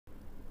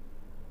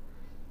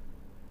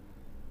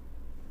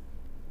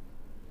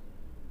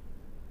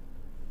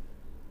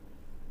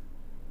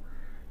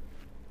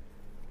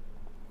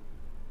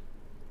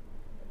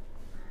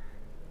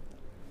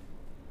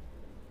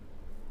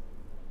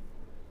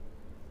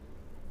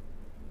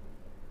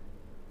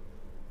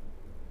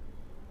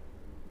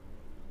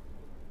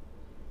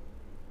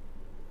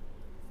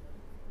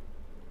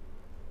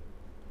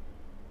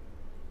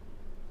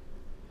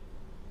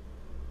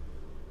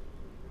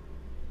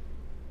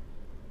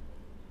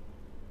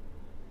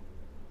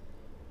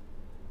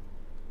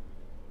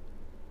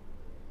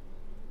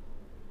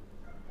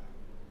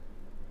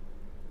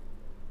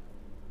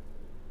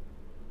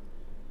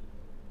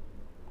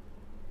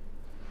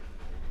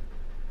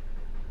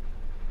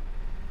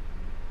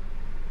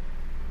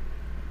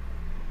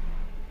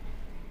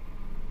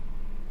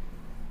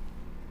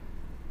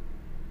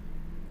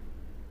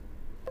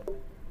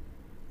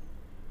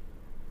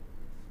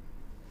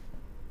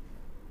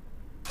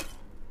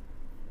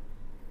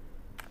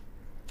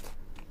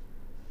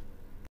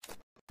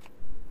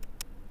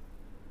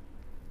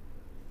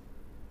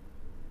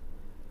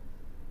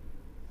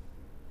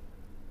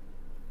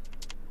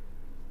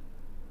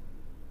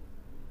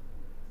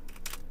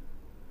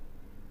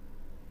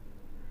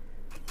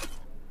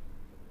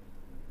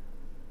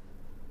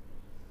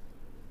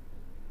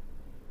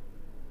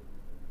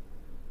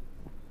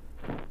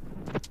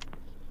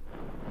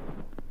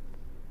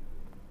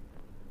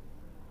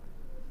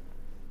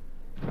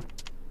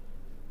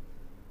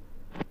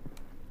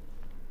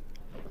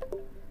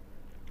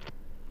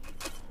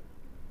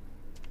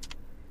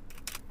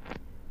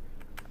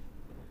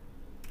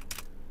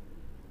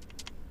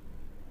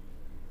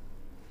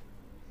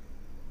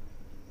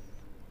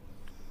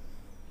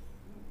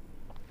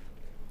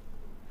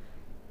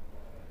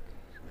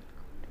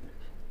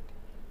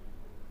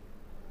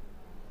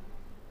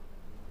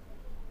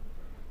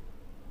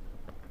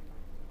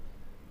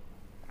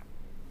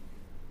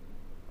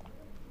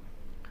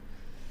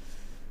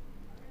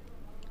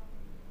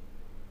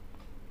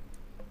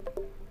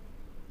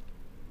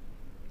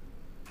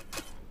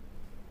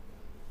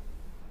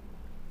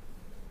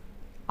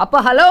അപ്പോൾ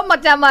ഹലോ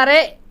മച്ചാന്മാരെ,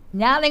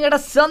 ഞാൻ നിങ്ങളുടെ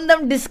സ്വന്തം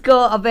ഡിസ്കോ.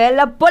 അപ്പോൾ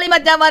എല്ലാ പൊളി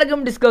മച്ചാന്മാർക്കും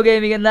ഡിസ്കോ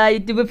ഗെയിമിംഗ് എന്ന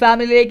യൂട്യൂബ്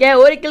ഫാമിലിയിലേക്ക്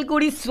ഒരിക്കൽ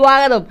കൂടി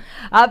സ്വാഗതം.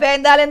 അപ്പോൾ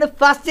എന്തായാലും ഇന്ന്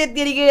ഫസ്റ്റ്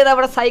എത്തിയിരിക്കുന്നത്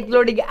നമ്മുടെ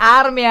സൈക്ലോട്ടിക്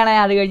ആർമിയാണ്.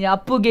 അത് കഴിഞ്ഞ്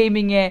അപ്പു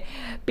ഗെയിമിങ്,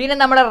 പിന്നെ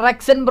നമ്മുടെ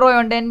റെക്സൻ ബ്രോ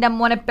ഉണ്ട്. എൻ്റെ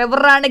മോനെ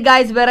പെവറാണ്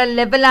ഗൈസ്, വേറെ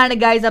ലെവലാണ്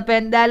ഗൈസ്. അപ്പോൾ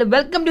എന്തായാലും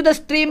welcome to the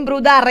stream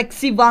ബ്രൂദ.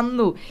 Rexy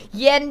വന്നു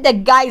എൻ്റെ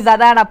ഗൈസ്,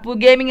 അതാണ് അപ്പു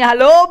ഗെയിമിങ്.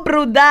 ഹലോ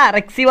ബ്രൂദ,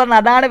 റെക്സി വന്നു,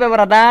 അതാണ്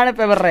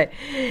പെവറേ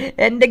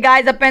എൻ്റെ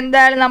ഗൈസ്. അപ്പോൾ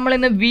എന്തായാലും നമ്മൾ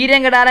ഇന്ന്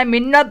വീര്യം കെടാൻ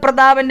മിന്നൽ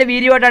പ്രതാപൻ്റെ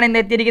വീഡിയോട്ടാണ്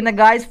ഇന്ന് എത്തിയിരിക്കുന്നത്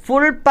ഗൈസ്.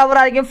 ഫുൾ പവർ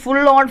ആയിരിക്കും,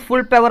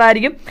 ഫുൾ പവർ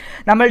ആയിരിക്കും.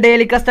 നമ്മൾ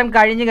ഡെയിലി കസ്റ്റം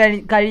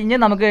കഴിഞ്ഞ്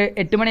നമുക്ക്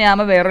 8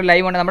 മണിയാകുമ്പോൾ വേറൊരു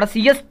ലൈവ് ഉണ്ട്. നമ്മുടെ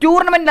CS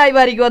ടൂർണമെൻറ്റ് ലൈവ്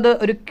ആയിരിക്കും. അത്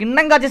ഒരു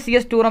കിണ്ണം കാച്ച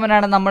CS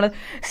ടൂർണമെൻറ്റാണ് നമ്മൾ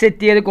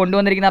സെറ്റ് ചെയ്ത്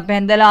കൊണ്ടുവന്നിരിക്കുന്നത്. അപ്പോൾ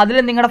എന്തായാലും അതിൽ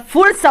നിങ്ങളുടെ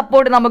ഫുൾ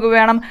സപ്പോർട്ട് നമുക്ക്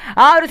വേണം.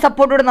 ആ ഒരു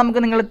സപ്പോർട്ടോട് നമുക്ക്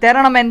നിങ്ങൾ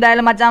തരണം.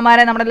 എന്തായാലും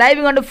മച്ചാന്മാരെ, നമ്മുടെ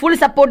ലൈവ് കൊണ്ട് ഫുൾ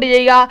സപ്പോർട്ട്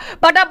ചെയ്യുക.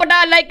 പട്ടാ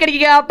ലൈക്ക്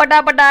അടിക്കുക,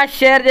 പട്ടാ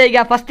ഷെയർ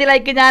ചെയ്യുക. ഫസ്റ്റ്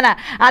ലൈക്ക് ഞാനാ,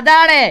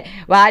 അതാണ്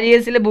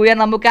വാരിയേഴ്സിൽ പോയാൽ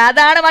നമുക്ക്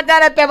അതാണ്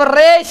മച്ചാനെ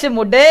പെവറേഷ്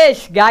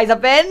മുഡേഷ് ഗൈസ്.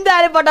 അപ്പോൾ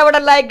എന്തായാലും പട്ടാ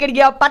ലൈക്ക്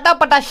അടിക്കുക,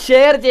 പട്ടാ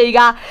ഷെയർ ചെയ്യുക.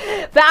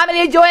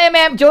 ഫാമിലി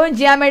ജോയിൻ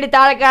ചെയ്യാൻ വേണ്ടി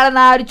താഴെ കാണുന്ന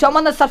ആ ഒരു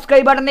ചുമന്ന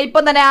സബ്സ്ക്രൈബ് ബട്ടൺ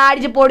ഇപ്പം തന്നെ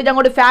അടിച്ച് പോയിട്ട്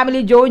അങ്ങോട്ട് ഫാമിലി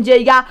ജോയിൻ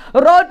ചെയ്യുക.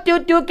 റോഡ് ടു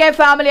 2K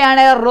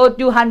ഫാമിലിയാണ്, റോഡ്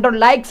ടു 100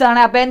 ലൈക്സ് ആണ്.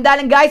 അപ്പോൾ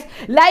എന്തായാലും ഗൈസ്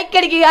ലൈക്ക്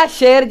അടിക്കുക,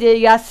 ഷെയർ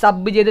ചെയ്യുക,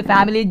 സബ് ചെയ്ത്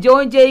ഫാമിലി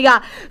ജോയിൻ ചെയ്യുക.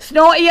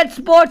 Snow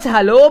esports,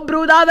 hello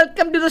ബ്രൂദ,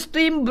 welcome to the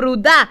stream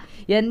ബ്രൂദ.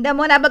 എൻ്റെ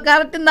മോൻ അപ്പോൾ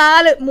കറക്റ്റ്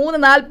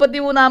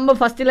 3:43 ആകുമ്പോൾ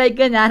ഫസ്റ്റ്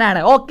ലൈക്ക് ഞാനാണ്.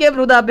 ഓക്കെ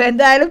ബ്രൂദ. അപ്പോൾ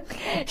എന്തായാലും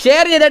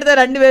ഷെയർ ചെയ്തെടുത്ത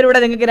രണ്ടുപേരൂടെ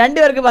നിങ്ങൾക്ക്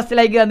 2 പേർക്ക് ഫസ്റ്റ്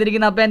ലൈക്ക്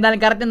തന്നിരിക്കുന്നത്. അപ്പോൾ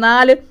എന്തായാലും കറക്റ്റ്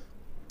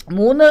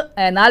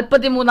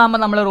 4:43 ആകുമ്പോൾ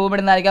നമ്മൾ റൂം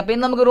ഇടുന്നതായിരിക്കും. അപ്പോൾ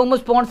ഇന്ന് നമുക്ക് റൂം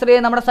സ്പോൺസർ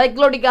ചെയ്യുന്നത് നമ്മുടെ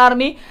സൈക്ലോട്ടിക്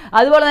ആർമി,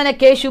 അതുപോലെ തന്നെ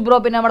കേശു ബ്രോ,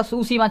 പിന്നെ നമ്മുടെ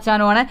സൂസി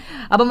മച്ചാനുമാണ്.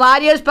 അപ്പം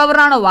വാരിയേഴ്സ്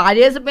പവറാണോ?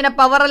 വാരിയേഴ്സ് പിന്നെ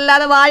പവർ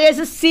അല്ലാതെ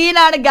വാരിയേഴ്സ്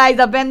സീനാണ്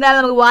ഗൈസ്. അപ്പോൾ എന്തായാലും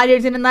നമുക്ക്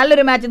വാരിയേഴ്സിൻ്റെ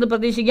നല്ലൊരു മാച്ച് ഇന്ന്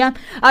പ്രതീക്ഷിക്കാം.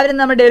 അവരും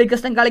നമ്മുടെ ഡെയിലി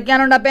കസ്റ്റം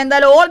കളിക്കാനുണ്ട്. അപ്പോൾ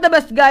എന്തായാലും ഓൾ ദ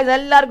ബെസ്റ്റ് ഗൈസ്,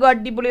 എല്ലാവർക്കും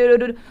അടിപൊളി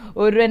ഒരു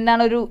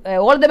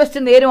ഓൾ ദ ബെസ്റ്റ്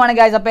നേരുവാണ്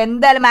ഗൈസ്. അപ്പോൾ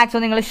എന്തായാലും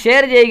മാക്സിമം നിങ്ങൾ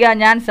ഷെയർ ചെയ്യുക.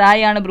 ഞാൻ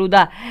സായിയാണ് ബ്രൂദ,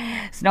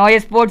 സ്നോ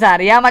എസ്പോർട്സ്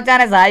അറിയാൻ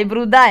മച്ചാനെ, സായി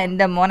ബ്രൂദ.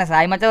 എൻ്റെ മോനെ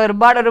സായി മച്ചാൻ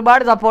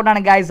ഒരുപാട് സപ്പോർട്ടാണ്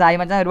ഗൈസ്. സായി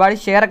മച്ചാൻ ഒരുപാട്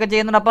ഷെയർ ഒക്കെ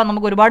ചെയ്യുന്നുണ്ട്. അപ്പോൾ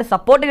നമുക്ക് ഒരുപാട്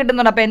സപ്പോർട്ട്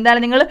കിട്ടുന്നുണ്ട്. അപ്പോൾ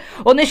എന്തായാലും നിങ്ങൾ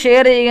ഒന്ന്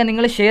ഷെയർ ചെയ്യുക.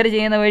 നിങ്ങൾ ഷെയർ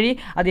ചെയ്യുന്ന വഴി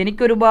അത്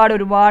എനിക്ക് ഒരുപാട്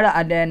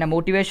എൻ്റെ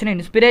മോട്ടിവേഷനും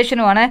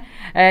ഇൻസ്പിറേഷനുമാണ്.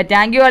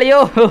 താങ്ക് യു അളിയോ,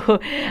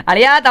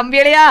 തമ്പി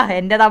അളിയാ,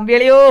 എൻ്റെ തമ്പി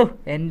അളിയോ,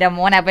 എൻ്റെ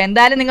മോനെ. അപ്പോൾ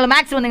എന്തായാലും നിങ്ങൾ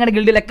മാക്സിമം നിങ്ങളുടെ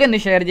ഗിൽഡിലൊക്കെ ഒന്ന്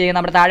ഷെയർ ചെയ്യുക.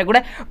 നമ്മുടെ താഴെ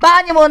കൂടെ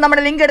പാഞ്ഞു പോകും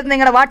നമ്മുടെ ലിങ്ക് എടുത്ത്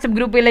നിങ്ങളുടെ വാട്സപ്പ്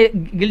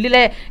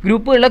ഗിൽഡിലെ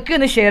ഗ്രൂപ്പുകളിലൊക്കെ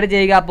ഒന്ന് ഷെയർ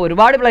ചെയ്യുക. അപ്പോൾ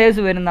ഒരുപാട്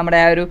പ്ലേയേഴ്സ് വരും നമ്മുടെ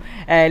ആ ഒരു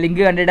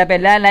ലിങ്ക് കണ്ടിട്ട്. അപ്പോൾ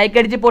എല്ലാം ലൈക്ക്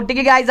അടിച്ച്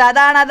പൊട്ടിക്കുക ഗൈസ്.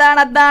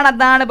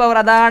 അതാണ്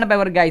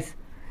പവർ ഗൈസ്.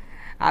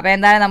 അപ്പോൾ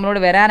എന്തായാലും നമ്മളോട്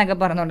വരാനൊക്കെ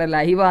പറഞ്ഞുകൊണ്ട്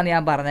ലൈവാന്ന്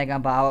ഞാൻ പറഞ്ഞേക്കാം,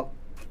 പാവം.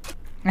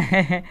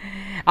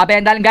 അപ്പോൾ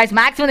എന്തായാലും ഗൈസ്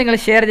മാക്സിമം നിങ്ങൾ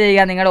ഷെയർ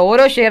ചെയ്യുക. നിങ്ങളുടെ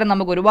ഓരോ ഷെയറും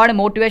നമുക്ക് ഒരുപാട്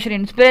മോട്ടിവേഷൻ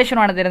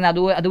ഇൻസ്പിറേഷനാണ് തരുന്നത്.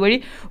 അതുവഴി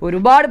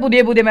ഒരുപാട്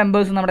പുതിയ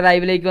മെമ്പേഴ്സ് നമ്മുടെ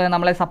ലൈവിലേക്ക് വന്ന്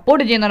നമ്മളെ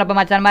സപ്പോർട്ട് ചെയ്യുന്നുണ്ട്. അപ്പോൾ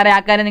മച്ചാന്മാരെ, ആ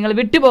കാര്യം നിങ്ങൾ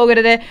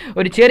വിട്ടുപോകരുത്.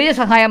 ഒരു ചെറിയ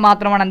സഹായം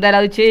മാത്രമാണ്, എന്തായാലും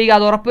അത് ചെയ്യുക,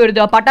 അത് ഉറപ്പ്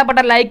വരുത്തുക. പട്ടാ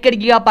ലൈക്ക്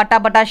അടിക്കുക,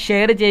 പട്ടാ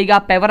ഷെയർ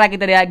ചെയ്യുക, പെവറാക്കി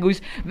തരിക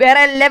ഗൂസ്,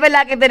 വേറെ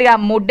ലെവലാക്കി തരിക.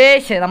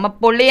 മുഡേഷ് നമ്മ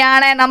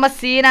പൊള്ളിയാണ്, നമ്മ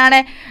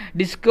സീനാണ്.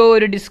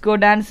 ഒരു disco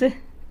dance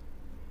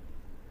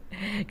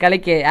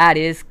കളിക്കേ,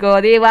 disco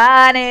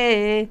ദിവാനേ.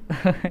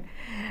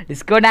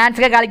 Disco dance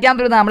ഒക്കെ കളിക്കാൻ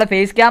പറ്റുന്നത് നമ്മളെ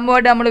ഫേസ്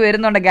ക്യാമ്പുമായിട്ട് നമ്മൾ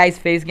വരുന്നുണ്ട് ഗൈസ്.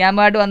 ഫേസ്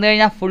ക്യാമ്പുമായിട്ട് വന്നു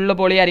കഴിഞ്ഞാൽ ഫുള്ള്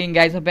പൊളിയായിരിക്കും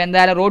ഗൈസ്. അപ്പോൾ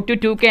എന്തായാലും റോഡ് ടു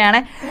 2K ആണ്.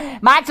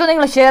 മാക്സിമം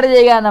നിങ്ങൾ ഷെയർ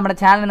ചെയ്യുക. നമ്മുടെ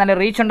ചാനൽ നല്ല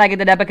റീച്ച് ഉണ്ടാക്കി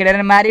തരാം. അപ്പോൾ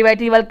കിടരൻ മാരി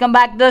welcome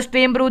back to the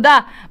stream ബ്രൂദ.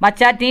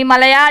 മച്ചാ ടീം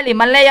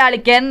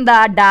മലയാളിക്ക് എന്താ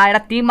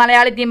ടീം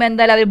മലയാളി ടീം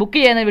എന്തായാലും അവർ ബുക്ക്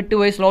ചെയ്യുന്നത്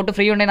വിട്ടുപോയി. സ്ലോട്ട്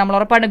ഫ്രീ ഉണ്ടെങ്കിൽ നമ്മൾ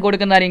ഉറപ്പായിട്ടും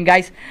കൊടുക്കുന്നതായിരിക്കും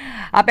ഗൈസ്.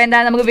 അപ്പോൾ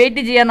എന്തായാലും നമുക്ക്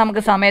വെയിറ്റ് ചെയ്യാൻ,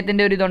 നമുക്ക്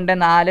സമയത്തിൻ്റെ ഒരു ഇതുണ്ട്.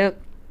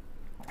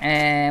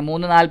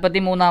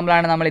 3:43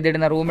 ആകുമ്പോഴാണ് നമ്മൾ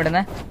ഇതിടുന്ന റൂം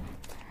ഇടുന്നത്.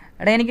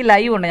 എടാ എനിക്ക്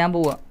ലൈവ് ഉണ്ട്, ഞാൻ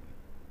പോവാം,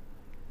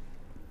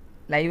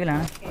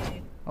 ലൈവിലാണ്.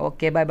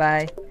 Okay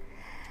bye.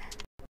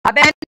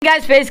 അപ്പോൾ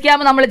ഗൈസ് ഫേസ്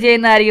ക്യാമ്പ് നമ്മൾ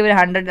ചെയ്യുന്നതായിരിക്കും. ഒരു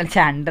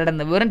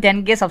 100 വെറും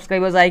 10K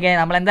സബ്സ്ക്രൈബേഴ്സ് ആയി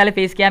കഴിഞ്ഞാൽ നമ്മൾ എന്തായാലും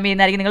ഫേസ് ക്യാമ്പ്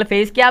ചെയ്യുന്നതായിരിക്കും. നിങ്ങൾ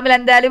ഫേസ് ക്യാമ്പിൽ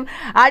എന്തായാലും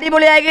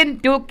അടിപൊളിയായിരിക്കും.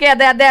 2K,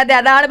 അതെ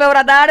അതാണ്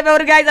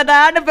പവർ ഗൈസ്,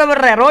 അതാണ് പവർ.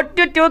 റോഡ്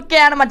ടു 2K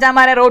ആണ്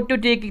മച്ചാന്മാരെ, റോഡ് ടു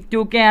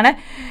 2K ആണ്.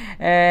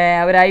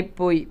 അവരായി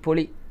പോയി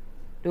പൊളി.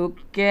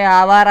 2K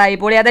ആവാറായി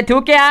പൊളി, അതെ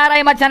 2K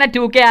ആറായി മച്ചാനെ,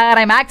 2K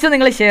ആറായി. മാക്സിമം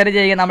നിങ്ങൾ ഷെയർ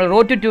ചെയ്യുക. നമ്മൾ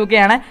റോഡ് ടു 2K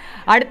ആണ്.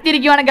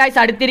 അടുത്തിരിക്കുവാണ് ഗൈസ്,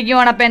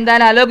 അടുത്തിരിക്കുവാണ്. അപ്പോൾ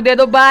എന്തായാലും അലോക്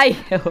ദേദോ ബൈ.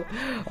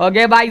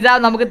 ഓക്കെ ബൈ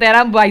സാബ്, നമുക്ക്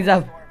തരാം ബൈ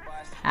സാബ്.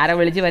 ആരെ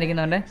വിളിച്ച്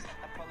വരയ്ക്കുന്നുണ്ട്?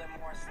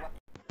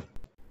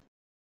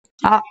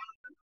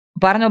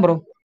 പറഞ്ഞോ ബ്രോ.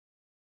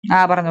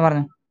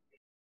 പറഞ്ഞു.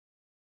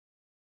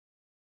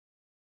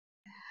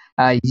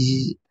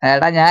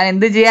 എടാ ഞാൻ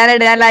എന്ത്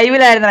ചെയ്യാനായിട്ട്, ഞാൻ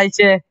ലൈവിലായിരുന്നു.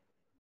 അയച്ചേ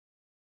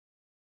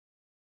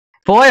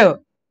പോയോ?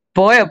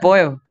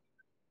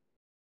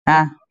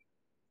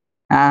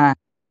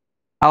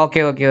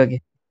 ഓക്കെ.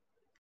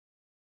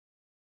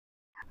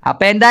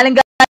 അപ്പൊ എന്തായാലും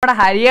നമ്മുടെ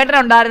ഹരിയേട്ടൻ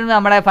ഉണ്ടായിരുന്നു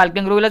നമ്മുടെ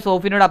ഫൽക്കൻ ഗ്രൂവിലെ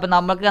സോഫിനോട്. അപ്പം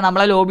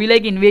നമ്മളെ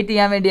ലോബിയിലേക്ക് ഇൻവൈറ്റ്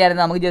ചെയ്യാൻ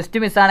വേണ്ടിയായിരുന്നു. നമുക്ക് ജസ്റ്റ്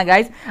മിസ്സാണ്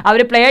ഗൈസ്, അവർ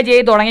പ്ലേ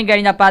ചെയ്ത്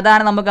തുടങ്ങിക്കഴിഞ്ഞു. അപ്പോൾ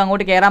അതാണ് നമുക്ക്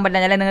അങ്ങോട്ട് കയറാൻ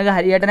പറ്റില്ല. അല്ലെങ്കിൽ നിങ്ങൾക്ക്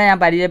ഹരിയേട്ടനെ ഞാൻ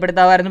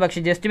പരിചയപ്പെടുത്താമായിരുന്നു,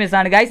 പക്ഷേ ജസ്റ്റ്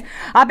മിസ്സാണ് ഗൈസ്.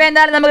 അപ്പോൾ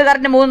എന്തായാലും നമുക്ക്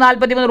കറക്റ്റ്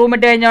 3:43 റൂം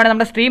ഇട്ട് കഴിഞ്ഞാൽ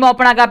നമ്മുടെ സ്ട്രീം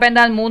ഓപ്പൺ ആക്കാം. അപ്പോൾ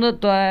എന്തായാലും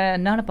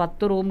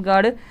 10 റൂം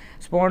കാർഡ്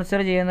സ്പോൺസർ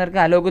ചെയ്യുന്നവർക്ക്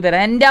അലോക്ക്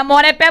തരാം. എൻ്റെ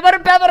മോനെ പെവർ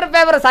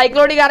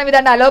സൈക്ലോണിക് ആർമി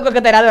തന്നെ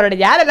അലോക്കൊക്കെ തരാതെ പറഞ്ഞു.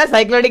 ഞാനല്ല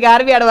സൈക്ലോണിക്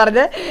ആർമിയാണ്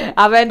പറഞ്ഞത്.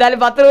 അപ്പോൾ എന്തായാലും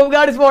 10 റൂം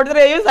കാർഡ് സ്പോൺസർ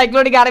ചെയ്യും.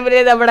 സൈക്ലോണിക്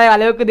ആർമിയിൽ നമ്മുടെ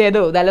അലോക്ക്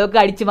ചെയ്തു, അലോക്ക്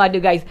അടിച്ചു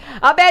മാറ്റും ഗൈസ്.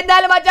 അപ്പോൾ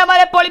എന്തായാലും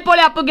മച്ചാമാരെ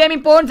പൊളി അപ്പ്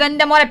ഗെയിമിംഗ് പോയിന്റ്സ്.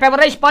 എൻ്റെ മോനെ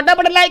പെവറേഷ് പട്ട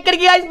ലൈക്ക്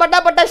അടിക്കുക ഗൈസ്,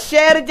 പട്ട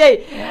ഷെയർ ചെയ്യ്.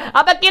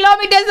 അപ്പോൾ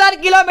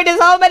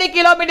kilometres how many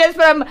kilometres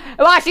from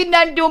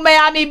Washington to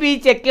Miami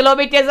beach?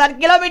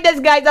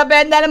 Kilometres guys. അപ്പോൾ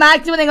എന്തായാലും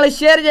മാക്സിമം നിങ്ങൾ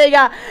ഷെയർ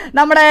ചെയ്യുക.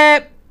 നമ്മുടെ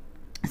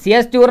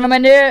CS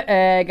ടൂർണമെൻറ്റ്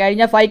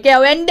കഴിഞ്ഞ 5K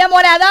ആവും. എൻ്റെ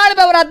മോനെ അതാണ്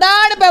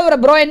പവർ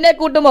ബ്രോ. എന്നെ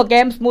കൂട്ടുമോ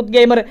KM സ്മൂത്ത്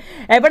ഗെയിമർ?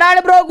 എവിടെയാണ്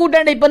ബ്രോ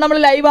കൂട്ടേണ്ടത്? ഇപ്പോൾ നമ്മൾ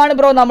ലൈവാണ്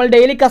ബ്രോ, നമ്മൾ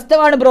ഡെയിലി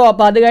കസ്റ്റമാണ് ബ്രോ.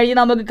 അപ്പോൾ അത് കഴിഞ്ഞ്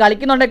നമുക്ക്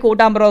കളിക്കുന്നുണ്ടെങ്കിൽ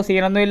കൂട്ടാം ബ്രോ,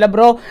 സീനൊന്നും ഇല്ല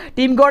ബ്രോ.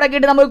 ടീം കോഡൊക്കെ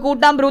ഇട്ട് നമുക്ക്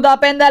കൂട്ടാം ബ്രൂ.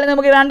 അപ്പോൾ എന്തായാലും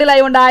നമുക്ക് 2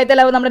 ലൈവ് ഉണ്ട്. ആദ്യത്തെ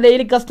ലൈവ് നമ്മുടെ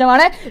ഡെയിലി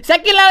കസ്റ്റമാണ്.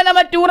 സെക്കൻഡ് ലൈവ്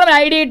നമ്മൾ ടൂർണമെൻറ്റ്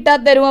ID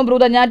ഇട്ടാൽ തരുമോ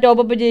ബ്രൂത? ഞാൻ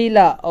ടോപ്പപ്പ്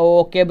ചെയ്യില്ല.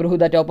 ഓക്കെ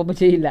ബ്രൂത, ടോപ്പപ്പ്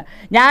ചെയ്യില്ല.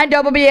 ഞാൻ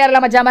ടോപ്പപ്പ്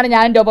ചെയ്യാറില്ല മച്ചാമാരെ,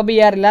 ഞാൻ ടോപ്പപ്പ്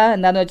ചെയ്യാറില്ല.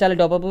 എന്താണെന്ന് വെച്ചാൽ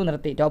ടോപ്പപ്പ്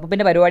നിർത്തി,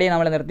 ടോപ്പപ്പിൻ്റെ പരിപാടിയെ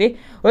നമ്മൾ നിർത്തി.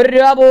 1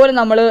 രൂപ പോലും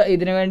നമ്മൾ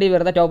ഇതിനു വേണ്ടി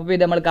വെറുതെ ടോപ്പപ്പ്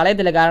ചെയ്ത് നമ്മൾ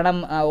കളയത്തില്ല. കാരണം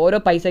ഓരോ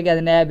പൈസയ്ക്ക്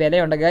അതിൻ്റെ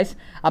വിലയുണ്ട് ഗൈസ്.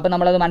 അപ്പോൾ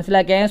നമ്മളത്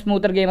മനസ്സിലാക്കിയ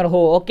സ്മൂത്തർ ഗെയിമർ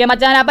ഓക്കെ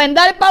മച്ചാൻ. അപ്പോൾ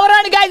എന്തായാലും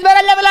പവറാണ് ഗൈസ്,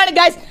 വേറെ ലെവലാണ്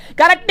ഗൈസ്.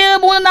 കറക്റ്റ്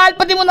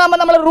 3:43 ആകുമ്പോൾ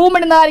നമ്മൾ റൂം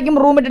ഇടുന്നതായിരിക്കും.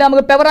 റൂം ഇട്ടിട്ട്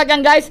നമുക്ക് പെവറാക്കാം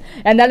ഗൈസ്.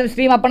 എന്തായാലും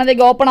സ്ട്രീം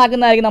അപ്പണത്തേക്ക് ഓപ്പൺ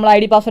ആക്കുന്നതായിരിക്കും. നമ്മൾ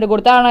ID പാസ്വേഡ്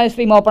കൊടുത്താണ്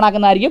സ്ട്രീം ഓപ്പൺ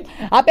ആക്കുന്നതായിരിക്കും.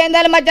 അപ്പോൾ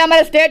എന്തായാലും മച്ചാൻ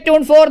stay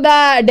tune for the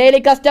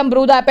daily custom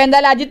ബ്രൂത. അപ്പോൾ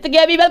എന്തായാലും Ajith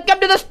Gavi welcome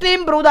to the stream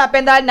ബ്രൂത. അപ്പോൾ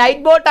എന്തായാലും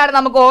നൈറ്റ് ബോട്ടാണ്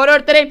നമുക്ക്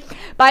ഓരോരുത്തരെയും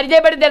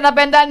പരിചയപ്പെടുത്തി തരുന്നത്.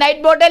 അപ്പോൾ എന്തായാലും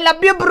നൈറ്റ് ബോട്ട്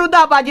ലവ് യു ബ്രൂത.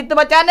 അപ്പോൾ അജിത്ത്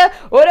മച്ചാൻ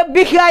ഒരു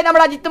ബിഗ് ഹായ്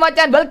നമ്മുടെ അജിത്ത്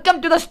മച്ചാൻ, വെൽക്കം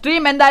ടു ദ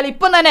സ്ട്രീം. എന്തായാലും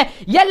ഇപ്പം തന്നെ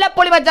എല്ലാ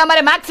പൊളി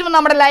മച്ചാന്മാരെ മാക്സിമം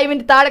നമ്മുടെ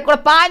ലൈവിൻ്റെ താഴെ കൂടെ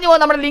പാഞ്ഞു പോകും.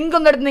 നമ്മുടെ ലിങ്ക്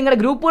ഒന്ന് എടുത്ത് നിങ്ങളുടെ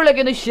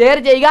ഗ്രൂപ്പുകളിലേക്ക് ഒന്ന് ഷെയർ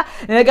ചെയ്യുക.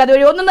 നിങ്ങൾക്ക്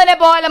അതുവഴി ഒന്നും തന്നെ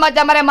പോകാൻ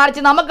മച്ചാന്മാരെ,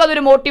 മറിച്ച്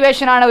നമുക്കതൊരു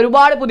മോട്ടിവേഷനാണ്.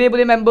 ഒരുപാട് പുതിയ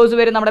മെമ്പേഴ്സ്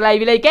വരും നമ്മുടെ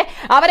ലൈവിലേക്ക്.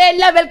 അവരെ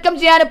എല്ലാം വെൽക്കം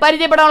ചെയ്യാനും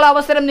പരിചയപ്പെടാനുള്ള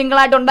അവസരം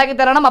നിങ്ങളായിട്ട് ഉണ്ടാക്കി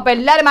തരണം. അപ്പോൾ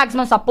എല്ലാവരും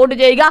മാക്സിമം സപ്പോർട്ട്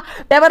ചെയ്യുക,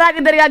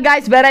 പെവറാക്കി തരിക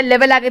ഗൈസ്, വേറെ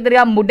ലെവലാക്കി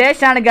തരിക.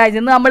 മുടേഷാണ് ഗൈസ്,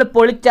 ഇന്ന് നമ്മൾ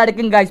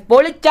പൊളിച്ചടുക്കും ഗൈസ്,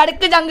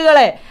 പൊളിച്ചടുക്ക്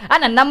ചങ്കുകളെ.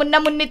 നന്ന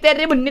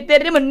മുന്നിത്തേരി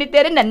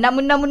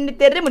നന്ന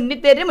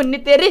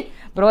മുന്നിത്തേരി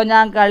ബ്രോ.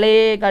 ഞാൻ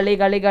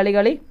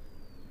കളി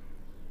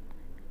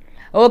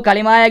ഓ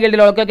കളിമായ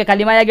ഗിൽഡിലുള്ള ഓക്കെ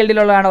കളിമായ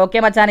ഗിൽഡിലുള്ളതാണ്. ഓക്കെ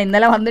മച്ചാൻ,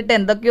 ഇന്നലെ വന്നിട്ട്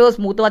എന്തൊക്കെയോ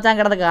സ്മൂത്ത് മച്ചാൻ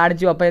കിടന്ന്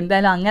കാണിച്ചു. അപ്പോൾ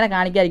എന്തായാലും അങ്ങനെ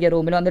കാണിക്കാതിരിക്കും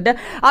റൂമിൽ വന്നിട്ട്.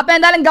 അപ്പോൾ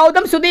എന്തായാലും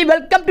Gautam Sudhi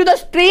welcome to the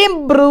stream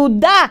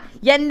ബ്രൂദ.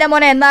 എൻ്റെ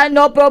മോനെ എന്നാലും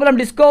നോ പ്രോബ്ലം.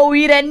 ഡിസ്കോ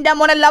ഉയർ എൻ്റെ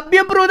മോനെ, love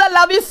you ബ്രൂദ,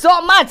 love you so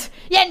much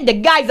എൻ്റെ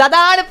ഗൈസ്.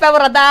 അതാണ്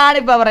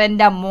പെവർ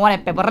എൻ്റെ മോനെ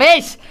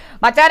പെവറേഷ്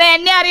മച്ചാനെ.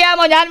 എന്നെ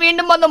അറിയാമോ? ഞാൻ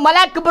വീണ്ടും വന്നു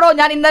മലാക്ക് ബ്രോ.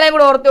 ഞാൻ ഇന്നലെ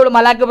കൂടെ ഓർത്തുള്ളൂ,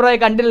 മലാക്ക് ബ്രോയെ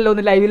കണ്ടില്ലല്ലോ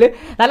ഒന്ന് ലൈവിൽ.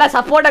 നല്ല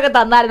സപ്പോർട്ടൊക്കെ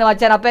തന്നായിരുന്നു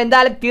മച്ചാൻ. അപ്പോൾ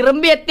എന്തായാലും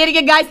തിരുമ്പി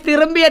എത്തിയിരിക്കും ഗായ്സ്,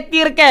 തിരുമ്പി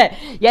എത്തിയിരിക്കേ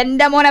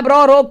എൻ്റെ മോനെ. Bro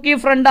Rocky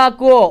front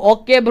ആക്കുവോ?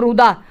 Okay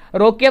ബ്രൂദ,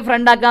 റോക്കിയെ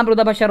front ആക്കാൻ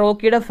ബ്രൂദ. പക്ഷേ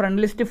റോക്കിയുടെ ഫ്രണ്ട്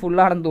ലിസ്റ്റ്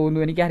ഫുള്ളാണെന്ന്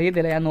തോന്നുന്നു,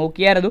 എനിക്കറിയത്തില്ല. ഞാൻ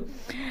നോക്കിയായിരുന്നു,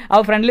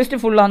 അപ്പോൾ ഫ്രണ്ട് ലിസ്റ്റ്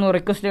ഫുള്ളാണെന്ന്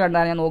റിക്വസ്റ്റ്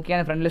കണ്ടാണ് ഞാൻ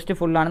നോക്കിയാണ്. ഫ്രണ്ട് ലിസ്റ്റ്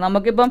ഫുള്ളാണ്.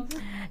 നമുക്കിപ്പം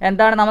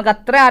എന്താണ്, നമുക്ക്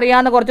അത്ര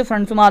അറിയാവുന്ന കുറച്ച്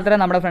ഫ്രണ്ട്സ് മാത്രമേ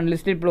നമ്മുടെ ഫ്രണ്ട്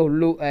ലിസ്റ്റിൽ ഇപ്പോൾ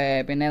ഉള്ളൂ.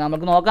 പിന്നെ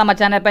നമുക്ക് നോക്കാൻ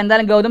മച്ചാനെ. അപ്പോൾ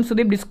എന്തായാലും ഗൗതം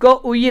സുദീപ് ഡിസ്കോ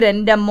ഉയർ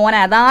എൻ്റെ മോനെ,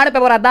 അതാണ്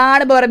പെവർ.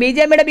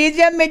 BGM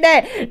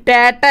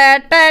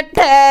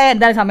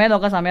എന്തായാലും സമയം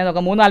നോക്കാം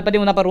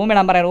 3:43. അപ്പോൾ റൂം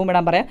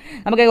ഇടാൻ പറയാം.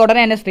 നമുക്ക് ഉടനെ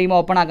തന്നെ സ്ട്രീം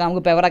ഓപ്പൺ ആക്കാം,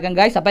 നമുക്ക് പെവറാക്കാം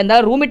ഗൈസ്. അപ്പോൾ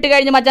എന്തായാലും റൂം ഇട്ട്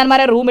കഴിഞ്ഞ്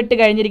മച്ചാന്മാരെ, റൂം ഇട്ട്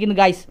കഴിഞ്ഞിരിക്കുന്നു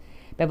ഗൈസ്,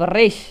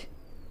 പെവറേഷ്.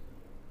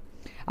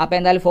 അപ്പോൾ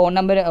എന്തായാലും ഫോൺ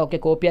നമ്പർ ഓക്കെ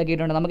കോപ്പി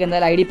ആക്കിയിട്ടുണ്ട്. നമുക്ക്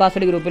എന്തായാലും ID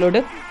പാസ്വേഡ്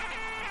ഗ്രൂപ്പിലോട്ട്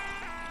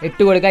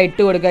ഇട്ട്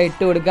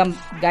കൊടുക്കാം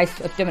ഗൈസ്.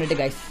 ഒറ്റ minute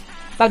guys.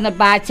 From the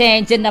bad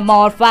change in the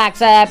more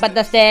facts, but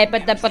the step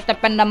at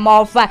the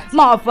more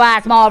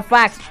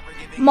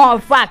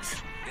facts.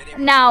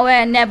 Now I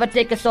never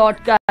take a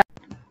shortcut.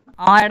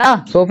 ആടാ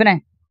സോഫിനെ.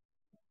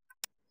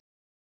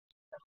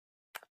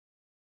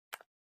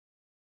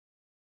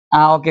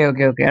 Okay.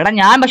 എടാ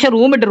ഞാൻ പക്ഷെ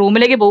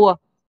റൂമിലേക്ക് പോവാ.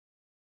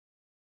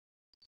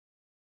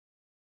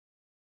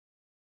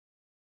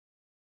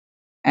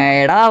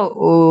 എടാ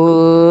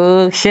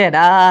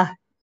ശരാ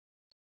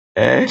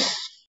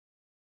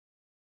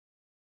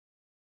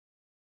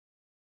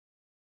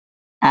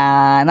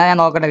എന്നാ ഞാൻ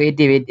നോക്കട്ടെ,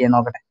 വെയിറ്റ് ചെയ്യ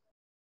നോക്കട്ടെ.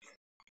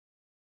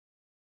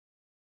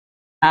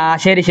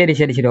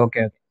 ശരി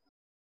ഓക്കെ.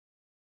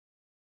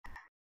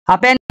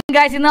 അപ്പം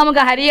ഗൈസ് ഇന്ന്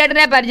നമുക്ക്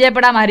ഹരിയേട്ടനെ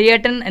പരിചയപ്പെടാം.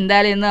 ഹരിയേട്ടൻ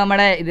എന്തായാലും ഇന്ന്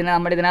നമ്മുടെ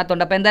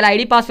ഇതിനകത്തുണ്ട്. അപ്പോൾ എന്തായാലും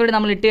ID പാസ്വേഡ്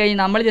നമ്മൾ ഇട്ട് കഴിഞ്ഞ്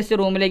നമ്മൾ ജസ്റ്റ്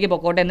റൂമിലേക്ക്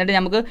പൊക്കോട്ടെ, എന്നിട്ട്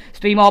നമുക്ക്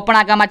സ്ട്രീം ഓപ്പൺ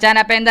ആക്കാൻ മച്ചാൻ.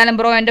 അപ്പോൾ എന്തായാലും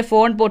ബ്രോ എൻ്റെ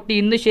ഫോൺ പൊട്ടി,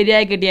 ഇന്ന്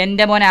ശരിയായി കിട്ടി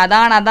എൻ്റെ മോനെ.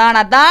 അതാണ്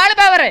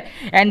പവർ.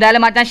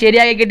 എന്തായാലും മച്ചാൻ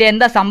ശരിയായി കിട്ടി.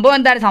 എന്താ സംഭവം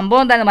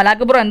എന്തായിരുന്നു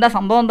മലാക്ക് ബ്രോ? എന്താ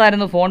സംഭവം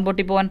എന്തായിരുന്നു ഫോൺ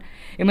പൊട്ടിപ്പോവാൻ?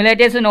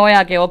 ഇമുലേറ്റേഴ്സ്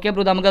നോയാക്കേ. ഓക്കെ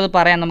ബ്രോ, നമുക്കത്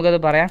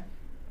പറയാം.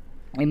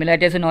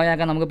 ഇമുലേറ്റേഴ്സ്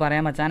നോയാക്കാൻ നമുക്ക്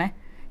പറയാം മച്ചാനെ.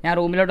 ഞാൻ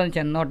റൂമിലോട്ടൊന്ന്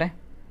ചെന്നോട്ടെ.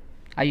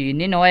 അയ്യോ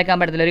ഇനി നോയേക്കാൻ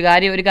പറ്റത്തില്ല.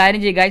 ഒരു കാര്യം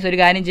ചെയ്യും ഗൈസ്,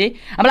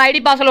 നമ്മൾ ID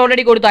പാസ്വേഡ്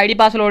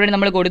ഓൾറെഡി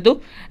നമ്മൾ കൊടുത്തു.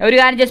 ഒരു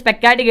കാര്യം ചെയ്ത്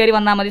സ്പെക്കായിട്ട് കയറി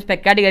വന്നാൽ മതി.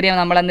 സ്പെക്കായിട്ട് കയറി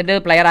നമ്മൾ എന്നിട്ട്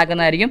പ്ലെയർ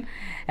ആക്കുന്നതായിരിക്കും.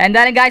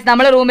 എന്തായാലും ഗൈസ്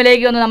നമ്മൾ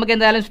റൂമിലേക്ക് വന്ന് നമുക്ക്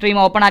എന്തായാലും സ്ട്രീം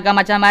ഓപ്പൺ ആക്കാം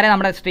മച്ചാന്മാരെ.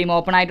 നമ്മുടെ സ്ട്രീം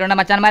ഓപ്പൺ ആയിട്ടുണ്ട്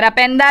മച്ചാന്മാരെ.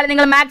 അപ്പോൾ എന്തായാലും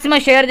നിങ്ങൾ മാക്സിമം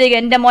ഷെയർ ചെയ്യുക.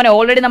 എൻ്റെ മോനെ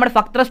ഓൾറെഡി നമ്മുടെ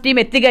ഫക്ത്ര സ്ട്രീം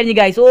എത്തിക്കഴിഞ്ഞു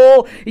ഗൈസ്. ഓ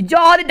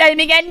ജോലി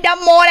ടൈമിങ് എൻ്റെ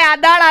മോനെ,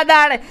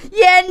 അതാണ്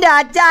എൻ്റെ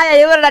അച്ചായ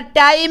ഇവരുടെ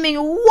ടൈമിങ്.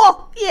 ഓ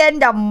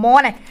എൻ്റെ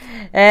മോനെ.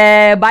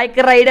 ബൈക്ക്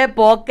റൈഡ്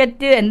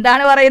പോക്കറ്റ്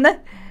എന്താണ് പറയുന്നത്?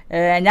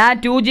 ഞാൻ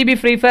 2 GB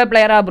ഫ്രീ ഫയർ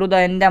പ്ലെയറാണ് ബ്രൂദ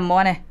എൻ്റെ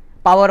മോനെ.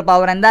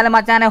 പവർ എന്തായാലും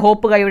മച്ചാനെ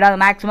ഹോപ്പ് കൈവിടാതെ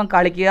മാക്സിമം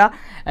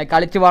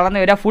കളിച്ച് വളർന്ന്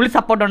വരിക. Full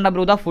സപ്പോർട്ടുണ്ട്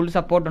ബ്രൂത, full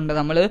സപ്പോർട്ടുണ്ട്.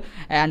 നമ്മൾ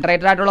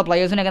അണ്ടർറേറ്റഡ് ആയിട്ടുള്ള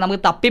പ്ലേയേഴ്സിനൊക്കെ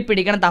നമുക്ക്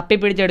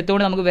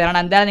തപ്പിപ്പിടിച്ചെടുത്തുകൊണ്ട് നമുക്ക് വരണം.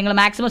 എന്തായാലും നിങ്ങൾ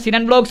maximum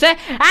Sinan blogs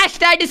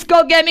 #disco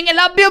gaming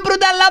love you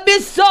ബ്രൂത, love you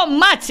so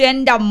much.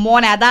 എൻ്റെ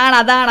മോനെ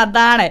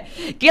അതാണ്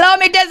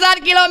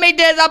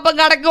കിലോമീറ്റേഴ്സ്. അപ്പം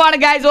കിടക്കുവാണ്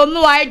ഗൈസ്.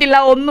 ഒന്നും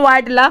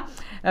ആയിട്ടില്ല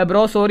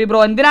ബ്രോ. Sorry bro.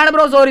 എന്തിനാണ്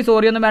ബ്രോ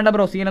സോറി ഒന്നും വേണ്ട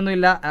ബ്രോ, സീനൊന്നും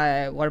ഇല്ല,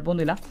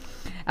 കുഴപ്പമൊന്നുമില്ല.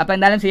 അപ്പോൾ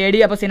എന്തായാലും CID,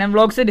 അപ്പോൾ Sinan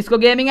vlogs, disco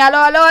gaming,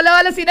 hello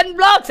Sinan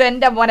vlogs,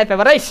 എൻ്റെ മോനെ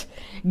ഫേവറേറ്റ്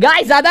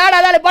ഗൈസ്.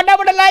 അതാണ് പട്ടാ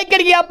ലൈക്ക്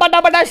അടിക്കുക,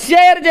 പട്ടാ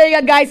ഷെയർ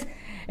ചെയ്യുക ഗൈസ്.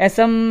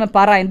 SM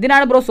പറ,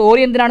 എന്തിനാണ് ബ്രോ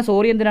സോറി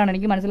എന്തിനാണ്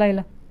എനിക്ക്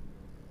മനസ്സിലായില്ല.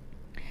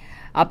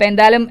 അപ്പോൾ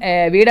എന്തായാലും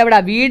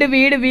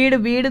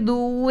വീട്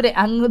ദൂരെ,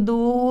 അങ്ങ്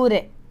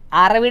ദൂരെ.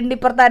 ആരുടെ വീടിൻ്റെ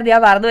ഇപ്പുറത്തായിരുന്നു,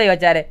 ഞാൻ മറന്നുപോയി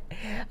വച്ചാരെ.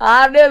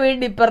 ആരുടെയോ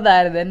വീടിൻ്റെ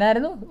ഇപ്പുറത്തായിരുന്നു.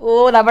 എന്നായിരുന്നു?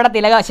 നമ്മുടെ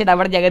തിലകാശി,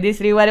 നമ്മുടെ ജഗദീഷ്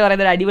ശ്രീകുമാർ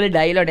പറയുന്ന ഒരു അടിപൊളി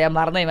ഡയലോഗ് ഞാൻ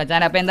മറന്നുപോയി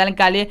മച്ചാൻ. അപ്പോൾ എന്തായാലും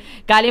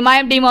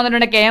കലിമായം ടീം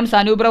വന്നിട്ടുണ്ട്, KM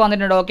സനൂബ്ര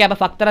വന്നിട്ടുണ്ട്. ഓക്കെ, അപ്പോൾ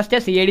ഫക്തറസ്റ്റ്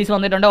CIDs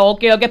വന്നിട്ടുണ്ട്.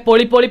 ഓക്കെ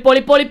പൊളി.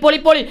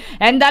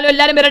 എന്തായാലും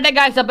എല്ലാവരും വരട്ടെ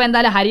ഗായ്സ്. അപ്പോൾ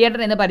എന്തായാലും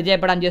ഹരിയേട്ടൻ എന്ന്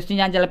പരിചയപ്പെടാം. ജസ്റ്റ്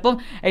ഞാൻ ചിലപ്പം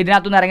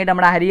ഇതിനകത്തുനിന്ന് ഇറങ്ങിയിട്ട്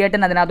നമ്മുടെ ഹരിയേട്ടൻ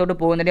അതിനകത്തോട്ട്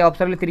പോകുന്നുണ്ട്,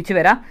 ഓപ്ഷനിൽ തിരിച്ചു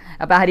വരാം.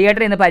 അപ്പോൾ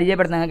ഹരിയേട്ടൻ എന്ന്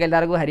പരിചയപ്പെടും നിങ്ങൾക്ക്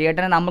എല്ലാവർക്കും.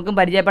 ഹരിയേട്ടനെ നമുക്കും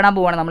പരിചയപ്പെടാൻ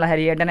പോവാണ്. നമ്മൾ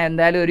ഹരിയേട്ടനെ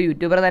എന്തായാലും ഒരു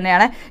യൂട്യൂബർ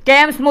തന്നെയാണ്.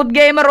 KM സ്മൂത്ത്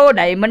ഗെയിമറോ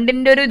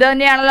ഡയമണ്ടിൻ്റെ ഒരു ഇത്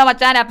തന്നെയാണല്ലോ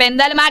മച്ചാൻ. അപ്പോൾ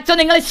എന്തായാലും മാക്സിമം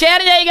നിങ്ങൾ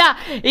ഷെയർ ചെയ്യുക.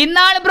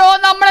 ഇന്നാണ് ബ്രോ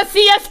നമ്മുടെ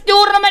CS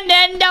ടൂർണമെന്റ്.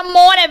 എൻ്റെ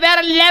മോനെ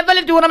വേറെ ലെവൽ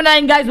ടൂർണമെന്റ്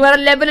ആയിരിക്കും ഗൈസ്, വേറെ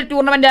ലെവൽ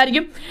ടൂർണമെന്റ്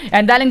ആയിരിക്കും.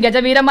 എന്തായാലും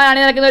ഗജവീരന്മാരാണ്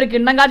നടക്കുന്ന ഒരു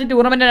കിണ്ണങ്കാച്ചി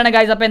ടൂർണമെന്റ് ആണ്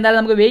ഗൈസ്. അപ്പോൾ എന്തായാലും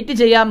നമുക്ക് വെയിറ്റ്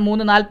ചെയ്യാം.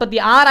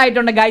 3:46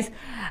 ആയിട്ടുണ്ട് ഗൈസ്.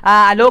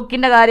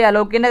 അലോക്കിൻ്റെ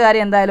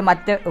കാര്യം എന്തായാലും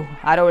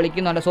ആരോ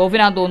വിളിക്കുന്നുണ്ട്.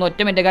 സോഫിനാന്ന് തോന്നുന്നു.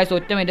 ഒറ്റ മിനിറ്റ് ഗൈസ്,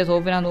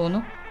 സോഫിനാന്ന്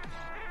തോന്നുന്നു.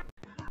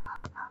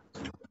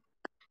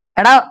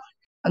 എടാ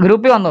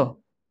ഗ്രൂപ്പിൽ വന്നോ?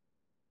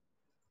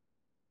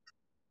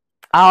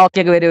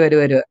 ഓക്കെ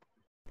വരൂ.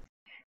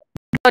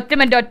 ഒറ്റ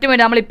മിനിറ്റ്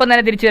നമ്മൾ ഇപ്പം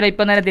തന്നെ തിരിച്ചു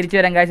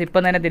വരാം ഗൈസ്.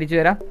 ഇപ്പം തന്നെ തിരിച്ചു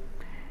വരാം.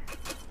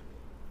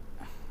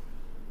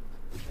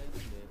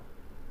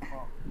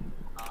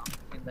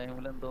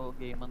 എന്തോ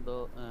ഗെയിം എന്തോ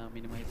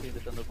മിനിമൈസ്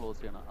ചെയ്തിട്ട് എന്തോ ക്ലോസ്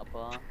ചെയ്യണം.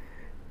 അപ്പോൾ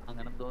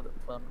അങ്ങനെ എന്തോ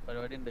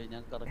പരിപാടി ഉണ്ട്.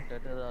 ഞാൻ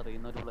കറക്റ്റായിട്ട് അത്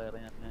അറിയുന്ന ഒരു പ്ലെയറെ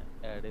ഞാൻ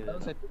ആഡ്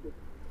ചെയ്ത്.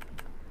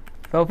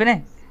 സോഫിനെ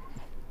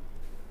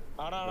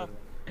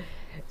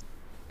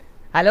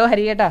ഹലോ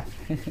ഹരിയേട്ടാ,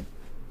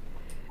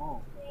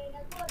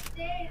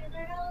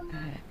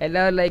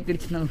 എല്ലാവരും ലൈക്ക്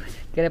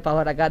അടിച്ച്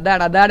പവറാക്കാം.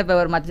 അതാണ്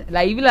പവർ.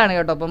 ലൈവിലാണ്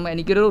കേട്ടോ. അപ്പം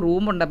എനിക്കൊരു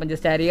റൂമുണ്ട്. അപ്പം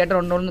ജസ്റ്റ് ഹരിയേട്ടൻ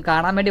ഉണ്ടോ എന്ന്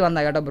കാണാൻ വേണ്ടി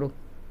വന്നാ കേട്ടോ ബ്രോ.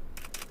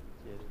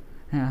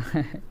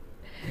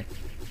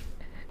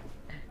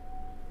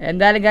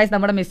 എന്തായാലും ഗൈസ്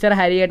നമ്മുടെ മിസ്റ്റർ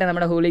ഹരിയേട്ടൻ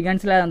നമ്മുടെ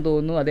ഹൂളിഗാൻസിലാണെന്ന്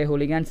തോന്നുന്നു. അതെ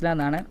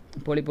ഹൂളിഗാൻസിലാന്നാണ്.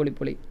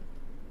 പൊളി.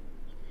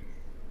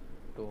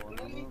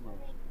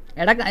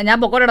 എടാ ഞാൻ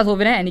പൊക്കോട്ടെടാ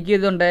സോഫിനെ, എനിക്ക്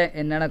ഇതുണ്ട്,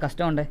 എന്നാണ്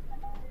കഷ്ടമുണ്ട്.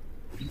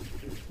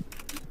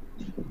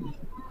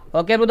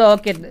 ഓക്കെ ബ്രോ,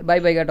 ഓക്കെ ബൈ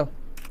കേട്ടോ.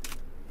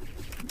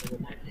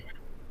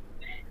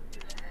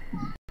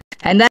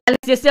 എന്തായാലും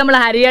ജസ്റ്റ് നമ്മൾ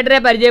ഹരിയേട്ടനെ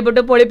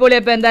പരിചയപ്പെട്ടു. പൊളി.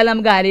 അപ്പോൾ എന്തായാലും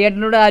നമുക്ക്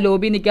ഹരിയേട്ടനോട് ആ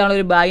ലോബി നിൽക്കാനുള്ള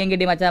ഒരു ഭാഗ്യം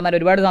കിട്ടി മച്ചാന്മാർ.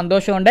 ഒരുപാട്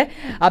സന്തോഷമുണ്ട്.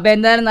 അപ്പോൾ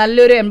എന്തായാലും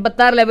നല്ലൊരു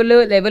 86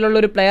 ലെവലുള്ള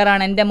ഒരു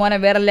പ്ലെയറാണ്. എൻ്റെ മോനെ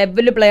വേറെ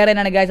ലെവൽ പ്ലെയർ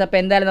തന്നെയാണ് ഗൈസ്. അപ്പോൾ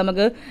എന്തായാലും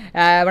നമുക്ക്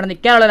ഇവിടെ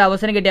നിൽക്കാനുള്ള ഒരു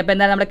അവസരം കിട്ടി. അപ്പോൾ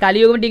എന്തായാലും നമ്മുടെ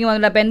കലിയുഗം ടീം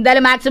വന്നിട്ടുണ്ട്. അപ്പോൾ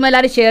എന്തായാലും മാക്സിമം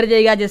എല്ലാവരും ഷെയർ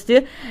ചെയ്യുക. ജസ്റ്റ്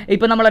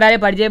ഇപ്പോൾ നമ്മൾ ഒരാളെ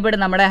പരിചയപ്പെട്ട്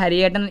നമ്മുടെ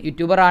ഹരിയേട്ടൻ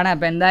യൂട്യൂബറാണ്.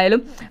 അപ്പോൾ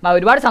എന്തായാലും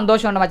ഒരുപാട്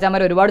സന്തോഷമുണ്ട്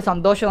മച്ചാന്മാർ, ഒരുപാട്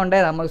സന്തോഷമുണ്ട്.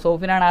 നമുക്ക്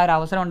സോഫിനാണ് ആ ഒരു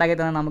അവസരം ഉണ്ടാക്കി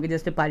തന്നെ നമുക്ക്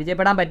ജസ്റ്റ്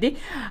പരിചയപ്പെടാൻ പറ്റി.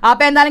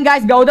 അപ്പോൾ എന്തായാലും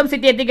ഗൈസ് ഗൗതം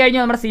സിറ്റി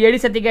എത്തിക്കഴിഞ്ഞു, നമ്മുടെ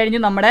CIDs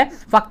എത്തിക്കഴിഞ്ഞു, നമ്മുടെ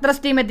ഫക്തർ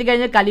ടീം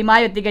എത്തിക്കഴിഞ്ഞ്,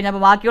 കലിമായം എത്തിക്കഴിഞ്ഞു.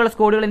 അപ്പോൾ ബാക്കിയുള്ള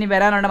സ്കോഡുകൾ ഇനി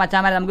വരാനുണ്ട്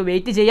മച്ചാന്മാരെ, നമുക്ക്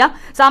വെയിറ്റ് ചെയ്യാം.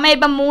 സമയം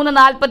ഇപ്പം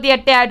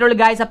 3:48 ആയിട്ടുള്ളൂ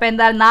ഗൈസ്. അപ്പോൾ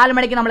എന്തായാലും 4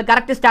 മണിക്ക് നമ്മൾ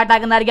കറക്റ്റ് സ്റ്റാർട്ട്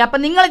ആക്കുന്നതായിരിക്കും. അപ്പോൾ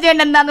നിങ്ങൾ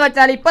ചെയ്യേണ്ടത് എന്താണെന്ന്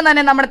വെച്ചാൽ ഇപ്പം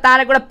തന്നെ നമ്മുടെ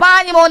താഴെ കൂടെ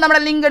പാഞ്ഞു പോകും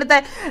നമ്മുടെ ലിങ്ക് എടുത്ത്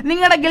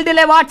നിങ്ങളുടെ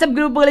ഗിൽഡിലെ വാട്സപ്പ്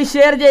ഗ്രൂപ്പുകളിൽ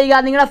ഷെയർ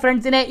ചെയ്യുക, നിങ്ങളുടെ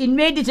ഫ്രണ്ട്സിനെ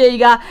ഇൻവൈറ്റ്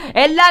ചെയ്യുക.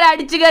 എല്ലാവരും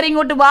അടിച്ചു കയറി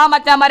ഇങ്ങോട്ട് വാ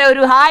മച്ചാന്മാരെ,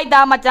 ഒരു ഹായ്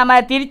താ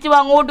മച്ചാന്മാരെ, തിരിച്ചു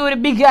അങ്ങോട്ട് ഒരു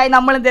ബിഗ് ഹായ്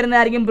നമ്മളും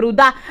തരുന്നതായിരിക്കും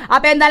ബ്രൂത.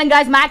 അപ്പോൾ എന്തായാലും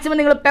ഗൈസ് മാക്സിമം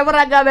നിങ്ങൾ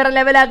പെവറാക്കുക, വേറെ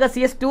ലെവലാക്കുക.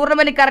 CS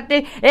tournament correct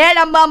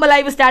 7:50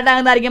 live start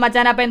ആകുന്നതായിരിക്കും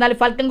മച്ചാൻ. അപ്പോൾ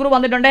എന്തായാലും ഫൽക്കൻ ഗ്രൂ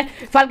വന്നിട്ടുണ്ട്.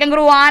 ഫൽക്കൻ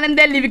ഗ്രൂ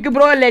ആനന്ദ് ലിവിക്ക്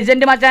ബ്രോ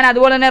ലെജൻഡ് മച്ചാൻ.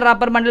 അതുപോലെ തന്നെ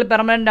റബ്ബർ ബണ്ടിൽ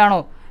പെർമനന്റ് ആണോ?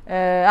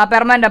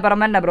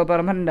 Permanent bro,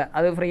 permanent.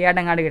 അത് ഫ്രീ ആയിട്ട്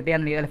അങ്ങാണ്ട്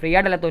കിട്ടിയാൽ, ഫ്രീ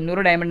ആയിട്ടല്ല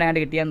 90 ഡയമണ്ട്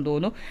അങ്ങാണ്ട് കിട്ടിയാന്ന്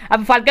തോന്നുന്നു.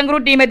 അപ്പോൾ ഫൽക്കൻ ഗ്രൂ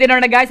ടീം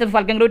എത്തിയിട്ടുണ്ട് ഗൈസ്. അപ്പോൾ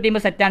ഫൽക്കൻ ഗ്രൂ ടീം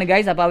സെറ്റാണ്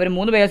ഗൈസ്. അപ്പോൾ അവർ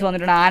 3 പ്ലേയേഴ്സ്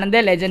വന്നിട്ടുണ്ട്.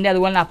 ആനന്ദ് ലെജൻഡ്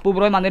അതുപോലെ തന്നെ അപ്പു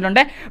ബ്രോ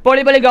വന്നിട്ടുണ്ട്.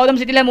 പൊളി ഗൗതം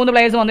സിറ്റിയിലെ 3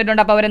 പ്ലേയേഴ്സ്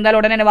വന്നിട്ടുണ്ട്. അപ്പോൾ അവരെന്തായാലും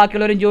ഉടനെ തന്നെ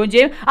ബാക്കിയുള്ളവരും ജോയിൻ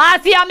ചെയ്യും.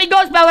 ആസി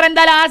അമിഗോസ് പവർ,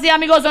 എന്തായാലും ആസി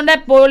അമിഗോസ് ഉണ്ട്.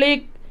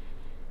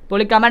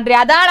 പൊളി കമന്ററി.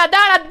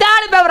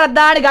 അതാണ് പെവർ,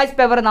 അതാണ് ഗൈസ്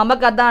പെവർ.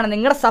 നമുക്ക് അതാണ്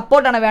നിങ്ങളുടെ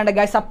സപ്പോർട്ടാണ് വേണ്ടത്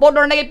ഗൈസ്. സപ്പോർട്ട്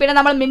ഉണ്ടെങ്കിൽ പിന്നെ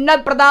നമ്മൾ മിന്നൽ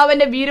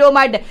പ്രതാപന്റെ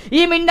വീര്യവുമായിട്ട്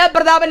ഈ മിന്നൽ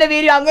പ്രതാപന്റെ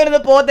വീര്യം അങ്ങനെ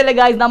പോകത്തില്ല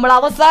ഗൈസ്. നമ്മൾ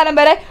അവസാനം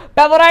വരെ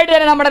പെവറായിട്ട്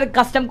തന്നെ നമ്മുടെ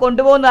കസ്റ്റം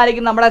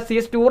കൊണ്ടുപോകുന്നതായിരിക്കും. നമ്മുടെ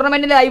CS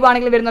ടൂർണമെന്റിൽ ലൈവ്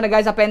ആണെങ്കിൽ വരുന്നുണ്ട്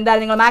ഗൈസ്. അപ്പോൾ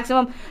എന്തായാലും നിങ്ങൾ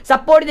മാക്സിമം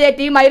സപ്പോർട്ട് ചെയ്യുക.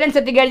 Team മൈരൻസ്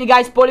എത്തിക്കഴിഞ്ഞ്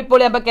guys.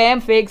 പൊളി. അപ്പോൾ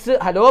KM ഫേക്സ്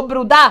ഹലോ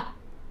ബ്രൂത.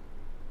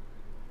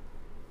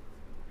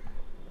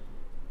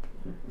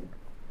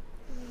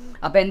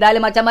 അപ്പോൾ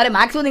എന്തായാലും മച്ചന്മാരെ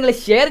മാക്സിമം നിങ്ങൾ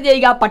ഷെയർ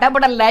ചെയ്യുക, പട്ടാ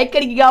ലൈക്ക്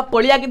അടിക്കുക,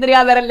 പൊളിയാക്കി തരിക,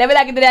 വേറെ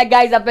ലെവലാക്കി തരിക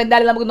ഗൈസ്. അപ്പോൾ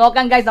എന്തായാലും നമുക്ക്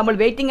നോക്കാം ഗൈസ്. നമ്മൾ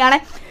വെയിറ്റിംഗ് ആണ്.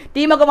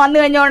 ടീമൊക്കെ വന്നു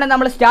കഴിഞ്ഞുകൊണ്ട്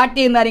നമ്മൾ സ്റ്റാർട്ട്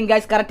ചെയ്യുന്നതായിരിക്കും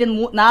ഗൈസ്. കറക്റ്റ്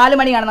 4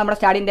 മണിയാണ് നമ്മുടെ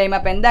സ്റ്റാർട്ടിംഗ് ടൈം.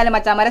 അപ്പോൾ എന്തായാലും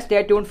മച്ചാന്മാരെ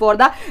stay tune for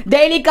the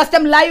daily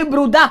custom live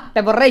ബ്രൂത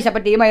പെവറേഷ്.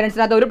 അപ്പോൾ ടീം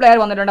ഐഡൻസിനകത്ത് ഒരു പ്ലെയർ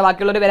വന്നിട്ടുണ്ട്,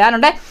 ബാക്കിയുള്ളവർ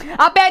വരാനുണ്ട്.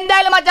 അപ്പോൾ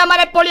എന്തായാലും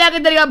മച്ചാന്മാരെ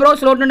പൊളിയാക്കി തരിക. ബ്രോ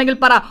സ്ലോട്ട് ഉണ്ടെങ്കിൽ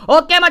പറ.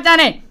 ഓക്കെ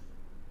മച്ചാനെ,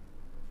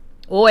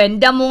 ഓ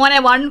എൻ്റെ മോനെ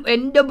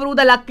എൻ്റെ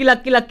ബ്രൂത ലക്ക്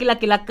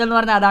എന്ന്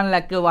പറഞ്ഞാൽ അതാണ്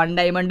ലക്ക്. 1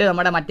 ഡയമണ്ട്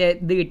നമ്മുടെ മറ്റേ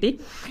ഇത് കിട്ടി,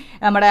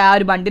 നമ്മുടെ ആ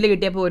ഒരു ബണ്ടിൽ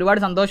കിട്ടിയപ്പോൾ ഒരുപാട്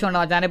സന്തോഷമുണ്ട്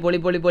മച്ചാനെ. പൊളി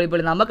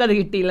നമുക്കത്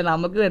കിട്ടിയില്ല,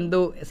 നമുക്ക് എന്തോ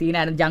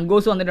സീനായിരുന്നു.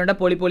 ജംഗോസ് വന്നിട്ടുണ്ട്,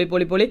 പൊളി.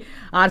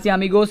 ആർ സി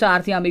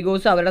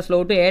അമിഗോസ് അവരുടെ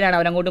സ്ലോട്ട് 7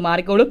 അവരങ്ങോട്ട്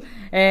മാറിക്കോളും.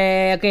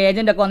 ഒക്കെ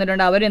ഏജൻ്റ് ഒക്കെ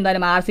വന്നിട്ടുണ്ട്, അവർ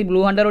എന്തായാലും RC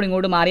ബ്ലൂ ഹണ്ടറോട്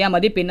ഇങ്ങോട്ട് മാറിയാൽ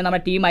മതി. പിന്നെ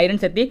നമ്മുടെ ടീം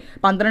മൈരൻസ് എത്തി,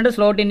 12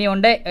 സ്ലോട്ട്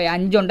ഇനിയുണ്ട്,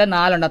 5 ഉണ്ട്,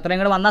 4 ഉണ്ട്,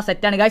 അത്രയും കൂടെ വന്നാൽ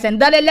സെറ്റാണ് ഗായ്സ്.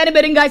 എന്തായാലും എല്ലാവരും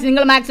വരും ഗായ്സ്.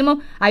 നിങ്ങൾ മാക്സിമം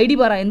ID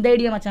പറ, എന്ത്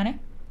ID മച്ചാനെ?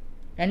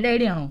 എൻ്റെ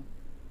ID ആണോ?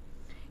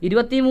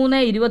 23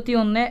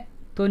 21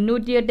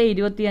 98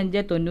 25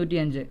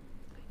 95.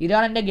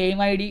 ഇതാണ് എൻ്റെ ഗെയിം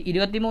ID.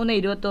 23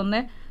 21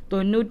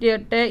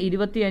 98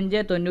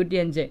 25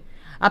 95.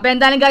 അപ്പോൾ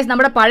എന്തായാലും ഗൈസ്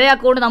നമ്മുടെ പഴയ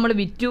അക്കൗണ്ട് നമ്മൾ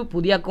വിറ്റു,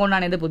 പുതിയ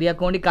അക്കൗണ്ടാണ് ഇത്. പുതിയ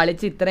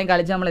അക്കൗണ്ടിൽ ഇത്രയും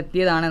കളിച്ച് നമ്മൾ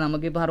എത്തിയതാണ്.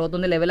 നമുക്കിപ്പോൾ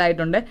 61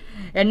 ലെവലായിട്ടുണ്ട്,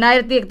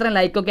 8000 ഇത്ര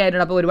ലൈക്കൊക്കെ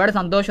ആയിട്ടുണ്ട്. അപ്പോൾ ഒരുപാട്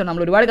സന്തോഷം,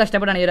 നമ്മൾ ഒരുപാട്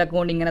കഷ്ടപ്പെട്ടാണ് ഈ ഒരു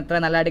അക്കൗണ്ട് ഇങ്ങനെ ഇത്ര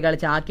നല്ലതായിട്ട്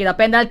കളിച്ച് ആക്കിയത്.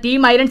 അപ്പോൾ എന്തായാലും ടീം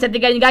മൈരൻസ്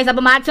എത്തിക്കഴിഞ്ഞു ഗൈസ്.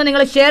 അപ്പോൾ മാക്സിമം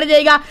നിങ്ങൾ ഷെയർ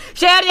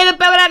ചെയ്ത്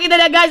പെവറാക്കി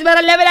തരിക ഗൈസ്,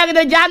 വേറെ ലെവലാക്കി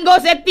തരിക.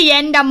 ജാങ്കോസ് എത്തി,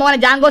 എൻ്റെ മോനെ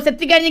ജാങ്കോസ്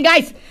എത്തിക്കഴിഞ്ഞു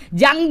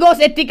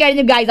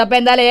ഗൈസ്. അപ്പോൾ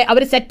എന്തായാലും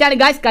അവർ സെറ്റാണ്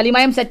ഗൈസ്.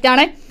 കലിമയം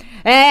സെറ്റാണ്,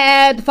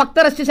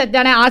 ഫക്തറസ്റ്റ്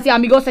സെറ്റാണ്, RC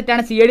അമിഗോസ്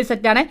സെറ്റാണ്, CAD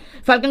സെറ്റാണ്.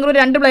 ഫൽക്കൻ ഗ്രൂ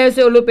 2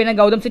 പ്ലേയേഴ്സേ ഉള്ളൂ. പിന്നെ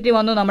ഗൗതം സിറ്റി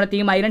വന്നു, നമ്മുടെ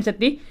ടീം മൈരൻസ്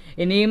എത്തി.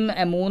 ഇനിയും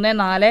 3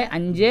 4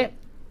 5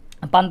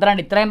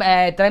 12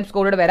 ഇത്രയും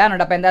സ്കോഡോട്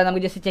വരാനുണ്ട്. അപ്പോൾ എന്തായാലും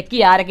നമുക്ക് ജസ്റ്റ് ചെക്ക്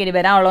ചെയ്യാം ആരൊക്കെ ഇനി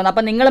വരാനുള്ളൂ.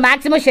 അപ്പോൾ നിങ്ങൾ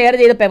മാക്സിമം ഷെയർ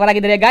ചെയ്ത്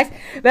പെവറാക്കി തരിക ഗൈസ്,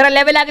 വേറെ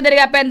ലെവലാക്കി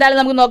തരിക. അപ്പോൾ എന്തായാലും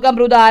നമുക്ക് നോക്കാം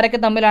ബ്രൂത്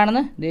ആരൊക്കെ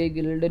തമ്മിലാണെന്ന്.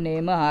 Guild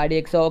name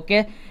RDX. ഓക്കെ,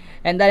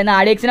 എന്തായാലും ഇന്ന്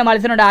RDXന്റെ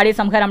മത്സരമുണ്ട്. RDX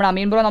സംഹാരം നമ്മുടെ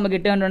അമീൻ ബ്രോ നമുക്ക്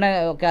ഇട്ടുകൊണ്ടുണ്ട്.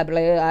 ഓക്കെ,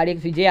 RDX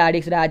വിജയ്,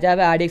 RDX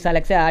രാജാവ്, RDX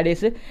Alex, RDX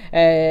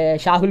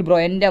Shahul bro,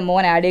 എൻ്റെ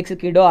മോൻ RDX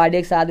കിഡോ,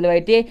 RDX Adil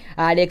white,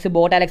 RDX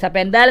boat Alex.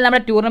 അപ്പോൾ എന്തായാലും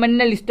നമ്മുടെ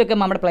ടൂർണമെൻറ്റിൻ്റെ ലിസ്റ്റൊക്കെ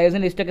നമ്മുടെ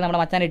പ്ലേയേഴ്സിൻ്റെ ലിസ്റ്റൊക്കെ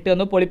നമ്മുടെ മച്ചാൻ ഇട്ട്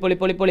വന്നു. പൊളി.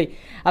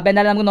 അപ്പോൾ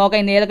എന്തായാലും നമുക്ക് നോക്കാം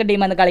ഇന്ന് ഏതൊക്കെ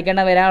ടീമാണ്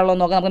കളിക്കേണ്ട വരാനുള്ളത്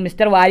നോക്കാം. നമുക്ക്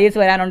മിസ്റ്റർ വാരിയേഴ്സ്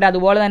വരാനുണ്ട്,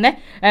 അതുപോലെ തന്നെ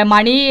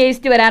മണി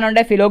ഹെയ്സ്റ്റ്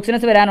വരാനുണ്ട്,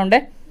 ഫിലോക്സിനസ് വരാനുണ്ട്,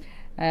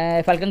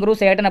 ഫൽക്കൻ ഗ്രൂ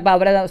സേട്ടൻ. അപ്പോൾ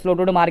അവരെ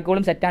സ്ലോട്ടോട്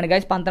മാറിക്കോളും, സെറ്റാണ്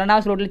ഗൈസ്.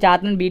 12ാം സ്ലോട്ടിൽ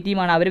ചാത്തൻ B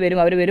ടീമാണ്, അവർ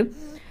വരും.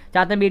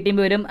 ചാത്തൻ B ടീം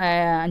വരും.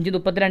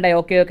 5:32.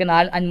 ഓക്കെ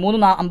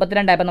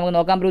 3:52. അപ്പോൾ നമുക്ക്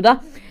നോക്കാം ബ്രൂത.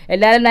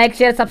 എല്ലാവരും ലൈക്ക്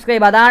ഷെയർ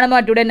സബ്സ്ക്രൈബ്.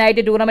 അതാണ് ടുഡേ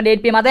നൈറ്റ് ടൂർണമെൻറ്റ്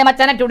 8 PM. അതേ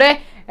മച്ചാനെ ടുഡേ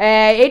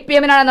 8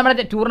 PM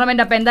നമ്മുടെ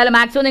ടൂർണമെൻറ്റ്. അപ്പോൾ എന്തായാലും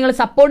മാക്സിമം നിങ്ങൾ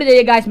സപ്പോർട്ട്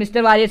ചെയ്യുക guys.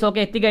 Mister warriors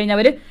okay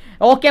എത്തിക്കഴിഞ്ഞവർ.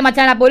 Okay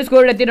മച്ചാൻ, അപ്പോൾ ഒരു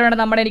സ്കോഡ് എത്തിയിട്ടുണ്ട്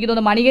നമ്മുടെ, എനിക്ക്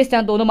തോന്നുന്നു മണി ഗസ്റ്റ്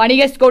ആണെന്ന് തോന്നുന്നു. മണി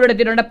ഗസ്റ്റ് സ്കോഡ്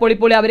എത്തിയിട്ടുണ്ട്. പൊളി.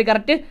 അവർ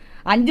കറക്റ്റ്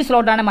 5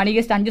 സ്ലോട്ടാണ്, മണി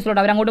ഗസ്റ്റ് 5 സ്ലോട്ട്.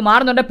 അവരങ്ങോട്ട്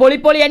മാറുന്നുണ്ട്. പൊളി.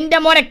 എൻ്റെ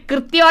മോനെ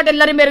കൃത്യമായിട്ട്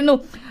എല്ലാവരും വരുന്നു,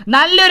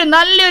 നല്ലൊരു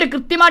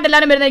കൃത്യമായിട്ട്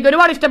എല്ലാവരും വരുന്നത് എനിക്ക്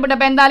ഒരുപാട് ഇഷ്ടപ്പെട്ടു.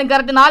 അപ്പോൾ എന്തായാലും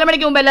കറക്റ്റ് 4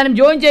 മണിക്ക് മുമ്പ് എല്ലാവരും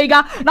ജോയിൻ ചെയ്യുക.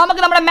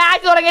 നമുക്ക് നമ്മുടെ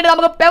മാച്ച് തുടങ്ങിയിട്ട്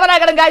നമുക്ക്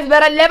പെവറാക്കണം ഗൈസ്,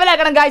 വേറെ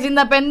ലെവലാക്കണം ഗൈസ്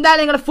ഇന്ന്. അപ്പോൾ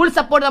എന്തായാലും നിങ്ങളുടെ ഫുൾ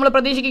സപ്പോർട്ട് നമ്മൾ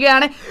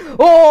പ്രതീക്ഷിക്കുകയാണ്.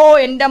 ഓ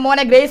എൻ്റെ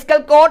മോനെ ഗ്രേസ്കൽ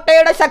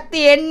കോട്ടയുടെ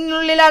ശക്തി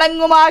എന്നുള്ളിൽ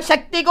അടങ്ങും, ആ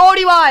ശക്തി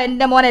കോടി വാ.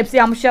 എൻ്റെ മോനെ FC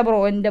ഹംഷ ബ്രോ,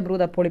 എൻ്റെ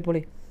ബ്രൂത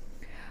പൊളി.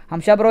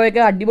 ഹംഷ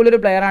ബ്രോയൊക്കെ അടിപൊളി ഒരു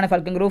പ്ലെയറാണ്,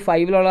 ഫൽക്കൻ ഗ്രൂ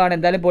 5-ലുള്ളതാണ്.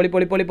 എന്തായാലും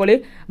പൊളി.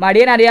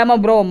 മടിയൻ അറിയാമോ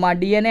ബ്രോ?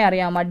 മടിയനെ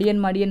അറിയാം. മടിയൻ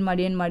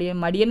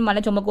മല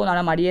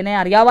ചുമക്കുമെന്നാണ്. മടിയനെ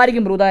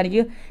അറിയാമായിരിക്കും ബ്രൂത,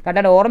 എനിക്ക്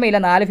കറക്റ്റായിട്ട് ഓർമ്മയില്ല.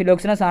 4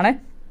 ഫിലോക്സിനസ് ആണ്,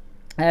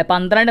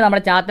 12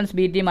 നമ്മുടെ ചാത്തൻസ്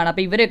B ടീമാണ്.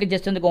 അപ്പോൾ ഇവരൊക്കെ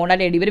ജസ്റ്റ് ഒന്ന്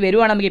കോൺടാക്ട് ചെയ്ത് ഇവർ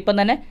വരുവാണ്. നമുക്ക് ഇപ്പം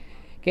തന്നെ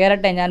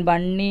കയറട്ടെ, ഞാൻ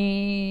ബണ്ണി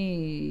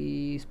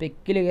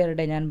സ്പെക്കിൽ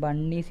കയറട്ടെ, ഞാൻ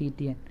ബണ്ണി സീറ്റ്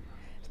ചെയ്യാൻ.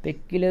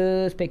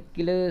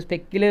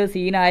 സ്പെക്കിൽ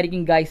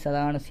സീനായിരിക്കും ഗൈസ്,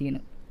 അതാണ്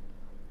സീന്.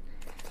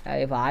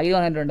 ഭാഗ്യം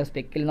വന്നിട്ടുണ്ട്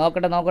സ്പെക്കിൽ.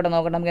 നോക്കട്ടെ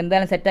നമുക്ക്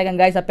എന്തായാലും സെറ്റാക്കാം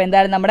ഗൈസ്. അപ്പോൾ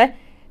എന്തായാലും നമ്മുടെ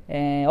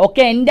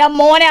ഓക്കെ എൻ്റെ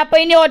മോനെ. അപ്പോൾ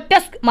ഇനി ഒറ്റ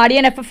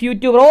മടിയൻ FF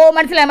YouTube ബ്രോ,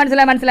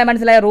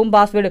 മനസ്സിലായി. റൂം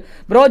പാസ്വേഡ്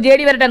ബ്രോ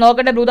JD വരട്ടെ,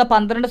 നോക്കട്ടെ ബ്രൂത.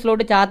 12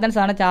 സ്ലോട്ട് ചാത്തൻസ്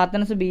ആണ്,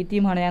 ചാത്തൻസ് B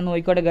ടീമാണ്. ഞാൻ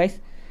നോക്കിക്കോട്ടെ ഗൈസ്,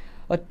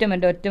 ഒറ്റ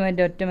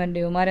മിനിറ്റ്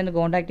ഇവന്മാരെ ഒന്ന്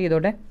കോൺടാക്ട്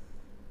ചെയ്തോട്ടെ.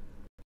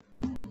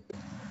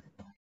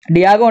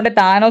 ഡിയാഗോ ഉണ്ട്,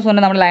 താനോസ്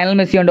ഉണ്ട്, നമ്മുടെ ലയണൽ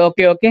മെസ്സി ഉണ്ട്.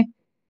 ഓക്കെ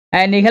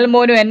നിഹൽ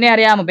മോനും എന്നെ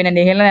അറിയാമോ? പിന്നെ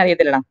നിഹലിനെ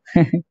അറിയത്തില്ലടാ.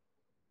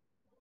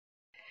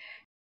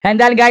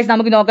 എന്തായാലും ഗൈസ്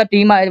നമുക്ക് നോക്കാം.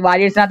 ടീം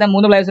വാരിയേഴ്സിനകത്ത്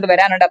 3 പ്ലേയേഴ്സ്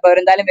വരാനുണ്ട്. അപ്പോൾ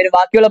അവരെന്തായാലും വരും.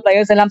 ബാക്കിയുള്ള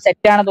പ്ലേയേഴ്സ് എല്ലാം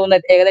സെറ്റാണ്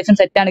തോന്നുന്നത്, ഏകദേശം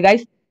സെറ്റാണ്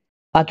ഗൈസ്.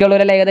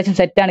 ബാക്കിയുള്ളവരെല്ലാം ഏകദേശം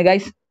സെറ്റാണ്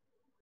ഗൈസ്.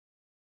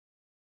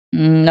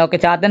 ഓക്കെ,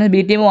 ചാത്തൻസ്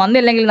B ടീം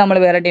വന്നില്ലെങ്കിൽ നമ്മൾ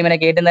വേറെ ടീമിനെ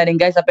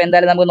കേട്ടുന്നതായിരിക്കും ഗൈസ്. അപ്പോൾ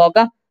എന്തായാലും നമുക്ക്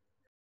നോക്കാം.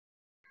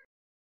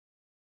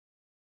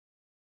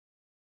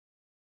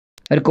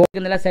 ഒരു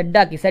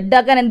കോച്ച്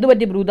സെഡാക്കാൻ എന്ത്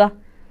പറ്റി ബ്രൂത?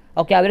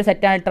 ഓക്കെ, അവർ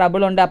സെറ്റാണ്,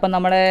 ട്രബിൾ ഉണ്ട്. അപ്പം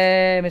നമ്മുടെ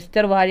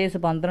മിസ്റ്റർ വാരിയേഴ്സ്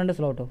 12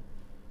 സ്ലോട്ടോ,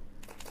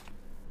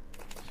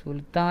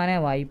 സുൽത്താനെ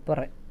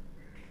വൈപ്പറെ,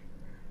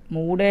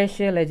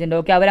 മൂഡേഷ് ലെജൻഡ്.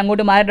 ഓക്കെ,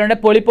 അവരങ്ങോട്ട് മാറിയിട്ടുണ്ട്.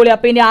 പൊളി.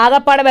 അപ്പോൾ ഇനി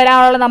ആകപ്പാടെ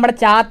വരാനുള്ള നമ്മുടെ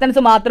ചാത്തൻസ്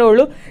മാത്രമേ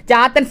ഉള്ളൂ.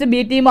 ചാത്തൻസ് B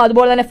ടീമും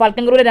അതുപോലെ തന്നെ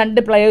ഫൽക്കൻ ഗ്രൂവിലെ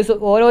 2 പ്ലേയേഴ്സ്,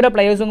 ഓരോരോ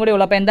പ്ലേയേഴ്സും കൂടി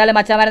ഉള്ളൂ. അപ്പോൾ എന്തായാലും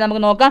മച്ചാമാരെ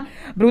നമുക്ക് നോക്കാം.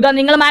 ബ്രൂത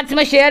നിങ്ങൾ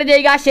മാക്സിമം ഷെയർ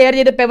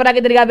ചെയ്ത്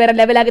പെവറാക്കി തരിക, വേറെ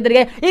ലെവലാക്കി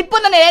തരിക. ഇപ്പം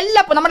തന്നെ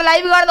എല്ലാ നമ്മുടെ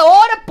ലൈവ് കാണുന്ന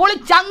ഓരോ പൊളി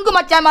ചങ്ക്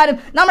മച്ചാന്മാരും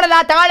നമ്മുടെ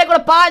താഴെ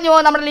കൂടെ പാഞ്ഞു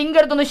പോകും, നമ്മുടെ ലിങ്ക്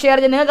എടുത്തൊന്ന് ഷെയർ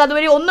ചെയ്ത്. നിങ്ങൾക്ക്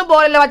അതുവഴി ഒന്നും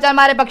പോലല്ല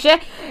മച്ചാന്മാരെ. പക്ഷേ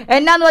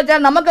എന്നാന്ന്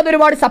വെച്ചാൽ നമുക്കത്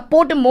ഒരുപാട്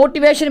സപ്പോർട്ടും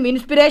മോട്ടിവേഷനും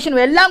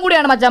ഇൻസ്പിറേഷനും എല്ലാം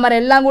കൂടിയാണ് മച്ചാന്മാരെ,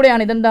 എല്ലാം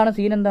കൂടിയാണ്. ഇതെന്താണ്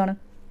സീൻ? എന്താണ്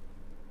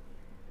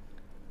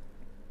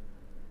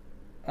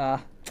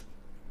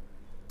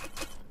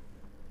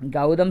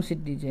ഗൗതം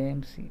സിറ്റി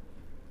JMC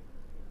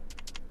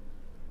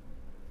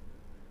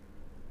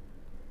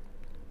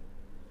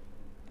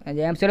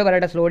ജെയിംസിയോട്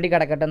പറയട്ടെ സ്ലോട്ടി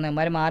കിടക്കട്ടെ എന്ന്.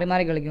 ഇമാര്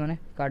മാറി കളിക്കുവാണ്.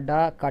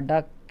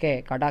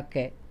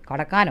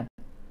 കടക്കാനോ?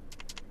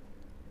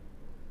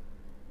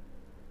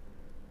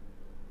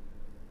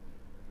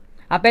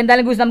 അപ്പോൾ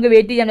എന്തായാലും കുറിച്ച് നമുക്ക്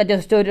വെയിറ്റ് ചെയ്യാൻ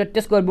ജസ്റ്റ് ഒരു ഒറ്റ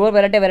സ്കോർ ബോൾ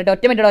വരട്ടെ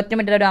ഒറ്റ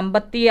മിനിറ്റ് ഒരു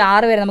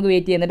 56 വരെ നമുക്ക്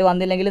വെയിറ്റ് ചെയ്യുന്നിട്ട്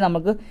വന്നില്ലെങ്കിൽ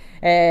നമുക്ക്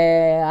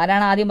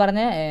ആരാണ് ആദ്യം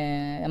പറഞ്ഞത്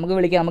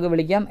നമുക്ക്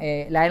വിളിക്കാം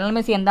ലയണൽ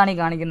മെസ്സി എന്താണ് ഈ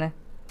കാണിക്കുന്നത്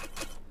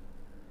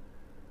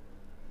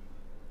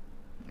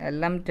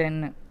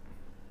LM10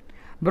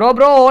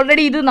 ബ്രോ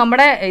ഓൾറെഡി ഇത്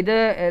നമ്മുടെ ഇത്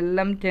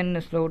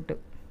LM10 സ്ലോട്ട്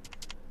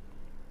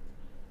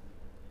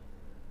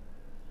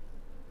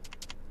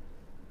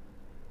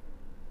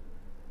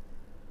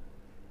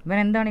ഇവൻ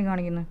എന്താണ് ഈ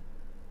കാണിക്കുന്നത്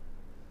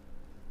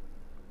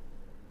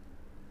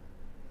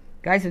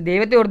ഗൈസ്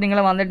ദൈവത്തെ ഓർത്ത് നിങ്ങൾ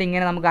വന്നിട്ട്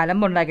ഇങ്ങനെ നമുക്ക്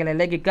അലമ്പുണ്ടാക്കില്ല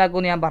അല്ലേ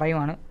കിക്കാക്കൂന്ന് ഞാൻ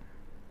പറയുവാണ്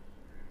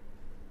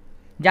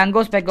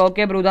ജംഗോസ് പെക്ക്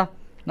ഓക്കെ ബ്രൂദ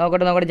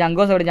നോക്കട്ടെ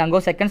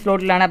ജംഗോസ് സെക്കൻഡ്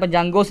സ്ലോട്ടിലാണ് അപ്പോൾ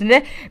ജംഗോസിൻ്റെ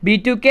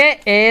B2K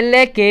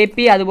ALA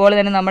KP അതുപോലെ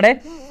തന്നെ നമ്മുടെ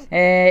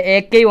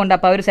AK ഉണ്ട്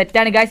അപ്പോൾ അവർ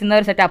സെറ്റാണ് ഗൈസ്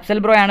ഇന്നൊരു സെറ്റ് അഫ്സൽ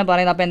ബ്രോ ആണ്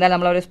പറയുന്നത് അപ്പോൾ എന്തായാലും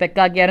നമ്മളൊരു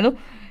സ്പെക്ക് ആക്കിയായിരുന്നു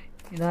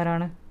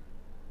ഇതാരാണ്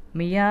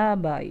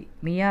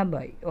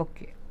മിയാബായ്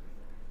ഓക്കെ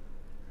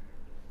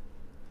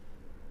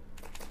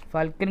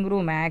ഫൽക്കൻ ഗ്രൂ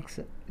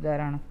മാക്സ്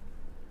ഇതാരാണ്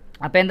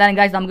അപ്പോൾ എന്തായാലും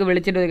ഗൈസ് നമുക്ക്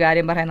വിളിച്ചിട്ടൊരു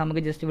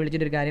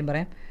കാര്യം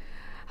പറയാം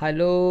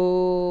ഹലോ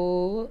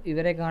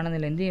ഇവരെ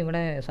കാണുന്നില്ല എന്ത് ചെയ്യും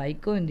ഇവിടെ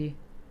സൈക്കോ എന്ത് ചെയ്യും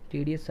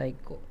TDS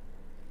സൈക്കോ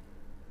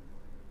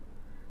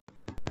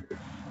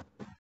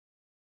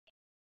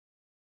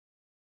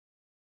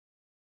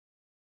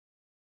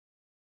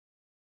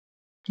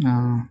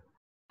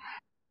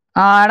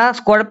എടാ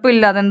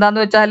കുഴപ്പമില്ല അതെന്താന്ന്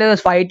വെച്ചാൽ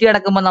ഫൈറ്റ്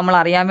കിടക്കുമ്പോൾ നമ്മൾ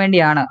അറിയാൻ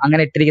വേണ്ടിയാണ്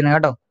അങ്ങനെ ഇട്ടിരിക്കുന്നത്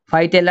കേട്ടോ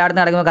ഫൈറ്റ്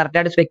എല്ലായിടത്തും നടക്കുമ്പോൾ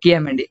കറക്റ്റായിട്ട് സ്പെക്ക്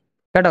ചെയ്യാൻ വേണ്ടി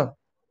കേട്ടോ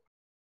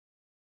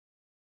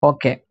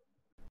ഓക്കെ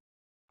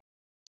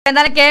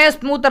എന്തായാലും KS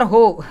സ്മൂത്തർ ഹോ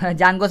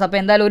ജാങ്കോസ് അപ്പോൾ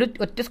എന്തായാലും ഒരു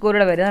ഒറ്റ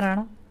സ്കോറിയുടെ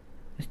വരാറാണ്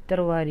മിസ്റ്റർ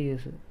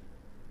വാരിയേഴ്സ്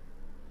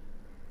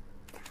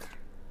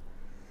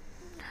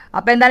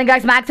അപ്പോൾ എന്തായാലും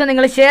ഗൈസ് മാക്സിമം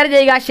നിങ്ങൾ ഷെയർ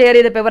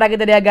ചെയ്ത് പേപ്പറാക്കി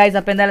തരിക ഗൈസ്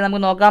അപ്പോൾ എന്തായാലും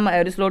നമുക്ക് നോക്കാം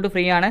ഒരു സ്ലോട്ട്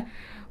ഫ്രീ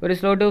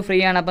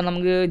ആണ് അപ്പം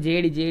നമുക്ക്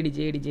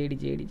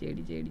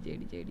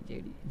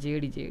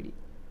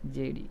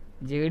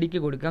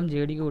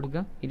ജെഡിക്ക്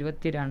കൊടുക്കാം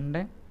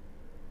 22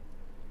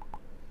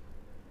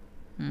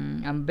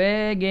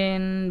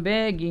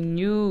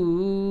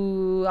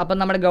 അപ്പം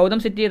നമ്മുടെ ഗൗതം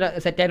സിറ്റി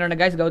സെറ്റ് ആയിട്ടുണ്ട്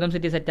ഗൈസ്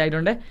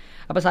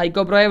അപ്പോൾ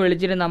സൈക്കോ ബ്രോയെ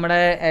വിളിച്ചിട്ട്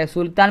നമ്മുടെ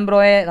സുൽത്താൻ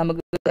ബ്രോയെ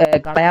നമുക്ക്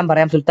കളയാൻ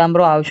പറയാം സുൽത്താൻ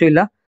ബ്രോ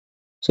ആവശ്യമില്ല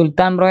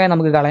സുൽത്താൻ ബ്രോയെ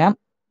നമുക്ക് കളയാം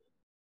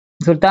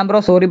സുൽത്താൻ ബ്രോ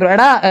സോറി ബ്രോ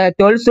എടാ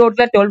 12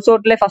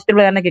 സ്ലോട്ടിലെ ഫസ്റ്റ്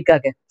പ്ലെയറിനെ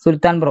കിക്കാക്കെ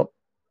സുൽത്താൻ ബ്രോ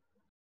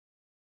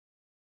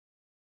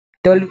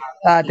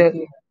 12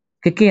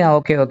 കിക്ക് ചെയ്യാം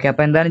ഓക്കെ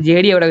അപ്പോൾ എന്തായാലും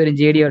JD അവിടെ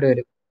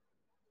വരും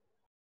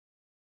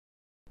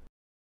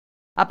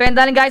അപ്പോൾ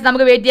എന്തായാലും ഗൈസ്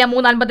നമുക്ക് വെയിറ്റ് ചെയ്യാം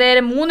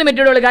 3:57 3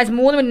 മിനിറ്റുള്ളൂ ഗൈസ്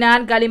 3 മിനിറ്റ് ഞാൻ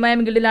കലിമയം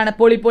ഗിൽഡിലാണ്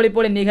പൊളി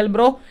നിഖൽ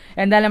ബ്രോ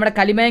എന്തായാലും നമ്മുടെ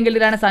കലിമയം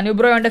ഗിൽഡിലാണ് സനു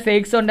ബ്രോ ഉണ്ട്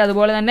ഫേക്സ് ഉണ്ട്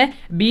അതുപോലെ തന്നെ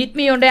ബീറ്റ്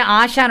മീ ഉണ്ട്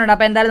ആശാനുണ്ട്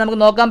അപ്പോൾ എന്തായാലും നമുക്ക്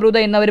നോക്കാം ബ്രൂദ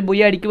ഇന്ന് അവർ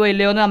ബുയ അടിക്കുമോ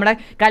ഇല്ലയോ എന്ന് നമ്മുടെ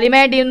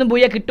കലിമയ ടീമിൽ നിന്ന്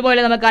ബുയ കിട്ടുമോ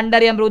ഇല്ലയോ നമുക്ക്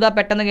കണ്ടറിയാം ബ്രൂദ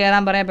പെട്ടെന്ന്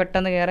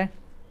കയറാൻ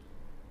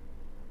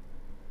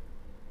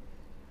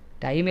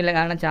ടൈമില്ല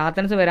കാരണം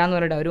ചാത്തൻസ് വരാമെന്ന്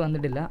പറഞ്ഞിട്ട് അവർ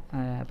വന്നിട്ടില്ല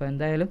അപ്പോൾ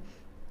എന്തായാലും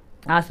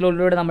ആ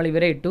സ്ലോട്ടിലൂടെ നമ്മൾ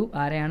ഇവരെ ഇട്ടു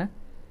ആരെയാണ്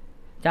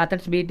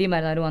ചാത്തൻസ് B ടീം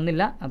ആയിരുന്നു അവർ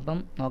വന്നില്ല അപ്പം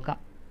നോക്കാം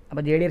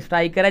അപ്പോൾ JD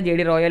സ്ട്രൈക്കറെ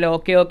JD royal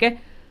okay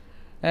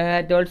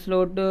 12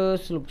 slot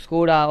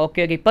സ്കൂഡാ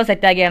okay ഇപ്പോൾ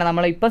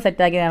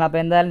സെറ്റാക്കിയാണ് അപ്പോൾ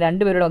എന്തായാലും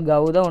 2 പേരുടെ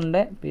ഗൗതം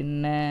ഉണ്ട്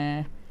പിന്നെ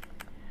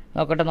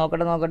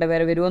നോക്കട്ടെ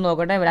വേറെ വരുമോ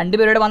നോക്കട്ടെ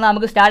 2 പേരോട് വന്നാൽ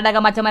നമുക്ക് സ്റ്റാർട്ട്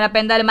ആക്കാം മച്ചന്മാരെ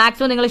അപ്പോൾ എന്തായാലും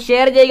മാക്സിമം നിങ്ങൾ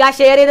ഷെയർ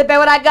ചെയ്ത്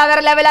പേപ്പറാക്കുക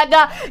വേറെ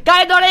ലെവലാക്കുക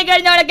കാര്യം തുടങ്ങി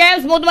കഴിഞ്ഞാൽ ഗെയിം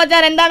സ്മൂത്ത്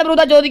മച്ചാൻ എന്താണ്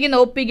ബ്രൂദ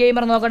ചോദിക്കുന്നത് OP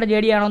ഗെയിമർ നോക്കട്ടെ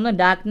JD ആണോന്ന്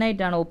ഡാർക്ക്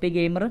നൈറ്റ് ആണ് OP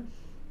ഗെയിമർ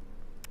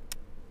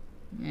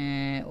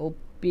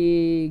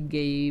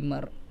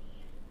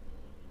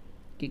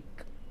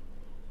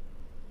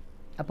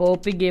അപ്പോൾ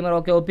OP gamer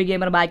okay OP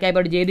gamer back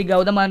ആയിപ്പോട്ട് JD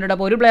Gautam വന്നിട്ടുണ്ട്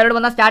അപ്പോൾ ഒരു പ്ലെയറോട്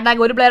വന്നാൽ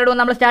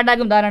നമ്മൾ സ്റ്റാർട്ട്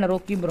ആക്കും ധാരാണ്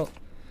റോക്കി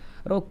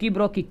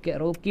ബ്രോ കിക്ക്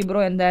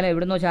എന്തായാലും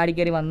എവിടുന്നോ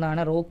ചാടിക്കയറി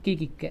വന്നതാണ് Rocky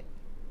kick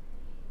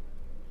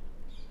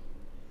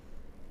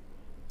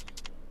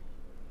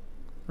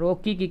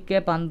Rocky kick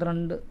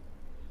 12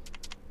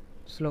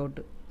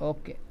 slot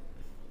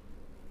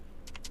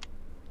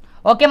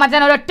okay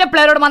മച്ചാൻ ഒരൊറ്റ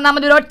പ്ലെയറോട് വന്നാൽ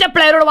മതി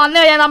വന്നു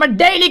കഴിഞ്ഞാൽ നമ്മൾ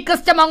ഡെയിലി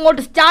കസ്റ്റം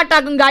അങ്ങോട്ട് സ്റ്റാർട്ട്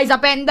ആക്കും ഗൈസ്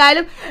അപ്പോൾ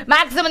എന്തായാലും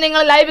മാക്സിമം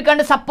നിങ്ങൾ ലൈവ്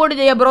കണ്ട് സപ്പോർട്ട്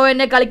ചെയ്യുക ബ്രോ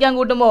എന്നെ കളിക്കാൻ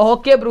കൂട്ടുമ്പോൾ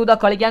ഓക്കെ ബ്രൂദ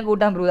കളിക്കാൻ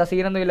കൂട്ടാം ബ്രൂദ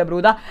സീനൊന്നുമില്ല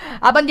ബ്രൂദ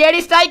അപ്പം JD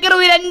സ്ട്രൈക്കർ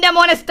എൻ്റെ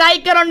മോനെ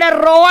സ്ട്രൈക്കർ ഉണ്ട്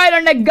റോയൽ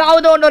ഉണ്ട്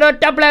ഗൗതം ഉണ്ട്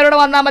ഒരൊറ്റ പ്ലെയറോട്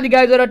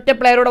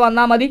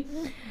വന്നാൽ മതി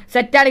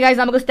സെറ്റാണ് ഗൈസ്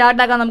നമുക്ക്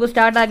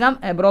സ്റ്റാർട്ട് ആക്കാം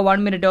ബ്രോ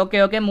 1 മിനിറ്റ് ഓക്കെ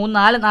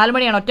 4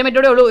 മണിയാണ് ഒറ്റ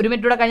മിനിറ്റോടെ ഉള്ളൂ 1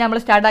 മിനിറ്റോടെ കഴിഞ്ഞാൽ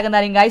നമ്മൾ സ്റ്റാർട്ട്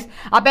ആക്കുന്നതായിരിക്കും ഗൈസ്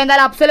അപ്പോൾ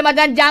എന്തായാലും അഫ്സൽ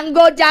മച്ചാൻ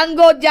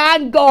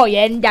ജാങ്കോ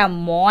എൻ്റെ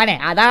മോനെ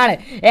അതാണ്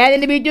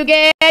ഏതിൻ്റെ B2K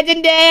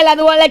ഏജന്റ്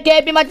അതുപോലെ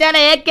KP മച്ചാൻ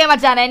AK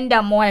മച്ചാൻ എൻ്റെ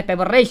മോനെ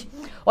പെപ്പറേഷ്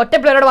ഒറ്റ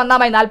പ്ലെയറോട് വന്നാൽ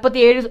മതി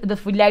 47 ഇത്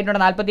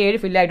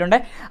ഫില്ലായിട്ടുണ്ട്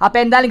അപ്പോൾ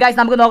എന്തായാലും ഗൈസ്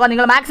നമുക്ക് നോക്കാം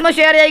നിങ്ങൾ മാക്സിമം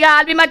ഷെയർ ചെയ്യുക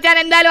ആൽബി മച്ചാൻ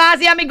എന്തായാലും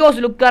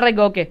ആമിഗോസ്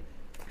ലുക്കറേക്ക് ഓക്കെ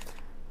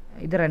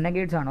ഇത്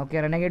റെനഗേറ്റ്സ് ആണ്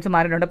ഓക്കെ റെനഗേറ്റ്സ്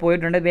മാറിയിട്ടുണ്ട്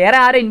പോയിട്ടുണ്ട് വേറെ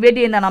ആരും ഇൻവൈറ്റ്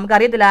ചെയ്യുന്നതാണ്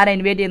നമുക്കറിയത്തില്ല ആരാ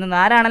ഇൻവൈറ്റ് ചെയ്യുന്നത്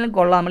ആരാണെങ്കിലും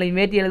കൊള്ളാം നമ്മൾ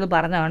ഇൻവൈറ്റ് ചെയ്തത്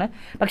പറഞ്ഞതാണ്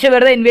പക്ഷേ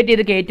വെറുതെ ഇൻവൈറ്റ്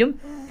ചെയ്ത് കയറ്റും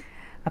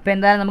അപ്പോൾ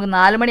എന്തായാലും നമുക്ക്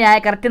 4 മണിയായ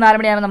കറക്റ്റ് 4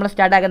 മണിയാകുമ്പോൾ നമ്മൾ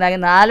സ്റ്റാർട്ട്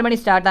ആക്കുന്നത് 4 മണി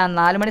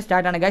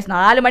സ്റ്റാർട്ടാണ് ഗൈസ്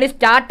 4 മണി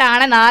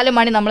സ്റ്റാർട്ടാണ് 4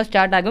 മണി നമ്മൾ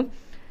സ്റ്റാർട്ടാക്കും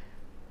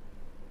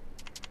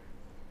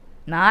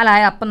 4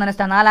 ആയ അപ്പം തന്നെ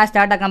 4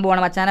 സ്റ്റാർട്ട് ആക്കാൻ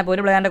പോകണം മച്ചാനെ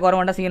ഒരു പ്ലെയറിൻ്റെ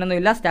കുറവുണ്ട് സീനൊന്നും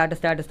ഇല്ല സ്റ്റാർട്ട്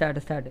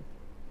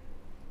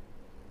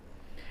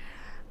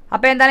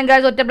അപ്പോൾ എന്തായാലും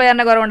ഗൈസ് ഒറ്റ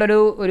പ്ലെയറിൻ്റെ കുറവുണ്ട്,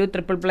 ഒരു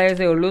ട്രിപ്പിൾ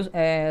പ്ലേയേഴ്സേ ഉള്ളൂ.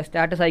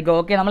 Start psycho.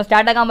 ഓക്കെ, നമ്മൾ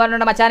സ്റ്റാർട്ടാക്കാൻ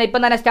പറഞ്ഞിട്ടുണ്ട് മച്ചാൻ,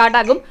 ഇപ്പം തന്നെ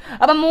സ്റ്റാർട്ടാക്കും.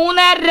 അപ്പം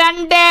 3,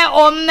 2,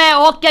 1.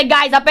 ഓക്കെ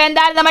ഗൈസ്, അപ്പോൾ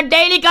എന്തായാലും നമ്മൾ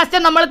ഡെയിലി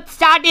കസ്റ്റം നമ്മൾ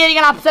സ്റ്റാർട്ട്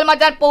ചെയ്തിരിക്കണം. അഫ്സൽ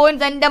മച്ചാൻ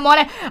പോയിന്റ്സ് എൻ്റെ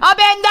മോനെ.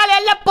 അപ്പോൾ എന്തായാലും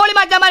എല്ലാ പൊളി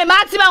മച്ചാന്മാരെ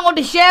മാക്സിമം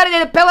അങ്ങോട്ട് ഷെയർ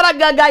ചെയ്ത്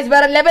ഫേവറാക്കുക ഗൈസ്,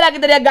 വേറെ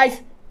ലെവലാക്കി തരിക ഗൈസ്.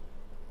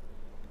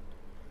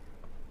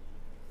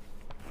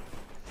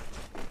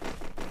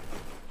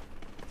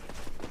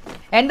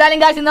 എന്തായാലും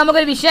ഗൈസ് ഇന്ന്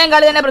നമുക്കൊരു വിഷയം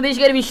കളി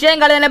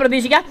തന്നെ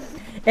പ്രതീക്ഷിക്കാം.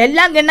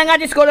 എല്ലാം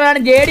കിണ്ണങ്ങാട്ടി സ്കോഡുകളാണ്.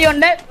 JD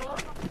ഉണ്ട്,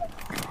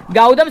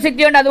 ഗൗതം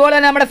സിറ്റി ഉണ്ട്, അതുപോലെ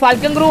തന്നെ നമ്മുടെ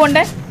ഫാൽക്കൺ ക്രൂ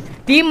ഉണ്ട്,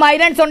 ടീം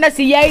മൈരൻസ് ഉണ്ട്,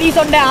 CIDs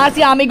ഉണ്ട്,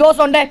 RC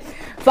അമിഗോസ് ഉണ്ട്,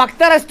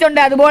 ഫക്തറസ്റ്റ് ഉണ്ട്,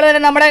 അതുപോലെ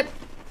തന്നെ നമ്മുടെ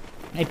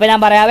ഇപ്പം ഞാൻ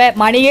പറയാവേ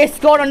മണിയേ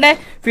സ്കോഡ് ഉണ്ട്,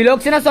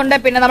 ഫിലോക്സിനസ് ഉണ്ട്,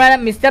 പിന്നെ നമ്മുടെ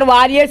മിസ്റ്റർ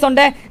വാരിയേഴ്സ്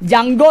ഉണ്ട്,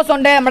 ജംഗോസ്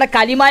ഉണ്ട്, നമ്മുടെ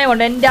കലിമായം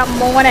ഉണ്ട്. എൻ്റെ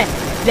മോനെ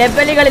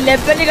ലെവല്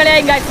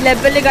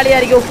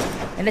കളിയായിരിക്കും.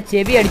 എൻ്റെ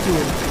ചെവി അടിച്ചു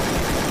പോകും.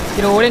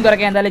 ഇച്ചിരി ഓളിയും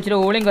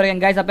കുറയ്ക്കാം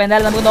ഗൈസ്. അപ്പോൾ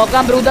എന്തായാലും നമുക്ക്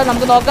നോക്കാം ബ്രൂദർ,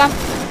 നമുക്ക് നോക്കാം.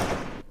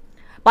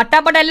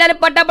 പട്ടാപ്പട്ട എല്ലാവരും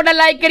പട്ടാപ്പട്ട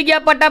ലൈക്ക് അടിക്കുക,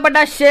 പട്ടാപ്പട്ട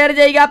ഷെയർ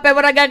ചെയ്യുക.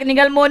 പെവറൊക്കെ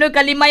നിങ്ങൾ മോനു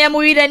കലിമയം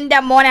ഉയർ എൻ്റെ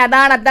മോനെ.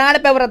 അതാണ്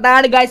പെവർ,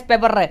 അതാണ് ഗൈസ്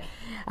പെവർ.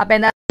 അപ്പോൾ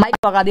എന്താ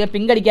അധികം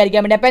പിങ്ക്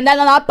അടിക്കാതിരിക്കാൻ വേണ്ടി. അപ്പോൾ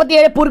എന്തായാലും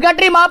 47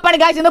 പുർഗട്ടറി മാപ്പാണ്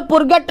ഗൈസ്, ഇന്ന്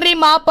പുർഗട്ടറി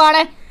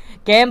മാപ്പാണ്.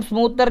 KM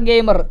smoother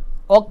gamer.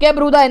 ഓക്കെ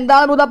ബ്രൂദ,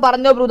 എന്താണ് ബ്രൂദ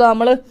പറഞ്ഞോ ബ്രൂദ.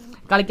 നമ്മൾ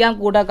കളിക്കാൻ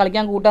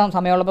കൂട്ടാം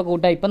സമയമുള്ളപ്പോൾ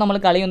കൂട്ടാം. ഇപ്പം നമ്മൾ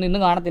കളിയൊന്നും ഇന്ന്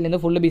കാണത്തില്ല, ഇന്ന്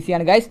ഫുള്ള്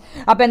ബിസിയാണ് ഗൈസ്.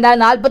 അപ്പോൾ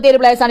എന്തായാലും 47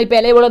 പ്ലേയേഴ്സാണ് ഇപ്പോൾ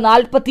ഇലവുള്ളൂ.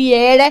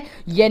 47.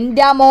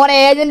 എൻ്റെ മോനെ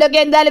ഏജൻ്റൊക്കെ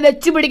എന്തായാലും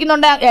വെച്ച്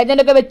പിടിക്കുന്നുണ്ട്.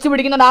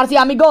 RC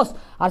അമിഗോസ്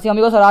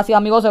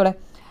എവിടെ?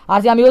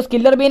 RC amigos,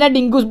 killer Beena,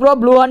 Dinkoos bro,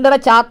 blue Hunter,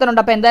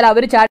 ചാത്തനുണ്ട്. അപ്പോൾ എന്തായാലും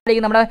അവർ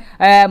ചാറ്റിലേക്ക് നമ്മുടെ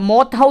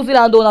മോത്ത്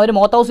ഹൗസിലാണെന്ന് തോന്നുന്നു. അവർ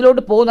മോത്ത്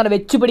ഹൗസിലോട്ട് പോകുന്നുണ്ട്,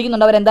 വെച്ച്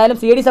പിടിക്കുന്നുണ്ട് അവർ. എന്തായാലും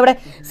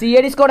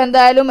CID സ്കോഡ്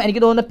എന്തായാലും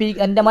എനിക്ക് തോന്നുന്നു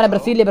എൻ്റെ മോനെ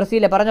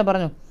ബ്രസീലിലെ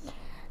പറഞ്ഞു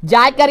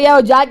ജാക്ക്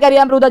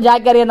അറിയാം ബ്രൂദ,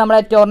 ജാക്ക് അറിയാം. നമ്മുടെ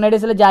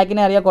ടോർണേഡീസിലെ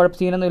ജാക്കിനെ അറിയാം, കുഴപ്പം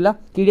സീനൊന്നുമില്ല.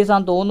 TDS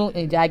ആണെന്ന്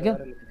തോന്നുന്നു ജാക്ക്.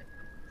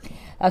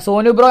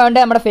 സോനു ബ്രോ ഉണ്ട്,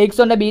 നമ്മുടെ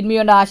ഫേക്സ് ഉണ്ട്, ബീറ്റ് മീ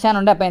ഉണ്ട്,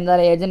 ആശാനുണ്ട്. അപ്പോൾ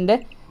എന്തായാലും ഏജന്റ്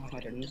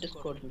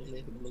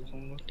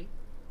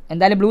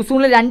എന്തായാലും ബ്ലൂ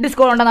സൂണിൽ 2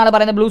 സ്കോർ ഉണ്ടെന്നാണ്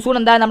പറയുന്നത്. ബ്ലൂ സൂൺ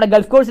എന്തായാലും നമ്മുടെ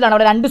ഗൾഫ് കോഴ്സിലാണ്,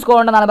 അവിടെ 2 സ്കോർ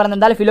ഉണ്ടെന്നാണ് പറയുന്നത്.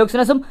 എന്തായാലും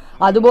ഫിലോക്സിനസും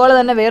അതുപോലെ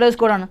തന്നെ വേറെ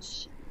സ്കോഡാണ്.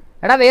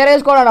 വേറെ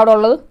സ്കോഡാണ് അവിടെ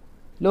ഉള്ളത്.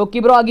 ലോക്കി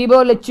ബ്രോ, അഗി bro,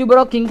 Lachu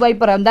bro, king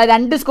wiper. എന്തായാലും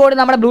 2 സ്കോഡ്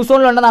നമ്മുടെ ബ്ലൂ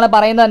സോണിലുണ്ടെന്നാണ്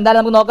പറയുന്നത്. എന്തായാലും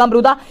നമുക്ക് നോക്കാം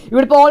ബ്രൂദ.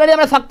 ഇവിടെ ഇപ്പോൾ ഓൾറെഡി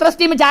നമ്മുടെ ഫക്ട്രസ്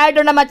ടീം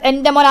ചായട്ടുണ്ട്.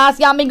 എൻ്റെ മോൻ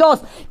RC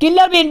amigos,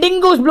 killer been,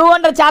 Dinkoos, blue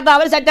Hunter, ചാത്ത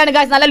അവർ സെറ്റാണ്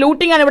ഗൈസ്. നല്ല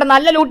ലൂട്ടിംഗ് ആണ് ഇവിടെ,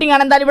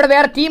 എന്തായാലും ഇവിടെ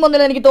വേറെ ടീം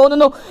ഒന്നുമില്ല എനിക്ക്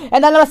തോന്നുന്നു.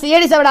 എന്തായാലും നമ്മുടെ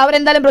CIDs അവിടെ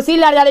അവരെന്തായാലും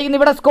ബ്രസീലിലാണ് കളിക്കുന്നത്.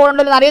 ഇവിടെ സ്കോഡ്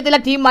ഉണ്ടല്ലോ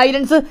അറിയത്തില്ല. ടീം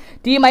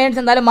മൈരൻസ്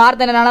എന്തായാലും മാറി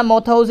തന്നെയാണ്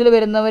മോത്ത് ഹൗസിൽ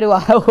വരുന്നവർ.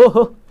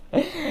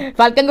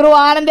 Falcon crew,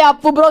 Anand,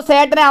 Appu bro,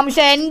 സേട്ടനെ, അംശ.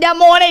 എൻ്റെ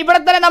മോനെ ഇവിടെ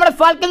തന്നെ നമ്മുടെ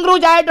ഫാൽക്കൺ ക്രൂ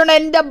ചായട്ടുണ്ട്.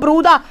 എൻ്റെ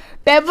ബ്രൂദ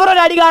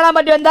പെവറൊരു അടി കാണാൻ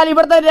പറ്റും. എന്തായാലും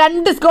ഇവിടുത്തെ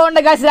 2 സ്കോർ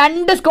ഉണ്ട് ഗൈസ്,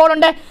 2 സ്കോർ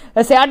ഉണ്ട്.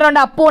 സേട്ടനുണ്ട്,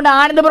 അപ്പു ഉണ്ട്,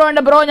 ആനന്ദ് ബ്രോ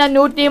ഉണ്ട്. ബ്രോ ഞാൻ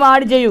ന്യൂ ടീം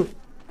ആഡ് ചെയ്യൂ,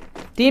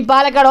 ടീം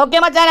പാലക്കാട്. ഓക്കെ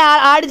മച്ചാനെ,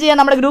 ആഡ് ചെയ്യാം,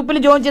 നമ്മുടെ ഗ്രൂപ്പിൽ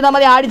ജോയിൻ ചെയ്താൽ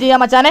മതി, ആഡ് ചെയ്യാം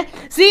മച്ചാനെ,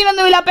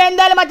 സീനൊന്നുമില്ല. അപ്പോൾ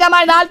എന്തായാലും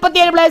മച്ചാന്മാർ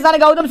 47 പ്ലേയേഴ്സാണ്.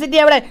 ഗൗതം സിറ്റി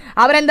എവിടെ?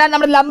 അവരെന്തായാലും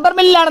നമ്മുടെ ലംബർ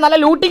മില്ലിലാണ്. നല്ല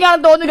ലൂട്ടിംഗ്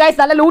ആണെന്ന് തോന്നുന്നു ഗൈസ്,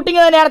 നല്ല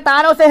ലൂട്ടിംഗ് തന്നെയാണ്.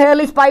 Thanos,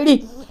 ഹേർലി, Spidey.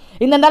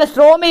 ഇന്ന് എന്തായാലും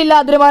സ്ട്രോമി ഇല്ല,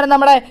 അതിരുമാരം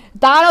നമ്മുടെ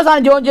താനോസ്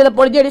ആണ് ജോയിൻ ചെയ്തത്.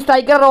 പൊളിച്ചേരി,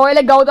 സ്ട്രൈക്കർ, റോയൽ,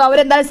 ഗൗതം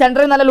അവരെന്തായാലും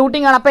സെൻറ്ററിൽ നല്ല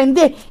ലൂട്ടിംഗ് ആണ്. അപ്പോൾ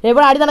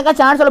എവിടെ അടി നടക്കാൻ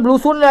ചാൻസ് ഉള്ളൂ? ബ്ലൂ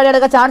സൂണിൽ അടി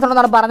നടക്കാൻ ചാൻസ്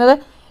ഉണ്ടെന്നാണ് പറഞ്ഞത്.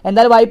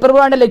 എന്തായാലും വൈപ്പർ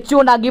ബ്രോ ഉണ്ട്, ലച്ചു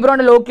ഉണ്ട്, അഗി ബ്രോ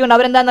ഉണ്ട്, ലോക്കി ഉണ്ട്.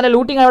 അവരെന്തായാലും നല്ല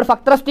ലൂട്ടിംഗ് ആണ്. ഇവിടെ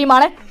ഫക്ട്രസ്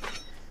ടീമാണ്.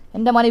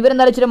 എൻ്റെ മോൻ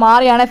ഇവരെന്തായാലും ഇച്ചിരി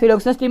മാറിയാണ്.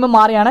 ഫിലോക്സിനസ് ടീമും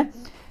മാറിയാണ്,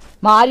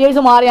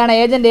 മാരിയേഴ്സ് മാറിയാണ്.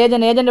 ഏജന്റ്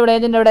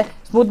ഇവിടെ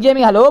സ്മൂത്ത്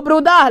ഗെയിമിംഗ്. ഹലോ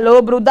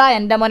ബ്രൂദ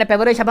എൻ്റെ മോനെ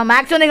ഫെവറേറ്റ്. അപ്പോൾ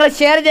മാക്സിമം നിങ്ങൾ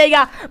ഷെയർ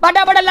ചെയ്യുക,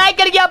 പട്ടാപ്പട്ട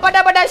ലൈക്ക് അടിക്കുക,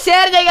 പട്ടാപ്പട്ട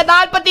ഷെയർ ചെയ്യുക.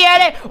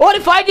 47 ഒരു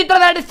ഫൈറ്റ് ഇത്ര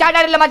നേരത്തെ സ്റ്റാർട്ട്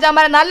ആയിട്ടില്ല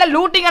മച്ചാന്മാരെ, നല്ല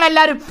ലൂട്ടിംഗ് ആണ്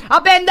എല്ലാവരും.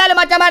 അപ്പോൾ എന്തായാലും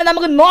മച്ചാന്മാരെ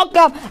നമുക്ക്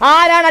നോക്കാം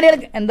ആരാണ് അടികൾ.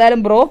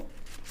 എന്തായാലും ബ്രോ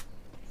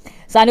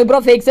സനു ബ്രോ,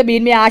 ഫേക്സ്,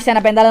 ബീൻമി, ആശാൻ.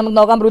 അപ്പോൾ എന്തായാലും നമുക്ക്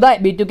നോക്കാം ബ്രൂദ.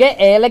 B2K,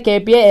 AL,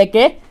 KPA, AK,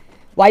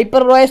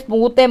 wiper ബ്രോയെ,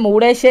 smooth,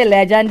 മൂഡേഷ്,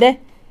 legend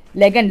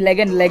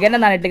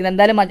എന്നാണ് ഇട്ടിരിക്കുന്നത്.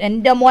 എന്തായാലും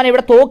എൻ്റെ മോനെ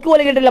ഇവിടെ തോക്ക്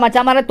പോലും കിട്ടിയില്ല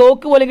മച്ചാന്മാരെ,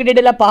 തോക്ക് പോലും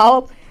കിട്ടിയിട്ടില്ല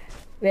പാവം.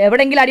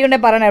 എവിടെയെങ്കിലും അടിയുണ്ടെ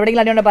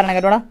പറയണം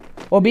കേട്ടോടാ.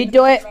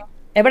 ഒബീറ്റോ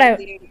എവിടെ?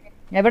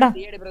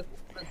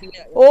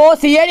 ഓ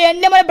CID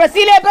എൻ്റെ മോനെ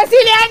ബ്രസീലെ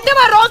എൻ്റെ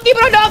മോൻ റോക്കി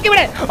ബ്രോ,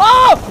 ഇവിടെ. ഓ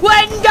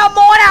എൻ്റെ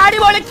മോനെ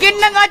അടിപൊളി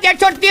കിണ്ണങ്ങാറ്റി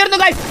ഹെഡ്ഷോട്ട്.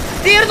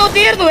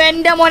 തീർന്നു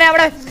എൻ്റെ മോനെ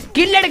അവിടെ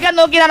കില്ലെടുക്കാൻ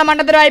നോക്കിയതാണ്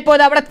മണ്ടത്തരമായി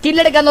പോയത്.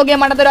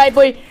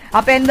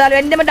 അപ്പോൾ എന്തായാലും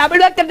എൻ്റെ മോൻ ഡബിൾ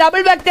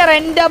വെക്ടർ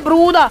എൻ്റെ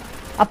ബ്രൂദ.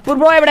 അപ്പു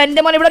ബ്രോ എവിടെ?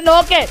 എൻ്റെ മോൻ ഇവിടെ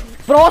നോക്കേ.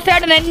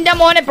 പ്രോസൈഡൻ എൻ്റെ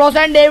മോനെ,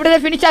 പ്രോസൈഡൻ എവിടെ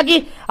ഫിനിഷ് ആക്കി.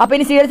 അപ്പോൾ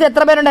ഇനി CIDs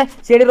എത്ര പേരുണ്ട്?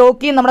 CID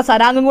റോക്കിയും നമ്മുടെ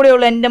സരാങ്ങും കൂടെ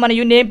ഉള്ളു. എൻ്റെ മോനെ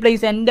യു നെയിം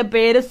പ്ലീസ്. എൻ്റെ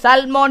പേര്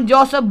സൽമോൻ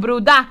ജോസഫ്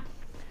ബ്രൂദ.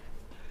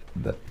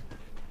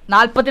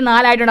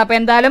 44 ആയിട്ടുണ്ട്. അപ്പോൾ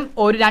എന്തായാലും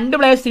ഒരു 2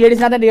 പ്ലേയേഴ്സ്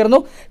CIDsനകത്ത് തീർന്നു.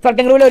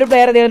 ഫക്ടൻ ഗ്രൂപ്പിൽ ഒരു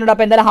പ്ലെയർ തീർന്നുണ്ട്.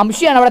 അപ്പോൾ എന്തായാലും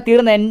ഹംസയാണ് അവിടെ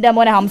തീർന്നത്. എൻ്റെ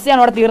മോനെ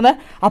ഹംസയാണ് അവിടെ തീർന്നത്.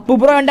 അപ്പു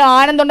ബ്രോ ഉണ്ട്,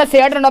 ആനന്ദുണ്ട്,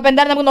 സേട്ടനുണ്ട്. അപ്പോൾ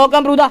എന്തായാലും നമുക്ക്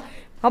നോക്കാം ബ്രൂദ.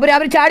 അവർ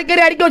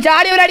ചാടിക്കറി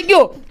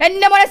അടിക്കുമോ?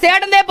 എൻ്റെ മോനെ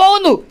സേട്ടൻ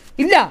പോകുന്നു.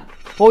 ഇല്ല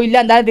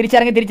എന്തായാലും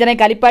തിരിച്ചിറങ്ങി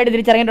കലിപ്പായിട്ട്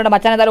തിരിച്ചിറങ്ങിയിട്ടുണ്ട്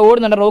മച്ചാൻ. എന്തായാലും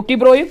ഓടുന്നുണ്ട്. റോക്കി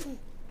ബ്രോയും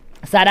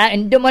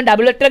എൻ്റെ മോൻ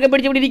ഡബിൾ വെക്ടറൊക്കെ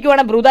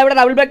പിടിച്ചിരിക്കുവാണ്. ബ്രൂദ ഇവിടെ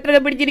double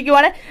വെക്ടറൊക്കെ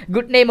പിടിച്ചിരിക്കുവാണ്.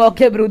 Good name.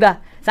 Okay ബ്രൂദ.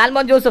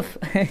 സാൽമോൻ Joseph,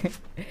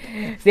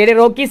 ശരി,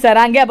 റോക്കി,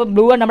 സരാങ്കെ. അപ്പോൾ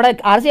ബ്ലൂ നമ്മുടെ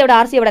RC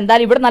എവിടെ?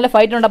 എന്തായാലും ഇവിടെ നല്ല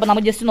ഫൈറ്റ് ഉണ്ട്. അപ്പോൾ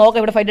നമുക്ക് ജസ്റ്റ് നോക്കാം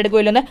ഇവിടെ ഫൈറ്റ്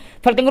എടുക്കുമല്ലെന്ന്.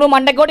 ഫക്ടൻ ഗ്രൂ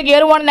മണ്ടക്കോട്ട്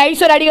കയറുവാണ്.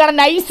 നൈസ് ഒരു അടി കാണാം,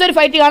 നൈസ് ഒരു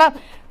ഫൈറ്റ് കാണാം.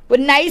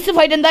 ഒരു നൈസ്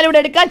ഫൈറ്റ് എന്തായാലും ഇവിടെ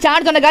എടുക്കാൻ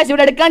ചാൻസ് ഉണ്ട് ഗൈസ്.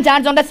 ഇവിടെ എടുക്കാൻ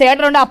ചാൻസ് ഉണ്ട്.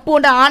 സേഡർ ഉണ്ട്, അപ്പു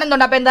ഉണ്ട്,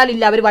 ആനന്ദുണ്ട്. അപ്പോൾ എന്തായാലും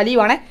ഇല്ല, അവർ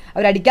വലിയുവാണ്,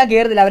 അവർ അടിക്കാൻ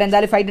കയറുന്നില്ല,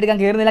 അവരെന്തായാലും ഫൈറ്റ് എടുക്കാൻ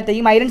കയറുന്നില്ല.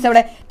 ടീം മൈരൻസ്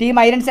അവിടെ, ടീം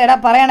മൈരൻസ് എടാ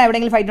പറയണം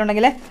എവിടെയെങ്കിലും ഫൈറ്റ്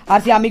ഉണ്ടെങ്കിൽ.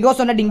 RC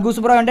അമിഗോസ് ഉണ്ട്,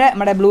 ഡിങ്കൂസ് ബ്രോ ഉണ്ട്,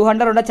 നമ്മുടെ ബ്ലൂ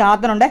ഹണ്ടർ ഉണ്ട്,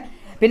 ചാത്തനുണ്ട്,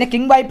 പിന്നെ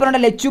കിങ് വൈപ്പർ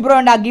ഉണ്ട്, ലച്ചു ബ്രോ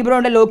ഉണ്ട്, അഗി ബ്രോ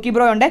ഉണ്ട്, ലോക്കി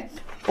ബ്രോ ഉണ്ട്,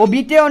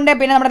 ഒബിറ്റോ ഉണ്ട്,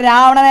 പിന്നെ നമ്മുടെ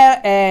രാവണനെ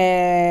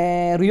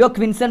റിയോ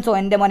ക്വിൻസൻസോ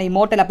എൻ്റെ മോനെ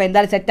ഇമോട്ടൽ. അപ്പോൾ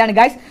എന്തായാലും സെറ്റാണ്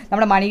ഗൈസ്.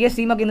 നമ്മുടെ മണികേസ്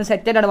ടീമൊക്കെ ഇന്ന്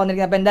സെറ്റായിട്ടാണ്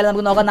വന്നിരിക്കുന്നത്. അപ്പോൾ എന്തായാലും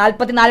നമുക്ക് നോക്കാം.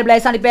 44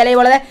 പ്ലേയേഴ്സാണ് ഇപ്പോൾ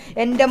ഇലയുള്ളത്.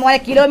 എൻ്റെ മോനെ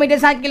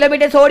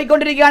കിലോമീറ്റേഴ്സ്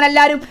ഓടിക്കൊണ്ടിരിക്കുകയാണ്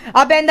എല്ലാവരും.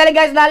 അപ്പോൾ എന്തായാലും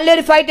ഗൈസ്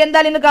നല്ലൊരു ഫൈറ്റ്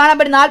എന്തായാലും ഇന്ന് കാണാൻ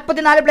പറ്റും.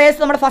 44 പ്ലേയേഴ്സ്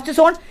നമ്മുടെ ഫസ്റ്റ്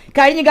സോൺ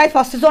കഴിഞ്ഞ് ഗൈസ്.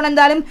 ഫസ്റ്റ് സോൺ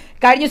എന്തായാലും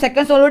കഴിഞ്ഞു,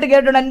 സെക്കൻഡ് സോണിലോട്ട്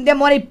കേട്ടിട്ടുണ്ട്. എൻ്റെ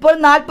മോനെ ഇപ്പോൾ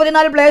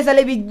 44 പ്ലേയേഴ്സ്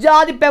അല്ലേ.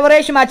 ഇജാതി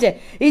പെവറേഷൻ മാച്ച്,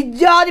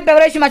 ഇജാതി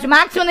പെവറേഷൻ മാച്ച്.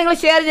 മാക്സിമം നിങ്ങൾ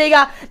ഷെയർ ചെയ്യുക.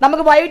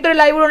 നമുക്ക് വൈകിട്ടൊരു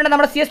ലൈവ് ഉണ്ട്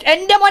നമ്മുടെ CS.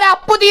 എൻ്റെ മോനെ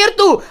അപ്പു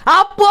തീർത്തു,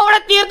 അപ്പു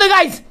അവിടെ തീർത്തു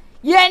ഗൈസ്.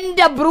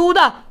 എൻ്റെ ബ്രൂത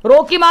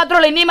റോക്കി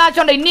മാത്രമല്ല, ഇനി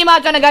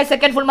മാച്ച് ഉണ്ട് ഗൈസ്.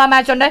 സെക്കൻഡ് ഫുൾ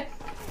മാച്ച് ഉണ്ട്.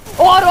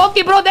 ഓ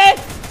റോക്കി ബ്രോ,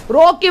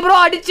 റോക്കി ബ്രോ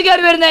അടിച്ചു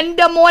കയറി വരുന്നു.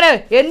 എൻ്റെ മോനെ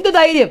എന്ത്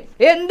ധൈര്യം,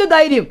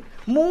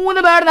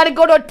 3 പേർ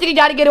നടുക്കോട്ട് ഒറ്റയ്ക്ക്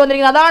ചാടി കയറി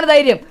വന്നിരിക്കുന്നത്. അതാണ്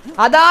ധൈര്യം,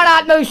 അതാണ്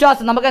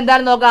ആത്മവിശ്വാസം. നമുക്ക്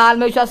എന്തായാലും നോക്കാം.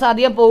 ആത്മവിശ്വാസം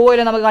അധികം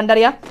പോവുമല്ലോ, നമുക്ക്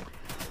കണ്ടറിയാം.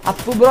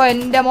 അപ്പു ബ്രോ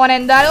എൻ്റെ മോനെ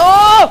എന്തായാലും, ഓ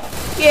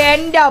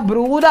എൻ്റെ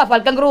ബ്രൂത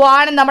ഫൽക്കൻ ക്രൂ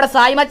ആണ് നമ്മുടെ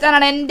സായി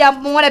മച്ചാനാണ്. എൻ്റെ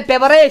മോനെ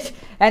പെവറേഷ്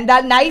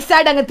എന്തായാലും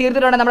നൈസായിട്ട് അങ്ങ്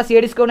തീർത്തിട്ടുണ്ട്. നമ്മുടെ സി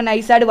ഡിസ്കൗണ്ട്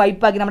നൈസായിട്ട്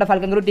വൈപ്പാക്കി നമ്മുടെ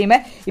ഫൽക്കൻ ക്രൂ ടീം.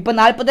 ഇപ്പോൾ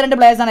 42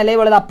 പ്ലേയേഴ്സാണ് അല്ലേ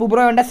ഉള്ളത്. അപ്പു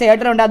ബ്രോ ഉണ്ട്,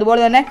 സേട്ടർ ഉണ്ട്,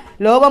 അതുപോലെ തന്നെ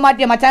ലോഗോ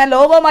മാറ്റിയ മച്ചാനെ,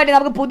 ലോഗോ മാറ്റി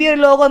നമുക്ക് പുതിയൊരു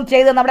ലോഗോ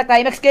ചെയ്തത് നമ്മുടെ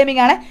ക്ലൈമാക്സ്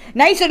ഗെയിമിംഗ് ആണ്.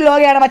 നൈസ് ഒരു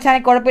ലോഗോയാണ്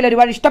മച്ചാനെ, കുഴപ്പമില്ല,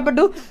 ഒരുപാട്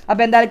ഇഷ്ടപ്പെട്ടു.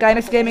 അപ്പോൾ എന്തായാലും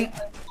ക്ലൈമാക്സ് ഗെയിമിംഗ്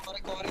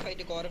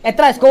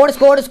എത്ര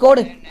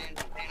സ്കോഡ്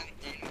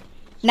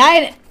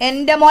 9.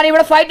 എൻ്റെ മോനെ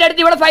ഇവിടെ ഫൈറ്റ്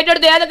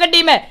എടുത്ത് ഏതൊക്കെ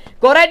ടീമേ,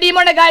 കുറേ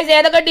ടീമുണ്ട് ഗായ്സ്.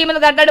 ഏതൊക്കെ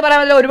ടീമെന്ന് കറക്റ്റായിട്ട് പറയാൻ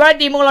പറ്റില്ല, ഒരുപാട്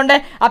ടീമുകളുണ്ട്.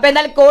 അപ്പോൾ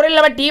എന്തായാലും കോറിയിൽ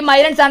നമ്മുടെ ടീം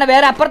മൈരൻസ് ആണ്.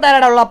 വേറെ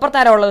അപ്പുറത്താരാ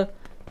ഉള്ളത്?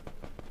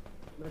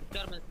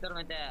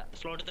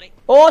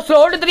 ഓ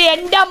സ്ലോട്ട് 3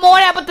 എൻ്റെ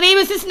മോനെ. അപ്പോൾ 3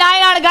 vs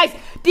 9 ആണ് ഗൈസ്.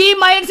 ടീം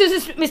മൈരൻസ്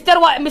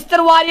മിസ്റ്റർ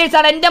വാരിയേഴ്സ്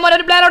ആണ്. എൻ്റെ മോനെ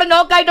ഒരു പ്ലെയർ അവിടെ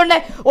നോക്കായിട്ടുണ്ട്,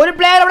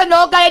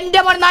 എൻ്റെ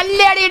മോനെ നല്ല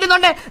അടി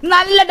ഇടുന്നുണ്ട്,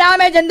 നല്ല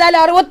ഡാമേജ്.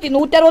 എന്തായാലും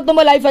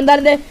 169 ലൈഫ്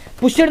എന്തായാലും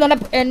പുഷ് ഇടുന്നുണ്ട്.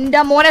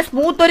 എൻ്റെ മോനെ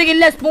സ്മൂത്ത് ഒരു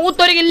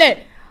കില്ല്.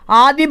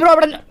 ആദ്യ ബ്രോ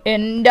ഇവിടെ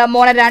എൻ്റെ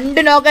മോനെ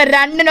 2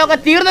 നോക്ക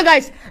തീർന്നു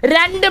ഗൈസ്.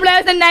 2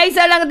 പ്ലേയേഴ്സ്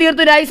നൈസായിട്ട് അങ്ങ്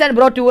തീർത്തു. നൈസായിട്ട്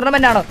ബ്രോ.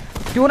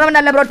 ടൂർണമെന്റ്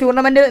അല്ല ബ്രോ,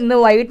 ടൂർണമെന്റ് ഇന്ന്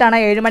വൈകിട്ടാണ്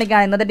 7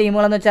 മണിക്കാണ്. ഇന്നത്തെ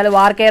ടീമുകളെന്ന് വെച്ചാൽ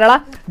വാർ കേരള,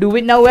 ഡു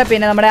ഇറ്റ് നൗ,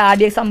 പിന്നെ നമ്മുടെ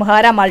RDX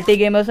സംഹാര, മൾട്ടി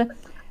ഗെയിമേഴ്സ്.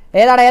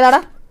 ഏതാടാ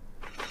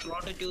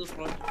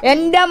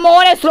എൻ്റെ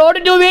മോനെ സ്ലോട്ട്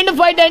 2 വീണ്ടും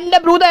ഫൈറ്റ്. എൻ്റെ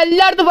ബ്രൂത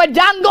എല്ലായിടത്തും ഫൈറ്റ്.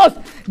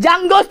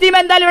 ജാങ്കോസ് ടീം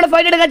എന്തായാലും ഇവിടെ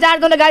ഫൈറ്റ് എടുക്കാൻ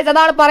ചാൻസ് ഉണ്ട് ഗൈസ്.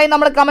 അതാണ് പറയുന്നത്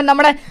നമ്മുടെ കമന്റ്,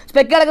 നമ്മുടെ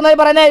സ്പെക്ക് എടുക്കുന്നത്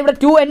പറയുന്നത് ഇവിടെ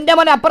 2. എൻ്റെ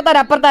മോനെ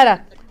അപ്പുറത്താരാ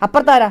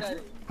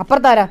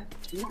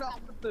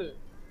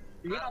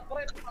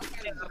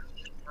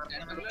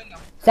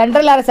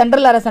സെൻട്രൽ ആരാ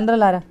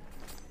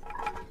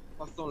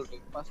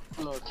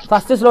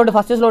ഫസ്റ്റ് സ്ലോട്ട്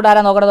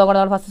ആരാ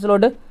നോക്കണം. ഫസ്റ്റ്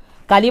സ്ലോട്ട്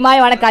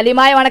കലിമായമാണ്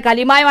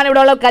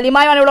ഇവിടെ ഉള്ളത്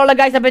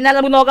ഗൈസ്. അപ്പോൾ ഞാൻ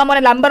നമുക്ക് നോക്കാൻ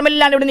പോകുന്നത് ലംബർ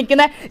മില്ലാണ് ഇവിടെ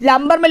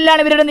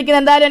നിൽക്കുന്നത്.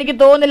 എന്തായാലും എനിക്ക്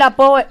തോന്നുന്നില്ല.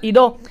 അപ്പോൾ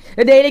ഇതോ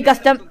ഡെയിലി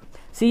കസ്റ്റം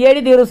CID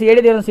തീർന്നു,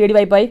 CID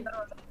വൈപ്പായി.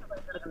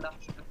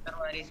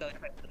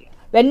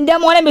 എൻ്റെ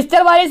മോനെ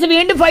മിസ്റ്റർ വാരിയേഴ്സ്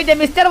വീണ്ടും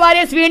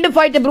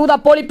ഫൈറ്റ്. ബ്രൂത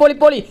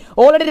പൊളി.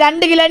 Already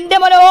 2 kill. എൻ്റെ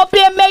മോനെ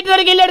OPM8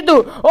 ഒരു കില്ല് എടുത്തു.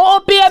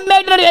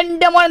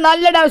 എൻ്റെ മോനെ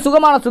നല്ല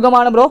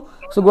സുഖമാണ് ബ്രോ,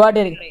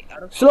 സുഖമായിട്ടിരിക്കും.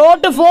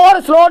 സ്ലോട്ട്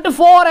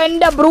 4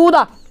 എൻ്റെ ബ്രൂത.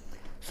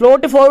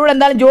 സ്ലോട്ട് 4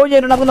 എന്തായാലും ജോയിൻ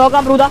ചെയ്തിട്ടുണ്ട്. നമുക്ക്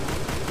നോക്കാം ബ്രൂത.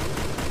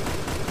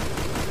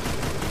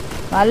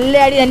 നല്ല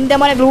അടി. എൻ്റെ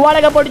മോനെ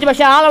ഗ്ലൂവാളൊക്കെ പൊട്ടിച്ചു,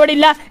 പക്ഷേ ആകെ അവിടെ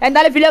ഇല്ല.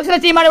 എന്തായാലും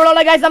ഫിലോക്സിനസ് ടീമാണ് ഇവിടെ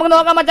ഉള്ളത് ഗൈസ്. നമുക്ക്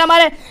നോക്കാം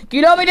മച്ചാമാരെ.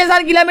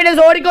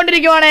 കിലോമീറ്റേഴ്സ്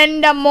ഓടിക്കൊണ്ടിരിക്കുവാണ്.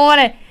 എൻ്റെ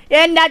മോനെ,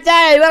 എൻ്റെ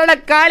അച്ഛായ ഇവരുടെ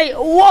കളി,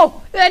 ഓ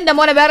എൻ്റെ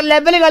മോനെ വേറെ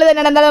ലെവൽ കളി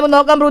തന്നെയാണ്. എന്തായാലും നമുക്ക്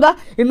നോക്കാം ബ്രൂത.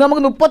 ഇന്ന്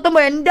നമുക്ക്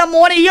 39. എൻ്റെ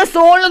മോനെ ഈ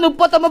സോണിൽ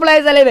 39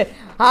 പ്ലേയേഴ്സ് അല്ലേ ഇവർ.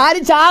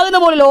 ആരും ചാകുന്ന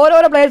പോലില്ല,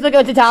 ഓരോരോ പ്ലേയേഴ്സൊക്കെ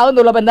വെച്ച്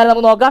ചാകുന്നുള്ളൂ. അപ്പോൾ എന്തായാലും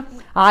നമുക്ക് നോക്കാം.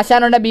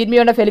 ആശാനുണ്ട്, ബീറ്റ്മി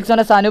ഉണ്ട്, ഫെലിക്സ്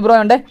ഉണ്ട്, സനുബ്രോ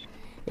ഉണ്ട്.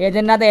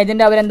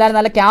 ഏജന്റ് അവരെന്തായാലും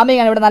നല്ല ക്യാമിംഗ്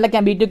ആണ് ഇവിടെ. നല്ല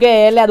B2K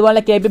AL, അതുപോലെ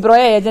KP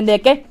പ്രോയെ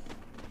ഏജന്റൊക്കെ.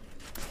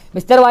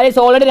 Mister warriors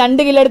already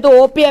 2 kill എടുത്തു.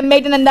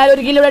 OPM8 എന്തായാലും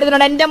 1 കില്ല്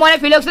എടുത്തിട്ടുണ്ട്. എൻ്റെ മോനെ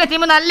ഫിലോക്സിന്റെ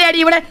ടീം നല്ല അടി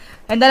ഇവിടെ.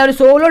 എന്തായാലും ഒരു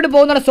സോളോട്ട്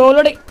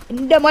പോകുന്നുണ്ട്.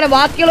 എൻ്റെ മോനെ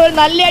ബാക്കിയുള്ളവർ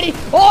നല്ല അടി.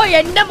 ഓ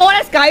എൻ്റെ മോനെ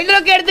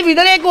സ്കൈലറൊക്കെ എടുത്ത്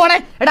വിതലേക്ക് പോണേ.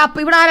 എടാ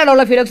അപ്പോൾ ഇവിടെ ആരാണ്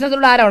ഉള്ളത്?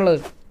 ഫിലോക്സിനോട് ആരാ ഉള്ളത്?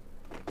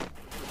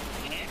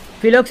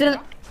 ഫിലോക്സിന്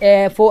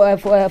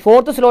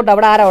 4th സ്ലോട്ട്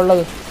അവിടെ ആരാ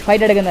ഉള്ളത്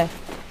ഫൈറ്റ് എടുക്കുന്നത്?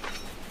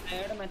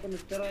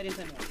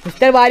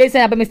 Mister warriors.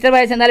 അപ്പോൾ മിസ്റ്റർ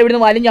വാരിയേഴ്സ് എന്തായാലും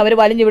ഇവിടുന്ന്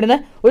വലിഞ്ഞ് വിടുന്നു.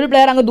 ഒരു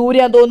പ്ലെയർ അങ്ങ്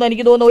ദൂരെയാന്ന് തോന്നുന്നു,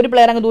 എനിക്ക് തോന്നുന്നു. ഒരു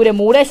പ്ലെയർ അങ്ങ് ദൂരെ,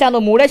 മൂടേഷ്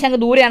അങ്ങ്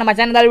ദൂരെയാണ്.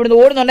 മച്ചാൻ എന്തായാലും ഇവിടുന്ന്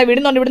ഓടുന്നുണ്ട്,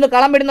 ഇവിടുന്ന്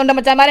കളം വിടുന്നുണ്ട്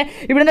മച്ചാന്മാരെ.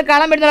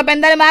 അപ്പോൾ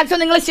എന്തായാലും മാക്സിമം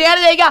നിങ്ങൾ ഷെയർ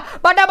ചെയ്യുക,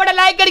 പട്ട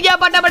ലൈക്ക് അടിക്കുക,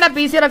 പട്ട.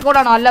 PC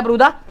റെക്കോർഡാണോ? അല്ല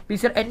ബ്രൂത,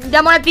 PC. എൻ്റെ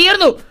മോനെ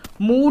തീർന്നു.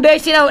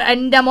 മൂടേഷിന്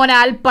എൻ്റെ മോനെ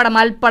അൽപ്പടം.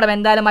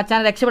 എന്തായാലും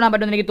മച്ചാനെ രക്ഷപ്പെടാൻ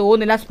പറ്റുമെന്ന് എനിക്ക്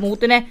തോന്നുന്നില്ല.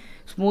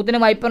 സ്മൂത്തിന്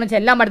വൈപ്പറിന്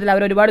ചെല്ലാൻ പറ്റത്തില്ല,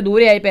 അവർ ഒരുപാട്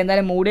ദൂരെയായിപ്പോൾ.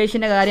 എന്തായാലും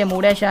മൂടേഷിൻ്റെ കാര്യം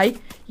മൂടേഷായി.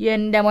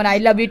 എൻ്റെ മോനെ I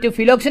love you to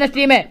ഫിലോക്സിനസ്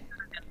ടീമേ.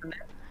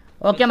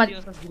 Okay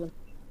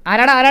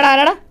ആരാടാ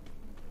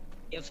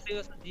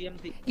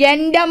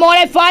എൻ്റെ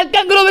മോനെ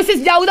falcon crew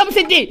versus Gautam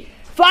city.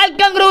 3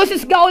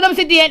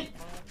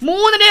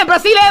 team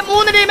ബ്രസീലെ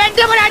 3 team.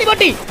 എൻ്റെ മോനെ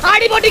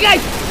അടിപൊട്ടി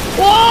ഗൈസ്.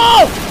 ഓ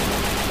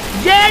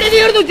JD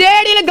തീർന്നു.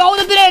 JDയിലെ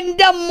ഗൗതത്തിന്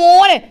എൻ്റെ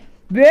മോനെ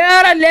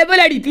വേറെ ലെവൽ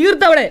അടി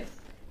തീർത്തവിടെ.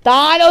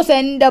 താലോസ്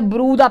എൻ്റെ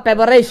ബ്രൂത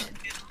പെവറേഷ്.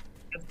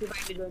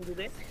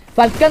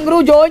 ഫൽക്കൻ ഗ്രൂ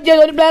ജോയിൻ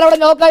ചെയ്ത് ഒരു പ്ലെയർ അവിടെ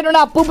നോക്കായിട്ടുണ്ട്.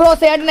 അപ്പു ബ്രോ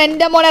സേട്ടൻ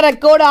എൻ്റെ മോനെ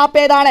റെക്കോർഡ് ആപ്പ്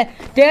ഏതാണ്?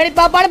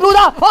 ടേണിപ്പാപ്പാണ് ബ്രൂത.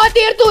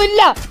 തീർത്തു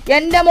ഇല്ല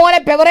എൻ്റെ മോനെ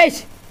പെവറേജ്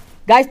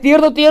ഗൈസ്.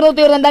 തീർന്നു.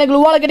 എന്തായാലും ഗ്ലൂ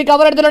വാൾ കിട്ടി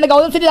കവർ എടുത്തിട്ടുണ്ട്.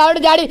 ഗൗതം സിറ്റി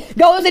താഴോട്ട്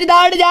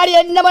ചാടി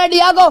എൻ്റെ മോനെ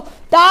ഡിയാഗോ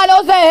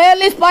താലോസ്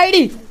ഹെയർലി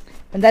സ്പൈഡി.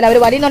 എന്തായാലും അവർ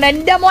വലിയുന്നുണ്ട്.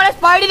 എൻ്റെ മോനെ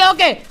സ്പൈഡി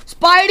നോക്കേ,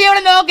 സ്പൈഡി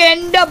അവിടെ നോക്കേ.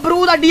 എൻ്റെ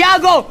ബ്രൂത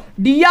ഡിയാഗോ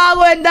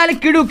എന്തായാലും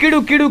കിടു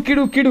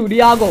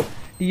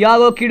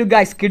ഡിയാഗോ കിടു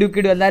ഗൈസ്. കിടു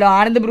എന്തായാലും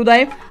ആനന്ദ്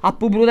ബ്രൂതായും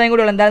അപ്പു ബ്രൂതായും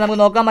കൂടെ ഉള്ളു. എന്തായാലും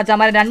നമുക്ക് നോക്കാം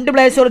മച്ചാമാരെ. 2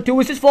 പ്ലേയേഴ്സ് 2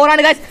 vs 4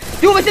 ആണ് ഗൈസ്.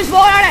 2 vs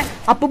 4 ആണ്.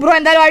 അപ്പു ബ്രോ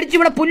എന്തായാലും അടിച്ചു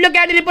ഇവിടെ പുല്ലൊക്കെ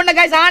ആയിട്ട് ഇരിപ്പുണ്ട്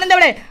ഗൈസ്. ആനന്ദ്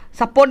അവിടെ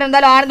സപ്പോർട്ട്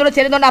എന്തായാലും ആനന്ദോട്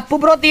ചെല്ലുന്നുണ്ട്. അപ്പു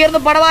ബ്രോ തീർന്നു.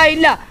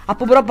 പടവായില്ല.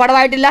 അപ്പു ബ്രോ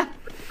പടവായിട്ടില്ല.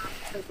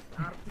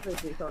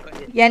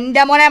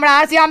 എന്റെ മോനെ നമ്മുടെ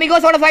ആർ സി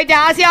അമിഗോസോടെ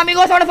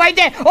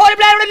ഫൈറ്റ്. ഒരു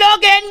പ്ലെയർ ഇവിടെ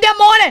നോക്ക്. എന്റെ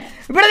മോനെ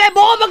ഇവിടെ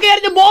ബോംബൊക്കെ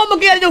എറിഞ്ഞു.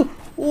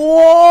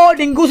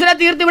 ഡിങ്കൂസിനെ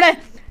തീർത്ത് ഇവിടെ.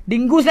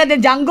 ഡിങ്കൂസിനെ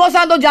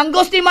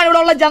ജംഗോസ് ടീമാണ് ഇവിടെ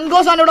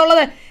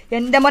ഉള്ളത്.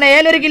 എന്റെ മോനെ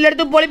ഏലൊരു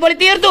കില്ലെടുത്തു. പൊളി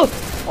തീർത്തു.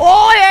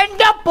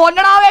 എന്റെ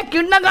പൊന്നടാവേ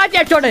കിണ്ണം കാച്ചി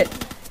അടിച്ചോണ്ട്.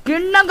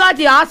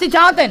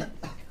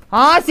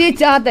 ആർ സി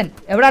ചാത്തൻ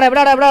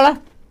എവിടെയാണ്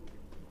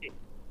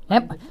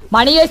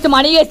മണി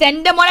കേസ്റ്റ്.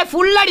 എന്റെ മോനെ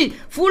ഫുള്ളടി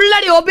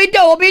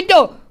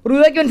ഒബീറ്റോ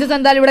റുവയ്ക്ക് മനസ്സിൽ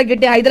എന്തായാലും ഇവിടെ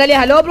കിട്ടി. ഹൈദരാലി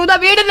ഹലോ ബ്രൂത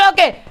വീട്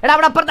നോക്കേ. എടാ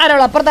അവിടെ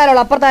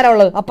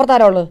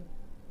അപ്പുറത്താരുള്ളത്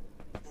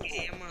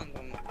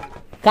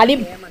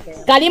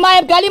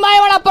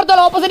കലിമായമാണ്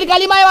അപ്പുറത്തുള്ള ഓപ്പോസിറ്റ്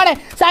കലിമായമാണ്.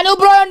 സനു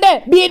ബ്രോ ഉണ്ട്,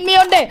 ബീൻമി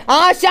ഉണ്ട്,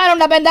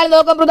 ആശാനുണ്ട്. അപ്പൊ എന്തായാലും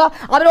നോക്കാം ബ്രൂത.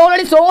 അവർ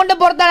ഓൾറെഡി സോണിന്റെ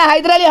പുറത്താണ്.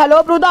 Hyder Ali hello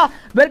ബ്രൂത,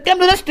 welcome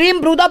to the stream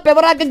ബ്രൂത.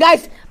 പെവറാക്ക്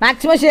guys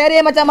maximum share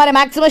ചെയ്യാൻ മച്ചാമാരെ,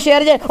 മാക്സിമം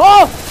ഷെയർ ചെയ്ത്.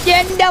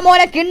 എന്റെ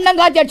മോനെ കിണ്ണം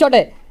കാച്ചി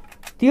അടിച്ചോട്ടെ.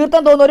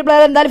 തീർത്താൻ തോന്നുന്നു. ഒരു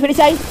പ്ലെയർ എന്തായാലും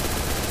ഫിനിഷായി.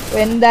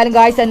 എന്തായാലും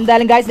ഗൈസ്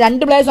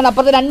 2 പ്ലേയേഴ്സ് ഉണ്ട്.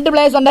 അപ്പുറത്ത് 2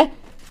 പ്ലേയേഴ്സ് ഉണ്ട്.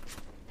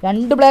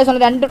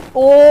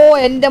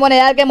 എൻ്റെ മോനെ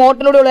ഏതൊക്കെ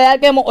മോട്ടിലൂടെ ഉള്ളൂ.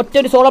 ഏതൊക്കെ ഒറ്റ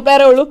ഒരു സോളോ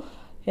പ്ലെയറേ ഉള്ളൂ.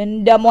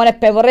 എൻ്റെ മോനെ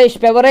പെവറേഷ്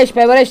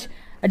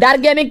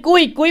ഡാർക്ക് ഗെയിമിംഗ്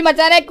കുയ്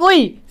മച്ചാനെ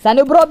കുയ്.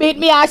 സനുബ്രോ ബീറ്റ്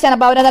മീ ആശാൻ.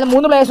 അപ്പോൾ അവരെന്തായാലും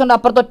 3 പ്ലേയേഴ്സ് ഉണ്ട്.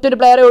 അപ്പുറത്ത് ഒറ്റ ഒരു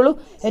പ്ലെയറേ ഉള്ളൂ.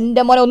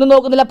 എൻ്റെ മോനെ ഒന്നും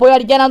നോക്കുന്നില്ല. പോയി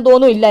അടിക്കാനാണെന്ന്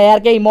തോന്നുന്നു. ഇല്ല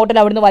ഏതൊക്കെ ഇമോട്ടിൽ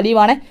അവിടുന്ന്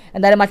വലിയവാണ്.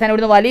 എന്തായാലും മച്ചാൻ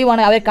ഇവിടുന്ന്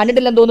വലിയവാണ്. അവരെ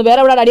കണ്ടിട്ടില്ലെന്ന് തോന്നുന്നു. വേറെ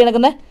എവിടെ അടി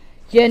നടക്കുന്നത്?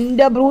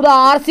 എൻ്റെ ബ്രൂത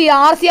ആർ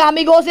സി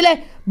അമിഗോസിലെ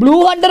ബ്ലൂ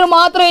ഹണ്ടർ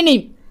മാത്രം.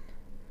 ഇനിയും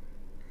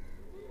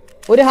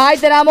ഒരു ഹായ്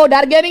തരാമോ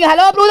ഡാർക്ക് ഗെയിമിംഗ്?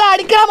 ഹലോ ബ്രൂത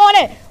അടിക്കണ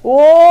മോനെ.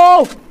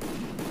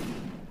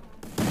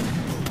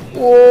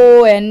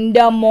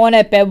 എൻ്റെ മോനെ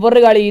പെവർ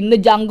കളി. ഇന്ന്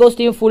ജംഗോസ്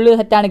ടീം ഫുള്ള്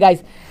സെറ്റാണ്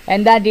ഗൈസ്.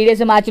 എന്തായാലും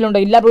TDS മാച്ചിലുണ്ടോ?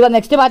 ഇല്ല ബ്രൂത,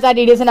 നെക്സ്റ്റ് മാച്ച് ആ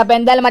TDS. അപ്പോൾ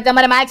എന്തായാലും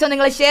മച്ചന്മാരെ മാക്സിമം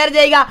നിങ്ങൾ ഷെയർ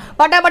ചെയ്യുക,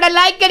 പട്ട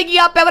ലൈക്ക്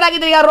അടിക്കുക, പെവറാക്കി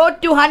തരിക. റോഡ്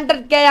ടു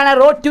 100K ആണ്,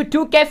 road to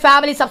 2K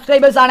family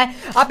subscribers ആണ്.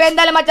 അപ്പോൾ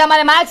എന്തായാലും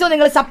മച്ചന്മാരെ മാക്സിമം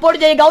നിങ്ങൾ സപ്പോർട്ട്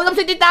ചെയ്യുക. ഗൗതം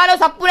സിറ്റി താനോ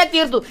സപ്പൂനെ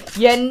തീർത്തു.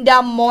 എൻ്റെ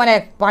മോനെ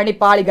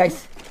പണിപ്പാളി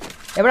ഗൈസ്.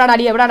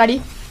 എവിടാണ് അടി?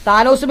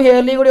 താനോസും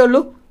ഹെയർലിയും കൂടെ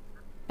ഉള്ളൂ.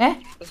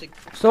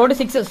 സോഡ്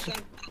 6.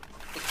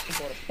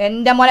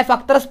 എൻ്റെ മോനെ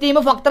ഫക്തറസ്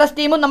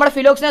ടീമും നമ്മുടെ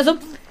ഫിലോക്സിനസും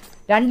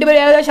 2 പേര്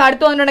ഏകദേശം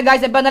അടുത്ത് വന്നിട്ടുണ്ട്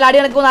ഗൈസ്. ഇപ്പോൾ എന്തായാലും അടി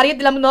നടക്കുമെന്ന്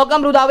അറിയത്തില്ല. നമുക്ക് നോക്കാം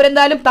ബ്രൂത.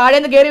 അവരെന്തായാലും താഴെ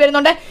നിന്ന് കയറി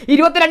വരുന്നുണ്ട്.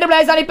 22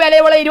 പ്ലേയേഴ്സാണ് ഇപ്പോൾ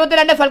ഇലയുള്ള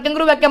 22. ഫൽക്കൻ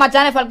ഗ്രൂ വെക്കാം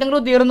മച്ചാനെ. ഫൽക്കൻ ഗ്രൂ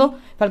തീർന്നു.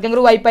 ഫൽക്കൻ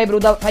ഗ്രൂ വൈപ്പായി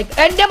ബ്രൂത.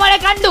 എൻ്റെ മോനെ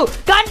കണ്ടു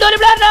ഒരു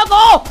പ്ലെയർ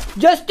നോക്കോ.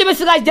 ജസ്റ്റ്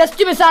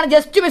മിസ്സാണ്.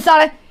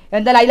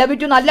 എന്തായാലും ഐ ലവ് യു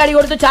ടു നല്ല അടി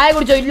കൊടുത്തു. ചായ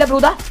കുടിച്ചോ? ഇല്ല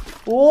ബ്രൂത.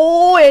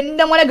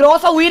 എൻ്റെ മോനെ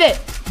ഗ്രോസ ഉയരെ.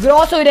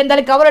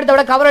 എന്തായാലും കവർ എടുത്തു.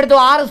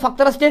 6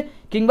 ഫക്തറസ്റ്റ്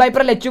കിങ്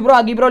വൈപ്പർ, ലെച്ചു ബ്രോ,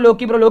 അഗി ബ്രോ,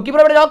 ലോക്കി ബ്രോ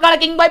ഇവിടെ ലോക്കാണ്.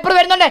 കിങ് വൈപ്പർ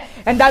വരുന്നുണ്ട്.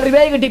 എന്തായാലും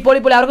റിവൈവ് കിട്ടി. പൊളി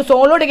അവർക്ക്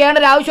സോളോട്ട് കയറേണ്ട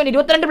ഒരു ആവശ്യമുണ്ട്.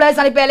 22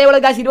 പ്ലേയേഴ്സാണ് ഇപ്പോൾ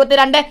ഇലയുള്ളത് ഗൈസ്.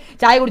 22.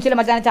 ചായ കുടിച്ചില്ല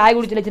മച്ചാനെ,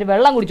 ഇച്ചിരി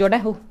വെള്ളം കുടിച്ചോട്ടെ.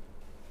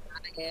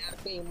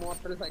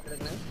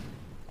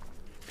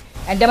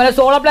 എൻ്റെ മോനെ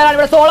സോളോ പ്ലെയർ ആണ്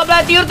ഇവിടെ. സോളോ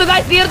പ്ലെയർ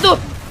തീർത്തു.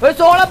 ഒരു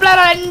സോളോ പ്ലെയർ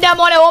ആണ് എൻ്റെ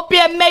മോനെ. OP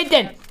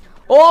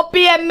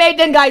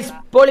M18 guys.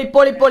 പൊളി.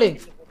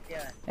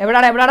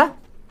 എവിടാടാ?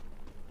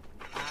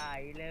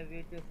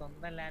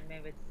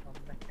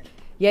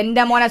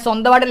 എൻ്റെ മോനെ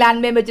സ്വന്തമായിട്ട്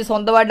ലാൻഡ് മെയിൻ വെച്ച്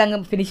സ്വന്തമായിട്ട് അങ്ങ്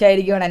ഫിനിഷ്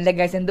ആയിരിക്കുകയാണ് എൻ്റെ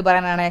ഗൈസ്. എന്ത്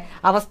പറയാനാണ്,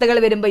 അവസ്ഥകൾ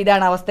വരുമ്പോൾ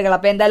ഇതാണ് അവസ്ഥകൾ.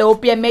 അപ്പോൾ എന്തായാലും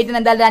OP M18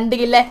 എന്തായാലും 2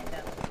 കില്ല്.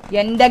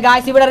 എൻ്റെ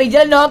ഗൈസ് ഇവിടെ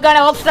റിജൽ നോക്കാണ്,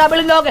 ഓഫ് ട്രാബിൾ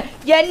നോക്ക്.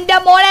 എൻ്റെ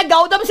മോനെ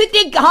ഗൗതം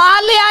സിറ്റി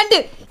ഹാർലി ആൻഡ്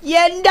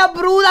എൻ്റെ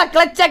ബ്രൂത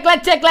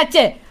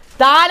ക്ലച്ച്.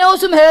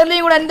 താനോസും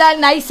ഹെർലിയും കൂടെ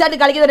എന്തായാലും നൈസായിട്ട്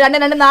കളിക്കുന്നത്.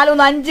 2, 2, 4,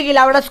 1, 5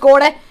 കില്ല്. അവിടെ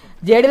സ്കോഡ്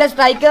ജെഡിലെ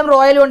സ്ട്രൈക്കറും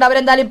റോയലും ഉണ്ട്.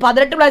 അവരെന്തായാലും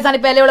 18 പ്ലേയേഴ്സാണ്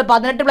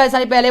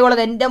ഇപ്പോൾ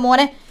ഇലയുള്ളത്. എൻ്റെ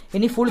മോനെ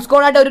ഇനി ഫുൾ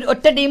സ്കോഡായിട്ട്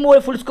ഒറ്റ ടീം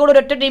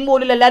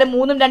പോലും എല്ലാവരും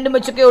 3ഉം 2ഉം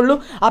വെച്ചൊക്കെ ഉള്ളൂ.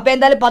 അപ്പോൾ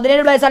എന്തായാലും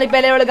 17 പ്ലേയേഴ്സാണ് ഇപ്പോൾ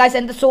ഇലയുള്ളത് ഗൈസ്.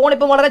 എൻ്റെ സോൺ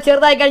ഇപ്പോൾ വളരെ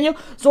ചെറുതായി കഴിഞ്ഞു.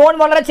 സോൺ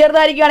വളരെ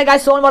ചെറുതായിരിക്കുകയാണ്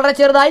ഗൈസ്.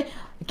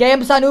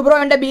 KM സനൂബ്രോ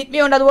ഉണ്ട്, ബീറ്റ് മീ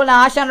ഉണ്ട്, അതുപോലെ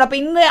ആശാനുണ്ട്. അപ്പോൾ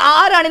ഇന്ന്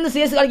ആരാണ് ഇന്ന്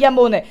CS കളിക്കാൻ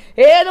പോകുന്നത്?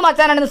 ഏത്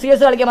മച്ചാനാണ് ഇന്ന്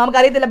CS കളിക്കാൻ? നമുക്ക്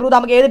അറിയത്തില്ല ബ്രൂ.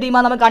 നമുക്ക് ഏത്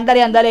ടീമാണ് നമുക്ക്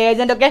കണ്ടറിയാം. എന്തായാലും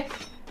ഏജന്റ് ഒക്കെ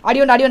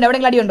അടിയുണ്ട്.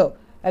 എവിടെയെങ്കിലും അടിയുണ്ടോ?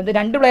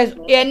 2 പ്ലേയേഴ്സ്.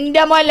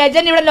 എൻ്റെ മോൻ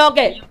ലെജൻഡ് ഇവിടെ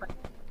നോക്കേ.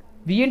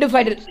 വീണ്ടും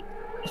ഫൈറ്റ്.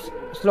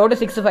 Slot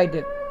 6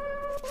 fight.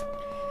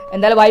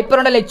 എന്തായാലും വൈപ്പർ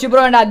ഉണ്ട്, ലെച്ചു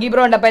ബ്രോ ഉണ്ട്, അഗി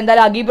ബ്രോ ഉണ്ട്. അപ്പോൾ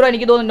എന്തായാലും അഗി ബ്രോ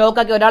എനിക്ക് തോന്നുന്നു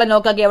ഒരാളെ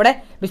നോക്കാക്കി. അവിടെ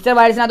മിസ്റ്റർ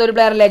വൈഡ്സിനകത്ത് ഒരു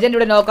പ്ലെയർ ലെജൻഡ്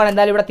ഇവിടെ നോക്കാണ്.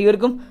 എന്തായാലും ഇവിടെ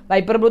തീർക്കും.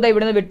 വൈപ്പർ ബ്രൂത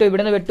ഇവിടുന്ന് വിട്ടു.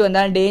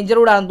 എന്തായാലും ഡേഞ്ചർ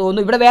കൂടെ ആണെന്ന്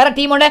തോന്നുന്നു. ഇവിടെ വേറെ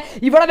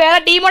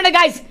ടീമുണ്ട്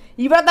ഗൈസ്.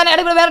 ഇവിടെ തന്നെ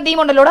ഇവിടെ വേറെ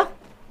ടീമുണ്ടല്ലോ. ഇവിടെ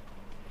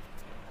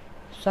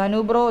സനു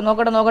ബ്രോ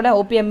നോക്കട്ടെ.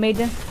 OP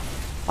M18.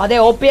 അതെ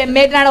OP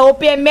M18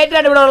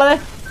 ആണ് ഇവിടെ ഉള്ളത്.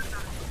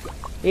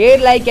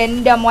 ലൈക്ക്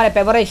എൻ്റെ മോനെ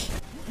പെവറേഷ്,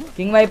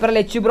 കിങ് വൈപ്പർ,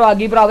 ലെച്ചു ബ്രോ,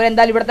 അഗി ബ്രോ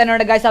അവരെന്തായാലും ഇവിടെ തന്നെ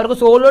ഉണ്ട് ഗൈസ്. അവർക്ക്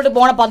സോളോട്ട്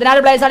പോകണം. 16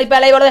 പ്ലേയേഴ്സാണ് ഇപ്പോൾ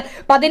ഇലയുള്ളത്.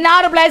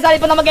 16 പ്ലേയേഴ്സാണ്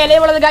ഇപ്പോൾ നമുക്ക്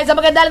ഇലയുള്ളത് ഗൈസ്.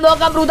 നമുക്ക് എന്തായാലും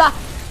നോക്കാം ബ്രൂത.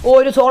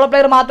 ഒരു സോളോ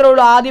പ്ലെയർ മാത്രമേ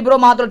ഉള്ളൂ. ആദി ബ്രോ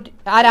മാത്രം.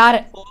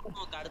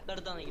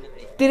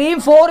 3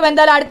 4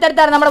 എന്തായാലും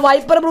അടുത്തടുത്താണ് നമ്മുടെ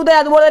വൈപ്പർ ബ്രൂത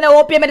അതുപോലെ തന്നെ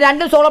OPM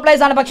രണ്ടും സോളോ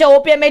പ്ലേസ് ആണ്. പക്ഷേ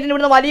OPM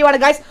ഇവിടുന്ന് വലിയവാണ്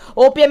ഗൈസ്.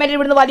 OPM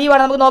ഇവിടുന്ന്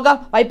വലിയവാണ്. നമുക്ക് നോക്കാം.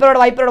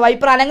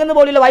 വൈപ്പർ അനങ്ങുന്ന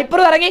പോലെയുള്ള വൈപ്പർ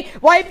ഇറങ്ങി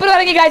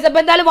ഗൈസ്.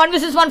 അപ്പോൾ എന്തായാലും 1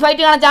 vs 1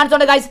 ഫൈറ്റ് കാണാൻ ചാൻസ്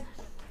ഉണ്ട് ഗൈസ്.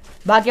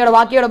 ബാക്കിയോടെ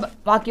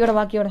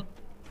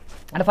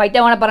ഫൈറ്റ്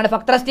ആവാണ് പറയുന്നത്.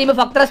 ഫക്ത്രസ്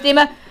ടീം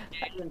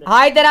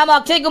ഹായ് തരാമോ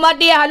Akshay Kumar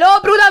T. Hello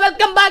ബ്രൂദ,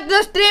 welcome back to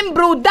stream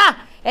ബ്രൂദ.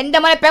 എൻ്റെ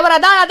മോനെ പെവർ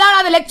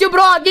അതാണ് ലച്ചു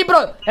ബ്രോ അഗി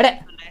ബ്രോ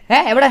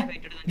എവിടെ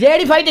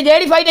JD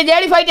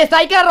fight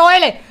striker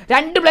royal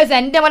 2 place.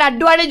 എൻ്റെ മോനെ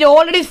അഡ്വാൻറ്റേജ്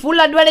ഓൾറെഡി ഫുൾ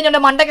അഡ്വാൻറ്റേജ് ഉണ്ട്.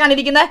 മണ്ടക്കാണ്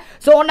ഇരിക്കുന്നത്.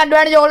 സോൺ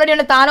അഡ്വാൻറ്റേജ് ഓൾറെഡി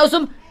ഉണ്ട്.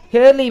 താനോസും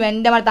ഹേർലിയും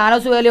എൻ്റെ മോനെ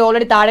താനോസ് ഹേർലി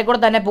ഓൾറെഡി താഴെ കൂടെ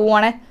തന്നെ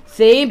പോവാണ്.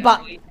 സെയിം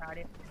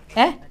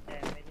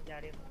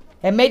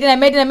എം8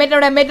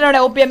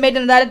 OP M8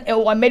 എന്തായാലും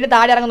M8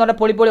 താഴെ ഇറങ്ങുന്നുണ്ട്.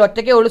 പൊളി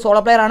ഒറ്റയ്ക്കേ ഉള്ളൂ.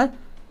 സോളോ പ്ലെയർ ആണ്.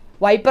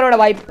 വൈപ്പർ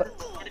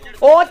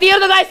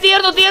തീർന്നു ഗൈസ്.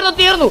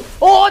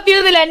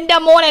 തീർന്നില്ല എൻ്റെ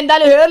മോൻ.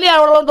 എന്തായാലും ഹേർലി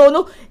ആണുള്ളതെന്ന്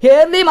തോന്നുന്നു.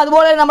 ഹേർലിയും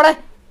അതുപോലെ നമ്മുടെ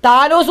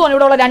താനോസും ആണ്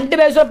ഇവിടെ ഉള്ള 2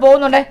 പേഴ്സ്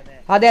പോകുന്നുണ്ട്.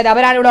 അതെ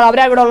അവരാണ് ഇവിടെ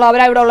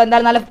ഉള്ളത്.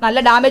 എന്തായാലും നല്ല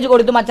ഡാമേജ്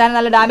കൊടുത്തു മച്ചാനെ,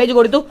 നല്ല ഡാമേജ്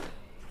കൊടുത്തു.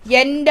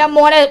 എൻ്റെ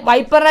മോനെ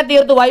വൈപ്പറിനെ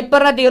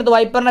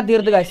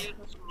തീർത്തു ഗൈസ്.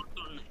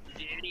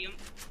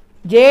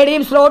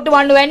 ജെഡിയും സ്ലോട്ട്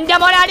വന്നു. എൻ്റെ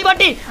മോനെ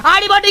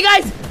അടിപൊട്ടി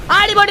ഗൈസ്.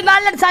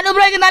 നല്ല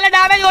സനുബ്രേക്ക് നല്ല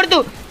ഡാമേജ് കൊടുത്തു.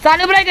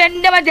 സനുബ്രേക്ക്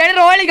എൻ്റെ ജെഡി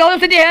റോയൽ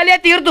ഗൗസിന്റെ ഹേർലിയെ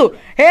തീർത്തു.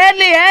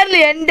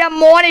 ഹേർലി എൻ്റെ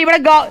മോനെ ഇവിടെ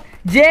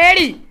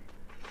ജെഡി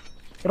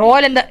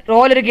റോയൽ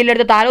ഒരു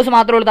കില്ലെടുത്ത്. താനോസ്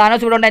മാത്രമേ ഉള്ളൂ.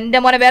 താനോസ് ഇവിടെ ഉണ്ട്. എൻ്റെ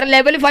മോനെ വേറെ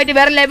ലെവൽ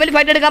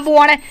ഫൈറ്റ് എടുക്കാൻ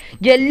പോവാണ്.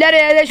 എല്ലാവരും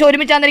ഏകദേശം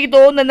ഒരുമിച്ചാന്ന് എനിക്ക്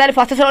തോന്നുന്നു. എന്നാലും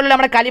ഫസ്റ്റ് സോളിൽ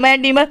നമ്മുടെ കലിമയൻ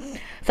ടീം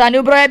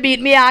സനുബ്രോയെ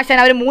ബീറ്റ് മീ ആശാൻ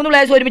അവർ 3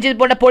 പ്ലേയേഴ്സ് ഒരുമിച്ച്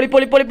പോണ്ട്.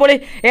 പൊളി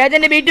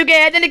agent B2K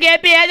agent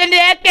KP agent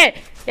AK.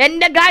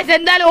 എൻ്റെ ഗായ്സ്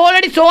എന്തായാലും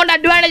ഓൾറെഡി സോൺ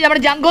അഡ്വാൻറ്റേജ്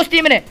നമ്മുടെ ജംഗോസ്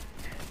ടീമിന്.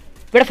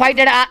 ഇവിടെ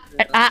ഫൈറ്റ്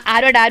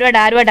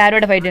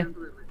ആരുമായിട്ട് ഫൈറ്റ്.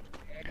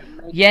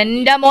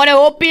 എൻ്റെ മോനെ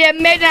OP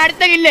M8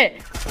 അടുത്ത കില്ല്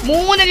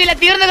 3 കില്ല്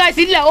തീർന്ന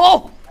ഗായ്സ്. ഇല്ല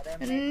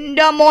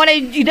എൻ്റെ മോനെ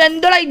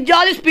ഇതെന്താ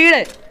ഇജാതി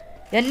സ്പീഡ്.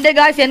 എൻ്റെ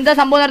ഗായ്സ് എന്താ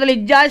സംഭവം നടത്തില്ല.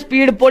 ഇജാതി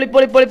സ്പീഡ്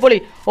പൊളി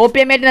OP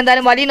M8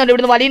 എന്തായാലും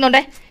ഇവിടുന്ന്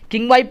വലിയുന്നുണ്ട്.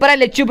 കിങ് വൈപ്പറെ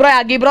ലച്ചു ബ്രോ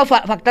അഗി ബ്രോ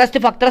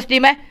ഫക്ത്രസ്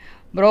ടീമേ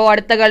ബ്രോ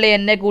അടുത്ത കളി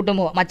എന്നെ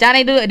കൂട്ടുമോ മച്ചാനെ.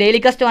 ഇത് ഡെയിലി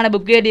കസ്റ്റമാണ്.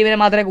 ബുക്ക് ചെയ്ത ടീമിനെ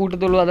മാത്രമേ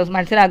കൂട്ടത്തുള്ളൂ. അത്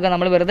മനസ്സിലാക്കുക.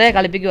 നമ്മൾ വെറുതെ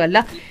കളിപ്പിക്കുമല്ല.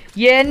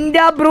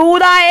 എൻ്റെ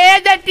ബ്രൂദ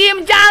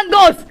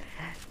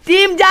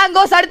ടീം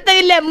ജാങ്കോസ് അടുത്ത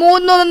കില്ലേ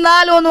 3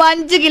 4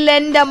 5 കില്ല.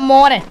 എൻ്റെ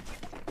മോനെ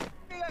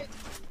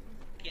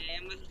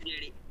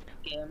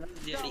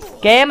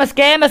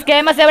KMS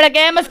എവിടെ?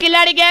 KMS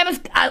കില്ലാടി.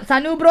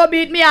 Sanu bro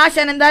beat me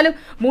ആശാൻ എന്തായാലും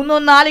 3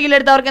 4 കിലോ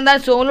എടുത്ത് അവർക്ക്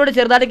എന്തായാലും സോണിലൂടെ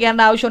ചെറുതായിട്ട്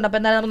കയറേണ്ട ആവശ്യമുണ്ട്. അപ്പോൾ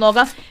എന്തായാലും നമുക്ക്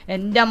നോക്കാം.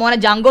 എൻ്റെ മോനെ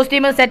ജംഗോസ്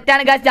ടീം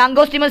സെറ്റാണ്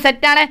ഗായ്സ്.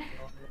 സെറ്റാണ്.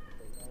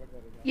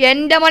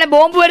 എൻ്റെ മോനെ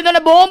ബോംബ്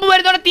വരുന്നുണ്ട്.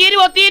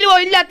 തീരുവോ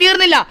ഇല്ല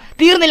തീർന്നില്ല.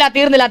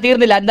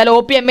 എന്തായാലും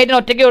OP M8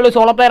 ഒറ്റയ്ക്കേ ഉള്ളൂ.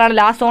 സോളോ പ്ലെയർ ആണ്.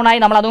 ലാസ്റ്റ് സോണായി.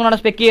 നമ്മൾ അതുകൊണ്ടാണ്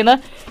സ്പെക്ക് ചെയ്യുന്നത്.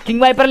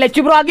 കിങ് വൈപ്പർ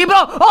ലച്ചു ബ്രോ അഗി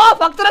ബ്രോ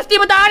ഫക്ത്രസ്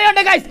ടീം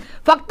താഴെയുണ്ട് ഗൈസ്.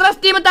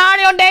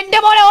 എൻ്റെ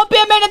മോനെ OP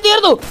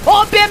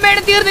M8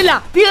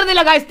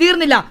 തീർന്നില്ല ഗൈസ്.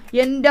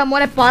 എൻ്റെ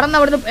മോനെ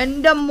പറന്നവിടുന്ന്.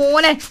 എൻ്റെ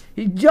മോനെ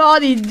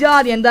ഇജാതി.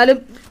 എന്തായാലും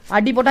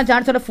അടി പൊട്ടാൻ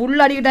ചാൻസ് ഉണ്ട്. ഫുൾ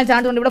അടി കിട്ടാൻ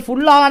ചാൻസ് ഉണ്ട്. ഇവിടെ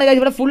ഫുൾ ആളാണ്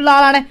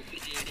ഗൈസ്.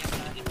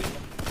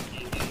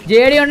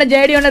 ജെഡി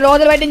ഉണ്ട്.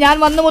 റോജർ വൈറ്റ് ഞാൻ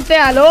വന്നു മുത്തേ.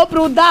 ഹലോ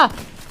ബ്രൂദ.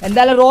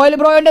 എന്തായാലും റോയൽ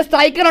ബ്രോയുണ്ട്.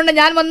 സ്ട്രൈക്കർ ഉണ്ട്.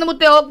 ഞാൻ വന്നു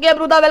മുത്തേ. Okay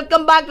ബ്രൂദ,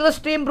 welcome back to the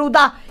stream ബ്രൂദ.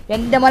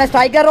 എൻ്റെ മോനെ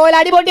സ്ട്രൈക്കർ റോയൽ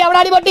അടിപൊട്ടി. അവിടെ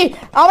അടിപൊട്ടി.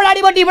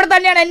 ഇവിടെ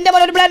തന്നെയാണ്. എൻ്റെ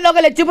മോനെ ഒരു പ്ലെയർ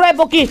നോക്കാം. ലച്ചു ബ്രോയെ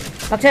പൊക്കി.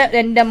 പക്ഷേ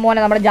എൻ്റെ മോനെ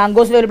നമ്മുടെ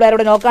ജാങ്കോസിലെ ഒരു പ്ലെയർ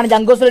ഇവിടെ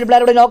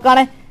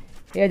നോക്കാണ്.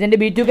 ഏജന്റ്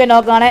B2K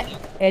നോക്കാണ്.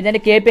 ഏജന്റ്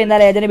KP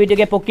എന്തായാലും ഏജന്റ്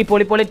B2K പൊക്കി.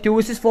 പൊളി 2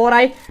 vs 4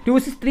 ആയി. 2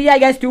 vs 3 ആയി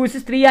ഗൈസ്. 2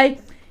 vs 3 ആയി.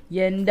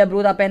 എൻ്റെ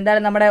ബ്രൂദ. അപ്പോൾ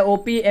എന്തായാലും നമ്മുടെ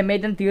OP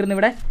M8 തീർന്നു.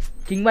 ഇവിടെ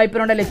കിങ്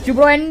വൈപ്പറുണ്ട്. ലച്ചു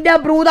ബ്രോ എൻ്റെ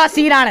ബ്രൂദ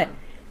സീനാണ്.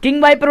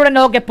 കിങ് വൈപ്പറൂടെ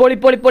നോക്കെ. പൊളി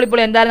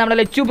എന്തായാലും നമ്മുടെ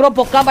ലച്ചു ബ്രോ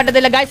പൊക്കാൻ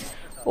പറ്റത്തില്ല ഗൈസ്.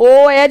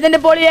 ഏജന്റ്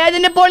പൊളി.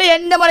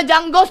 എൻ്റെ മോനെ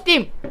ജംഗോസ്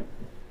ടീം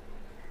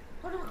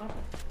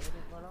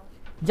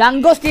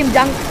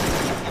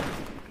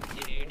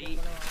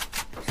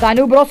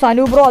സനു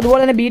ബ്രോ അതുപോലെ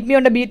തന്നെ ബീറ്റ് മീ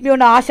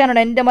ഉണ്ട്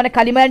ആശാനുണ്ട്. എൻ്റെ മോനെ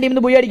കലിമയൻ ടീമിൽ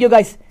നിന്ന് പോയി അടിക്കൂ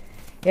ഗൈസ്.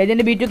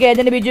 ഏജന്റ് B2K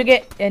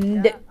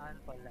എൻ്റെ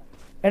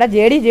എടാ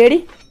ജെഡി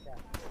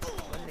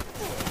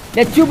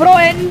ലച്ചു ബ്രോ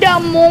എൻ്റെ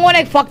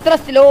മോനെ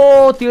ഫക്ത്രസ്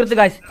തീർത്ത്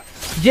ഗൈസ്.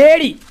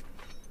 ജെഡി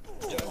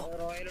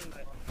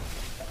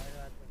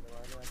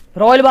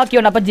റോയൽ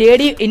ബാക്കിയുണ്ട്. അപ്പം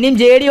ഇനിയും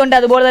ജെഡി ഉണ്ട്.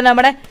 അതുപോലെ തന്നെ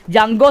നമ്മുടെ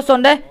ജംഗോസ്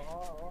ഉണ്ട്.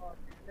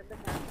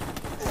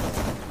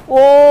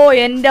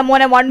 എൻ്റെ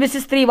മോനെ 1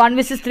 vs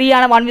 3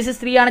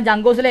 ആണ്.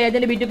 ജംഗോസിലെ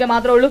ഏജന്റ് B2K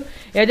മാത്രമേ ഉള്ളൂ.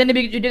 ഏജന്റ്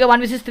B2K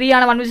 1 vs 3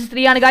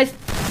 ആണ് ഗൈസ്.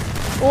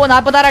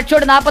 46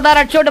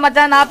 ഹെഡ്ഷോട്ട്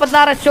മച്ചാൻ.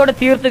 46 ഹെഡ്ഷോട്ട്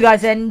തീർത്ത്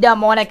ഗൈസ്. എൻ്റെ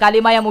മോനെ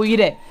കലിമയം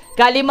ഉയിര്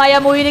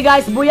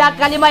ഗൈസ്. ബുയാ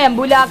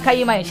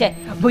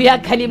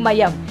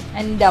കലിമയം.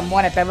 എൻ്റെ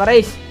മോനെ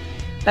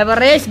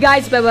പെവറേഷ്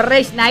ഗൈസ്.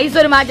 നൈസ്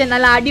ഒരു മാച്ച്.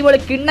 നല്ല അടിപൊളി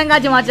കിണ്ണം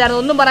കാച്ചി മാച്ചായിരുന്നു.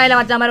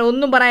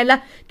 ഒന്നും പറയില്ല.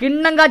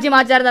 കിണ്ണം കാച്ചി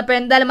മാച്ചായിരുന്നു. അപ്പോൾ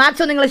എന്തായാലും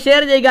മാക്സിമം നിങ്ങൾ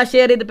ഷെയർ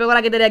ചെയ്ത്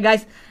പെവറാക്കി തരിക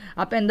ഗൈസ്.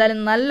 അപ്പോൾ എന്തായാലും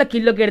നല്ല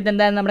കില്ലൊക്കെ എടുത്ത്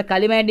എന്തായാലും നമ്മുടെ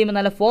കലിമയൻ ടീം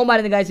നല്ല ഫോം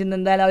ആയിരുന്നു ഗൈസ്. ഇന്ന്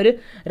എന്തായാലും അവർ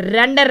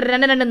 2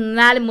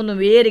 4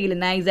 വേറെ കില്ല്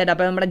നൈസായിട്ട്.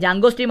 അപ്പോൾ നമ്മുടെ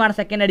ജംഗോസ് ടീമാണ്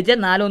സെക്കൻഡ് അടിച്ചത്.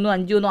 4-1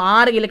 5-1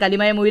 6 കില്ല്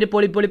കലിമയം ഉയിര്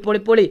പൊളി.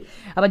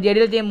 അപ്പോൾ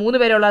ജെഡിയിൽ ടീം 3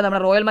 പേരുള്ളത്.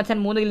 നമ്മുടെ റോയൽ മച്ചാൻ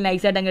 3 കില്ല്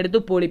നൈസായിട്ട് അങ്ങ് എടുത്തു.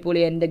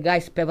 പൊളി എൻ്റെ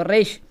ഗൈസ്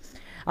പെവറേഷ്.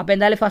 അപ്പോൾ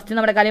എന്തായാലും ഫസ്റ്റ്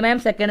നമ്മുടെ കലിമയം,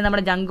 സെക്കൻഡ്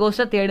നമ്മുടെ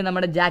ജംഗോസ്, തേർഡ്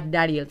നമ്മുടെ ജാക്ക്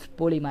ഡാനിയൽസ്.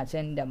 പൊളി മാച്ച്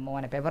എൻ്റെ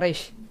മോനെ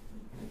പെവറേഷ്.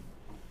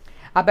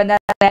 അപ്പോൾ എന്താ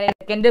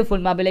സെക്കൻഡ്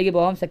ഫുൾ മാപ്പിലേക്ക്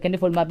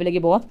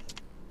പോവാം.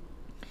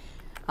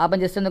 അപ്പം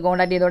ജസ്റ്റ് ഒന്ന്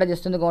കോൺടാക്ട്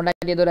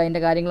ചെയ്തോടെ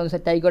അതിൻ്റെ കാര്യങ്ങളൊന്ന്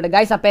സെറ്റ് ആയിക്കോട്ടെ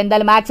ഗൈസ്. അപ്പോൾ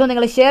എന്തായാലും മാക്സിമം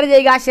നിങ്ങൾ ഷെയർ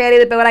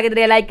ചെയ്ത് പെവറാക്കി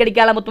തരിക, ലൈക്ക്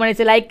അടിക്കുക,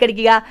 മുത്തുമണിച്ച് ലൈക്ക്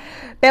അടിക്കുക,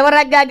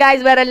 പെവറാക്കുക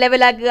ഗൈസ്, വേറെ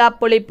ലെവലാക്കുക.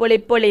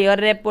 പൊളി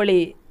ഒരേ പൊളി.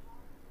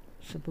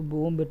 ഇപ്പോൾ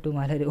ബോംബ് ഇട്ടു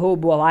മലര്.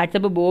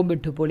 വാട്സപ്പ് ബോംബ്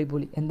ഇട്ടു. പൊളി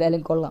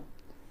എന്തായാലും കൊള്ളാം.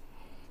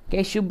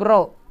 കേശു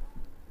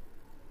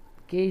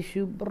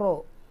ബ്രോ.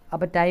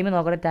 അപ്പോൾ ടൈം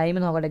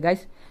നോക്കട്ടെ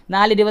ഗൈസ്.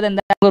 4:20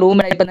 എന്തായാലും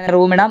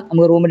റൂമിടാം.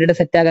 നമുക്ക് റൂമിട്ടിട്ട്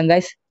സെറ്റ് ആക്കാം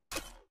ഗൈസ്.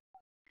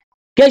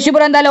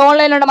 കേശുപുരം എന്തായാലും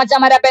ഓൺലൈനിലുണ്ട്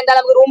മച്ചാമാരെ. അപ്പോൾ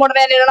എന്തായാലും നമുക്ക് റൂം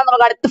ഉടനെ ഇടണം.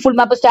 നമുക്ക് അടുത്ത ഫുൾ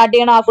മാപ്പ് സ്റ്റാർട്ട്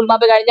ചെയ്യണം. ആ ഫുൾ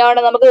മാപ്പ് കഴിഞ്ഞാൽ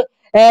നമുക്ക്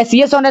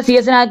CS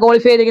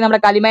ക്വാളിഫൈ ചെയ്തിരിക്കും.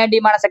 നമ്മുടെ കലിമയം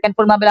ടീമാണ്. സെക്കൻഡ്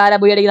ഫുൾ മാപ്പിൽ ആരാ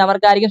പോയി അടിക്കുന്നത്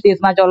അവർക്കായിരിക്കും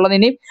CS മാച്ച് ഉള്ളത്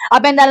ഇനി.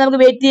 അപ്പോൾ എന്തായാലും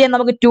നമുക്ക് വെയിറ്റ് ചെയ്യാം.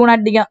 നമുക്ക് ട്യൂൺ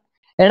അടിക്കാം.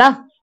 എടാ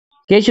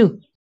കേശു,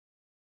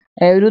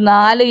 ഒരു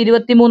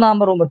 4:23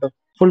 ആകുമ്പോൾ റൂം കിട്ടും.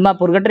 ഫുൾ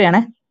മാപ്പ് പുർഗട്ടറി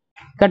ആണേ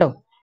കേട്ടോ.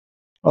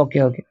 ഓക്കെ.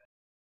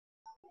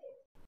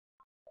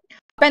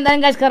 അപ്പോൾ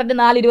എന്തായാലും ഗൈസ് കറക്റ്റ്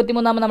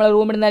 4:23 ആകുമ്പോൾ നമ്മൾ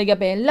റൂം ഇടുന്നതായിരിക്കും.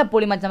 അപ്പോൾ എല്ലാ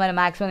പൊളി മച്ചന്മാരെ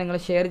മാക്സിമം നിങ്ങൾ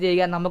ഷെയർ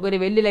ചെയ്യുക. നമുക്കൊരു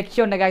വലിയ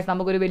ലക്ഷ്യമുണ്ട് ഗൈസ്.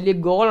 നമുക്കൊരു വലിയ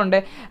ഗോളുണ്ട്.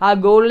 ആ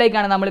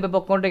ഗോളിലേക്കാണ് നമ്മളിപ്പോൾ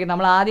പൊക്കോണ്ടിരിക്കുന്നത്.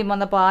 നമ്മൾ ആദ്യം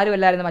വന്നപ്പോൾ ആരും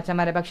അല്ലായിരുന്നു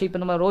മച്ചന്മാരെ. പക്ഷേ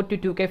ഇപ്പോൾ നമ്മൾ റോഡ് ടു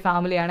 2K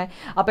ഫാമിലിയാണ്.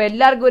 അപ്പോൾ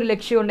എല്ലാവർക്കും ഒരു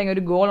ലക്ഷ്യം ഉണ്ടെങ്കിൽ,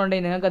 ഒരു ഗോൾ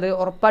ഉണ്ടെങ്കിൽ നിങ്ങൾക്കത്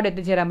ഉറപ്പായിട്ട്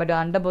എത്തിച്ചേരാൻ പറ്റും.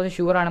 100%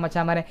 ഷുവറാണ്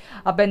മച്ചന്മാരെ.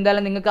 അപ്പോൾ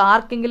എന്തായാലും നിങ്ങൾക്ക്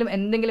ആർക്കെങ്കിലും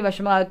എന്തെങ്കിലും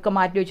വിഷമം അതൊക്കെ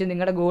മാറ്റി വെച്ച്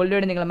നിങ്ങളുടെ ഗോളിന്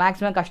വേണ്ടി നിങ്ങൾ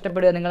മാക്സിമം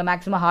കഷ്ടപ്പെടുക, നിങ്ങൾ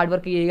മാക്സിമം ഹാർഡ്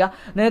വർക്ക് ചെയ്യുക.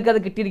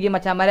 നിങ്ങൾക്കത് കിട്ടിയിരിക്കും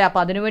മച്ചന്മാരെ.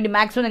 അപ്പോൾ അതിനുവേണ്ടി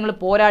മാക്സിമം നിങ്ങൾ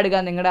പോരാടുക.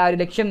 നിങ്ങളുടെ ആ ഒരു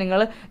ലക്ഷ്യം നിങ്ങൾ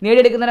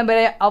നേടിയെടുക്കുന്നതിന്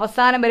വരെ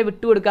അവസാനം വരെ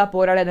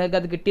വിട്ടുകൊടുക്കുക. നിങ്ങൾക്ക്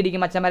അത്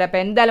കിട്ടിയിരിക്കും മച്ചന്മാരെ. അപ്പോൾ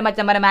എന്തായാലും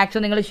മച്ചന്മാരെ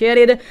മാക്സിമം നിങ്ങൾ ഷെയർ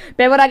ചെയ്ത്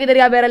പെവറാക്കി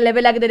തരിക, വേറെ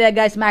ലെവലാക്കി തരിക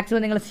ഗൈസ്.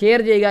 മാക്സിമം നിങ്ങൾ ഷെയർ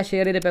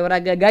ചെയ്ത്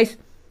പെവറാക്കുക ഗൈസ്.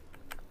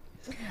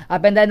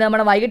 അപ്പോൾ എന്തായാലും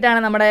നമ്മുടെ വൈകിട്ടാണ്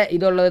നമ്മുടെ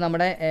ഇതുള്ളത്.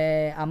 നമ്മുടെ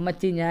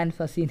അമ്മച്ചി, ഞാൻ,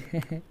 ഫസീൻ,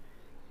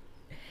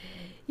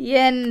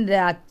 എൻ്റെ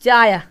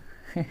അച്ചായ,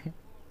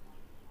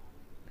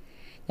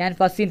 ഞാൻ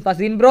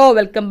ഫസീൻ bro,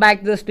 welcome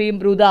back to the stream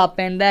ബ്രൂദ.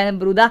 അപ്പോൾ എന്തായാലും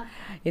ബ്രൂദ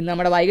ഇന്ന്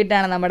നമ്മുടെ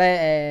വൈകിട്ടാണ് നമ്മുടെ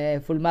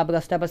full map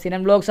കസ്റ്റ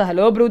Sinan vlogs.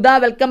 Hello ബ്രൂദ,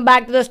 welcome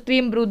back to the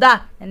stream ബ്രൂദ.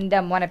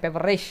 എൻ്റെ മോനെ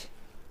പെവറേഷ്.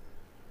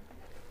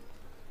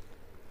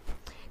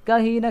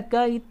 കഹി ന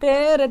കഹി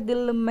തേരെ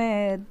ദിൽ മേ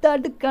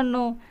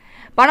തടുക്കണോ,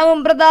 പണവും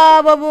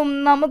പ്രതാപവും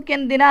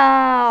നമുക്കെന്തിനാ,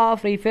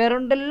 ഫ്രീ ഫയർ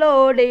ഉണ്ടല്ലോ,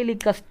 ഡെയിലി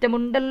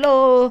കസ്റ്റമുണ്ടല്ലോ,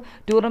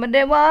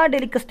 ടൂർണമെന്റ് വാ,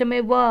 ഡെയിലി കസ്റ്റമേ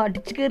വാ,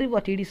 അടിച്ച് കയറി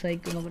വാ, TD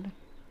സൈക്കിൾ നോക്കട്ടെ.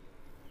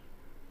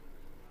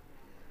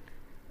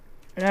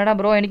 എടാ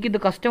ബ്രോ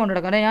എനിക്കിത് കസ്റ്റമുണ്ട്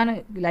കേട്ടോ, കാരണം ഞാൻ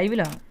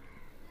ലൈവിലാണ്.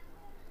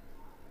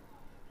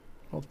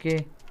 ഓക്കെ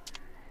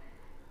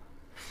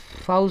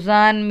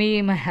ഫൗസാൻ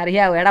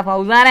അറിയാവോ? എടാ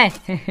ഫൗസാനെ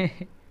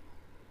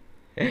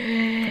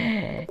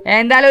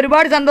എന്തായാലും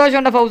ഒരുപാട്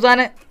സന്തോഷമുണ്ട്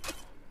ഫൗസാന്.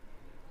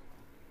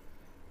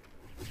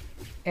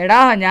 എടാ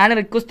ഞാൻ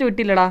റിക്വസ്റ്റ്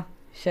വിട്ടില്ലടാ,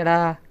 ശടാ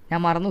ഞാൻ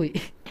മറന്നുപോയി.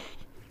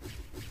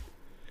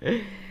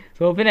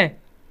 സോഫിനെ,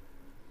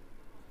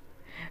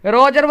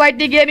 റോജർ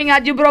വൈറ്റി ഗെയിമിംഗ്,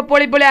 അജു ബ്രോ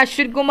പൊളി,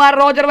 അശ്വിൻ കുമാർ,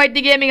 റോജർ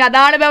വൈറ്റി ഗെയിമിംഗ്,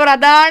 അതാണ്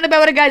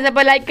പെവർ ഗൈസ്.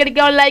 അപ്പോൾ ലൈക്ക്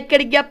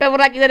അടിക്കുക,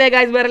 പെവറാക്കി തരിക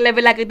ഗൈസ്, വേറെ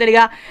ലെവലാക്കി തരിക.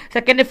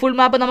 സെക്കൻഡ് ഫുൾ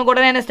മാപ്പ് നമുക്ക്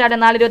ഉടനെ തന്നെ സ്റ്റാർട്ട്.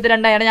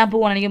 4:22 ഞാൻ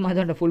പോവാണ്, എനിക്ക്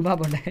അതുണ്ട് ഫുൾ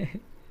മാപ്പ് ഉണ്ട്.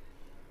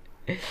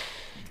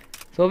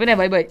 സോഫിനെ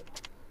ബൈ.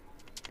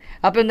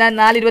 അപ്പോൾ എന്തായാലും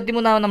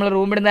 4:23 നമ്മൾ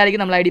റൂം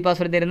ഇടുന്നതായിരിക്കും, നമ്മൾ ID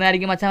പാസ്വേഡ്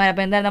തരുന്നതായിരിക്കും മച്ചാൻ.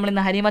 അപ്പോൾ എന്തായാലും നമ്മൾ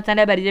ഇന്ന് ഹരി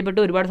മച്ചാനെ പരിചയപ്പെട്ടു,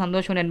 ഒരുപാട്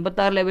സന്തോഷമുണ്ട്.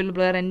 86 ലെവൽ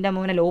പ്ലെയർ, എൻ്റെ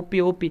മോനെ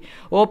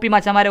OP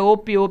മച്ചാന്മാരെ,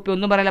 OP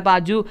ഒന്നും പറയില്ല. അപ്പോൾ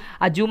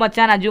അജു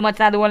മച്ചാൻ,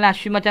 അതുപോലെ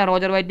അശ്വിൻ മച്ചാൻ,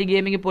 റോജർ വൈറ്റി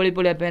ഗെയിമിംഗ് പൊളി.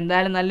 അപ്പോൾ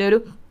എന്തായാലും നല്ലൊരു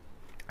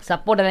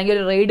സപ്പോർട്ട്, അല്ലെങ്കിൽ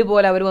ഒരു റൈഡ്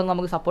പോലെ അവർ വന്ന്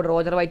നമുക്ക് സപ്പോർട്ട്,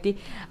 റോജർ വൈറ്റി.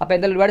 അപ്പോൾ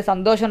എന്തായാലും ഒരുപാട്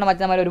സന്തോഷമുണ്ട്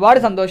മച്ചാന്മാർ,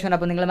 ഒരുപാട് സന്തോഷമുണ്ട്.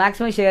 അപ്പോൾ നിങ്ങൾ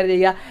മാക്സിമം ഷെയർ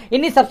ചെയ്യുക.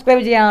 ഇനി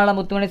സബ്സ്ക്രൈബ് ചെയ്യാനുള്ള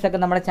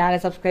മുത്തുമണീസൊക്കെ നമ്മുടെ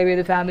ചാനൽ സബ്സ്ക്രൈബ്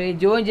ചെയ്ത് ഫാമിലി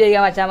ജോയിൻ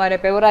ചെയ്യുക മച്ചാന്മാരെ.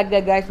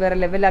 പെവറാക്കുക ഗൈസ്, വേറെ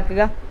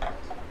ലെവലാക്കുക.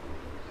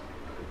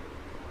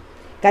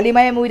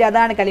 കലിമയം ഊര്,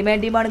 അതാണ് കലിമയം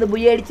ടീമാണിത്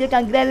ബുയ്യ അടിച്ച്.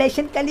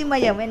 കൺഗ്രാലേഷൻ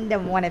കലിമയം, എൻ്റെ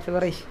മോനെ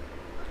ഫേവറേഷ്.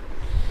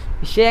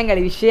 വിഷയം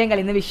കളി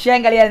ഇന്ന് വിഷയം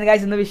കളിയായിരുന്നു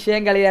ഗൈസ്, ഇന്ന്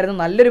വിഷയം കളിയായിരുന്നു.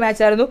 നല്ലൊരു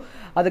മാച്ചായിരുന്നു.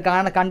 അത്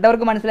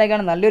കണ്ടവർക്ക്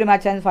മനസ്സിലാക്കാണ് നല്ലൊരു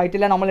മാച്ചായിരുന്നു.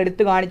 ഫൈറ്റില്ല നമ്മൾ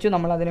എടുത്ത് കാണിച്ചു,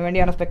 നമ്മൾ അതിന്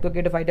വേണ്ടിയാണ് സ്പെക്കൊക്കെ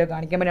ഇട്ട് ഫൈറ്റ്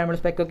കാണിക്കാൻ വേണ്ടിയാണ് നമ്മൾ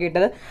സ്പെക്കൊക്കെ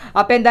ഇട്ടത്.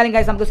 അപ്പോൾ എന്തായാലും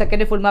ഗൈസ് നമുക്ക്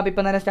സെക്കൻഡ് ഫുൾ മാപ്പ്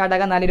ഇപ്പം തന്നെ സ്റ്റാർട്ട്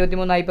ആക്കാം.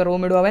 4:23 ഇപ്പോൾ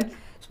റൂം ഇടും അവൻ.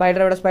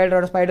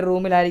 സ്പൈഡർ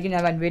റൂമിലായിരിക്കും,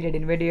 ഞാൻ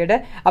ഇൻവൈറ്റ് ചെയ്തിട്ട്.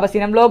 അപ്പോൾ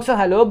സിനം ബ്ലോഗ്സ്,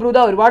 ഹലോ ബ്രൂദ,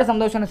 ഒരുപാട്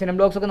സന്തോഷമാണ്. സിനം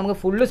ബ്ലോഗ്സ് ഒക്കെ നമുക്ക്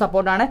ഫുള്ള്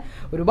സപ്പോർട്ടാണ്,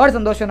 ഒരുപാട്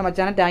സന്തോഷമാണ്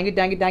മച്ചാനെ.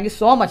 Thank you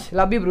so much.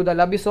 Love you ബ്രൂദ,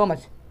 love you so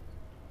much.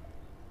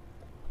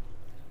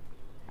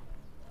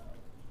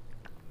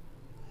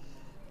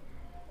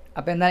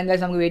 അപ്പോൾ എന്തായാലും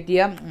ഗൈസ് നമുക്ക് വെയിറ്റ്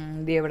ചെയ്യാം.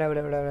 ഇത് എവിടെ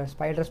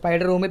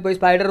സ്പൈഡർ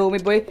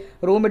റൂമിൽ പോയി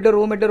റൂം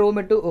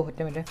ഇട്ടു. ഒറ്റ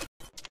മിനിറ്റ്.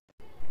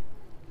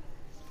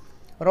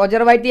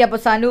 റോജർ വൈറ്റി, അപ്പോൾ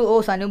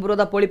സനു ബ്രോ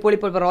പൊളി.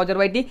 റോജർ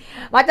വൈറ്റി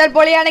മച്ചാൻ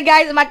പൊളിയാണ്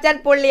ഗൈസ്, മച്ചാൻ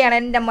പൊള്ളിയാണ്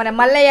എൻ്റെ മോനെ.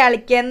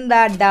 മലയാളിക്ക്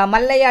എന്താ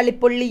മലയാളി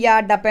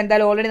പൊള്ളിയാടാ. അപ്പോൾ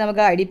എന്തായാലും ഓൾറെഡി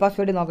നമുക്ക് ID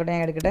പാസ്വേഡ് നോക്കട്ടെ,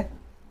 ഞാൻ എടുക്കട്ടെ.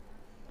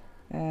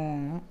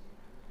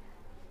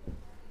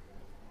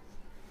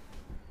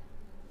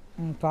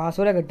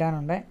 പാസ്വേഡ്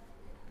കിട്ടാനുണ്ട്.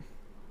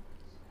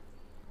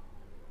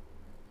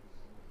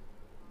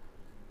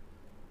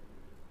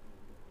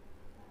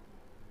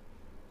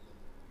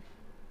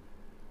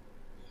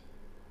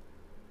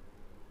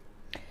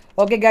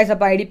 ഓക്കെ ഗൈസ്,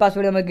 അപ്പോൾ ID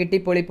പാസ്വേഡ് നമുക്ക് കിട്ടി.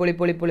 പൊളി.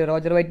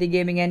 റോജർ വൈറ്റി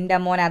ഗെയിമിംഗ്, എൻ്റെ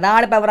മോനെ,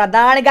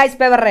 അതാണ് ഗൈസ്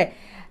പെവറേ.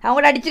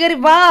 അങ്ങോട്ട് അടിച്ചു കയറി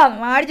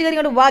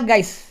ഇങ്ങോട്ട് വാ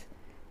ഗൈസ്.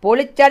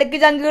 പൊളിച്ചടുക്ക്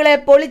ചങ്കുകളെ,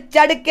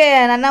 പൊളിച്ചടുക്ക്.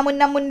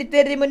 നന്ന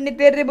മുന്നിത്തേരി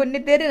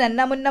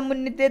നന്ന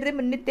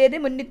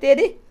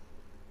മുന്നിത്തേരി.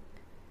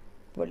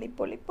 പൊളി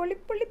പൊളി പൊളി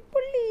പൊളി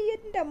പൊളി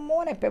എൻ്റെ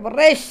മോനെ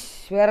പെവറേഷ്.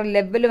 വേറെ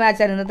ലെവൽ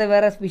മാച്ചായിരുന്നു ഇന്നത്തെ,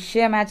 വേറെ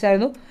വിഷയ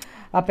മാച്ചായിരുന്നു.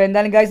 അപ്പോൾ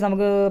എന്തായാലും ഗൈസ്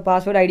നമുക്ക്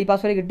ഐ ഡി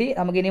പാസ്വേഡ് കിട്ടി.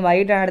 നമുക്ക് ഇനി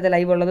വൈകിട്ടാണ് അടുത്ത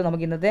ലൈവ് ഉള്ളത്.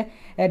 നമുക്ക് ഇന്നത്തെ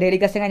ഡെയിലി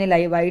കസ്റ്റം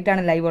കഴിഞ്ഞ്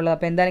വൈകിട്ടാണ് ലൈവ് ഉള്ളത്.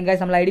 അപ്പോൾ എന്തായാലും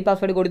ഗൈസ് നമ്മൾ ഐ ഡി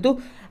പാസ്വേഡ് കൊടുത്തു.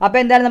 അപ്പോൾ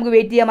എന്തായാലും നമുക്ക്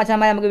വെയിറ്റ് ചെയ്യാം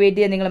മച്ചാന്മാരെ, നമുക്ക് വെയിറ്റ്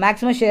ചെയ്യാം. നിങ്ങൾ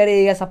മാക്സിമം ഷെയർ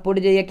ചെയ്യുക,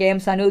 സപ്പോർട്ട് ചെയ്യുക.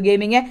 KM സനു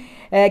ഗെയിമിങ്,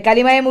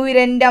 കലിമയ മൂവിയിൽ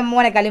എൻ്റെ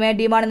മോനെ കലിമയ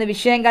ടീമാണെന്ന്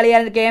വിഷയം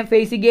കളിയാണ്. KM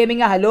ഫേസി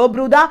gaming, hello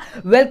ബ്രൂദ,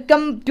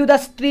 welcome to the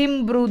stream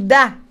ബ്രൂദ,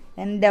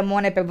 എൻ്റെ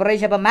മോനെ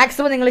പെവറേജ്. അപ്പോൾ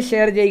മാക്സിമം നിങ്ങൾ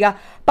ഷെയർ ചെയ്യുക,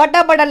 പട്ട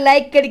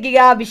ലൈക്ക് അടിക്കുക.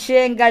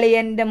 വിഷയം കളി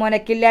എൻ്റെ മോനെ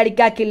കില്ലാടി.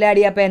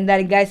 അപ്പോൾ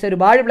എന്തായാലും ഗൈസ്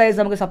ഒരുപാട് പ്ലേയേഴ്സ്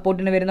നമുക്ക്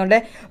സപ്പോർട്ടിന് വരുന്നുണ്ട്.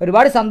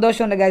 ഒരുപാട്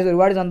സന്തോഷമുണ്ട് ഗൈസ്,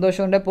 ഒരുപാട്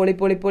സന്തോഷമുണ്ട്. പൊളി.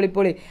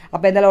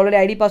 അപ്പോൾ എന്തായാലും ഓൾറെഡി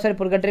ഐ ഡി പാസ്വേഡ്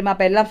പുർഗട്ടറി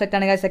മാപ്പ് എല്ലാം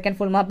സെറ്റാണ് ഗൈസ്. സെക്കൻഡ്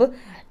ഫുൾ മാപ്പ്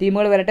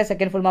ടീമുകൾ വരട്ടെ,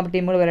 സെക്കൻഡ് ഫുൾ മാപ്പ്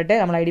ടീമുകൾ വരട്ടെ.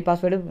 നമ്മൾ ഐ ഡി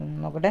പാസ്വേഡ്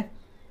നോക്കട്ടെ.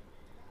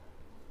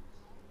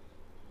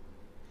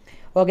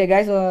 ഓക്കെ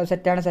ഗൈസ്,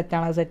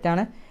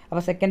 സെറ്റാണ്.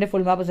 അപ്പോൾ സെക്കൻഡ്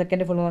ഫുൾ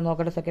മാപ്പ്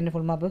നോക്കട്ടെ. സെക്കൻഡ്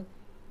ഫുൾ മാപ്പ്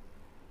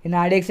ഇന്ന്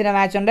ആഡിയക്സിൻ്റെ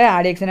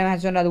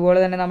മാച്ചുണ്ട്. അതുപോലെ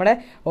തന്നെ നമ്മുടെ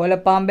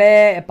ഓലപ്പാമ്പെ,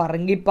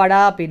 പറങ്കിപ്പട,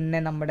 പിന്നെ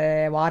നമ്മുടെ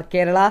വാർ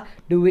കേരള,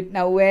 ഡു ഇറ്റ്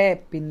നൗവേ,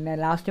 പിന്നെ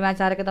ലാസ്റ്റ്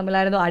മാച്ച് ആരൊക്കെ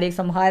തമ്മിലായിരുന്നു? ആഡിയക്സ്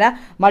സംഹാര,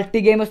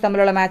 മൾട്ടി ഗെയിംസ്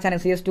തമ്മിലുള്ള മാച്ചാണ്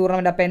CS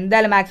ടൂർണമെൻറ്റ്. അപ്പോൾ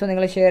എന്തായാലും മാക്സിമം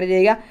നിങ്ങൾ ഷെയർ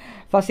ചെയ്യുക.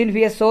 ഫസിൻ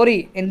ഫിയസ് സോറി,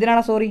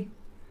 എന്തിനാണ് സോറി?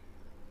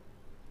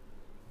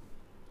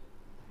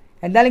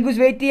 എന്തായാലും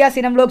ഗുസ് വെയിറ്റ് ചെയ്യുക.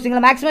 സിനം വ്ലോഗ്സ്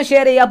നിങ്ങൾ മാക്സിമം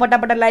ഷെയർ ചെയ്യുക,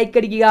 പട്ട ലൈക്ക്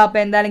അടിക്കുക. അപ്പോൾ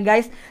എന്തായാലും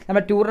ഗൈസ്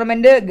നമ്മുടെ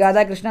ടൂർണമെൻറ്റ്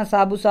ഗാഥാകൃഷ്ണ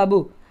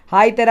സാബു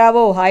ഹായ്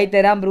തരാവോ? ഹായ്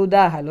തരാം ബ്രൂദ,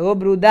 ഹലോ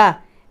ബ്രൂദ,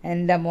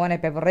 എൻ്റെ മോനെ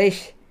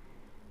പെവറേഷ്.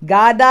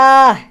 ഗാദ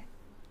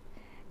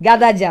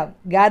ജാം,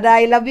 ഗാദ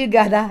ഐ ലവ് യു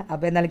ഗാദ.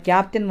 അപ്പോൾ എന്തായാലും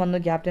ക്യാപ്റ്റൻ വന്നു.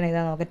 ക്യാപ്റ്റൻ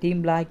ഏതാ നോക്കാം? Team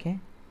black,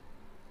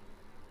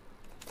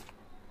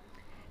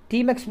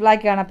 team X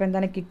black ആണ്. അപ്പോൾ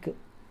എന്താണ് കിക്ക്?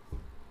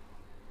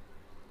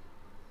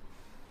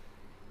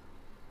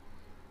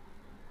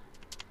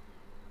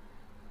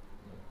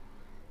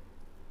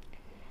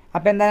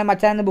 അപ്പോൾ എന്തായാലും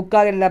മച്ചാനൊന്നും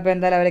ബുക്കാകില്ല. അപ്പോൾ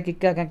എന്തായാലും അവരെ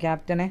കിക്കാക്കാം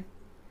ക്യാപ്റ്റനെ.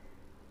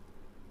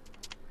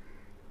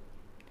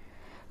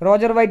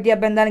 റോജർ വൈറ്റി.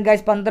 അപ്പോൾ എന്തായാലും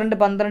ഗൈസ്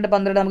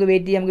 12 നമുക്ക്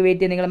വെയിറ്റ്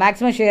ചെയ്യാം. നിങ്ങൾ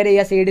മാക്സിമം ഷെയർ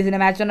ചെയ്യുക. സീഡീസിൻ്റെ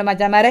മാച്ചുണ്ട്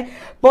മച്ചാന്മാരെ,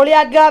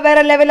 പൊളിയാക്കുക,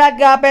 വേറെ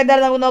ലെവലാക്കുക. അപ്പോൾ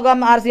എന്തായാലും നമുക്ക്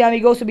നോക്കാം. RC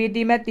amigos, B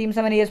team, team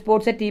 7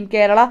 ESPORTS, team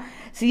Kerala,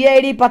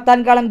 CID,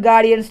 പത്താൻകാളം,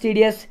 guardians,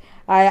 TDS,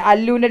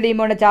 അല്ലുവിൻ്റെ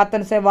ടീമുണ്ട്,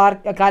 ചാത്തൻസ്,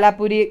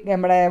 കാലാപുരി,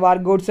 നമ്മുടെ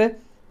വാർഗോഡ്സ്.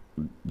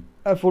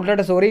 ഫുൾ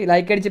റെഡ് സോറി,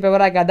 ലൈക്ക് അടിച്ച്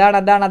പെവറാക്കുക.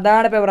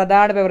 അതാണ്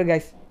പെവർ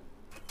ഗൈസ്.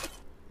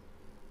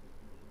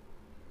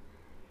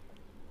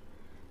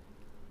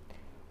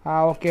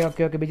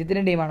 ഓക്കെ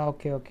ബിജിത്തിൻ്റെ ടീമാണ്.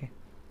 ഓക്കെ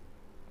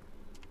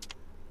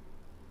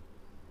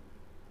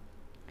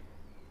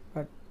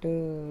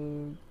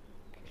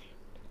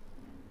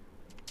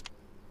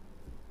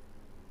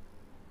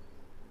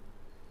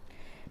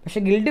പക്ഷേ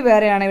ഗിൽഡ്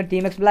വേറെയാണ്.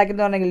 ടീം എക്സ് ബ്ലാക്ക്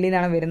എന്ന് പറഞ്ഞ ഗിൽഡിൽ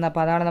നിന്നാണ് വരുന്നത്.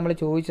 അപ്പോൾ അതാണ് നമ്മൾ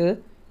ചോദിച്ചത്.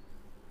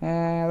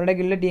 അവരുടെ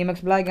ഗിൽഡ് ടീം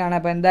എക്സ് ബ്ലാക്ക് ആണ്.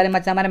 അപ്പോൾ എന്തായാലും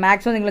മച്ചാന്മാരെ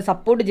മാക്സിമം നിങ്ങൾ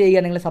സപ്പോർട്ട്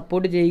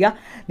ചെയ്യുക.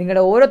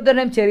 നിങ്ങളുടെ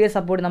ഓരോരുത്തരുടെയും ചെറിയ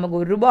സപ്പോർട്ട് നമുക്ക്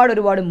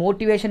ഒരുപാട്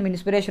മോട്ടിവേഷൻ,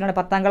 ഇൻസ്പിറേഷനാണ്.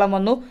 പത്താംകളം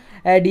വന്നു.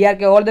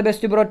 DRK all the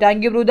best bro,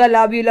 thank you ബ്രൂദ,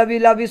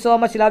 love you so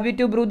much, love you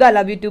to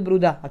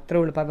ബ്രൂദ. അത്രേ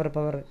ഉള്ളൂ,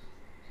 പവർ.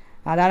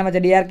 അതാണ് മറ്റേ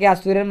DRK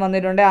അസുരൻ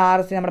വന്നിട്ടുണ്ട്.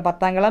 RC നമ്മുടെ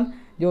പത്താംകളം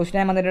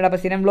ജോഷ്നാൻ വന്നിട്ടുണ്ട്.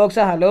 അപ്പോൾ സിനം വ്ലോഗ്സ്,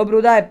 ഹലോ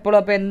ബ്രൂദ എപ്പോഴും.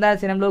 അപ്പോൾ എന്തായാലും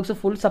സിനം വ്ലോഗ്സ്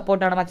ഫുൾ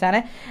സപ്പോർട്ടാണ് മച്ചാനെ.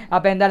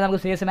 അപ്പോൾ എന്തായാലും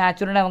നമുക്ക് CS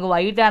മാച്ചുണ്ട്. നമുക്ക്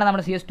വൈകിട്ടാണ്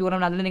നമ്മുടെ CS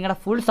ടൂർണമെൻറ്റ്. അതിൽ നിങ്ങളുടെ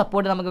ഫുൾ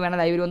സപ്പോർട്ട് നമുക്ക് വേണം.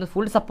 ലൈവിൽ വന്ന്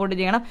ഫുൾ സപ്പോർട്ട്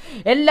ചെയ്യണം.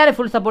 എല്ലാവരും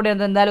ഫുൾ സപ്പോർട്ട്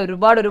ചെയ്യുന്നത്. എന്തായാലും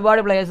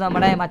ഒരുപാട് പ്ലേയേഴ്സ്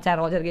നമ്മുടെ മച്ചാൻ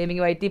റോജർ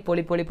ഗെയിമിംഗ് വൈറ്റി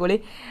പൊളി.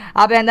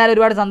 അപ്പോൾ എന്തായാലും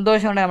ഒരുപാട്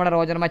സന്തോഷമുണ്ട് നമ്മുടെ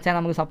റോജർ മച്ചാൻ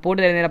നമുക്ക് സപ്പോർട്ട്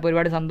തരുന്നതിൽ. അപ്പോൾ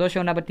ഒരുപാട്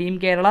സന്തോഷമുണ്ട്. അപ്പോൾ team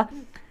Kerala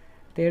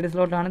third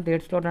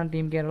സ്ലോട്ടാണ്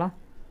team Kerala.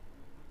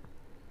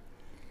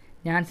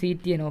 ഞാൻ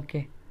CTN.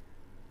 Okay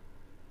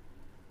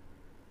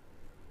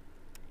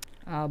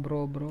bro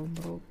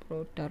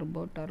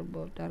turbo.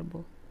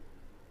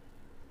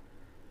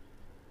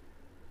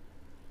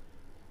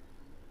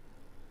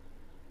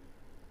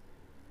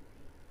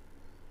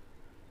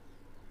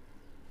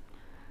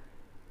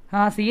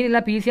 സീനില്ല,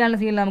 PC ആണെങ്കിലും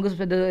സീനില്ല. നമുക്ക്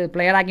ഇത്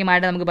പ്ലെയർ ആക്കി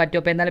മാറ്റാൻ നമുക്ക് പറ്റും.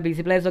 അപ്പോൾ എന്തായാലും PC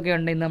പ്ലേയേഴ്സ് ഒക്കെ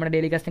ഉണ്ട് ഇന്ന് നമ്മുടെ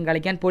ഡെയിലി കസ്റ്റം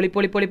കളിക്കാൻ. പൊളി.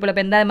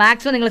 അപ്പോൾ എന്തായാലും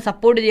മാക്സിമം നിങ്ങൾ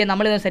സപ്പോർട്ട് ചെയ്യുക.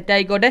 നമ്മൾ സെറ്റ്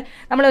ആയിക്കോട്ടെ.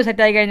 നമ്മൾ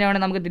സെറ്റ് ആയി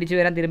കഴിഞ്ഞാൽ നമുക്ക്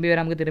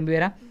തിരുമ്പി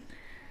വരാം.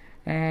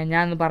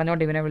 ഞാൻ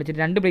പറഞ്ഞോട്ടെ, ഇവനെ വിളിച്ചിട്ട്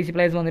 2 PC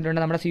പ്ലേയേഴ്സ് വന്നിട്ടുണ്ട്.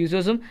 നമ്മുടെ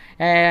സ്യൂസോസും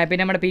പിന്നെ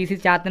നമ്മുടെ PC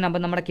ചാത്തിനും.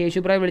 അപ്പം നമ്മുടെ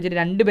കേശുബ്രോയെ വിളിച്ചിട്ട്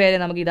 2 പേരെ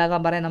നമുക്ക്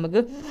ഇതാക്കാൻ പറയാം. നമുക്ക്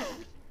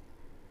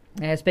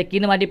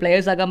സ്പെക്കിന്ന് മാറ്റി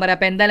പ്ലേയേഴ്സ് ആക്കാൻ പറയാം.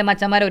 അപ്പോൾ എന്തായാലും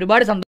മച്ചന്മാരെ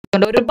ഒരുപാട്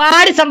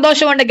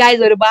സന്തോഷമുണ്ട്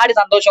ഗൈസ്, ഒരുപാട്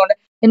സന്തോഷമുണ്ട്.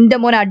 എൻ്റെ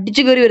മോനെ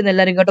അടിച്ചു കയറി വരുന്നു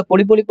എല്ലാവരും കേട്ടോ.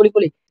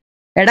 പൊളി.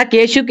 എടാ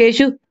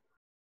കേശു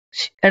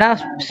എടാ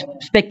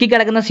സ്പെക്കി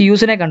കിടക്കുന്ന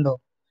സ്യൂസിനെ കണ്ടോ?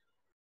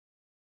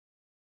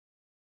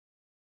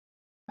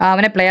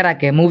 അവനെ player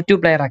Aake, move to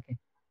player Aake.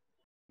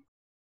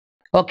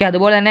 Okay,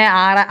 അതുപോലെ തന്നെ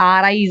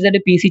RIZ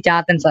PC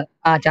ചാത്തൻസ്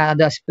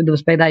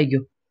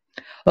ഇതായിരിക്കും.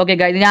 ഓക്കെ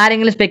ഗൈസ്, ഇനി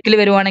ആരെങ്കിലും സ്പെക്കിൽ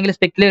വരുവാണെങ്കിൽ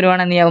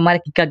നീ അവന്മാരെ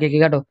കിക്കാക്കിയേക്ക്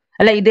കേട്ടോ.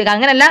 അല്ല, ഇത്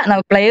അങ്ങനല്ല,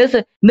 പ്ലേയേഴ്സ്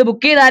ഇന്ന്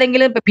ബുക്ക് ചെയ്ത്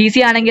ആരെങ്കിലും PC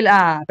ആണെങ്കിൽ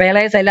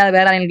പ്ലേയേഴ്സ് അല്ലാതെ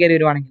വേറെ ആരെങ്കിലും കയറി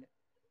വരുവാണെങ്കിൽ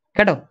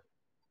കേട്ടോ.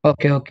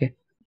 ഓക്കെ.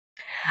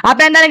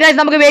 അപ്പൊ എന്തായാലും ഗൈസ്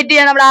നമുക്ക് വെയിറ്റ്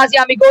ചെയ്യാം. നമ്മുടെ RC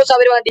അമിഗോസ്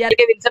അവർ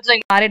DRK വിൻസെൻസോ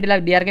മാറിയിട്ടില്ല.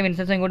 DRK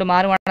വിൻസെൻസോ ഇങ്ങോട്ട്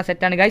മാറുവാണ്.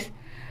 സെറ്റാണ് guys.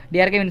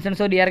 DRK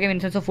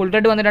Vincenzo full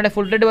red വന്നിട്ടുണ്ട്.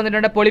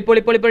 പൊളി.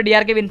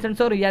 DRK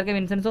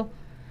Vincenzo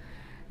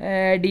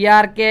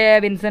DRK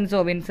Vincenzo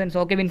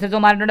okay Vincenzo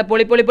മാറിയിട്ടുണ്ട്.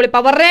 പൊളി പൊളി പൊളി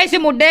പവറേഷ്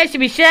മുഡേഷ്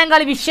വിഷയം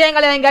കളി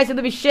ഗൈസ്.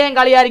 ഇത് വിഷയം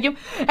കളിയായിരിക്കും.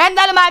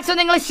 എന്തായാലും മാക്സിമം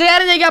നിങ്ങൾ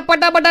ഷെയർ ചെയ്യുക,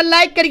 പട്ട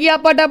ലൈക്ക് അടിക്കുക,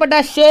 പട്ട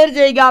ഷെയർ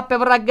ചെയ്യുക,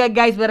 പെവറാക്കുക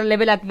ഗൈസ്, വേറെ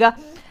ലെവലാക്കുക.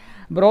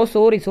 ബ്രോ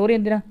സോറി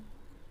എന്തിനാ?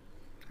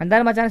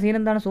 എന്തായാലും മച്ചാൻ സീൻ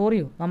എന്താണ്?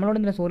 സോറിയോ? നമ്മളോട്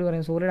എന്തിനാ സോറി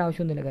പറയുന്നത്? സോറിയുടെ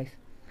ആവശ്യമൊന്നുമില്ല ഗൈസ്.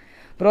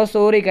 ബ്രോ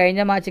സോറി,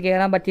 കഴിഞ്ഞ മാച്ച്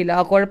കയറാൻ പറ്റിയില്ല.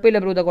 കുഴപ്പമില്ല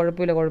ബ്രൂത,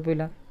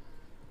 കുഴപ്പമില്ല.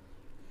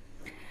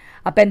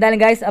 അപ്പോൾ എന്തായാലും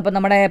ഗൈസ്, അപ്പോൾ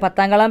നമ്മുടെ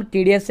പത്താംകളം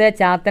TDS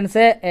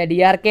ചാത്തൻസ്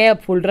DRK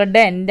ഫുൾ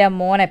റെഡ് എൻ്റെ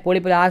മോനെ പൊളി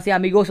RC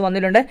അമിഗോസ്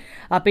വന്നിട്ടുണ്ട്.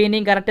 അപ്പോൾ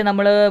ഇനിയും കറക്റ്റ്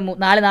നമ്മൾ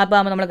 4:40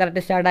 ആകുമ്പോൾ നമ്മൾ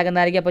കറക്റ്റ് സ്റ്റാർട്ട്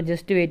ആക്കുന്നതായിരിക്കും. അപ്പോൾ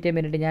ജസ്റ്റ് വെയിറ്റ് ചെയ്യാൻ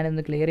വേണ്ടിയിട്ട്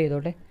ഞാനൊന്ന് ക്ലിയർ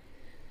ചെയ്തോട്ടെ.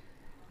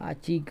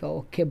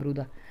 ഓക്കെ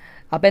ബ്രൂത.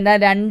 അപ്പോൾ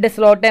എന്തായാലും 2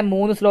 സ്ലോട്ട്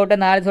 3 സ്ലോട്ട്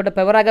 4 സ്ലോട്ട്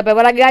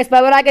പെവറാക്കുക ഗൈസ്,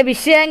 പെവറാക്കുക.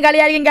 വിഷയം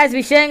കളിയായിരിക്കും ഗൈസ്,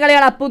 വിഷയം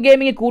കളിയാണ്. അപ്പു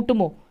ഗെയിമിങ്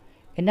കൂട്ടുമോ?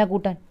 എന്നാ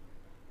കൂട്ടാൻ?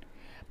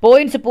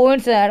 പോയിന്റ്സ്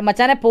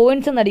മച്ചാനെ,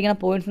 പോയിന്റ്സ്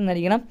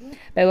നടിക്കണം.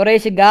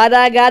 പെവറേഷ്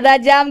ഗാദാ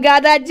ജാം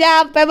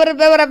പെവർ.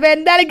 അപ്പോൾ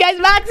എന്തായാലും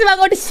ഗൈസ് മാക്സിമം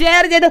അങ്ങോട്ട്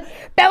ഷെയർ ചെയ്തു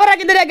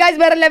പെവറാക്കി തരിക ഗൈസ്,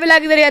 വേറെ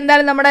ലെവലാക്കി തരിക.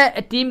 എന്തായാലും നമ്മുടെ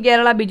ടീം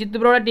കേരള ബിജിത്ത്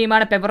ബ്രോയുടെ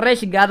ടീമാണ്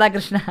പെവറേഷ്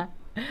ഗാദാകൃഷ്ണ.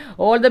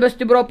 All the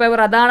best bro. പെവർ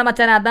അതാണ്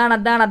മച്ചാനെ,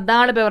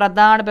 അതാണ്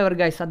പെവർ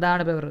ഗൈസ്,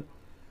 അതാണ് പെവർ.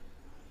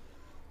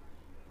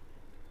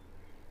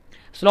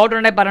 സ്ലോട്ട്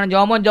ഉണ്ടെങ്കിൽ പറയണം.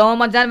 ജോമോ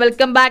മച്ചാൻ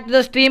welcome back to the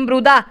stream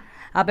ബ്രൂദ.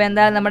 അപ്പോൾ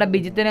എന്തായാലും നമ്മുടെ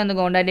ബിജിത്തിനെ ഒന്ന്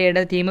കോൺടാക്ട്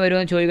ചെയ്യേണ്ടത്, ടീം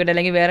വരുമെന്ന് ചോദിക്കട്ടെ,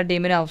 അല്ലെങ്കിൽ വേറെ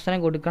ടീമിന് അവസരം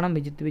കൊടുക്കണം.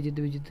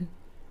 ബിജിത്ത്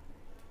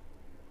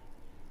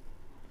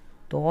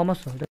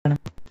തോമസ് ഇതാണ്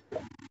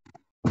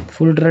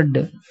ഫുൾ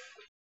റെഡ്.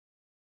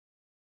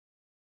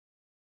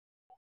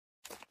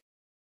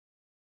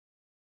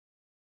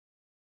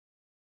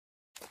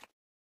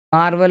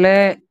 മാർവല്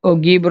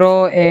ഒഗിബ്രോ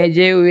AJ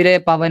ഉയരെ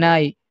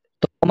പവനായി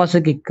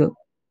തോമസ് കിക്ക്.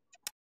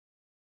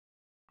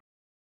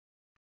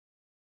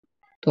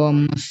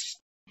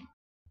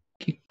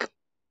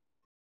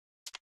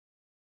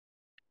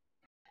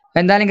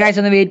 എന്തായാലും ഗൈസ്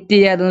ഒന്ന് വെയിറ്റ്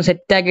ചെയ്യുക, അതൊന്ന്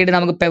സെറ്റ് ആക്കിയിട്ട്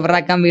നമുക്ക്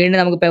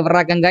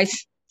പെവറാക്കാം ഗൈസ്.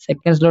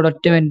 Second slot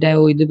 1 minute.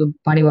 ഇത്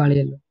പണി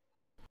പാളിയല്ലോ.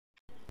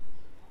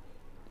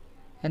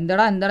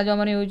 എന്താടാ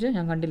ജോമോനെ ചോദിച്ചു?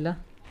 ഞാൻ കണ്ടില്ല.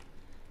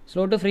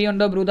 സ്ലോട്ട് ഫ്രീ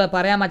ഉണ്ടോ ബ്രൂത?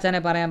 പറയാം മച്ചാനെ,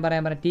 പറയാം.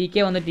 TK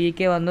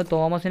വന്നു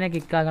തോമസിനെ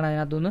കിക്കാക്കണം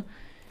അതിനകത്തുനിന്ന്.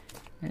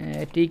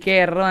 TK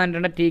എറർ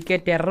വന്നിട്ടുണ്ട്, TK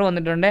ടെറർ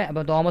വന്നിട്ടുണ്ട്.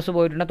 അപ്പോൾ തോമസ്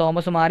പോയിട്ടുണ്ട്,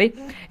 തോമസ് മാറി.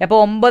 അപ്പോൾ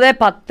 9,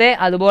 10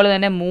 അതുപോലെ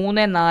തന്നെ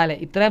 3, 4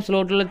 ഇത്രയും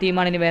സ്ലോട്ടുള്ള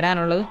ടീമാണ് ഇനി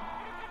വരാനുള്ളത്.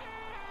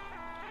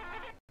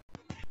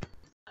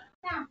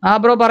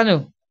 ബ്രോ പറഞ്ഞു.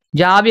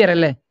 ജാവിയർ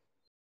അല്ലേ?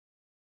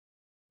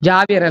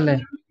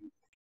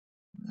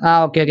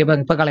 ഓക്കെ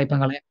ഇപ്പം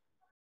കളയാം.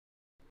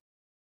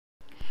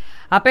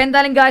 അപ്പോൾ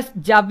എന്തായാലും ഗായ്സ്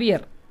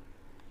ജാവിയർ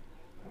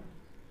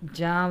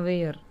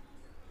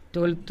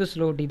 12th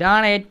സ്ലോട്ട്.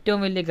 ഇതാണ് ഏറ്റവും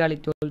വലിയ കളി,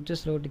 12th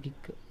സ്ലോട്ട്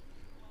കിക്ക്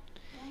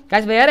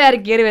ഗായ്സ്. വേറെ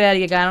ആരും കയറി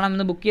വരാതിരിക്കും, കാരണം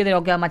ഇന്ന് ബുക്ക് ചെയ്ത്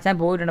ഓക്കെ മച്ചാൻ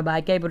പോയിട്ടുണ്ട്,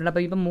 ബാക്കായി പോയിട്ടുണ്ട്.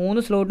 അപ്പോൾ ഇപ്പം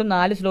 3 സ്ലോട്ടും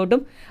 4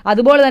 സ്ലോട്ടും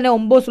അതുപോലെ തന്നെ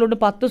 9 സ്ലോട്ടും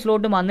 10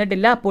 സ്ലോട്ടും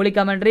വന്നിട്ടില്ല. പൊളി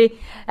കമൻട്രി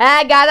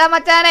ഗാദാ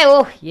മച്ചാനെ.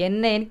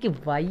 എനിക്ക്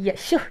വയ്യ,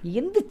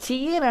 എന്ത്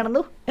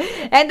ചെയ്യാനാണെന്നു.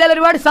 എന്തായാലും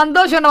ഒരുപാട്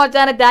സന്തോഷമുണ്ട്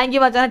മച്ചാനെ.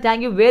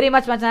 താങ്ക് യു വെരി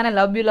മച്ച് മച്ചാനെ.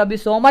 Love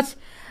you so much.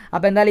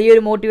 അപ്പോൾ എന്തായാലും ഈ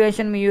ഒരു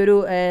മോട്ടിവേഷൻ,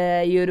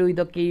 ഈ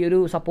ഒരു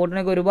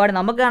സപ്പോർട്ടിനൊക്കെ ഒരുപാട്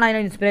നമുക്കാണ്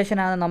അതിന്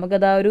ഇൻസ്പിറേഷനാണ്.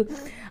 നമുക്കത്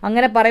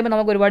അങ്ങനെ പറയുമ്പോൾ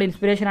നമുക്ക് ഒരുപാട്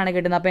ഇൻസ്പിറേഷനാണ്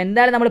കിട്ടുന്നത്. അപ്പോൾ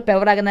എന്തായാലും നമ്മൾ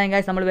പെവറാക്കുന്നതായിരിക്കും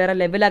ഗൈസ്, നമ്മൾ വേറെ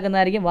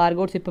ലെവലാക്കുന്നതായിരിക്കും.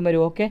 വാർഗോഡ്സ് ഇപ്പം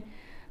വരും. ഓക്കെ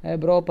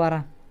ബ്രോ പറ.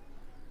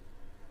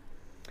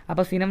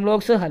 അപ്പോൾ സിനം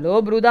വ്ലോഗ്സ് ഹലോ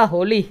ബ്രൂദ.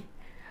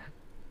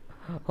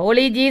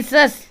 Holy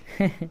Jesus.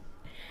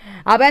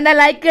 അപ്പോൾ എന്താ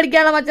ലൈക്ക്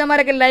അടിക്കാനുള്ള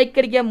മച്ചന്മാരൊക്കെ ലൈക്ക്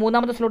അടിക്കുക.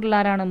 3ാമത്തെ സ്ലോട്ടിൽ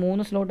ആരാണ്?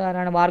 3 സ്ലോട്ട്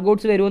ആരാണ്?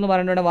 വാർഗോഡ്സ് വരുമെന്ന്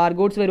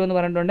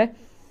പറഞ്ഞിട്ടുണ്ട്.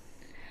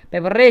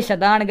 പെവറേഷ്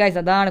അതാണ് ഗൈസ്,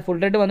 അതാണ് ഫുൾ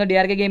റെഡ് വന്നു.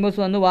 DRK ഗെയിമേഴ്സ്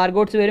വന്നു.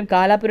 വാർഗോഡ്സ് വരും.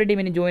 കാലാപുരി ടീം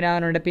ഇനി ജോയിൻ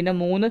ആകാനുണ്ട്. പിന്നെ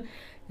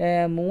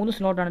 3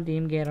 സ്ലോട്ടാണ്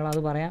ടീം കേരള.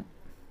 അത് പറയാം.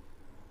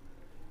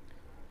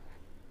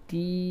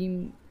 ടീം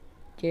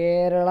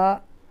കേരള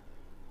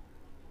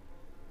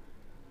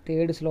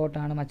 3rd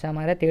സ്ലോട്ടാണ്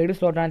മച്ചാമാരെ. 3rd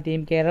സ്ലോട്ടാണ്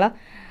team Kerala.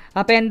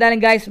 അപ്പോൾ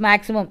എന്തായാലും ഗൈസ്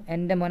മാക്സിമം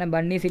എൻ്റെ മോനെ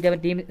ബണ്ണി സിറ്റി അവർ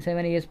ടീം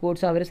 7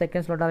 ESPORTS അവർ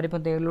 2nd സ്ലോട്ട്,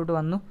 അവരിപ്പം 3rd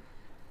വന്നു.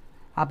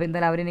 അപ്പോൾ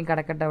എന്തായാലും അവരിനി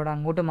കിടക്കട്ടെ, അവിടെ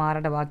അങ്ങോട്ട്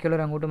മാറട്ടെ,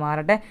 ബാക്കിയുള്ളവർ അങ്ങോട്ട്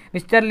മാറട്ടെ.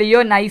 മിസ്റ്റർ ലിയോ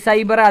നൈസ്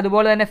സൈബർ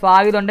അതുപോലെ തന്നെ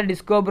ഫാഹിദുണ്ട്.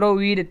 Disco bro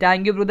Veer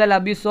thank you ബ്രൂദ,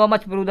 love you so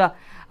much ബ്രൂദ.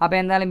 അപ്പോൾ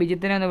എന്തായാലും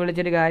ബിജിത്തിനെ ഒന്ന്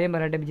വിളിച്ചൊരു കാര്യം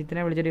പറയട്ടെ,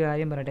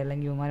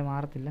 അല്ലെങ്കിൽ ഇവന്മാർ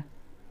മാറത്തില്ല.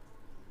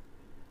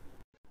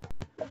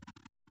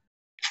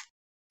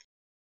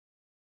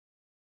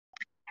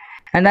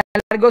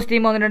 എന്തായാലും വാർഗോസ്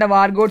ടീം വന്നിട്ടുണ്ട്.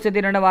 വാർഗോഡ്സ്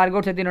എത്തിയിട്ടുണ്ട്.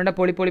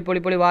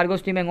 പൊളി.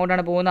 വാർഗോസ് ടീം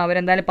എങ്ങോട്ടാണ് പോകുന്നത്?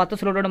 അവരെന്തായാലും 10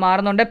 സ്ലോട്ടോട്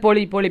മാറുന്നുണ്ട്.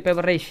 പൊളി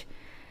പെവറേഷ്.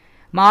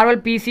 മാർവൽ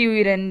PC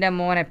ഉയർ എൻ്റെ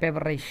മോനെ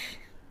പെവറേഷ്.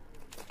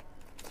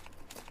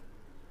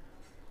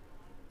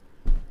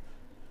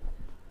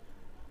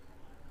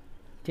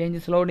 Change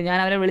slot. ഞാൻ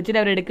അവരെ വിളിച്ചിട്ട്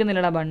അവർ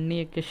എടുക്കുന്നില്ലടാ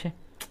ബണ്ണിയൊക്കെ.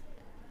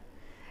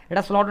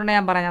 എടാ സ്ലോട്ട് ഉണ്ടെങ്കിൽ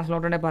ഞാൻ പറയാം.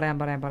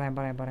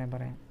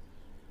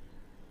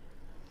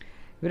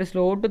 ഇവർ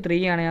സ്ലോട്ട്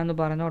 3 ആണ്. ഞാൻ ഒന്ന്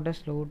പറഞ്ഞോട്ടെ.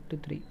 സ്ലോട്ട്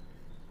 3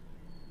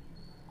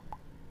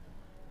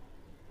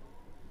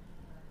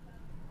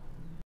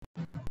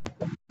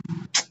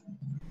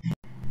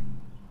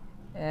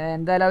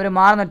 എന്തായാലും അവർ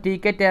മാറണം.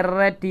 TK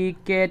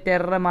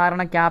ടെറർ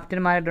മാറണം.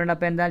 ക്യാപ്റ്റന്മാരായിട്ടുണ്ട്.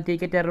 അപ്പോൾ എന്തായാലും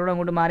TK ടെററോട്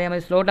അങ്ങോട്ട് മാറിയാൽ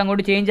മതി. സ്ലോട്ട്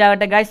അങ്ങോട്ട് ചേഞ്ച്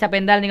ആകട്ടെ ഗൈസ്. അപ്പോൾ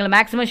എന്തായാലും നിങ്ങൾ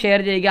മാക്സിമം ഷെയർ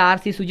ചെയ്യുക.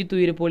 RC സുജിത്ത്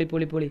ഉയര്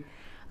പൊളി.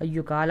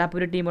 അയ്യോ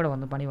കാലാപുരി ടീമോടെ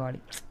വന്നു പണിപാടി.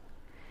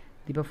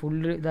 ഇപ്പോൾ ഫുൾ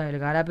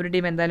ഇതായാലും കാലാപ്പുരി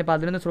ടീം എന്തായാലും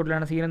 11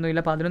 സ്ലോട്ടിലാണ്,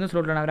 സീനൊന്നുമില്ല, 11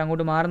 സ്ലോട്ടിലാണ്,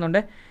 അവരങ്ങോട്ട് മാറുന്നുണ്ട്.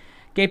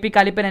 KP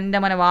കലിപ്പൻ എൻ്റെ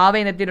മോനെ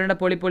വാവയിൽ എത്തിയിട്ടുണ്ട്.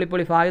 പൊളി പൊളി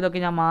പൊളി. ഫാഹിദൊക്കെ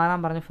ഞാൻ മാറാൻ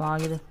പറഞ്ഞു.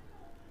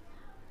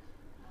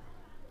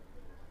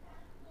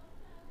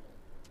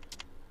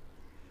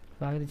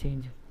 ഫാഹിദ്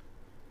ചേഞ്ച്.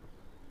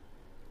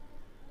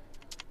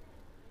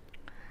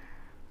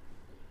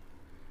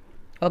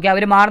 ഓക്കെ,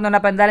 അവർ മാറുന്നുണ്ട്.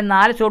 അപ്പോൾ എന്തായാലും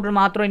 4 സ്ലോട്ട്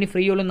മാത്രമേ ഇനി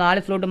ഫ്രീ ഉള്ളൂ. 4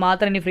 സ്ലോട്ട്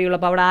മാത്രമേ ഇനി ഫ്രീ ഉള്ളൂ.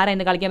 അപ്പോൾ അവിടെ ആരാ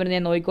ഇന്ന് കളിക്കാൻ വരുന്നത്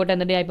ഞാൻ നോക്കിക്കോട്ടെ,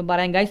 എന്നിട്ട് ഞാൻ ഇപ്പം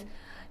പറയാം ഗൈസ്.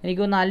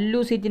 എനിക്ക് തോന്നുന്നു അല്ലു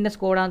സീറ്റിൻ്റെ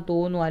സ്കോഡാണെന്ന്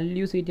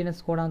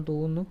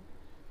തോന്നുന്നു.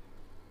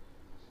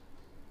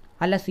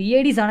 അല്ല,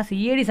 CIDs ആണ്.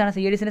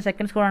 CIDസിൻ്റെ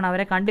സെക്കൻഡ് സ്കോഡാണ്.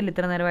 അവരെ കണ്ടില്ല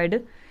ഇത്ര നേരമായിട്ട്.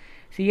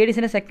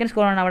 CIDസിൻ്റെ സെക്കൻഡ്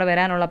സ്കോഡാണ് അവിടെ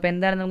വരാനുള്ളത്. അപ്പോൾ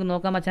എന്തായാലും നമുക്ക്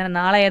നോക്കാൻ പറ്റാൻ.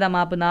 നാളെ ഏതാ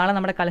മാപ്പ്? നാളെ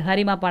നമ്മുടെ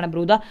കൽഹാരി മാപ്പാണ്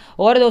ബ്രൂദ.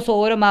 ഓരോ ദിവസം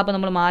ഓരോ മാപ്പ്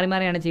നമ്മൾ മാറി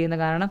മാറിയാണ്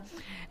ചെയ്യുന്നത്. കാരണം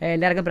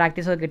എല്ലാവർക്കും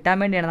പ്രാക്ടീസൊക്കെ കിട്ടാൻ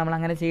വേണ്ടിയാണ് നമ്മൾ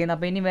അങ്ങനെ ചെയ്യുന്നത്.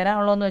 അപ്പോൾ ഇനി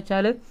വരാനുള്ളതെന്ന്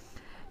വെച്ചാൽ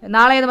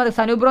നാളെ ഏതാ മാപ്പ്?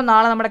 സനുബ്രോ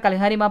നാളെ നമ്മുടെ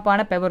കൽഹാരി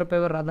മാപ്പാണ്.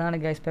 പെവർ അതാണ്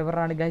ഗൈസ്,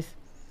 പെവറാണ് ഗൈസ്.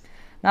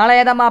 നാളെ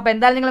ഏതാ മാപ്പ്?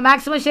 എന്തായാലും നിങ്ങൾ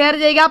മാക്സിമം ഷെയർ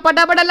ചെയ്യുക,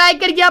 പട്ടാപ്പട്ട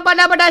ലൈക്ക് അടിക്കുക,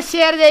 പട്ടാപ്പട്ട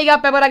ഷെയർ ചെയ്യുക,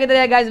 പെപ്പറാക്കി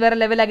തരിക ഗൈസ്, വേറെ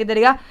ലെവലാക്കി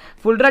തരിക.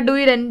 ഫുൾ റെഡ്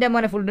ഡൂയിൽ എൻ്റെ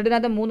മോനെ ഫുൾ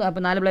റെഡിനകത്ത് 3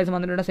 അപ്പോൾ 4 പ്ലേയേഴ്സ്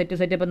വന്നിട്ടുണ്ട്.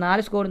 സെറ്റ്. അപ്പോൾ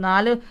 4 സ്കോർ,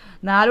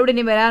 4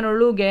 ഇനി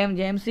വരാനുള്ളൂ.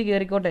 ജെയിംസി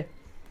കയറിക്കോട്ടെ.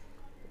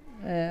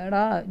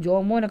 എടാ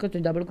ജോമോനൊക്കെ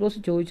ഡബിൾ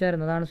ക്രോസ്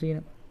ചോദിച്ചായിരുന്നു, അതാണ്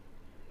സീനം.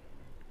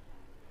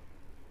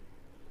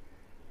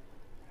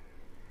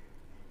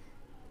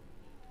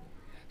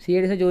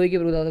 CIDസിനെ ചോദിക്കും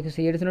ബ്രോ, അതൊക്കെ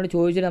CIDസിനോട്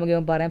ചോദിച്ചിട്ട് നമുക്ക്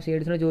പറയാം.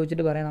 CIDസിനോട്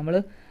ചോദിച്ചിട്ട് പറയാം. നമ്മൾ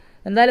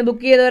എന്തായാലും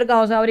ബുക്ക് ചെയ്തവർക്ക്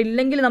അവസാനം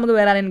അവരില്ലെങ്കിൽ നമുക്ക്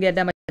വേറെ ആരെങ്കിലും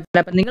കയറ്റാൻ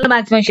പറ്റില്ല. അപ്പം നിങ്ങൾ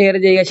മാക്സിമം ഷെയർ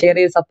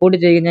ചെയ്ത് സപ്പോർട്ട്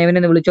ചെയ്യുക. ഞാൻ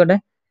ഇവനെ വിളിച്ചോട്ടെ.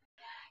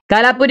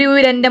 കാലാപ്പുരി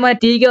എൻ്റെ മോനെ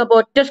ടീക്ക്. അപ്പോൾ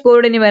ഒറ്റ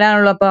സ്കോഡ് ഇനി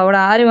വരാനുള്ളൂ. അപ്പോൾ അവിടെ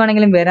ആര്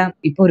വേണമെങ്കിലും വരാം.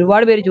 ഇപ്പോൾ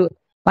ഒരുപാട് പേര്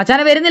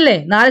മച്ചാനെ വരുന്നില്ലേ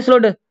 4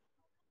 സ്ലോട്ട്?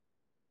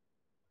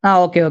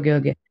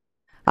 ഓക്കെ.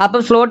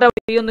 അപ്പം സ്ലോട്ട്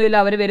ഒന്നുമില്ല,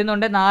 അവർ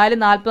വരുന്നുണ്ട്.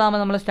 4:40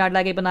 നമ്മൾ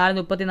സ്റ്റാർട്ടാക്കി. ഇപ്പോൾ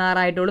 4:36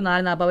 ആയിട്ടുള്ളൂ.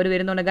 4:40 അവർ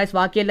വരുന്നുണ്ട് ഗൈസ്.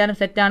 ബാക്കി എല്ലാവരും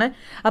സെറ്റാണ്.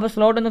 അപ്പോൾ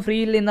സ്ലോട്ടൊന്നും ഫ്രീ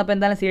ഇല്ല ഇന്ന്. അപ്പോൾ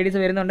എന്തായാലും CIDs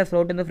വരുന്നുണ്ട്.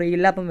 സ്ലോട്ടൊന്നും ഫ്രീ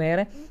ഇല്ല. അപ്പം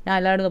വേറെ ഞാൻ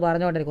എല്ലാവരും ഒന്ന്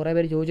പറഞ്ഞോട്ടെ, കുറേ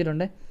പേര്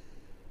ചോദിച്ചിട്ടുണ്ട്.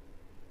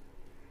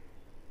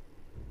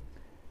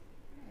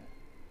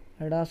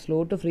 എടാ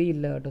സ്ലോട്ട് ഫ്രീ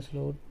ഇല്ല കേട്ടോ.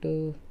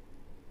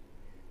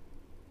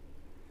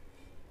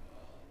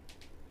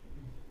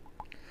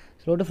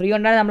 സ്ലോട്ട് ഫ്രീ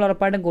ഉണ്ടായാൽ നമ്മൾ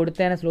ഉറപ്പായിട്ടും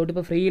കൊടുത്തേനെ. സ്ലോട്ട്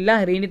ഇപ്പോൾ ഫ്രീ ഇല്ല.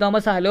 Reeni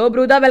Thomas hello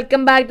ബ്രൂദ,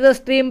 welcome back to the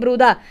stream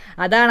ബ്രൂദ.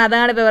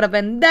 അതാണ് ഇപ്പോൾ അപ്പോൾ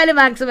എന്തായാലും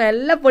മാക്സിമം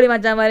എല്ലാ പൊളി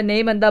മച്ചാന്മാരും.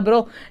 നെയിം എന്താ ബ്രോ?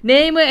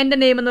 എൻ്റെ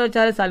നെയിം എന്ന്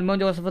വെച്ചാൽ സൽമോൻ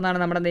ജോസഫ് എന്നാണ്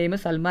നമ്മുടെ നെയിം.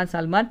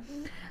 സൽമാൻ.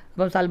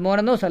 അപ്പം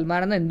സൽമാനെന്നോ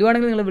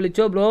എന്തുവാണെങ്കിലും നിങ്ങൾ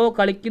വിളിച്ചോ. ബ്രോ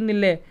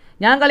കളിക്കുന്നില്ലേ?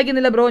 ഞാൻ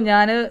കളിക്കുന്നില്ല ബ്രോ,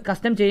 ഞാൻ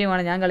കസ്റ്റം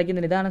ചെയ്യുവാണ്, ഞാൻ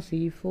കളിക്കുന്നില്ല. ഇതാണ്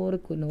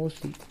C4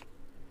 നോസി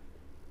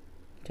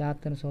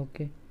ചാത്തൻസ്.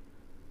 ഓക്കെ,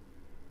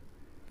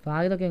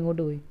 ഫാഹിദൊക്കെ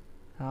എങ്ങോട്ട് പോയി?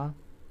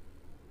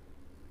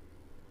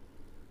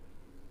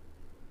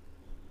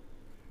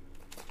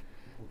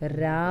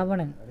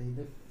 രാവണൻ.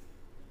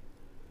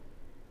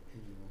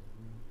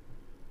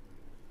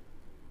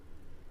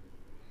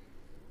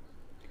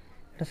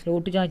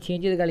 സ്ലോട്ട്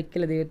ചേഞ്ച് ചെയ്ത്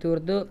കളിക്കില്ല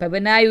ദൈവത്തോർത്ത്.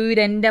 പെവനായൂർ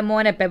എൻ്റെ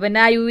മോനെ,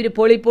 പെവനായൂർ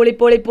പൊളി.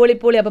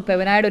 അപ്പോൾ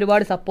പെവനായുടെ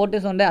ഒരുപാട്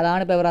സപ്പോർട്ടേഴ്സ് ഉണ്ട്.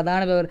 അതാണ് പെവർ.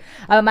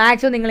 അപ്പോൾ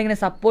മാക്സിമം നിങ്ങളിങ്ങനെ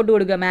സപ്പോർട്ട്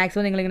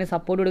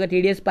കൊടുക്കുക.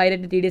 TDS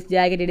pilot, TDS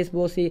ജാഗ്, TDS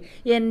bossy.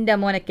 എൻ്റെ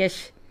മോനെ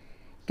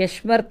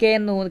കശ്മർ കെ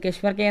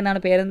എന്നാണ്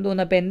പേരെന്ന്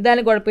തോന്നുന്നത്. അപ്പോൾ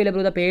എന്തായാലും കുഴപ്പമില്ല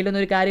ബ്രൂദ,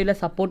 പേരിലൊന്നും ഒരു കാര്യമില്ല,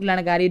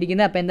 സപ്പോർട്ടിലാണ് കാര്യം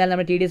ഇരിക്കുന്നത്. അപ്പോൾ എന്തായാലും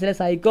നമ്മുടെ TDSലെ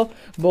സൈക്കോ,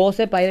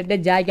 ബോസ്, പൈലറ്റ്,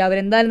 ജാഗ്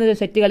അവരെന്തായാലും ഒരു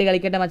സെറ്റ് കളി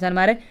കളിക്കട്ടെ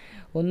മച്ചാന്മാരെ.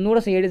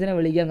 ഒന്നുകൂടെ CIDസിനെ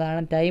വിളിക്കാം,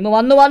 കാരണം ടൈം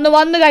വന്നു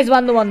ഗൈസ്,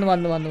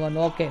 വന്നു.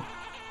 ഓക്കെ,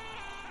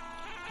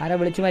 ആരാ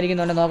വിളിച്ചു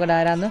മരിക്കുന്നുണ്ട് നോക്കട്ടെ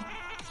ആരാന്ന്.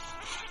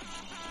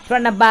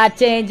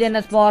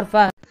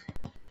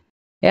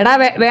 എടാ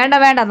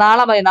വേണ്ട,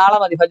 നാളെ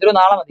മതി ഫജ്റു,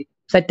 നാളെ മതി.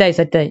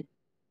 സെറ്റായി.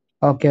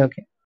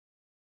 ഓക്കെ.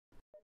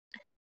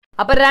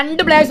 അപ്പോൾ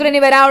 2 പ്ലേയേഴ്സ് ഇനി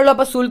വരാനുള്ളൂ.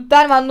 അപ്പോൾ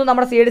സുൽത്താൻ വന്നു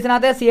നമ്മുടെ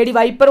CIDസിനകത്ത്. CID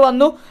വൈപ്പർ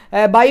വന്നു.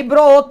 Bye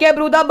bro. Okay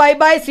ബ്രൂദ,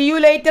 by. C you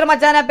later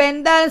മച്ചാൻ. അപ്പോൾ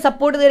എന്തായാലും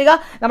സപ്പോർട്ട് തരിക.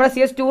 നമ്മുടെ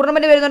CS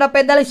ടൂർണമെൻറ്റ് വരുന്നുണ്ട്.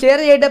 അപ്പോൾ എന്തായാലും ഷെയർ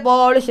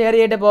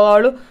ചെയ്തിട്ട്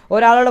പോകാവുള്ളൂ.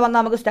 ഒരാളോട് വന്നാൽ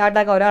നമുക്ക്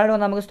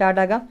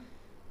സ്റ്റാർട്ടാക്കാം.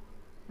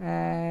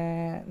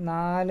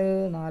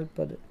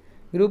 4:40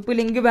 ഗ്രൂപ്പ്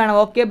ലിങ്ക് വേണം.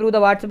 ഓക്കെ ബ്രൂദ,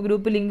 വാട്സപ്പ്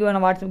ഗ്രൂപ്പ്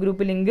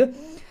ലിങ്ക്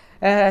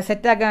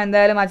സെറ്റാക്കാം.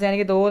 എന്തായാലും മച്ചാൻ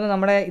എനിക്ക് തോന്നുന്നു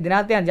നമ്മുടെ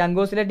ഇതിനകത്തെയാണ്,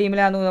 ജംഗോസിലെ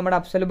ടീമിലാണെന്ന് നമ്മുടെ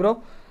അഫ്സൽ ബ്രോ.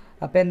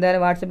 അപ്പോൾ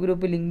എന്തായാലും വാട്സപ്പ്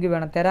ഗ്രൂപ്പ് ലിങ്ക്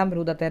വേണം. തരാം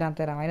ബ്രൂദ, തരാം.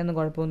 അതിനൊന്നും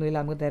കുഴപ്പമൊന്നുമില്ല,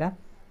 നമുക്ക് തരാം.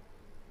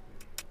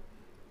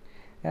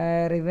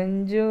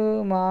 റിവെഞ്ച്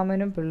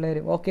മാമനും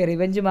പിള്ളേരും. ഓക്കെ,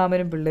 റിവെഞ്ച്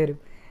മാമനും പിള്ളേരും.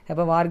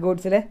 അപ്പോൾ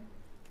വാർഗോഡ്സിലെ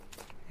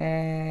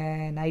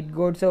നൈറ്റ്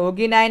ഗോഡ്സ്.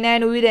 ഓക്കെ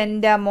 99 ഉയർ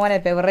എൻ്റെ മോനെ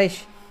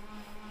ഫെവറേഷ്.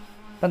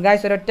 അപ്പം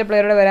ഗായ്സ് ഒരൊറ്റ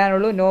പ്ലെയറോടെ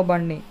വരാനുള്ളൂ. No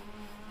bunny.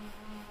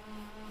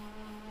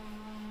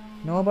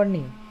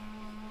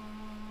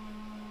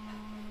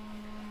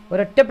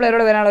 ഒരൊറ്റ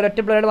പ്ലെയറോട്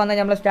വന്നാൽ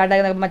നമ്മൾ സ്റ്റാർട്ട്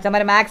ആക്കുന്നത്.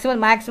 മച്ചന്മാരെ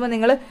മാക്സിമം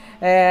നിങ്ങൾ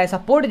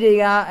സപ്പോർട്ട്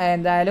ചെയ്യുക.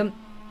 എന്തായാലും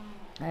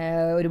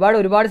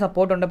ഒരുപാട്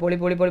സപ്പോർട്ടുണ്ട്. പൊളി.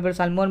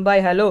 Salmon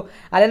bhai hello.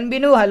 Allen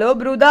Binu hello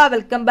ബ്രൂദ,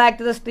 welcome back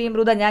to the stream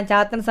ബ്രൂദ. ഞാൻ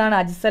ചാത്തൻസ് ആണ്.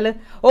 അജ്സൽ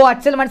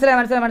മനസ്സിലായി.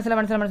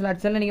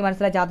 അജ്സലിന് എനിക്ക്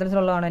മനസ്സിലായി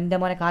ചാത്തൻസിലുള്ളതാണ്. എൻ്റെ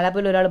മോനെ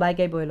കാലാപ്പൂരിൽ ഒരാൾ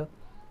ബാക്കായി പോയല്ലോ.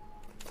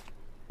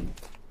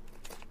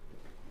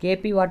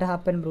 KP what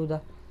happen ബ്രൂദ?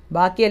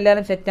 ബാക്കി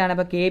എല്ലാവരും സെറ്റാണ്.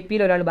 അപ്പോൾ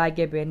KPയിൽ ഒരാൾ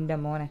ബാക്കായി പോയി. എൻ്റെ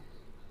മോനെ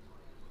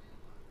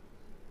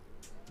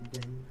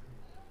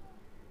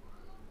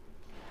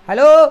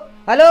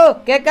ഹലോ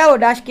കേൾക്കാവോ?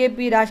 Dash K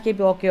P.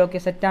 ഓക്കെ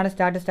സെറ്റാണ്.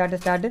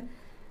 സ്റ്റാർട്ട്.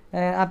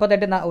 അപ്പോൾ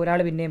തൊട്ട് ഒരാൾ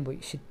പിന്നെയും പോയി.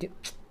 ഷിറ്റ്.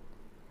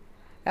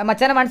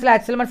 മച്ചാനെ മനസ്സിലായി,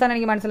 അക്സൽ മച്ചാൻ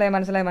എനിക്ക്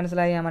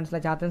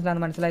മനസ്സിലായി.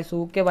 ചാത്തൻസിലാന്ന് മനസ്സിലായി.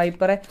 സൂക്കെ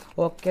വൈപ്പറെ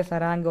ഓക്കെ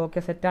സരാങ്ക് ഓക്കെ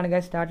സെറ്റാണ്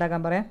ഗൈസ്.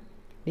 സ്റ്റാർട്ടാക്കാൻ പറയാം.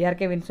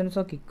 DRK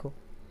Vincenzo കിക്കോ.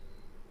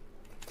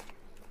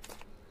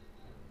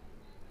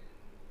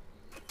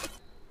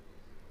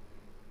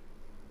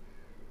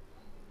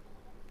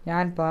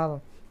 ഞാൻ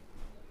പാവം.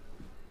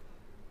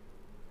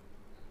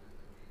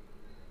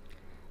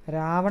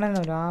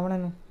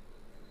 രാവണനോ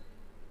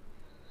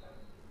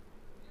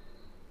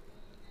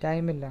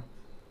ടൈമില്ല.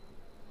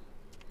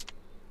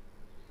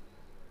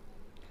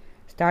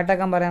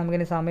 സ്റ്റാർട്ടാക്കാൻ പറയാം,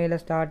 നമുക്കിനി സമയമില്ല.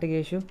 സ്റ്റാർട്ട്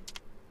കേശു.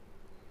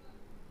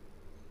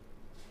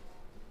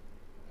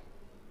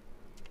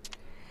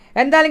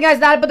 എന്തായാലും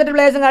ഗൈസ് 48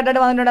 പ്ലേയേഴ്സും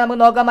കറക്റ്റായിട്ട് വന്നിട്ടുണ്ട്.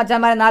 നമുക്ക് നോക്കാം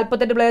മച്ചാന്മാരെ.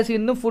 48 പ്ലേയേഴ്സ്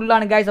ഇന്നും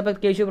ഫുള്ളാണ് ഗൈസ്. അപ്പോൾ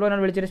കേശു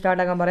ബ്രോനോട് വിളിച്ചിട്ട്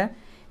സ്റ്റാർട്ടാക്കാൻ പറയാം.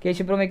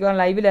 കേശു ബ്രോ മിക്കവാറും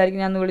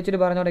ലൈവിലായിരിക്കും. ഞാൻ വിളിച്ചിട്ട്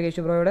പറഞ്ഞോട്ടെ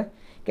കേശു ബ്രോയോട്.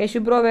 കേശു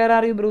ബ്രോ വേറെ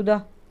അറിയൂ ബ്രൂദാ.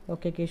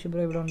 ഓക്കെ കേശു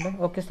ബ്രോ ഇവിടെ ഉണ്ട്.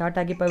 ഓക്കെ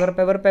സ്റ്റാർട്ടാക്കി.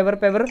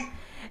 പെവർ.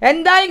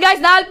 എന്തായാലും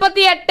ഗൈസ്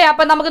 48.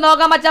 അപ്പം നമുക്ക്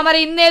നോക്കാം മച്ചാന്മാരെ.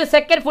 ഇന്ന്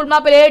സെക്കൻഡ് ഫുൾ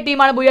മാപ്പിൽ 7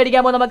 ടീമാണ് ബുയി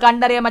അടിക്കാൻ പോകുന്നത്. നമുക്ക്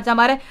കണ്ടറിയാം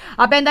മച്ചാന്മാരെ.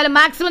 അപ്പോൾ എന്തായാലും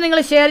മാക്സിമം നിങ്ങൾ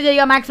ഷെയർ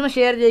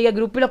ചെയ്യുക.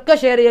 ഗ്രൂപ്പിലൊക്കെ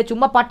ഷെയർ ചെയ്യുക.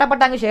 ചുമ്മാ പട്ട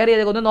അങ്ങ് ഷെയർ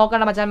ചെയ്തേക്ക്. ഒന്ന്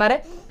നോക്കണ്ട മച്ചാന്മാരെ.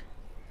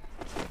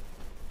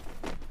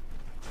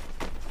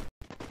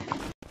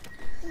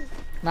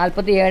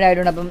 47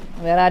 ആയിട്ടുണ്ട്. അപ്പം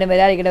വേറെ ആരും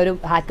വരാതിരിക്കട്ടെ. ഒരു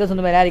ഹാക്കേഴ്സ്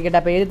ഒന്നും വരാതിരിക്കട്ടെ.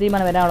 അപ്പോൾ ഏത്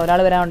ടീമാണ് വരാനുള്ളത്?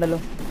 ഒരാൾ വരാനുണ്ടല്ലോ.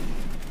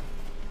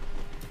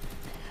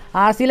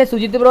 RCയിലെ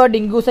സുജിത് ബ്രോ,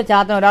 ഡിങ്കൂസ,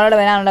 ചാത്തൻ ഒരാളോട്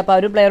വരാനുണ്ട്. അപ്പോൾ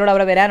ഒരു പ്ലെയറോട്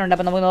അവിടെ വരാനുണ്ട്.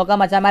 അപ്പോൾ നമുക്ക് നോക്കാം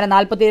മച്ചാന്മാരെ.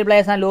 47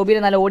 പ്ലേയേഴ്സാണ്. ലോബിയിൽ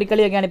നല്ല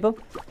ഓടിക്കളിയൊക്കെയാണ്. ഇപ്പം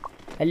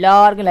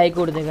എല്ലാവർക്കും ലൈക്ക്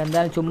കൊടുത്തേക്ക്.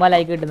 എന്തായാലും ചുമ്മാ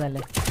ലൈക്ക്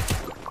കിട്ടുന്നതല്ലേ.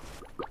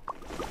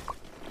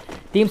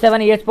 ടീം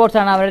 7 ESPORTS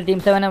ആണ്. അവരുടെ ടീം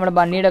 7 നമ്മുടെ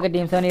ബണ്ണിയുടെ ഒക്കെ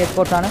ടീം 7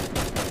 ESPORTS ആണ്.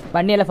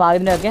 ബണ്ണിയല്ല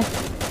ഫാദിൻ്റെ ഒക്കെ.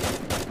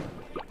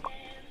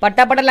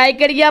 പട്ട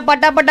ലൈക്ക് അടിക്കുക.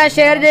 പട്ട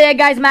ഷെയർ ചെയ്യുക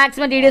ഗൈസ്.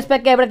 മാക്സിമം TDS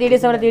പെക്ക് എവിടെ?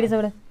 TDS എവിടെ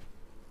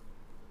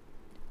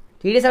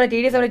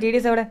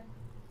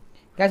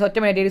ഗൈസ്? ഒറ്റ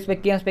മിനിറ്റ്. TDS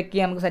സ്പെക്ക്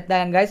ചെയ്യാം. നമുക്ക് സെറ്റ്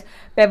ആക്കാം ഗൈസ്.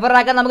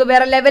 പെവറാക്കാം. നമുക്ക്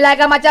വേറെ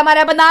ലെവലാക്കാം മച്ചാന്മാരെ.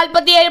 അപ്പോൾ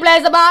 47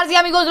 പ്ലേയേഴ്സ്. അപ്പോൾ RC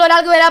അമിഗോസിൽ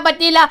ഒരാൾക്ക് വരാൻ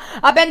പറ്റിയില്ല.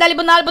 അപ്പോൾ എന്തായാലും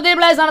ഇപ്പോൾ 47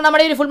 പ്ലേയേഴ്സ് ആണ്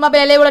നമ്മുടെ ഈ ഫുൾ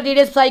മാപ്പിൽ. LA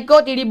TDS psycho,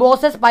 TD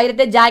bosses,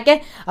 pirate, Jack.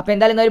 അപ്പോൾ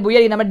എന്തായാലും ഒരു ബുയ.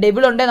 നമ്മുടെ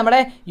ഡെവിൾ ഉണ്ട്,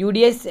 നമ്മുടെ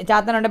UDS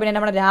ചാത്തനുണ്ട്, പിന്നെ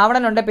നമ്മുടെ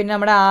രാവണനുണ്ട്, പിന്നെ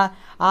നമ്മുടെ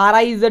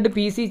RIZ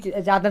PC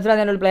ചാത്തൻസിൽ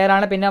ഒരു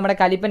പ്ലെയറാണ്. പിന്നെ നമ്മുടെ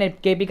കലിപ്പൻ,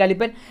 KP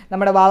കലിപ്പൻ,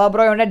 നമ്മുടെ വാവ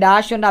ബ്രോ ഉണ്ട്,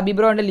 ഡാഷ് ഉണ്ട്, അബി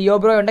ബ്രോ ഉണ്ട്, ലിയോ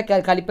ബ്രോ ഉണ്ട്,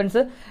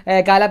 കലിപ്പൻസ്,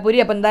 കാലാപുരി.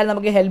 അപ്പോൾ എന്തായാലും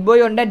നമുക്ക്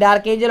ഹെൽബോയ് ഉണ്ട്,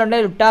 ഡാർക്ക് ഏഞ്ചൽ ഉണ്ട്,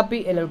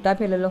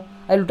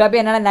 ലുട്ടാപ്പി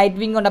എന്നാണ്, നൈറ്റ്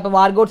വിങ് ഉണ്ട്. അപ്പോൾ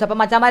വാർഗോഡ്സ്. അപ്പോൾ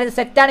മച്ചാമാർ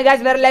സെറ്റാണ്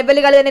ഗൈസ്. വേറെ ലെവൽ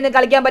കളി തന്നെ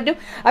കളിക്കാൻ പറ്റും.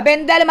 അപ്പോൾ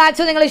എന്തായാലും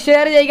മാക്സിമം നിങ്ങൾ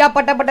ഷെയർ ചെയ്യുക.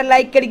 പട്ട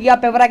ലൈക്ക് അടിക്കുക.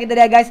 പെവറാക്കി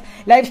തരിക ഗൈസ്.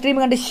 ലൈവ് സ്ട്രീം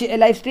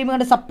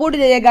കണ്ട് സപ്പോർട്ട്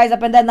ചെയ്യുക ഗൈസ്.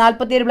 അപ്പോൾ എന്തായാലും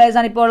 47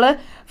 പ്ലേയേഴ്സാണ് ഇപ്പോൾ ഉള്ളത്.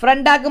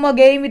 ഫ്രണ്ട് ആക്കുമ്പോൾ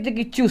ഗെയിം വിത്ത്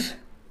കിച്ചൂസ്.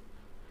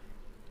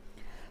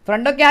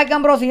 ഫ്രണ്ടൊക്കെ ആക്കാൻ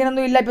ബ്രോ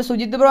സീനൊന്നും ഇല്ല. ഇപ്പോൾ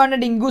സുജിത് ബ്രോ ഉണ്ട്,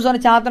 ഡിങ്കൂസ് ഉണ്ട്,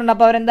 ചാത്തനുണ്ട്.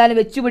 അപ്പോൾ അവരെന്തായാലും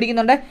വെച്ച്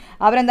പിടിക്കുന്നുണ്ട്.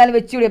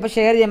 അപ്പോൾ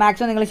ഷെയർ ചെയ്യുക.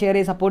 മാക്സിമം നിങ്ങൾ ഷെയർ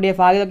ചെയ്യുക, സപ്പോർട്ട് ചെയ്യുക.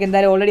 ഫാഗിലൊക്കെ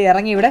എന്തായാലും ഓൾറെഡി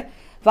ഇറങ്ങി ഇവിടെ.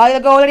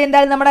 ഫാഗിലൊക്കെ ഓൾറെഡി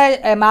എന്തായാലും നമ്മുടെ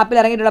മാപ്പിൽ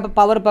ഇറങ്ങിയിട്ടുണ്ട്. അപ്പോൾ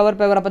പവർ.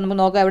 അപ്പോൾ നമുക്ക്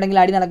നോക്കാം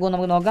എവിടെയെങ്കിലും അടി നടക്കുമോ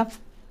നമുക്ക് നോക്കാം.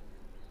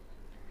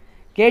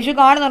 കേശു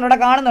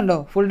കാണുന്നുണ്ടോ?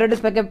 Full red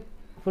spec.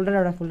 Full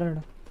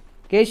red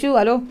Keshu.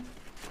 Hello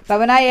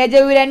പവനായ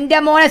ഏജൂർ. എൻ്റെ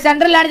മോനെ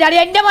സെൻട്രലാണ് ചാടി.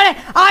 എൻ്റെ മോനെ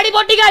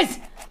അടിപൊട്ടി ഗൈസ്.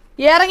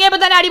 ഇറങ്ങിയപ്പോൾ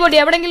തന്നെ അടിപൊട്ടി.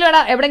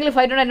 എവിടെയെങ്കിലും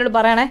ഫൈറ്റ് ഉണ്ടോ എന്നോട്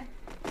പറയണേ.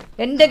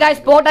 എൻ്റെ ഗൈസ്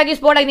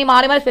സ്പോട്ടാക്കി നീ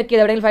മാറി സ്പെക്ക്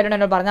ചെയ്ത് എവിടെയെങ്കിലും ഫൈറ്റ് ഉണ്ടോ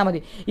എന്നോട് പറഞ്ഞാൽ മതി.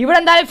 ഇവിടെ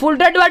എന്തായാലും ഫുൾ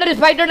റെഡുമായിട്ടൊരു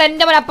ഫൈറ്റ് ഉണ്ട്.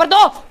 എൻ്റെ മോനെ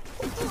അപ്പുറത്തോ.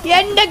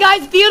 എൻ്റെ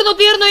ഗൈസ്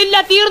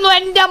തീർന്നു.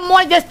 എൻ്റെ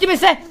മോൻ ജസ്റ്റ്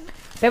മിസ്സേ.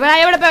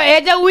 പവനായ എവിടെ?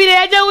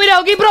 ഏജൂര്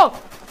ഓക്കെ ബ്രോ.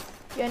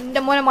 എൻ്റെ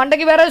മോനെ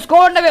മണ്ടയ്ക്ക് വേറെ ഒരു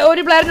സ്കോർ ഉണ്ട്.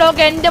 ഒരു പ്ലെയർ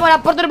നോക്കാം. എൻ്റെ മോനെ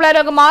അപ്പുറത്തൊരു പ്ലെയർ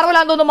നോക്കാം.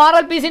 മാർവലാന്ന് തോന്നുന്നു.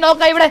 മാർവൽ PC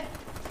നോക്കാം ഇവിടെ.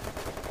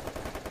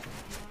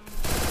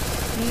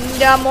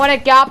 എൻ്റെ മോനെ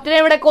ക്യാപ്റ്റനെ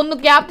ഇവിടെ കൊന്നു.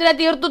 ക്യാപ്റ്റനെ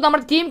തീർത്തു.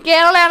 നമ്മുടെ ടീം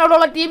കേരളയാണ് ഇവിടെ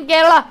ഉള്ള. Team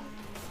Kerala.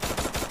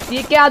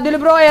 TK Atul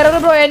bro, error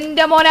bro.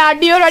 എൻ്റെ മോനെ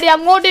അടിയോടടി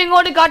അങ്ങോട്ടും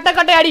ഇങ്ങോട്ടും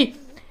കട്ടക്കട്ടയടി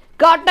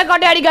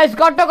ഗൈസ്.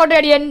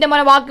 കട്ടക്കട്ടയടി. എൻ്റെ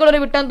മോനെ ബാക്കിയുള്ളവർ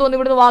വിട്ടെന്ന് തോന്നുന്നു.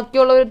 ഇവിടുന്ന്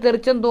ബാക്കിയുള്ളവർ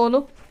തെറിച്ചെന്ന്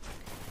തോന്നുന്നു.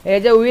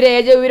 ഏജ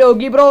ഉയര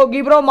ഒഗി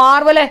ബ്രോ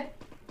മാർവലെ.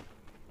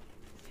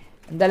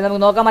 എന്തായാലും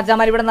നമുക്ക് നോക്കാം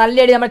മച്ചാമാർ. ഇവിടെ നല്ല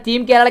അടി. നമ്മുടെ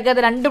ടീം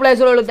കേരളക്കകത്ത് 2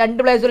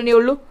 പ്ലേയേഴ്സുകൾ ഇനി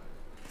ഉള്ളൂ.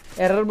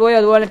 എറർ ബോയ്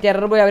അതുപോലെ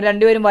ടെറർ ബോയ്. അവർ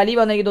രണ്ടുപേരും വലിയ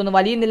വന്നു എനിക്ക് തോന്നുന്നു.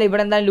 വലിയുന്നില്ല.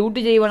 ഇവിടെ എന്തായാലും ലൂട്ട്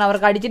ചെയ്യുവാണ്.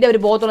 അവർക്ക് അടിച്ചിട്ടേ അവർ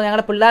പോകത്തുള്ളൂ.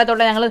 ഞങ്ങളുടെ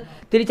പിള്ളേരത്തോടെ ഞങ്ങൾ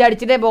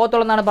തിരിച്ചടിച്ചിട്ടേ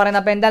പോകത്തുള്ളൂ എന്നാണ്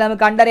പറയുന്നത്. അപ്പോൾ എന്തായാലും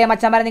നമുക്ക് കണ്ടറിയാം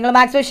മച്ചാമാരെ. നിങ്ങൾ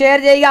മാക്സിമം ഷെയർ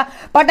ചെയ്യുക.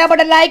 പട്ട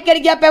ലൈക്ക്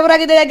അടിക്കുക.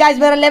 പെവറാക്കി തരിക ഗൈസ്.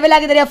 വേറെ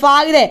ലെവലാക്കി തരിക.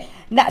 ഫാഗിദേ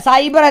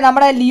സൈബറെ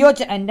നമ്മുടെ ലിയോ.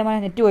 എൻ്റെ മോനെ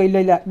നെറ്റ്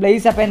പോയില്ല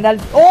ബ്ലേസ്. അപ്പോൾ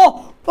എന്തായാലും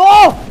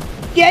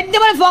എൻ്റെ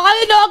മോനെ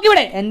ഫാഗിദ് നോക്കി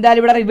ഇവിടെ.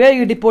 എന്തായാലും ഇവിടെ റിവേ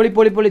കിട്ടി.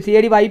 പൊളി.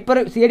 CD വൈപ്പർ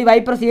CD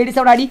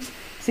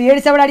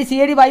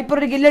വൈപ്പർ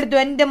ഒരു കില്ലെടുത്തു.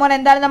 എൻ്റെ മോനെ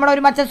എന്തായാലും നമ്മുടെ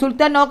ഒരു മച്ച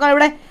സുൽത്താൻ നോക്കാം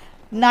ഇവിടെ.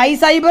 Nice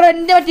cyber.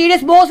 എൻ്റെ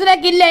TDS ബോസിനെ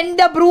കില്ല.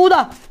 എൻ്റെ ബ്രൂത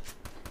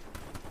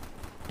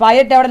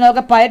പയറ്റ് അവിടെ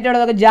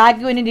നോക്കാം.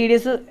 ജാക്ക് പിന്നെ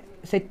TDS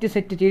സെറ്റ്.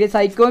 TDS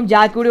സൈക്കോയും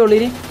ജാക്ക് കൂടി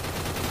ഉള്ളിന്.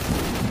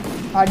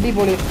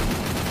 അടിപൊളി.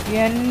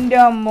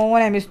 എൻ്റെ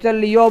മോനെ മിസ്റ്റർ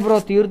ലിയോ ബ്രോ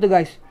തീർത്തു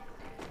ഗൈസ്.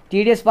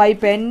 TDS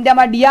ഫൈപ്പ്. എൻ്റെ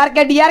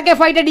DRK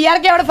ഫൈറ്റ്.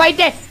 അവിടെ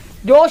ഫൈറ്റ്.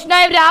 ജോഷ്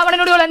നായർ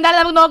രാവണനോട് എന്തായാലും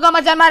നമുക്ക് നോക്കാം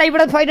മച്ചാന്മാരെ.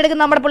 ഇവിടെ ഫൈറ്റ്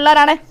എടുക്കുന്ന നമ്മുടെ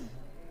പിള്ളേരാണ്.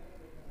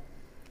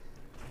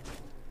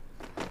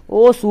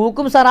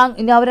 സൂക്കും സറാങ്.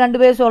 ഇനി അവർ 2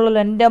 പേഴ്സേ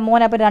ഉള്ളല്ലോ. എൻ്റെ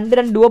മോനെ. അപ്പം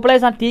 2 ഡുവോ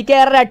പ്ലേയേഴ്സാണ്. TK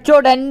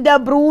headshot. എൻ്റെ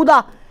ബ്രൂത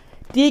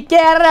TK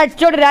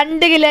ഹെഡ്ഷോട്ട്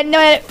 2 കില്ല്. എൻ്റെ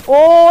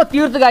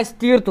തീർത്തു ഗൈസ്.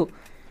 തീർത്തു.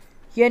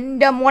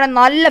 എൻ്റെ മോനെ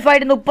നല്ല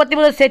ഫൈറ്റ്.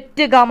 33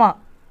 സെറ്റ്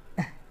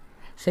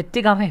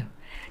കാമയോ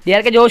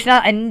DRK ജോഷ്ന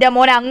എൻ്റെ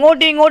മോനെ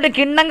അങ്ങോട്ടും ഇങ്ങോട്ടും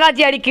കിണ്ണം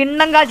കാച്ചി അടി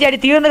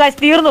തീർന്നു ഗൈസ്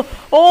തീർന്നു.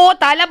 ഓ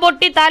തല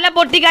പൊട്ടി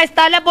ഗൈസ്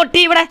തല പൊട്ടി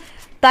ഇവിടെ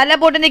തല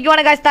പൊട്ടി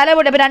നിൽക്കുവാണ് ഗൈസ് തല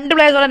പൊട്ടി. അപ്പോൾ 2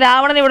 പ്ലേയേഴ്സ് ഉണ്ട്.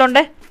 രാവണൻ ഇവിടെ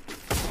ഉണ്ട്.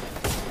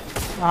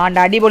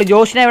 അടിപൊളി.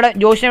 ജോഷ്ന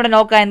ഇവിടെ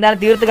നോക്കാം എന്താണ്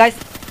തീർത്ത് ഗൈസ്.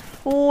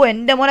 ഓ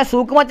എൻ്റെ മോനെ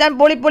സൂക്ക് മച്ചാൻ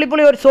പൊളി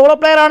ഒരു സോളോ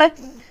പ്ലെയർ ആണ്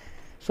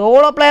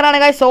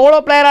ഗൈസ്. സോളോ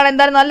പ്ലെയർ ആണ്.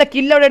 എന്തായാലും നല്ല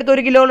കില്ല് അവിടെ എടുത്ത്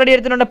 1 കിലോ ഓൾറെഡി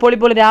എടുത്തിട്ടുണ്ട്. പൊളി.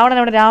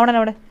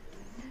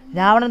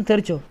 രാവണൻ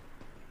തെറിച്ചോ?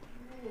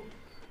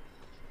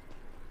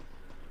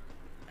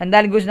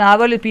 എന്തായാലും ഗൂസ്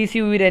ആഗോളി PC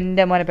ഊര്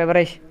എൻ്റെ മോനെ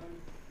പെവറേഷ്.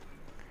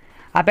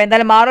 അപ്പോൾ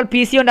എന്തായാലും മാറോൾ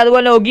PC ഉണ്ട്.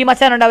 അതുപോലെ ഒഗി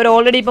മച്ചാനുണ്ട്. അവർ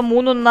ഓൾറെഡി ഇപ്പം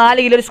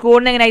 3-4 കിലോ ഒരു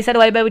സ്കോറിനെ ഇങ്ങനെ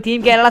നൈസായിട്ട് വൈപ്പ് ടീം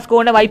കേരള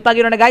സ്കോറിനെ വൈപ്പ്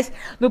ആക്കിയിട്ടുണ്ട് ഗൈസ്.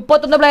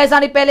 31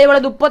 പ്ലേയേഴ്സാണ് ഇപ്പോൾ ഇലവുള്ള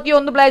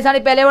 31 പ്ലേയേഴ്സാണ്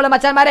ഇപ്പോൾ ഇലവുള്ള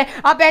മച്ചാന്മാരെ.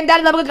 അപ്പോൾ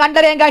എന്തായാലും നമുക്ക്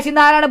കണ്ടറിയാം ഗൈസ്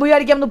ഇന്ന് ആരാണ് പോയി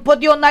അടിക്കാം.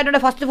 31 ആയിട്ടുണ്ട്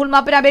ഫസ്റ്റ് ഫുൾ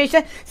മാപ്പിനെ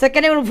അപേക്ഷിച്ച്.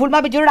 സെക്കൻഡ് ഫുൾ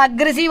മാപ്പ് ഇച്ചിരി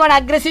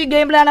അഗ്രസീവ്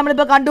ഗെയിമിലാണ്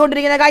നമ്മളിപ്പോൾ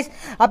കണ്ടുകൊണ്ടിരിക്കുന്നത് ഗൈസ്.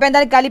 അപ്പോൾ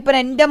എന്തായാലും കലിപ്പന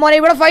എൻ്റെ മോനെ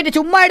ഇവിടെ ഫൈറ്റ്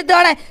ചുമ്മാ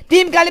എടുത്താണ്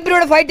ടീം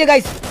കലിപ്പിനോട് ഫൈറ്റ്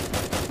ഗൈസ്.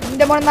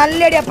 എൻ്റെ മോനെ നല്ല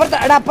അടി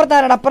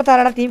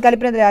അപ്പുറത്താരാടാ ടീം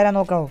കലിപ്പിനെതിരെ ആരാ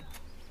നോക്കാവോ?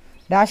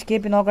 ഡാഷ്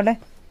KP നോക്കട്ടെ.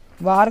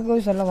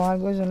 വാർഗോസ് അല്ല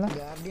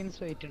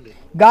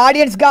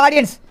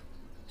ഗാർഡിയൻസ്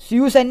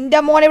സ്യൂസ് എൻ്റെ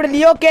മോനെ ഇവിടെ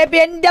ലിയോ KP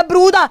എൻ്റെ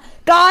ബ്രൂത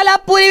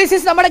കാലാപ്പൂരി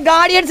വിസിസ് നമ്മുടെ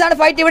ഗാർഡിയൻസ് ആണ്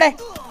ഫൈറ്റ് ഇവിടെ.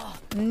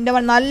 എൻ്റെ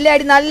മോനെ നല്ല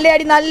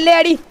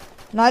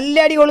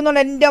അടി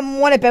കൊള്ളുന്നുണ്ട് എൻ്റെ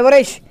മോനെ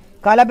പെവറേഷ്.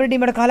 കാലാപ്പുരി ടീം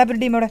ഇവിടെ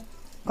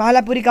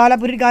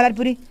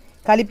കാലാപ്പുരി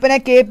കലിപ്പനെ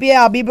KP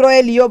അബിബ്രോയെ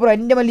ലിയോ ബ്രോ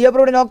എൻ്റെ ലിയോ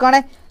ബ്രോയുടെ നോക്കാണ്.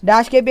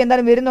 ഡാഷ് KP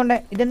എന്തായാലും വരുന്നുണ്ട്.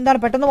 ഇതെന്താണ്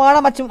പെട്ടെന്ന്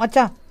വാടാൻ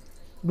മച്ചാ.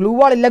 ഗ്ലൂ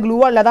വാൾ ഇല്ല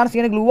അതാണ്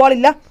സീൻ. ഗ്ലൂ വാൾ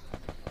ഇല്ല.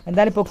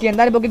 എന്തായാലും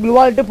പൊക്കി ഗ്ലൂ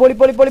വാൾ ഇട്ട്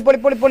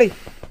പൊളി.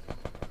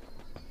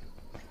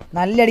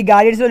 നല്ല അടി.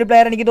 ഗാർഡിയൻസ് ഒരു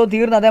പ്ലെയർ എനിക്ക് തോന്നുന്നു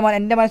തീർന്നു. അതേ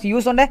എൻ്റെ മനസ്സ്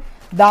യൂസ് ഉണ്ട്.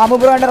 ദാമു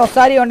ബ്രോ ഉണ്ട്.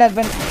 റൊസാരിയോ ഉണ്ട്.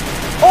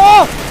 ഓ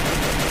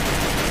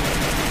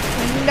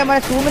എൻ്റെ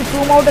മനസ്സ്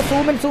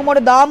സൂം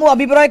ഔട്ട് ദാമു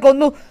അബിബ്രോയെ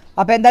കൊന്നു.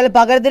 അപ്പോൾ എന്തായാലും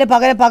പകരത്തിന്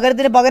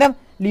പകരം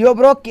ലിയോ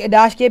ബ്രോ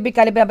ഡാഷ് KP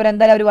കലിപ്പൻ. അപ്പോൾ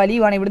എന്തായാലും അവർ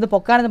വലിയുവാണ്. ഇവിടുന്ന്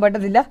പൊക്കാനൊന്നും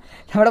പറ്റത്തില്ല.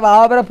 നമ്മുടെ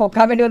വാവബ്രോ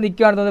പൊക്കാൻ വേണ്ടി വന്ന്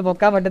നിൽക്കുവാണെന്ന് തോന്നുന്നു.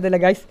 പൊക്കാൻ പറ്റത്തില്ല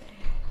ഗൈസ്.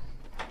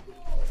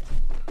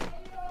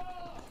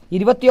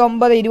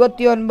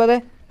 29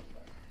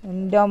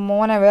 എൻ്റെ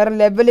മോനെ വേറെ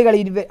ലെവല് കളി.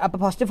 അപ്പോൾ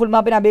ഫസ്റ്റ് ഫുൾ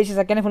മാപ്പിനെ അപേക്ഷിച്ച്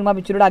സെക്കൻഡ് ഫുൾ മാപ്പ്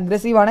ഇച്ചിരി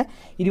അഗ്രസീവാണ്.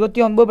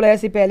 29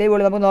 പ്ലേയേഴ്സ് ഇപ്പോൾ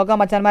ഇലവുള്ളൂ. നമുക്ക് നോക്കാം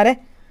മച്ചാന്മാരെ.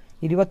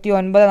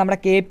 29 നമ്മുടെ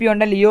KP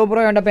ഉണ്ട്. ലിയോ ബ്രോ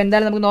ഉണ്ട്. അപ്പോൾ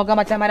എന്തായാലും നമുക്ക് നോക്കാം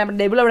മച്ചാന്മാരെ. നമ്മുടെ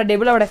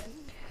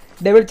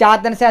ഡെവിൾ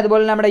ചാത്തൻസ്,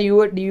 അതുപോലെ നമ്മുടെ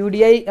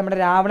UDI, നമ്മുടെ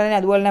രാവണനെ,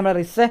 അതുപോലെ നമ്മുടെ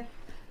റിസ്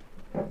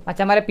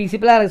മച്ചാന്മാരെ PC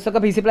പ്ലെയർ. റിസൊക്കെ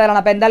PC പ്ലെയറാണ്.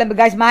 അപ്പോൾ എന്തായാലും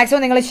ഗൈസ്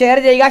മാക്സിമം നിങ്ങൾ ഷെയർ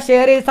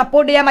ചെയ്ത്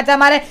സപ്പോർട്ട് ചെയ്യാം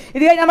മച്ചാന്മാരെ.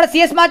 ഇത് കഴിഞ്ഞ് നമ്മുടെ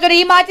CS മാച്ച്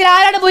ഈ മാച്ചിൽ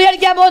ആരാണ് പോയി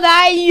കളിക്കാൻ പോകുന്നത്?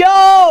 അയ്യോ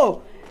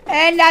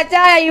എൻ്റെ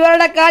അച്ഛാ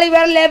ഇവരുടെ കളി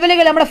വേറെ ലെവല്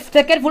കളി. നമ്മുടെ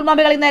സെക്കൻഡ് ഫുൾ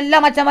മാപ്പ് കളിക്കുന്ന എല്ലാ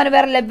മച്ചന്മാരും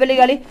വേറെ ലെവല്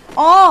കളി.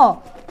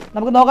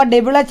 നമുക്ക് നോക്കാം.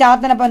 ഡെബിളെ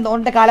ചാത്തൻ. അപ്പം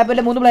ഉണ്ട്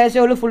കാലപ്പല്ലേ 3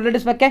 പ്ലേയേഴ്സേ ഉള്ളൂ ഫുൾ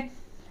റെഡ് സ്പെക്കെ.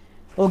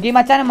 ഒഗി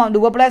മച്ചാനും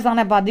ഡുവോ പ്ലേയേഴ്സ്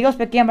ആണ്. അപ്പോൾ അധികം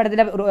സ്പെക്ക് ചെയ്യാൻ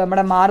പറ്റത്തില്ല.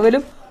 നമ്മുടെ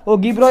മാർവലും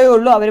ഒഗി ബ്രോയും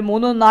ഉള്ളൂ. അവർ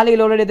 3-4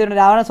 കിലോ ഓൾറെഡി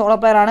എത്തിയിട്ടുണ്ട്. രാവണ സോളോ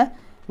പ്ലെയർ ആണ്.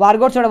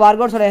 വാർഗോഡ്സ്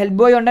ഉണ്ട്.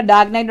 ഹെൽബോയ് ഉണ്ട്.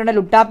 ഡാർക്ക് നൈറ്റ് ഉണ്ട്.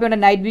 ലുട്ടാപ്പി ഉണ്ട്.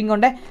 നൈറ്റ് വിങ്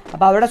ഉണ്ട്.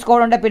 അപ്പോൾ അവരുടെ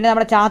സ്കോഡ് ഉണ്ട്. പിന്നെ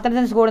നമ്മുടെ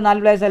ചാത്തൻസിൻ്റെ squad 4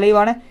 players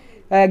ലൈവാണ്.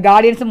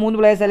 Guardians 3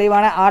 players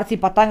ലൈവാണ്. RC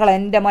പത്താംകളം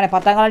എൻ്റെ മോനെ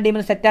പത്താംകളം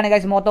ടീമിന് സെറ്റാണ്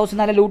ഗൈസ്. മോത്തൗസ്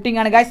നല്ല ലൂട്ടിംഗ്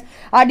ആണ് ഗൈസ്.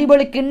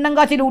 അടിപൊളി കിണ്ണം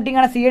കാച്ചി ലൂട്ടിംഗ്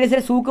ആണ്.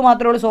 CDSൽ സൂക്ക്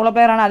മാത്രമേ ഉള്ളൂ. സോളോ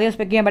പ്ലെയർ ആണ്. അധികം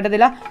സ്പെക്ക് ചെയ്യാൻ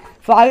പറ്റത്തില്ല.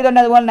 ഫാഹിദ് ഉണ്ട്.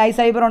 അതുപോലെ നൈസ്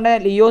സൈബർ ഉണ്ട്.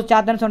 ലിയോ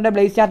ചാത്തൻസ് ഉണ്ട്.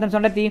 ബ്ലേസ് ചാത്തൻസ്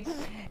ഉണ്ട്.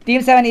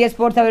 ടീം 7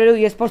 ESPORTS അവരൊരു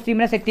ESPORTS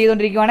ടീമിനെ സെറ്റ്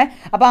ചെയ്തുകൊണ്ടിരിക്കുകയാണ്.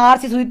 അപ്പോൾ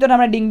RC സുഹിത്തുണ്ട്.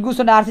 നമ്മുടെ ഡിങ്കൂസ്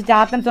ഉണ്ട്. RC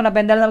ചാത്തൻസ് ഉണ്ട്.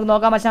 അപ്പോൾ എന്തായാലും നമുക്ക്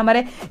നോക്കാം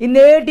മച്ചാന്മാരെ.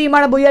 ഇന്ന്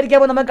ടീമാണ് പോയി അടിക്കാൻ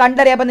നമുക്ക്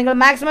കണ്ടറിയാം. അപ്പോൾ നിങ്ങൾ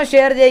മാക്സിമം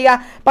ഷെയർ ചെയ്യുക.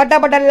 പട്ട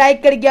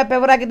ലൈക്ക് അടിക്കുക.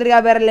 പെവറാക്കി തരിക.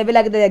 വേറെ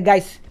ലെവലാക്കി തരിക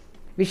ഗൈസ്.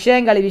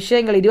 വിഷയം കളി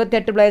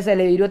 28 പ്ലേയേഴ്സ്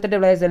അല്ലേ 28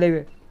 പ്ലേയേഴ്സ് അല്ലേ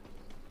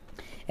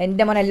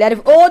എൻ്റെ മോനെ എല്ലാവരും.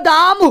 ഓ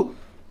ദാമു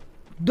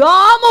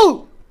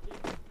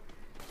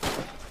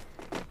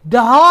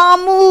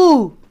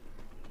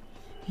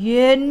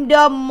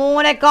എൻ്റെ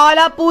മോനെ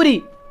കാലാപ്പൂരി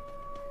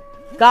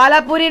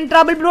in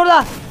trouble ബ്രൂദ.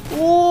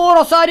 Oh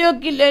Rosario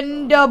kill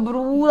എൻ്റെ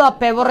ബ്രൂദ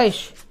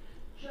പെവറേഷ്.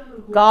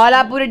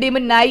 കാലാപ്പൂരി ടീം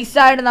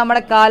നൈസായിട്ട്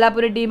നമ്മുടെ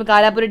കാലാപ്പൂരി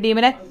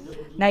ടീമിനെ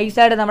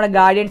നൈസായിട്ട് നമ്മുടെ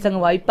ഗാർഡിയൻസ്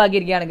അങ്ങ്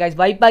വൈപ്പാക്കിയിരിക്കുകയാണ് ഗൈസ്.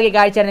 വൈപ്പാക്കിയ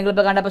കാഴ്ചയാണ്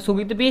നിങ്ങളിപ്പോൾ കണ്ടപ്പോൾ.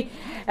 സുഹിത് P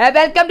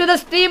welcome to the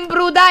stream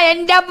ബ്രൂദ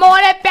എൻ്റെ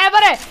മോനെ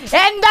പെവറെ.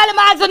 എന്തായാലും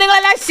മാക്സിമം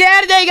നിങ്ങളെല്ലാം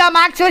ഷെയർ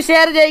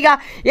ചെയ്യുക.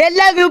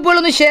 എല്ലാ ഗ്രൂപ്പുകളും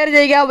ഒന്ന് ഷെയർ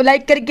ചെയ്യുക.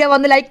 ലൈക്ക് അടിക്കുക.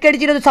 വന്ന് ലൈക്ക്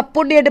അടിച്ചിട്ട്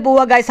സപ്പോർട്ട്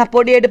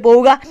ചെയ്തിട്ട്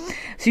പോവുക.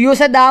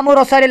 സിയൂസ ദാമു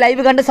റൊസാരി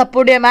ലൈവ് കണ്ട്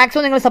സപ്പോർട്ട് ചെയ്യുക.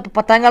 മാക്സിമം നിങ്ങൾ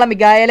പത്താംകളം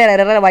മിഗായലെ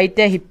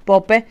വൈറ്റ്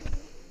ഹിപ്പോപ്പ്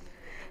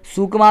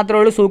സൂക്ക് മാത്രമേ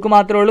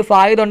ഉള്ളൂ.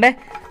 ഫാഹിദ് ഉണ്ട്.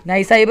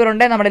 നൈസ് സൈബർ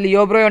ഉണ്ട്. നമ്മുടെ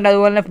ലിയോ ബ്രോ ഉണ്ട്.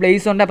 അതുപോലെ തന്നെ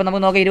പ്ലേസ് ഉണ്ട്. അപ്പോൾ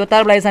നമുക്ക് നോക്കാം.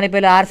 26 പ്ലേസ് ആണ്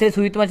ഇപ്പോൾ. RC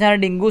സുഹിത്ത്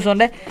മച്ചാൻ ഡിങ്കൂസ്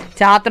ഉണ്ട്.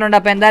 ചാത്തനുണ്ട്.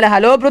 അപ്പോൾ എന്തായാലും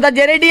hello ബ്രൂദ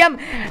ജെറേഡിയം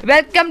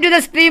welcome to the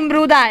stream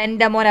ബ്രൂദ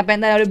എൻ്റെ മോനെ. അപ്പോൾ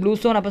എന്തായാലും ഒരു ബ്ലൂ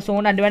സോൺ. അപ്പോൾ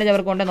സോൺ അഡ്വാൻറ്റേജ്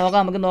അവർക്ക് നോക്കാം.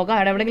 നമുക്ക് നോക്കാം.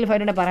 എവിടെയെങ്കിലും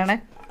ഫൈറ്റ് ഉണ്ടെങ്കിൽ പറയണേ.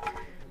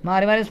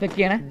 മാറി സ്പെക്ക്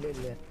ചെയ്യണേ.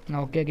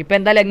 ഓക്കെ. ഇപ്പോൾ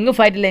എന്തായാലും എങ്ങും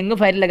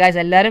ഫൈറ്റില്ല ഗൈസ്.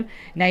 എല്ലാവരും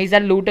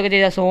നൈസായിട്ട് ലൂട്ടൊക്കെ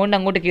ചെയ്താൽ സോണിന്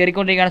അങ്ങോട്ട്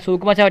കയറിക്കൊണ്ടിരിക്കുകയാണ്.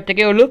 സൂക്ക് മച്ചാൻ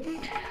ഒറ്റയ്ക്കേ ഉള്ളൂ.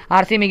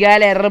 RC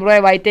Miguel error bro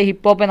white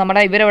hip hop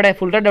നമ്മുടെ ഇവരെവിടെ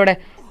ഫുൾ റെഡ് എവിടെ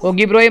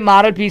ഒഗി ബ്രോയും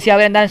മാറൽ PC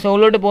അവരെന്തായാലും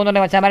സോണിലോട്ട് പോകുന്നുണ്ട്.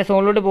 മച്ചാമാരെ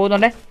സോണിലോട്ട്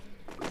പോകുന്നുണ്ട്.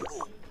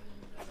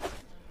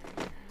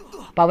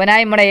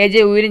 പവനായി നമ്മുടെ AJ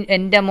ഊരിൻ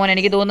എൻ്റെ മോൻ.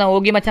 എനിക്ക് തോന്നുന്നു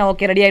ഓഗി മച്ചാൻ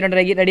ഓക്കെ റെഡി ആയിട്ടുണ്ട്.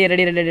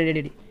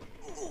 റെഡി.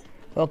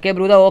 Okay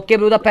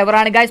ബ്രൂദ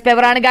പെവറാണ്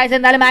guys.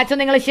 എന്തായാലും മാക്സിമം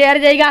നിങ്ങൾ ഷെയർ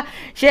ചെയ്യുക.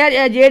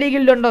 JD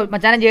ഗിൽഡ് ഉണ്ടോ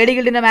മച്ചാനെ? JD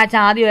ഗിൽഡിൻ്റെ match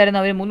ആദ്യമായിരുന്നു.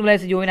 അവർ 3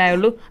 പ്ലേയേഴ്സ് ജോയിൻ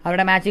ആയുള്ളൂ.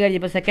 അവരുടെ മാച്ച് കഴിഞ്ഞ്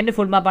ഇപ്പോൾ സെക്കൻഡ്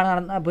ഫുൾ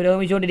മാപ്പാണ്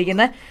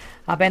പുരോഗമിച്ചുകൊണ്ടിരിക്കുന്നത്.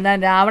 അപ്പോൾ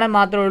എന്തായാലും രാവണൻ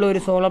മാത്രമേ ഉള്ളൂ, ഒരു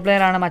സോളോ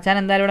പ്ലെയർ ആണ് മച്ചാൻ.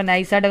 എന്തായാലും ഇവിടെ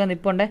നൈസായിട്ടൊക്കെ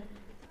നിൽപ്പുണ്ട്.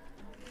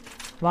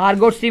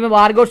 വാർഗോഡ്സ് ടീം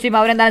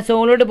അവരെന്തായാലും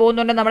സോളോട്ട്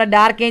പോകുന്നുണ്ട്. നമ്മുടെ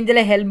dark Angel,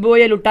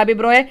 Hellboy, ലുട്ടാബി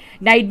ബ്രോയെ,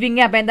 night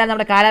wing. അപ്പോൾ എന്തായാലും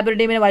നമ്മുടെ കാലാപുരി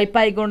ടീമിനെ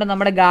വൈപ്പായിക്കൊണ്ട്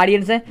നമ്മുടെ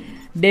ഗാർഡിയൻസ്,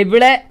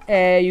 ഡെവിള്,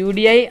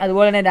 UDI,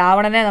 അതുപോലെ തന്നെ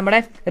രാവണനെ, നമ്മുടെ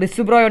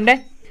റിസു ബ്രോ ഉണ്ട്,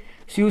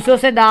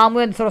 സ്യൂസോസ്, ദാമു,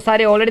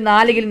 റൊസാരിയോ ഓൾറെഡി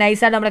 4 കിൽ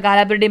നൈസായിട്ട് നമ്മുടെ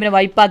കാലാപുരി ടീമിനെ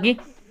വൈപ്പാക്കി.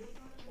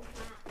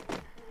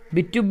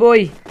 ബിറ്റു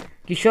ബോയ്,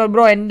 കിഷോർ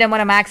ബ്രോ, എൻ്റെ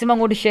മോനെ മാക്സിമം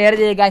അങ്ങോട്ട് ഷെയർ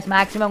ചെയ്യുക ഗൈസ്,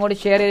 മാക്സിമം അങ്ങോട്ട്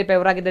ഷെയർ ചെയ്ത്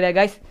ഫേവറാക്കി തരിക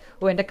ഗൈസ്.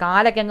 എൻ്റെ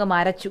കാലൊക്കെ അങ്ങ്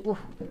മരച്ചു.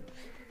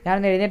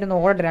 ഞാനൊന്ന് എഴുന്നേറ്റ്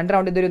ഓടട്ടെ, 2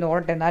 റൗണ്ട് ഇതൊരു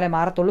ഓടട്ടെ, എന്നാലേ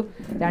മാറത്തുള്ളൂ.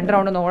 2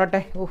 റൗണ്ട് ഓടട്ടെ.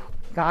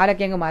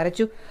 കാലൊക്കെ അങ്ങ്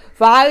മരച്ചു.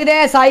 ഫാഹിദെ,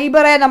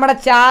 സൈബറെ, നമ്മുടെ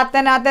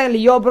ചാത്തനകത്തെ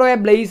ലിയോ ബ്രോയെ,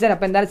 ബ്ലേസർ.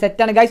 അപ്പോൾ എന്തായാലും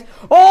സെറ്റാണ് ഗൈസ്.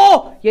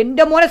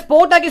 എൻ്റെ മോനെ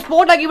സ്പോട്ടാക്കി.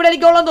 ഇവിടെ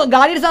എനിക്കുള്ളത്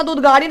ഗാർഡിയൻസ് ആണ്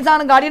തോന്നുന്നു.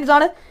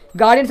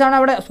 ഗാർഡിയൻസ് ആണ്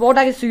അവിടെ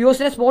സ്പോട്ടാക്കി.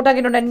 സുയോസിനെ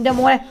സ്പോട്ടാക്കിയിട്ടുണ്ട് എൻ്റെ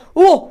മോനെ.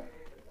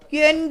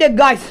 എൻ്റെ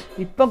ഗൈസ്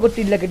ഇപ്പം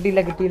കിട്ടിയില്ല.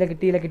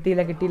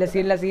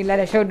 സീനില്ല.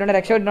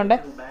 രക്ഷപ്പെട്ടിട്ടുണ്ട്.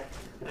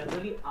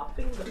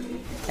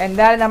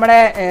 എന്തായാലും നമ്മുടെ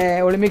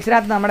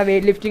ഒളിമ്പിക്സിനകത്ത് നമ്മുടെ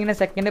വെയിറ്റ് ലിഫ്റ്റിങ്ങിന്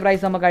 2nd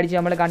പ്രൈസ് നമുക്ക് അടിച്ച്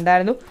നമ്മൾ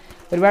കണ്ടായിരുന്നു.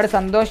 ഒരുപാട്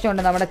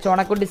സന്തോഷമുണ്ട്. നമ്മുടെ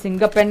ചോണക്കുട്ടി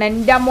സിംഗപ്പെണ്ണ,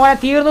 എൻ്റെ മോനെ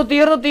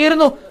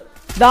തീർന്നു.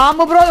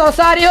 ദാമു ബ്രോ,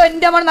 റൊസാരിയോ,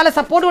 എൻ്റെ മോനെ നല്ല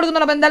സപ്പോർട്ട്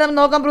കൊടുക്കുന്നുണ്ട്. അപ്പോൾ എന്തായാലും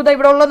നോക്കാം ബ്രൂ.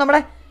 ഇവിടെ ഉള്ളത്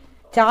നമ്മുടെ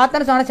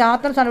ചാത്തൻസ് ആണ്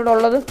ഇവിടെ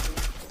ഉള്ളത്.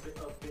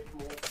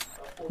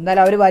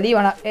 എന്തായാലും അവർ വലിയ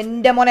വേണം.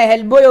 എൻ്റെ മോനെ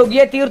ഹെൽബോയ്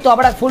യോഗിയെ തീർത്തു.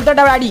 അവിടെ ഫുൾ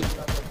തൊട്ട് അവിടെ അടി.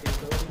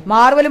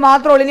 മാർവൽ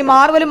മാത്രമേ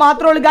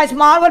ഉള്ളൂ ഗൈസ്.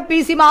 മാർവൽ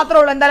PC മാത്രമേ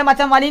ഉള്ളൂ. എന്തായാലും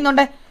മച്ചാൻ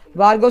വലിയുന്നുണ്ട്.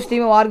 വാർഗോസ്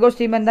ടീം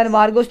എന്തായാലും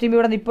വാർഗോസ് ടീം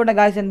ഇവിടെ നിൽപ്പുണ്ട്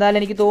ഗൈസ്. എന്തായാലും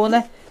എനിക്ക്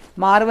തോന്നുന്നത്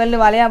മാർവലിന്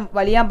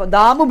വലിയാൻ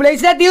ദാമു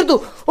ബ്ലേസിനെ തീർത്തു.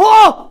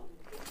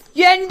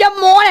 എൻ്റെ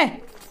മോനെ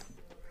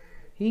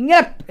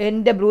ഇങ്ങനെ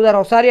എൻ്റെ ബ്രൂദർ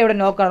റൊസാരിയോ ഇവിടെ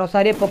നോക്കാം.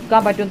 റൊസാരിയെ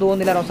പൊക്കാൻ പറ്റുമെന്ന്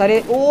തോന്നുന്നില്ല.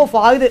 റൊസാരിയോ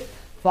ഫാഹിദ്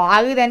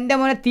എൻ്റെ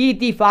മോനെ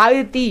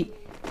ഫാഹിദ് തീ.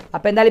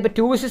 അപ്പോൾ എന്തായാലും ഇപ്പോൾ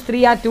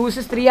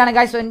 2-3 ആണ്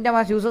ഗൈസ്. എൻ്റെ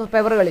യൂസസ്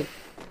ഫേവർ കളി.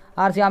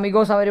 RC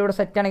അമിഗോസ് അവരിവിടെ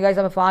സെറ്റാണ് ഗൈസ്.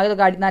 അപ്പോൾ ഫാഹിദ്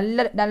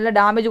നല്ല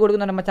ഡാമേജ്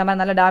കൊടുക്കുന്നുണ്ട് മച്ചാൻ.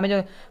 നല്ല ഡാമേജ്.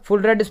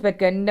 Full red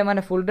spec. എൻ്റെ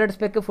മോനെ ഫുൾ റെഡ്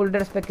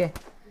സ്പെക്ക്.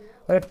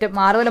 ഒരൊറ്റ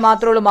മാർവൽ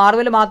മാത്രമേ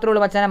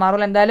ഉള്ളൂ മച്ചാനെ.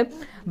 മാർവൽ എന്തായാലും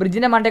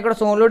ബ്രിഡ്ജിൻ്റെ മണ്ടയിൽ കൂടെ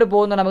സോണിലോട്ട്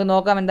പോകുന്നുണ്ട്. നമുക്ക്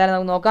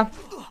നോക്കാം.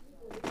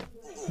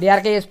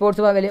 DRK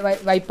esports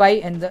വൈപ്പായി.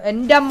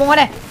 എൻ്റെ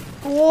മോനെ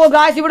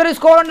ഗായ്സ് ഇവിടെ ഒരു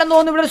സ്കോഡ് ഉണ്ടെന്ന്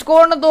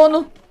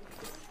തോന്നുന്നു.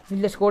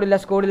 ഇല്ല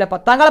സ്കോഡില്ല.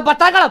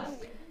 പത്താങ്കളം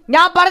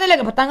ഞാൻ പറഞ്ഞില്ലേ,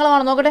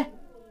 പത്താങ്കളമാണ്. നോക്കട്ടെ.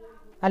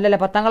 അല്ലല്ല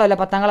പത്താങ്കളമല്ല.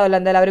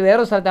 എന്തായാലും അവർ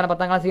വേറൊരു സ്ഥലത്താണ്.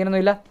 പത്താങ്കളം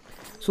സീനൊന്നും ഇല്ല.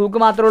 സൂക്ക്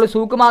മാത്രമേ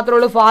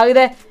ഉള്ളൂ.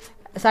 ഫാഹിദെ,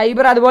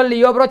 സൈബർ, അതുപോലെ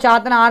Leo bro,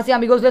 ചാത്തന, RC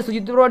അമിഗോസിലെ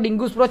Sujith bro,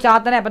 Dinkoos bro,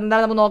 ചാത്തനെ. അപ്പം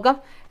എന്തായാലും നമുക്ക് നോക്കാം.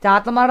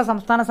 ചാത്തന്മാരുടെ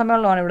സംസ്ഥാന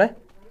സമ്മേളനമാണ് ഇവിടെ.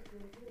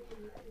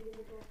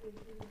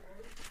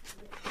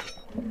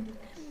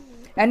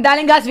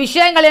 എന്തായാലും ഗാസ്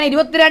വിഷയം കളിയാണ്.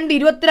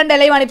 22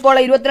 ഇലവാണ് ഇപ്പോൾ.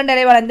 22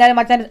 ഇലവാണ്. എന്തായാലും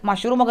മച്ചാൻ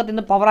മഷ്റൂമൊക്കെ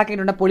തിന്ന്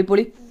പവറാക്കിയിട്ടുണ്ട്.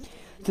 പൊളി.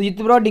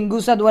 സുജിത് ബ്രോ,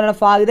 ഡിങ്കൂസ്, അതുപോലെ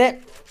ഫാഹിദെ,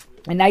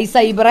 നൈസ്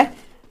സൈബറെ,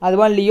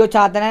 അതുപോലെ ലിയോ,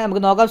 ചാത്തനെ.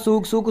 നമുക്ക് നോക്കാം.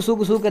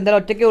 സൂക്ക് എന്തായാലും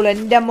ഒറ്റയ്ക്കേ ഉള്ളൂ.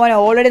 എൻ്റെ മോനെ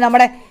ഓൾറെഡി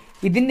നമ്മുടെ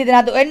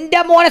ഇതിനകത്ത് എൻ്റെ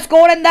മോനെ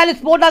സ്കോഡ് എന്തായാലും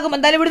സ്പോട്ടാക്കും.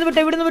 എന്തായാലും ഇവിടുന്ന്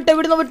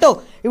വിട്ടോ.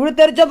 ഇവിടെ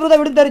തെറിച്ചോ.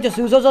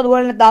 സ്യൂസോസ്,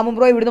 അതുപോലെ തന്നെ ദാമു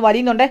ബ്രോ ഇവിടുന്ന്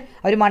വലിയുന്നുണ്ട്.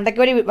 അവർ മണ്ടയ്ക്ക്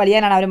വഴി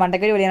വലിയാനാണ്.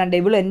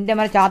 ഡെബിൾ എൻ്റെ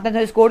മോനെ Chathan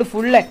squad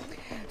full.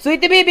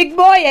 Sweet B big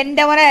boy,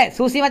 എൻ്റെ മോനെ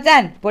സൂസി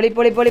മച്ചാൻ. പൊളി.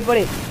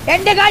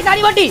 എൻ്റെ ഗായ്സ്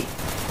അടിപൊട്ടി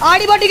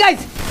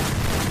ഗായ്സ്.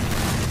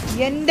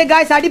 എൻ്റെ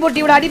ഗായ്സ്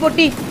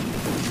അടിപൊട്ടി.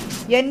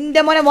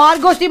 എൻ്റെ മോനെ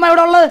വാർഗോസ് ടീമാണ്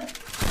ഇവിടെ ഉള്ളത്.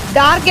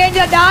 Dark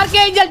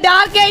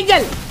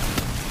Angel.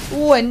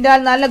 എൻ്റെ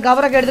നല്ല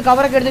കവറൊക്കെ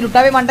എടുത്ത്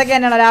ലുട്ടാവി മണ്ടൊക്കെ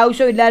തന്നെയാണ്. ഒരു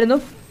ആവശ്യമില്ലായിരുന്നു.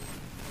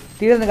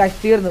 തീർന്നു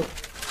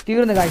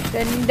ഗായ്സ്.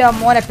 എൻ്റെ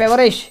മോനെ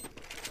ഫെവറേഷ്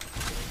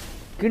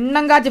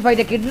കിണ്ണം കാച്ചി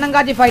ഫൈറ്റ്.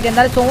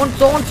 എന്തായാലും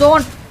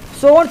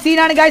സോൺ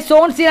സീനാണ് ഗായ്സ്.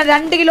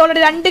 2 kilo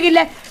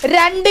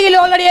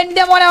already.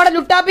 എൻ്റെ മോനെ അവിടെ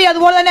ലുട്ടാപ്പി,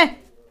 അതുപോലെ തന്നെ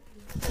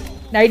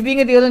നൈറ്റ്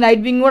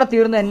വിങ് കൂടെ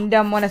തീർന്നു. എൻ്റെ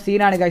മോനെ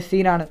സീനാണ് ഗായ്സ്.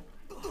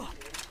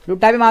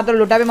 ലുട്ടാപ്പി മാത്രമേ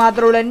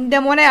ഉള്ളൂ. എൻ്റെ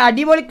മോനെ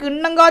അടിപൊളി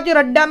കിണ്ണം കാച്ചി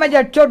റെഡ് ഡാമേജ്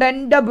ഹെഡ്ഷോട്ട്.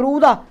 എൻ്റെ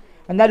ബ്രൂത.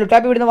 എന്തായാലും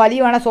ലുട്ടാപ്പി ഇവിടുന്ന്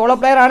വലിയാണ്. സോളോ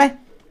പ്ലെയർ ആണ്.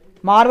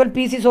 Marvel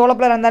PC solo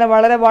player. എന്തായാലും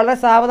വളരെ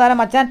സാവധാനം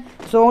മച്ചാൻ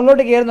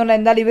സോണിലോട്ട് കയറുന്നുണ്ട്.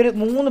 എന്തായാലും ഇവർ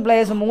 3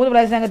 പ്ലേയേഴ്സ്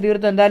അങ്ങ്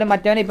തീർത്തു. എന്തായാലും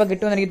മറ്റവനെ ഇപ്പം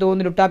കിട്ടുമെന്ന് എനിക്ക്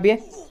തോന്നുന്നു ലുട്ടാപ്പിയെ.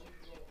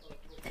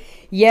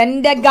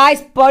 എൻ്റെ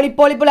ഗായ്സ് പൊളി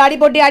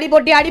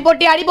അടിപൊട്ടി.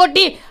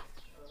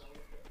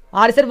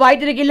 ആർസർ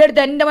വൈറ്റ്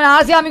കില്ലെടുത്ത് എൻ്റെ മോൻ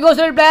RC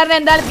അമിഗോസ് പ്ലെയറിനെ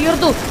എന്തായാലും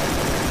തീർത്തു.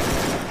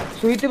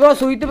 സുയിത്ത്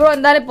ബ്രോ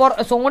എന്തായാലും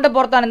സോണിൻ്റെ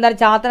പുറത്താണ്. എന്തായാലും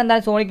ചാത്തൻ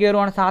എന്തായാലും സോണി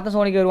കയറുവാണ്.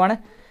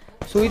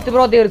 സുയിത്ത്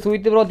ബ്രോ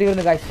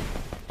തീർന്നു ഗായ്സ്.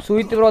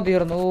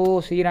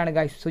 സീനാണ്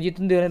ഗായ്സ്.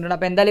 സുജിത്തും തീർന്നിട്ടുണ്ട്.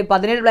 അപ്പോൾ എന്തായാലും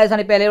 17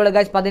 പ്ലേയേഴ്സാണ് ഇപ്പോൾ ഇലയുള്ളത്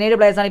ഗായ്സ്. 17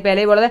 പ്ലേയേഴ്സാണ് ഇപ്പോൾ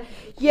ഇലയുള്ളത്.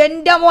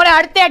 എൻ്റെ മോനെ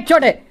അടുത്ത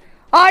ഹെഡ്ഷോട്ട്.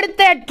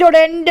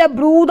 എൻ്റെ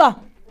ബ്രൂത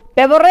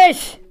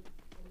പെവറേഷ്.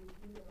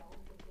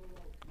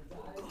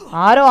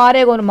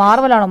 ആരെയോ കൊന്നു.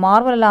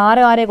 മാർവലല്ല.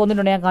 ആരെയോ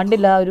കൊന്നിട്ടുണ്ട്. ഞാൻ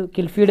കണ്ടില്ല ഒരു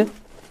കിൽഫീഡ്.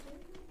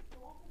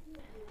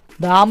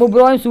 ദാമു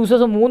ബ്രോയും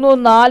സൂസസും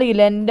 3-4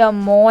 കില്ല. എൻ്റെ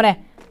മോനെ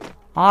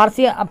RC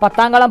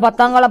പത്താങ്കളം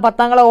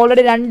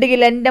ഓൾറെഡി 2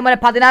 കില്ല. എൻ്റെ മോനെ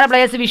 14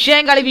 പ്ലേയേഴ്സ്.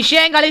 വിഷയം കളി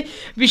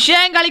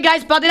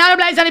ഗൈസ്. 14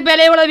 പ്ലേയേഴ്സാണ് ഇപ്പോൾ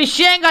ഇലയുള്ളത്.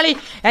 വിഷയം കളി.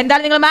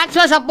 എന്തായാലും നിങ്ങൾ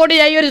മാക്സിമം സപ്പോർട്ട്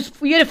ചെയ്യുക.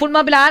 ഈ ഒരു ഫുൾ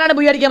മാപ്പിൽ ആരാണ്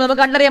പോയിരിക്കുക നമുക്ക്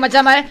കണ്ടറിയാം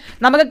മച്ചാമാരെ.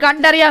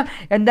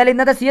 എന്തായാലും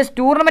ഇന്നത്തെ CS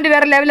ടൂർണമെൻറ്റ്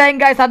വേറെ ലെവലായും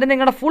ഗൈസ്. അതിന്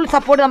നിങ്ങളുടെ ഫുൾ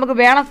സപ്പോർട്ട് നമുക്ക്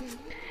വേണം.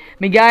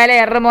 മിഗായലെ,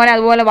 എറമോനെ,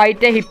 അതുപോലെ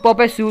വൈറ്റ്,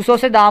 ഹിപ്പോപ്പ്,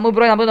 സ്യൂസോസ്, ദാമു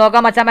ബ്രോ. നമുക്ക്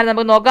നോക്കാം മച്ചാമാരെ.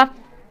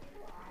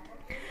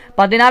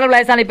 14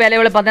 പ്ലേയേഴ്സാണ് ഇപ്പോൾ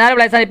അവൈലബിൾ. 14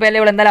 പ്ലേയേഴ്സാണ് ഇപ്പോൾ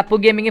അവൈലബിൾ. എന്തായാലും അപ്പു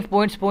ഗെയിമിംഗ്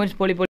പോയിന്റ്സ്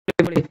പൊളി.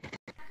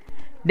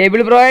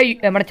 ഡബിൾ ബ്രോ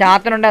നമ്മുടെ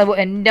ചാത്തനുണ്ട്.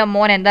 എൻ്റെ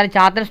മോൻ എന്തായാലും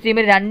ചാത്തൻ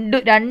ടീമിൽ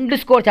രണ്ട്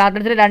സ്കോർ,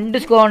 ചാത്തൻസിന്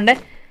 2 സ്കോർ ഉണ്ട്.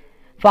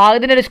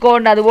 ഫാഗദിൻ്റെ ഒരു സ്കോർ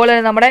ഉണ്ട്. അതുപോലെ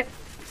തന്നെ നമ്മുടെ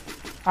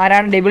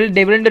ആരാണ്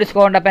ഡെബിളിൻ്റെ ഒരു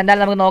സ്കോർ ഉണ്ട്. അപ്പോൾ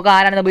എന്തായാലും നമുക്ക് നോക്കാം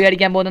ആരാണ് ബുയി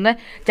അടിക്കാൻ പോകുന്നത്.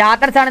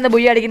 ചാത്തൻസ് ആണ്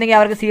ബുയി അടിക്കുന്നെങ്കിൽ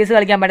അവർക്ക് CS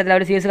കളിക്കാൻ പറ്റത്തില്ല,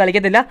 അവർ CS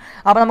കളിക്കത്തില്ല.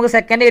 അപ്പോൾ നമുക്ക്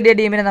സെക്കൻഡ് കിട്ടിയ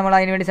ടീമിനെ നമ്മൾ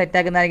അതിന് വേണ്ടി സെറ്റ്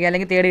ആക്കുന്നതായിരിക്കും,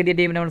 അല്ലെങ്കിൽ തേർഡ് കിട്ടിയ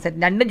ടീമിനെ നമ്മൾ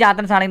രണ്ടും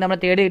ചാത്തൻസ് ആണെങ്കിൽ നമ്മൾ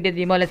തേർഡ് കിട്ടിയ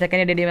ടീമോ അല്ലെങ്കിൽ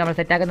സെക്കൻഡ് കിട്ടിയ ടീമോ നമ്മൾ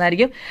സെറ്റ്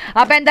ആക്കുന്നതായിരിക്കും.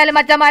 അപ്പോൾ എന്തായാലും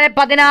മച്ചന്മാരെ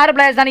 16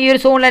 പ്ലേയേഴ്സാണ് ഈ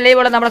ഒരു സോണിൽ ലൈവ്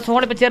ഉള്ളത്. നമ്മുടെ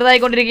സോൺ ഇപ്പോൾ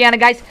ചെറുതായിക്കൊണ്ടിരിക്കുകയാണ്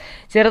ഗൈസ്,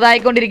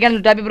 ചെറുതായിക്കൊണ്ടിരിക്കുകയാണ്.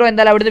 ലുട്ടാപ്പി ബ്രോ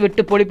എന്തായാലും അവിടുന്ന്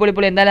വിട്ട് പൊളി.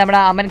 എന്തായാലും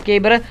നമ്മുടെ അമൻ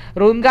കേബർ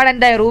റൂം കാർഡ്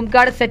എന്തായി, റൂം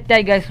കാർഡ്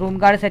സെറ്റായി ഗൈസ്, റൂം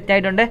കാർഡ്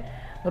സെറ്റായിട്ടുണ്ട്.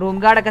 റൂം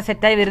കാർഡൊക്കെ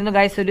സെറ്റായി വരുന്നു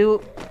ഗൈസ്. ഒരു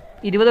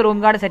 20 റൂം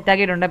കാർഡ്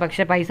സെറ്റാക്കിയിട്ടുണ്ട്,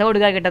 പക്ഷേ പൈസ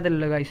കൊടുക്കാൻ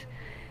കിട്ടത്തില്ലല്ലോ ഗൈസ്.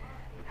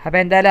 അപ്പോൾ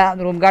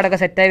എന്തായാലും റൂം കാർഡൊക്കെ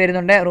സെറ്റായി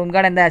വരുന്നുണ്ട്. റൂം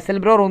കാർഡ് എന്താ SL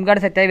ബ്രോ റൂം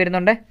കാർഡ് സെറ്റായി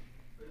വരുന്നുണ്ട്.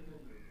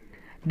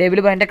 ഡെബിൾ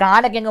ബ്രോ എൻ്റെ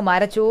കാലൊക്കെ അങ്ങ്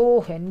മരച്ചോ,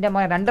 എൻ്റെ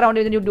 2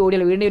 റൗണ്ട് ഇതിന് ചുറ്റി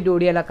ഓടിയല്ലോ, വീണ്ടും ചുറ്റി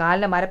ഓടിയല്ലോ,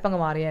 കാലിൻ്റെ മരപ്പങ്ങ്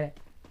മാറിയാൽ.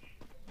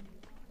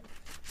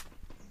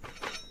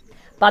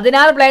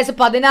 16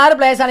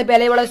 പ്ലേയേഴ്സാണ് ഇപ്പോൾ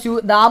ഇലയുള്ള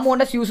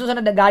ദാമുണ്ട്, സ്യൂസസ്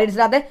ഉണ്ട്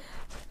ഗാർഡിയൻസിനകത്ത്.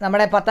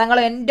 നമ്മുടെ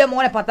പത്താംകളം എൻ്റെ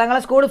മോനെ,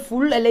 പത്താംകളം സ്കോഡ്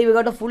ഫുൾ അല്ലേ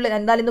കേട്ടോ, ഫുൾ.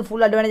 എന്തായാലും ഇന്ന്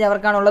full advantage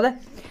അവർക്കാണുള്ളത്.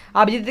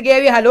 Abhijith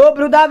KV hello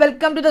ബ്രൂദ,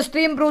 welcome to the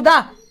stream ബ്രൂദ.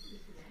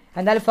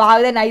 എന്തായാലും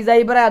ഫാഹിദ്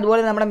നൈസൈബർ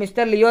അതുപോലെ നമ്മുടെ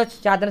മിസ്റ്റർ ലിയോ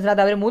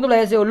ചാത്തൻസിനകത്ത് അവർ 3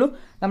 പ്ലേയേഴ്സേ ഉള്ളൂ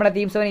നമ്മുടെ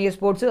ടീം 7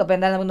 ESPORTS. അപ്പോൾ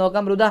എന്തായാലും നമുക്ക്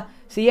നോക്കാം ബ്രൂദ.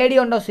 CID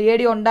ഉണ്ടോ?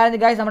 CID ഉണ്ടായിരുന്നു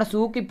ഗൈസ്. നമ്മുടെ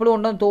സൂക്ക് ഇപ്പോഴും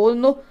ഉണ്ടോ എന്ന്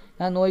തോന്നുന്നു.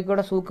 ഞാൻ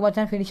നോക്കിക്കോട്ടെ. സൂക്ക്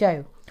മച്ചാൻ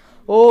ഫിനിഷായോ?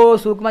 ഓ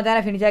സൂക്ക്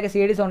മച്ചാനെ ഫിനിഷാക്കി.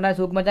 CIDs ഉണ്ടായിരുന്നു,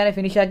 സൂക്ക് മച്ചാനെ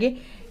ഫിനിഷാക്കി.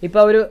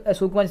 ഇപ്പോൾ ഒരു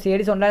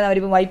CIDs ഉണ്ടായിരുന്നു,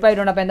 അവരിപ്പോൾ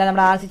വൈപ്പായിട്ടുണ്ട്. അപ്പോൾ എന്തായാലും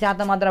നമ്മുടെ RC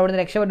ചാത്തൻ മാത്രമേ അവിടെ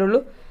നിന്ന്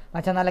രക്ഷപ്പെട്ടുള്ളൂ.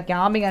 മച്ചാൻ നല്ല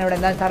ക്യാമ്പിംഗ് ആണ് ഇവിടെ,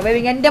 എന്തായാലും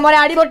സർവൈവിങ്. എൻ്റെ മോനെ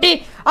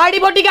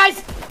അടിപൊട്ടി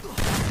ഗൈസ്.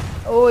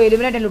 ഓ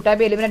എലിമിനേറ്റ്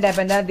ലുട്ടാപ്പി എലിമിനേറ്റ്.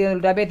 അപ്പോൾ എന്തായാലും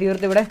ലുട്ടാപ്പിയെ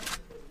തീർത്ത് ഇവിടെ.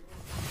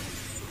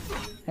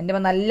 എൻ്റെ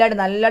മോൻ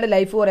നല്ലതായിട്ട്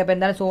ലൈഫ് കുറയും. അപ്പോൾ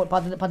എന്തായാലും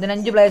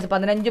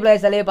 15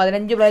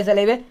 പ്ലേയേഴ്സ്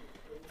അലൈവ്.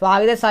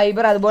 ഫാഹിദ്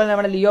സൈബർ അതുപോലെ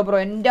നമ്മുടെ ലിയോ ബ്രോ.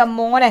 എൻ്റെ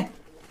മോനെ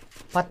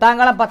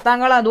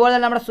പത്താംകളം അതുപോലെ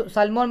തന്നെ നമ്മുടെ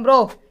Salmon bro,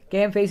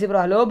 KM ഫേസി bro.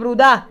 Hello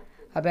ബ്രൂദ.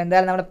 അപ്പോൾ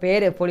എന്തായാലും നമ്മുടെ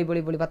പേര് പൊളി.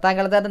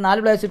 പത്താംകാലത്ത് 4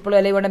 പ്ലേയേഴ്സ് ഇപ്പോഴും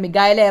അലൈവുണ്ട്.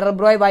 Miguel, error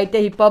ബ്രോയ്, white,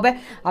 hip hop.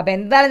 അപ്പോൾ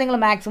എന്തായാലും നിങ്ങൾ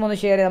മാക്സിമം ഒന്ന്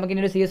ഷെയർ ചെയ്ത് നമുക്ക്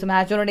ഇനി ഒരു CS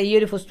മാച്ചുകൊണ്ട് ഈ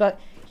ഒരു ഫസ്റ്റ്.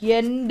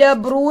 എൻ്റെ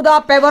ബ്രൂദ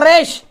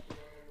പെവറേഷ്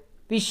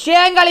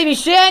വിഷയം കളി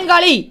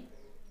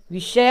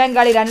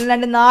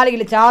 2-4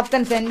 കിലോ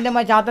ചാത്തൻസ്. എൻ്റെ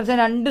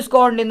ചാത്തൻസിന് 2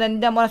 സ്കോർ ഉണ്ട് ഇന്ന്.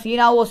 എൻ്റെ മോനെ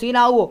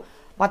സീനാവോ?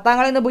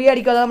 പത്താംകളിൽ നിന്ന് ബുയി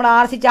അടിക്കുമോ? അതോ നമ്മുടെ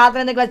RC ചാത്തൻ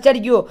നിന്ന് ക്ലച്ച്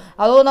അടിക്കുമോ?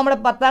 അതോ നമ്മുടെ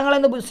പത്താംകളിൽ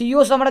നിന്ന്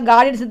COs നമ്മുടെ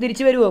ഗാർഡിയൻസ്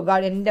തിരിച്ചു വരുമോ?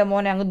 എൻ്റെ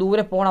മോനെ അങ്ങ്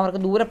ദൂരെ പോകണം,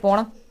 അവർക്ക് ദൂരെ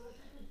പോകണം.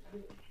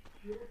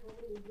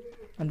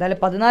 എന്തായാലും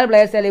 14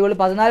 പ്ലേയേഴ്സ് അലൈവുള്ളൂ.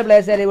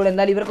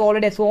 എന്തായാലും ഇവർക്ക്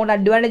ഓൾറെഡി സോൺ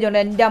അഡ്വാൻറ്റേജ് ഉണ്ട്.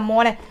 എൻ്റെ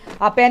മോനെ.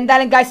 അപ്പോൾ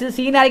എന്തായാലും ഗൈസ് ഇത്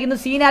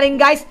സീനായിരിക്കും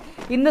ഗൈസ്.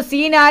 ഇന്ന്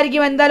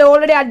സീനായിരിക്കും. എന്തായാലും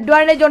ഓൾറെഡി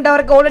അഡ്വാൻറ്റേജ് ഉണ്ട്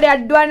അവർക്ക്.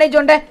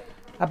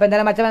 അപ്പോൾ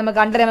എന്തായാലും മച്ചന്മാരെ നമുക്ക്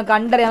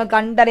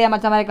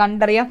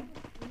കണ്ടറിയാം.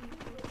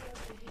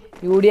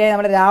 UDI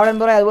നമ്മുടെ രാവണൻ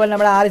ബ്രോ അതുപോലെ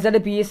നമ്മുടെ RZ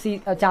PSC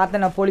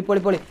ചാത്തൻ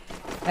പൊളി.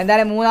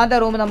 എന്തായാലും മൂന്നാമത്തെ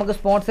റൂം നമുക്ക്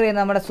സ്പോൺസർ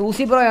ചെയ്യുന്ന നമ്മുടെ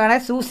സൂസി ബ്രോ ആണ്.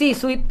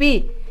 സുയിപ്പി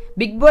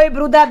ബിഗ് ബോയ്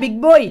ബ്രൂദ,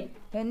 ബിഗ് ബോയ്.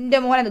 എൻ്റെ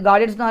മോനെ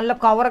ഗാർഡിയൻസ് നല്ല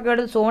കവറൊക്കെ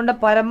എടുത്ത് സോണിൻ്റെ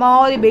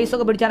പരമാവധി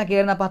ബേസൊക്കെ പിടിച്ചാണ്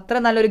കയറുന്നത്. അപ്പോൾ അത്ര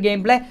നല്ലൊരു ഗെയിം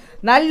പ്ലേ.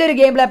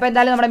 അപ്പോൾ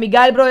എന്തായാലും നമ്മുടെ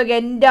മിഗാൽ ബ്രോയൊക്കെ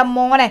എൻ്റെ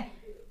മോനെ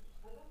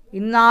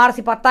ഇന്ന് RC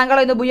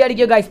പത്താംകളം ഇന്ന് ബുയി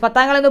അടിക്കുമോ ഗൈസ്?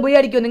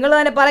 നിങ്ങൾ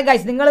തന്നെ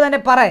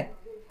പറ ഗൈസ്,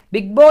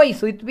 ബിഗ് ബോയ്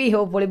സുയിത്ബി.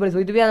 പൊളി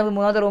സുയിത്ബി നമുക്ക്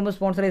മൂന്നാമത്തെ റൂം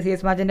സ്പോൺസർ ചെയ്ത്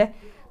CS മാച്ചിൻ്റെ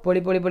പൊളി.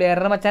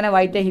 എറർ മച്ചാനെ,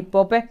 വൈറ്റ്,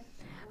 ഹിപ്പോപ്പ്.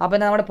 അപ്പോൾ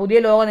നമ്മുടെ പുതിയ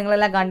ലോഗോ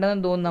നിങ്ങളെല്ലാം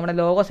കണ്ടെന്ന് തോന്നുന്നു. നമ്മുടെ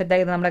ലോഗോ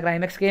സെറ്റാക്കിയത് നമ്മുടെ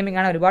ക്ലൈമാക്സ് ഗെയിമിംഗ്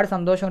ആണ്. ഒരുപാട്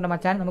സന്തോഷമുണ്ട്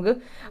മച്ചാൻ, നമുക്ക്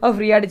അത്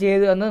ഫ്രീ ആയിട്ട്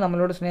ചെയ്തു തന്നു.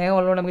 നമ്മളോട്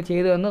സ്നേഹമുള്ളതുകൊണ്ട് നമുക്ക്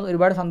ചെയ്തു തന്നു.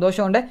 ഒരുപാട്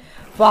സന്തോഷമുണ്ട്.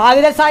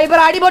 Fahid cyber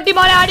അടിപൊട്ടി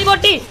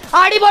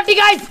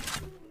guys.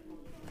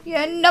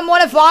 എൻ്റെ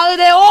മോനെ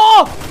ഫാഹിദ്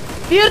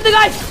തീർത്ത്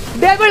ഗൈസ്.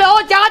 ഡബിൾ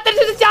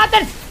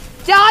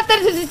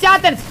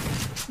ചാത്തൻസ്.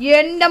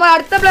 എൻ്റെ മോനെ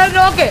അടുത്ത പ്ലെയർ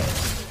നോക്ക്.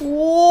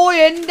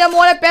 എൻ്റെ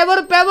മോനെ പെവർ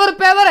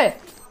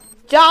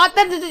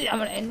ചാത്തൻസ്.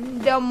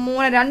 എൻ്റെ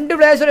മോനെ 2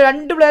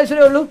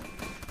 പ്ലേയേഴ്സേ ഉള്ളൂ.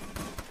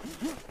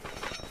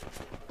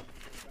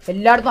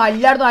 എല്ലായിടത്തും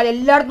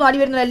അടി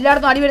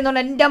വരുന്നുണ്ട്.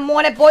 എൻ്റെ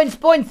മോനെ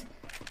പോയിന്റ്സ്.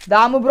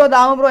 ദാമു ബ്രോ.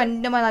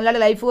 എൻ്റെ മോനെ നല്ല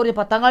ലൈഫ് കുറച്ച്.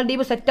 പത്താംകാലം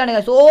ടീം സെറ്റാണ്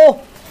ഗൈസ്.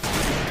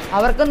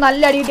 അവർക്ക്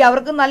നല്ല അടി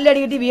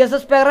കിട്ടി.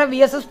 VSS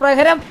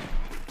പ്രഹരം.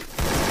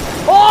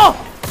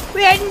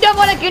 എൻ്റെ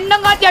മോനെ കിണ്ണം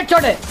കാറ്റി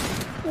അടിച്ചോട്ടെ.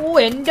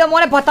 എൻ്റെ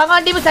മോനെ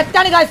പത്താംകാലം ടീം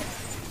സെറ്റാണ് guys.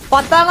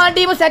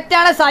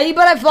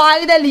 Cyber,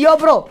 Fahid, Leo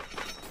bro.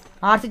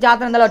 RC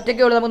Chathan എന്തായാലും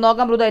ഒറ്റയ്ക്കേ ഉള്ളൂ. നമുക്ക്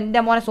നോക്കാം ബ്രൂദ. എൻ്റെ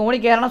മോനെ സോണി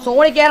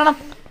കയറണം.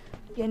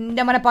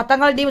 എൻ്റെ മോനെ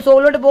പത്താംകാലം ടീം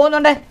സോളിലോട്ട്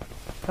പോകുന്നുണ്ട്,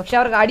 പക്ഷെ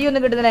അവർക്ക്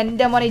അടിയൊന്നും കിട്ടുന്നില്ല.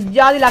 എൻ്റെ മോനെ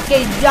ഇജാതി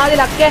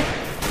ലക്കെ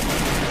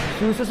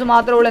സൂസസ്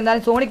മാത്രമേ ഉള്ളൂ.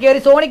 എന്തായാലും സോണി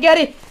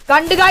കയറി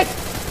കണ്ട് ഗൈസ്.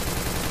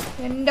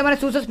 എൻ്റെ മോനെ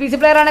സൂസസ് PC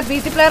പ്ലെയർ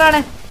ആണ്.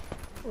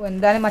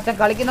 എന്തായാലും മച്ചാൻ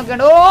കളിക്കുന്നൊക്കെ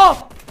ഉണ്ട്.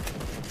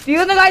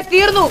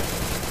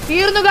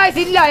 തീർന്നു ഗൈസ്.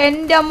 ഇല്ല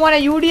എൻ്റെ മോനെ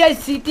UDI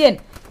CTN.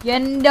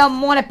 എൻ്റെ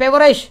മോനെ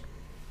പെവറേഷ്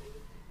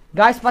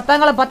ഗൈസ്.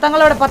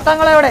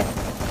 പത്താംകളോടെ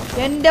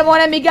എൻ്റെ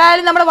മോനെ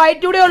മിഗായാലും നമ്മുടെ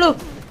വൈറ്റ് കൂടെ ഉള്ളൂ.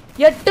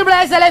 8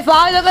 പ്ലേയേഴ്സ് അല്ലേ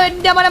ഫാഹിദൊക്കെ.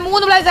 എൻ്റെ മോനെ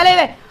 3 പ്ലേയേഴ്സ്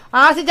അല്ലേ.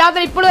 RC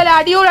ചാത്തൻ ഇപ്പോഴും അല്ലേ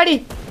അടിയോടടി.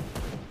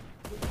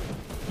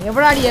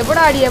 എവിടെ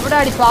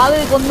അടി.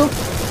 ഫാഹിദ് കൊന്നു.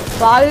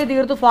 ഫാഹിദ്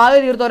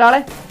തീർത്തു ഒരാളെ.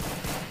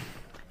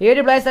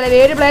 7 പ്ലേയേഴ്സ്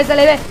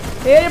അല്ലേ.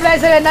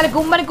 എന്നാലും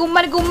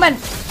കുമ്മൻ.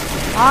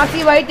 RC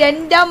white.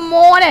 എൻ്റെ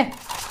മോനെ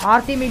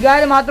RC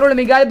മിഗാൽ മാത്രമേ ഉള്ളൂ,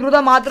 മിഗാൽ ബ്രൂത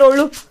മാത്രമേ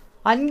ഉള്ളൂ.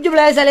 5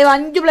 പ്ലേയേഴ്സ് അല്ലേ,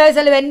 5 പ്ലേയേഴ്സ്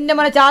അല്ലേ. എൻ്റെ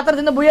മോനെ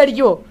ചാത്തൻസ് ഇന്ന് ബുയി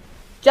അടിക്കുമോ?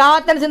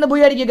 ചാത്തൻസ് ഇന്ന്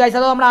ബുയി അടിക്കും ഗൈസ്.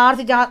 അതോ നമ്മുടെ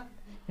RC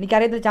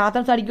എനിക്കറിയത്തില്ല,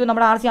 ചാത്തൻസ് അടിക്കുമോ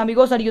നമ്മുടെ RC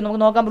അമിഗോസ് അടിക്കും,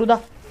 നമുക്ക് നോക്കാം ബ്രൂത.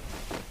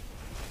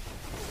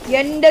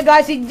 എൻ്റെ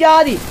ഗൈസ്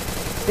ഇജാതി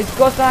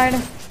ഡിസ്കോസാണ്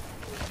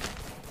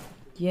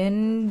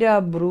എൻ്റെ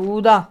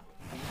ബ്രൂത.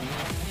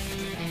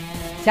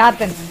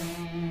 ചാത്തൻസ്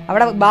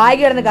അവിടെ ബാഗ്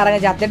കിടന്ന്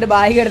കറങ്ങും, ചത്തൻ്റെ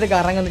ബാഗ് കിടന്ന്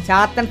കറങ്ങുന്നു.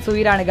 ചാത്തൻ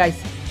സുയിരാണ്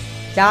ഗൈസ്,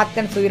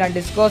 ചാത്തൻ സുയിരാണ്.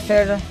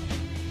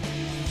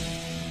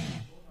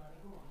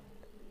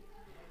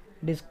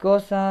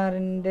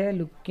 ഡിസ്കോസാറിൻ്റെ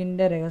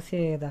ലുക്കിൻ്റെ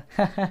രഹസ്യം ഏതാ?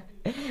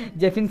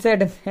 ജെഫിൻ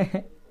സേട്ടൻ.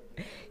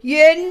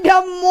 എൻ്റെ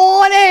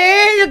മോനെ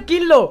 7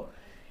 കില്ലോ.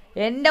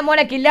 എൻ്റെ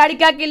മോനെ കില്ലാടി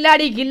 7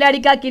 കില്ല്,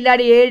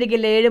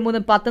 7 3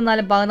 10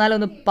 4 14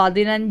 1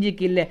 15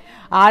 കില്ല്.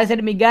 ആദ്യ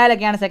സൈഡ്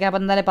മിഗാലൊക്കെയാണ് സെക്കൻഡ്.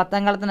 അപ്പം എന്തായാലും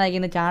 10ാം കളത്തിന്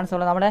അയക്കുന്ന ചാൻസ്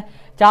ഉള്ളത്. നമ്മുടെ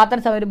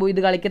ചാത്തൻസ് അവർ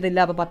ഇത് കളിക്കത്തില്ല,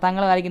 അപ്പോൾ 10ാം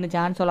കള കളിക്കുന്ന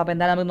ചാൻസ് ഉള്ളൂ. അപ്പോൾ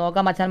എന്തായാലും നമുക്ക്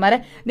നോക്കാം മച്ചാന്മാരെ.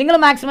 നിങ്ങൾ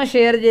മാക്സിമം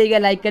ഷെയർ ചെയ്യുക,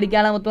 ലൈക്ക്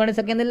അടിക്കാനുള്ള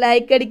മുത്തുമണീസൊക്കെ ഒന്ന്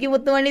ലൈക്ക് അടിക്കും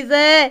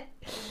മുത്തുമണീസേ.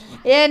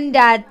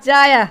 എൻ്റെ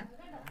അച്ചായ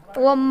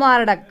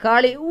ഒമ്മാരുടെ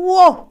കളി.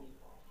 ഓ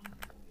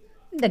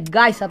എൻ്റെ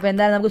ഗായ്സ്. അപ്പോൾ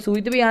എന്തായാലും നമുക്ക്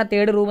സുഹിത്ത് ബി ആണ്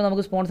 3rd റൂം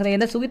നമുക്ക് സ്പോൺസർ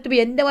ചെയ്യുന്നത്. സുഹിത്ത് ബി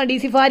എൻ്റെ മോൻ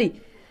DC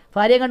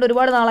ഫാരിയെ കണ്ട്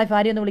ഒരുപാട് നാളായി.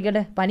 ഫാരി ഒന്ന്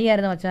വിളിക്കട്ടെ,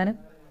 പനിയായിരുന്നു മച്ചാന്.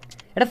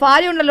 എടാ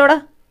ഫാരി ഉണ്ടല്ലോ എടാ,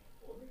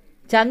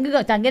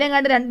 ചങ്കിനെ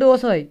കണ്ട് 2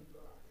 ദിവസമായി.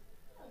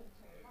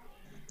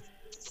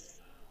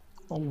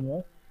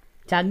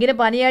 ചങ്കിന്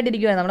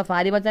പനിയായിട്ടിരിക്കുവായിരുന്നു, നമ്മുടെ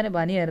ഫാരി മച്ചാന്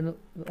പനിയായിരുന്നു.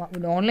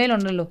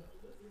 ഓൺലൈനിലുണ്ടല്ലോ,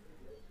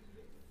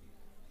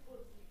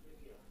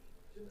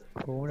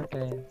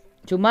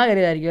 ചുമ്മാ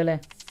കയറിയതായിരിക്കും അല്ലേ.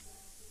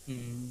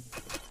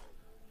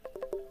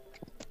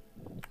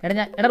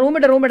 എടാ റൂം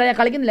ഇട്ട ഞാൻ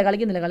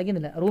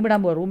കളിക്കുന്നില്ല. റൂം ഇടാൻ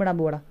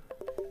പോവാടാ.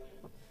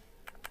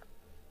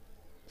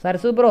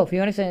 സരസു ബ്രോ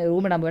ഫിയോണിക്സ്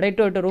റൂം ഇടാൻ പോവാ.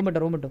 ഇട്ടോ റൂം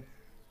ഇട്ടോ.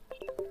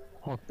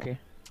 ഓക്കെ.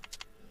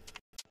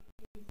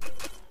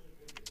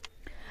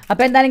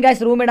 അപ്പോൾ എന്തായാലും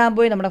ഗൈസ് റൂം ഇടാൻ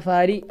പോയി നമ്മുടെ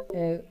ഫാരി.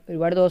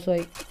 ഒരുപാട്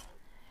ദിവസമായി.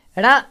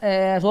 എടാ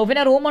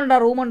സോഫിനെ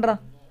റൂമുണ്ടോ?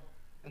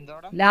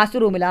 Last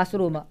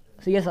റൂമാ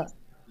CS.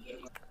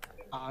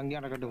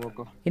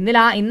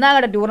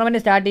 ഇന്നാകട്ടെ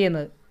ടൂർണമെന്റ് സ്റ്റാർട്ട്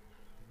ചെയ്യുന്നത്.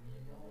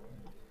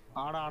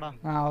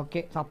 ഓക്കെ,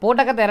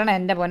 സപ്പോർട്ടൊക്കെ തരണേ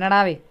എൻ്റെ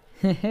പൊന്നടാവേ.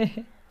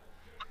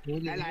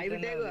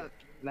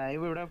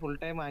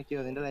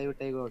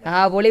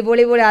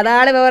 പൊളി.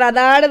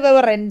 അതാണ്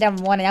പവർ എൻ്റെ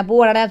മോനെ. ഞാൻ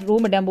പോവാണ്,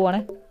 റൂം ഇട്ടാൻ പോവാണ്.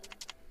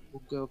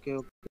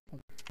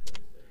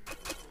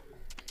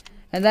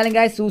 എന്തായാലും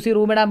ഗായ്സ് സൂസി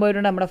റൂം ഇടാൻ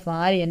പോയിട്ടുണ്ട്. നമ്മുടെ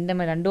ഫാരി എൻ്റെ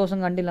 2 ദിവസം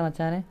കണ്ടില്ല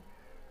മച്ചാനെ.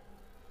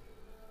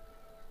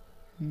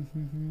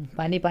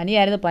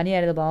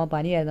 പനിയായിരുന്നു പാവം,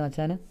 പനിയായിരുന്നു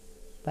മച്ചാന്.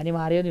 പനി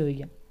മാറിയോന്ന്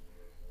ചോദിക്കാം.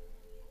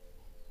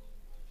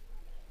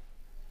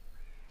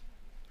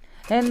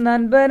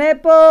 നൻപനെ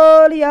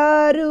പോൽ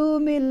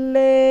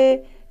യാരുമില്ലേ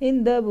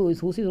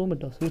സൂസി റൂം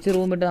ഇട്ടോ.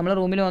 നമ്മളെ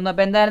റൂമിൽ വന്നു.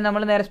 അപ്പോൾ എന്തായാലും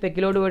നമ്മൾ നേരെ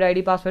സ്പെക്കിലോട്ട് പോയി ID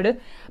പാസ്വേഡ്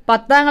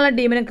 10ാം കള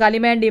ടീമിനും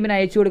കലിമയൻ ടീമിനും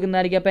അയച്ചു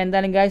കൊടുക്കുന്നതായിരിക്കും. അപ്പോൾ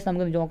എന്തായാലും ഗായ്സ്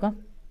നമുക്ക് നോക്കാം.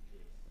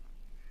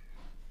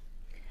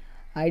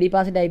 ID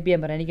പാസ് ടൈപ്പ് ചെയ്യാൻ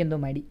പറയാം. എനിക്കെന്തോ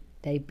മടി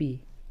ടൈപ്പ് ചെയ്യ്.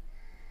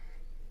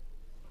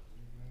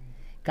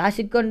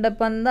 കാശിക്കൊണ്ട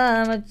പന്താ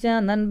മച്ച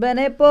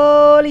നൻപനെ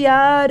പോൽ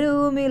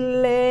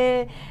യാരുമില്ലേ.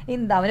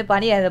 അവന്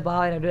പനിയായിരുന്നു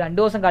പാവന്. 2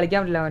 ദിവസം കളിക്കാൻ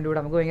പറ്റില്ല അവൻ്റെ കൂടെ.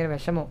 നമുക്ക് ഭയങ്കര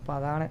വിഷമം. അപ്പോൾ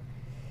അതാണ്.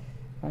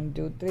 1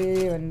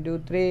 2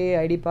 3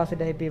 ID പാസ്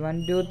ടൈപ്പ് ചെയ്യും. 1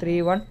 2 3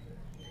 1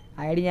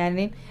 ID ഞാൻ.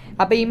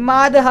 അപ്പോൾ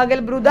Imad ഹഗൽ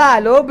ബ്രൂദ.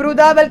 Hello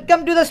ബ്രൂദ, welcome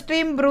to the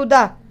stream ബ്രൂദ.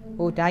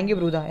 Oh thank you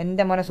ബ്രൂദ.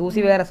 എൻ്റെ മോനെ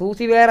സൂസി വേറെ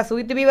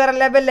സുഹിത്ത് ബി വേറെ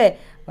ലെവലല്ലേ.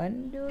 1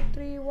 2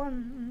 3 1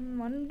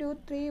 1 2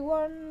 3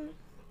 1.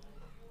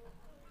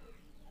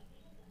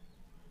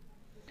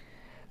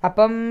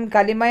 അപ്പം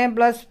കലിമയം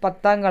പ്ലസ്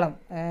 10ാം കളം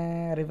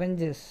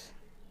റിവെഞ്ചസ്.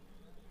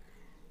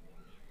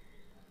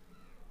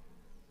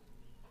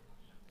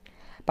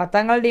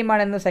 10ാം കള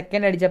ടീമാണ് ഇന്ന്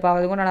സെക്കൻഡ് അടിച്ചപ്പോൾ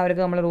അതുകൊണ്ടാണ്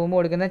അവർക്ക് നമ്മൾ റൂം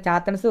കൊടുക്കുന്നത്.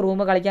 ചാത്തൻസ്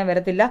റൂം കളിക്കാൻ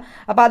വരത്തില്ല,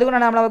 അപ്പോൾ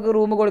അതുകൊണ്ടാണ് നമ്മൾ അവർക്ക്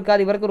റൂം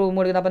കൊടുക്കാതെ ഇവർക്ക് റൂം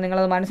കൊടുക്കുന്നത്. അപ്പോൾ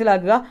നിങ്ങളത്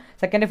മനസ്സിലാക്കുക.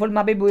 സെക്കൻഡ് ഫുൾ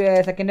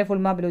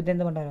മാപ്പിൽ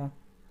ഇതെന്ത് കൊണ്ടായിരുന്നു.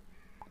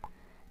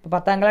 അപ്പോൾ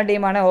 10ാം കള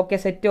ടീമാണ്. Okay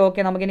set. ഓക്കെ,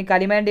 നമുക്കിനി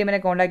കലിമയം ടീമിനെ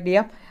കോൺടാക്ട്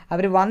ചെയ്യാം.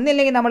 അവർ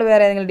വന്നില്ലെങ്കിൽ നമ്മൾ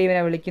വേറെ ഏതെങ്കിലും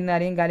ടീമിനെ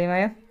വിളിക്കുന്നതായിരിക്കും.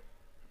 കലിമയം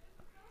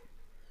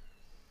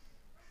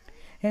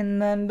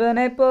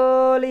എന്നൻപനെ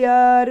പോൽ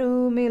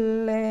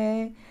യാരുമില്ലേ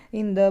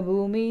இந்த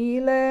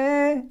ഭൂമിയിലെ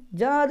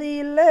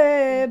ജാതിയില്ലേ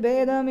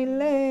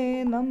ഭേദമില്ലേ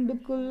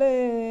നമ്പുക്കുള്ളേ.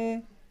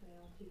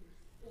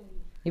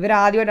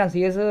 ഇവരാദ്യമായിട്ടാണ്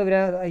CS.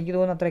 എനിക്ക്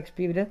തോന്നുന്നു അത്ര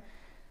ഇവർ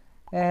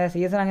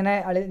CS അങ്ങനെ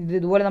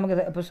ഇതുപോലെ നമുക്ക്.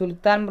 ഇപ്പോൾ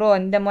സുൽത്താൻ ബ്രോ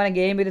എൻ്റെ മോനെ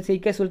ഗെയിം ചെയ്ത്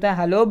CK Sultan.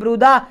 Hello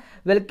ബ്രൂദ,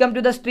 welcome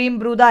to the stream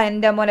ബ്രൂദ.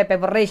 എൻ്റെ മോനെ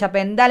പെപ്പറേഷ്. അപ്പോൾ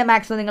എന്തായാലും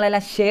മാക്സിമം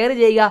നിങ്ങളെല്ലാം ഷെയർ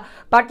ചെയ്യുക,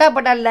 പട്ട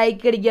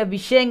ലൈക്ക് അടിക്കുക.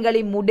 വിഷയം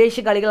കളി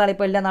മുടേഷ് കളികളാണ്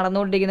ഇപ്പോൾ എല്ലാം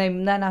നടന്നുകൊണ്ടിരിക്കുന്നത്.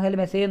 ഇമ്രാൻ അഹൽ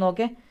മെസ്സേജ്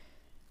നോക്കേ.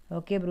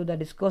 ഓക്കെ ബ്രൂദ.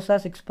 ഡിസ്കോസ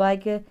 6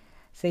 പാക്ക്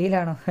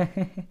സെയിലാണോ?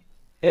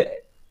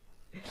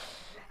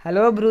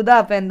 ഹലോ ബ്രൂദ.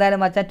 അപ്പോൾ എന്തായാലും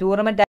മച്ചാൻ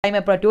ടൂർണമെൻറ്റ് ടൈം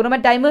എപ്പോഴാണ്?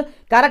 ടൂർണമെൻറ്റ് ടൈം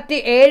കറക്റ്റ്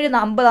 7:50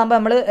 ആകുമ്പോൾ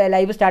നമ്മൾ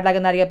ലൈവ് സ്റ്റാർട്ട്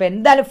ആക്കുന്നതായിരിക്കും. അപ്പോൾ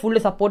എന്തായാലും ഫുള്ള്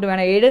സപ്പോർട്ട്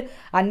വേണം.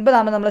 7:50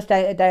 ആകുമ്പോൾ നമ്മൾ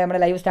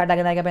നമ്മുടെ ലൈവ് സ്റ്റാർട്ട്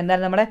ആക്കുന്നതായിരിക്കും. അപ്പോൾ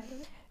എന്തായാലും നമ്മുടെ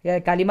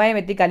കലിമയം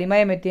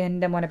എത്തി.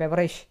 എൻ്റെ മോനെ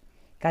പെപ്പറേഷ്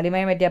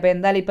കലിമയം പറ്റി. അപ്പോൾ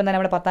എന്തായാലും ഇപ്പം തന്നെ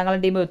നമ്മുടെ 10ാം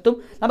ടീം എത്തും.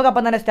 നമുക്ക്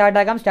അപ്പം തന്നെ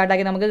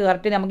സ്റ്റാർട്ടാക്കി നമുക്ക്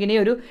കറക്റ്റ് നമുക്കിനി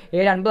ഒരു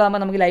 7:50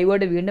 ആകുമ്പോൾ നമുക്ക്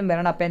ലൈവായിട്ട് വീണ്ടും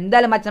വരണം. അപ്പോൾ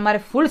എന്തായാലും മച്ചന്മാരെ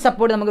ഫുൾ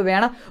സപ്പോർട്ട് നമുക്ക്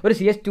വേണം. ഒരു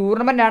CS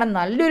ടൂർണമെൻറ്റാണ്,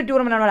 നല്ലൊരു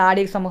ടൂർണമെൻറ്റാണ്.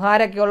 ആടി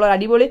സംഹാരമൊക്കെ ഉള്ള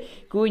അടിപൊളി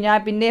ഞാൻ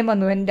പിന്നെയും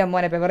വന്നു എൻ്റെ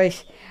മോനെ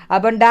ഫെവറേഷ്.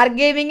 അപ്പം ഡാർക്ക്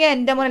ഗെയിമിങ്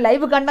എൻ്റെ മോനെ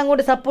ലൈവ്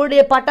കണ്ടങ്ങോട്ട് സപ്പോർട്ട്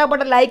ചെയ്യുക.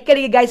 പട്ടാപ്പട്ട ലൈക്ക്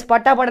അടിക്കുക ഗൈസ്,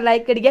 പട്ടാപ്പട്ട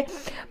ലൈക്ക് അടിക്കുക,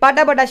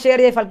 പട്ടാപ്പട്ട ഷെയർ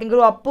ചെയ്യുക. ഫൽക്കൻ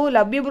ഗ്രൂ Appu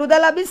love you brother,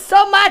 love you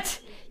so much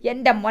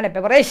എൻ്റെ മോനെ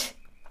ഫെവറേഷ്.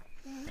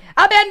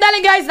 അപ്പോൾ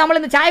എന്തായാലും ഗൈസ്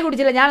നമ്മളിന്ന് ചായ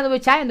കുടിച്ചില്ല, ഞാനൊന്ന്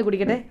പോയി ചായ ഒന്ന്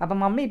കുടിക്കട്ടെ. അപ്പം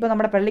മമ്മി ഇപ്പോൾ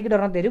നമ്മുടെ പള്ളിക്ക്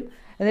ഒരെണ്ണം തരും.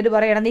 എന്നിട്ട്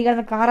പറയണം നീ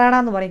കിടന്ന്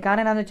കാറാണെന്ന് പറയും.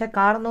 കാരണം എന്താണെന്ന് വെച്ചാൽ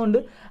കാറുന്നതുകൊണ്ട്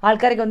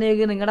ആൾക്കാരൊക്കെ ഒന്ന്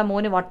ചോദിക്കും നിങ്ങളുടെ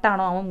മോന്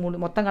വട്ടാണോ, അവൻ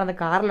മൊത്തം കിടന്ന്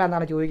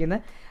കാറിലാണെന്നാണ്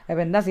ചോദിക്കുന്നത്.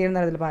 അപ്പോൾ എന്താ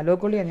ചെയ്യുന്നത് അറിയില്ല. അപ്പോൾ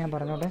അലോക്കൊള്ളിയാണ് ഞാൻ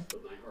പറഞ്ഞോട്ടെ.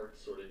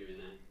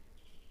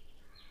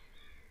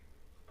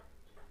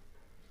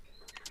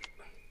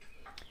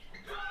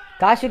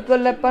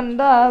 കാശിക്കൊല്ല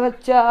പന്താ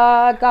വെച്ചാ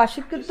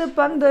കാശിക്കത്ത്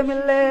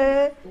പന്തമില്ലേ.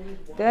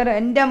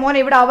 എൻ്റെ മോനെ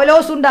ഇവിടെ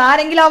അവലോസുണ്ട്,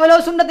 ആരെങ്കിലും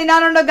അവലോസുണ്ട്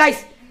തിന്നാനുണ്ടോ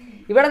ഗൈസ്?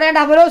 ഇവിടെ വേണ്ട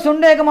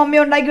അവലോസുണ്ടൊക്കെ മമ്മി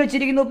ഉണ്ടാക്കി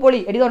വെച്ചിരിക്കുന്നു. പൊളി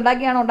ഇത്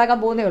ഉണ്ടാക്കിയാണോ, ഉണ്ടാക്കാൻ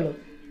പോകുന്നേ ഉള്ളൂ.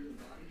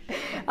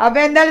 അപ്പോൾ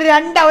എന്തായാലും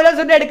 2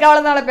 അവലോസുണ്ട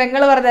എടുക്കാവുന്നതാണ്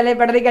പെങ്ങൾ പറഞ്ഞല്ലേ,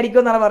 പെടലേക്ക്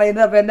അടിക്കുമെന്നാണ്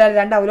പറയുന്നത്. അപ്പോൾ എന്തായാലും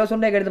 2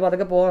 അവലോസുണ്ടൊക്കെ എടുത്ത്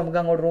പതുക്കെ പോകാം നമുക്ക്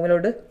അങ്ങോട്ട്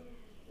റൂമിലോട്ട്.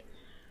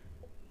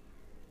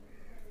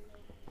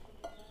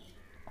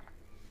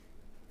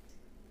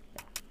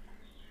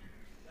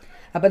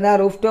 അപ്പം എന്താ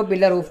റൂഫ് ടോപ്പ്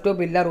ഇല്ല.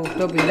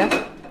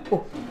 ഓ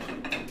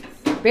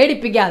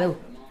പേടിപ്പിക്കാതെ,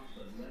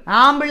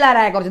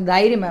 ആമ്പിള്ളേരായ കുറച്ച്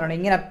ധൈര്യം വേണം,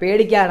 ഇങ്ങനെ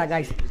പേടിക്കാനാണ്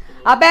ഗൈസ്.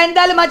 അപ്പോൾ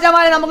എന്തായാലും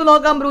മച്ചാമാരെ നമുക്ക്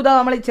നോക്കാം ബ്രൂതാ.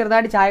 നമ്മൾ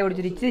ചെറുതായിട്ട് ചായ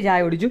കുടിച്ചു, ഇച്ചിരി ചായ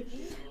കുടിച്ചു,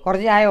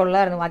 കുറച്ച് ചായ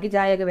ഉള്ളായിരുന്നു, ബാക്കി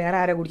ചായയൊക്കെ വേറെ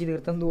ആരോ കുടിച്ച്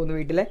തീർത്തെന്ന് തോന്നുന്നു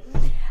വീട്ടിൽ.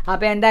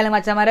 അപ്പോൾ എന്തായാലും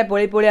മച്ചാമാരെ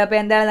പൊളി. അപ്പോൾ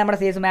എന്തായാലും നമ്മുടെ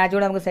CS മാച്ച്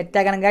കൂടെ നമുക്ക് സെറ്റ്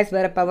ആക്കണം ഗൈസ്,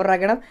 വേറെ പവർ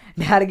ആക്കണം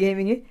ഡാർക്ക്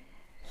ഗെയിമിങ്.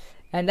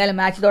 എന്തായാലും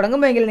മാച്ച്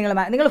തുടങ്ങുമ്പോഴെങ്കിലും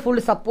നിങ്ങൾ ഫുൾ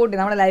സപ്പോർട്ട്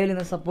നമ്മുടെ ലൈവിൽ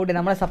നിന്ന് സപ്പോർട്ട്,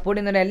 നമ്മളെ സപ്പോർട്ട്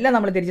ചെയ്യുന്നവരെ എല്ലാം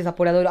നമ്മൾ തിരിച്ച്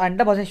സപ്പോർട്ട് ചെയ്യും. അതൊരു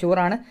 100%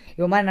 ഷുവറാണ്.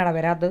 യുവമാനാടാ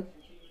വരാത്തത്,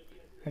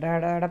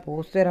 എടാ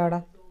പോസ്റ്റ് തരാടാ.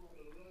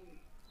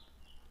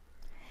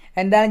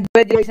 എന്തായാലും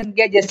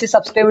ജസ്റ്റ്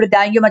സബ്സ്ക്രൈബ്,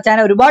 താങ്ക് യു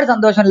മച്ചാനെ, ഒരുപാട്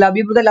സന്തോഷം. Love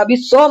you brother, love you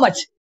so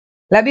much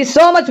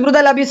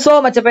brother, love you so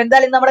much. അപ്പോൾ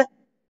എന്തായാലും നമ്മുടെ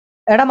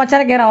എടാ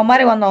മച്ചാനെ കയറാം,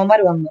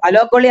 അവന്മാർ വന്നു.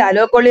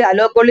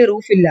 അലോക്കൊള്ളി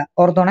റൂഫില്ല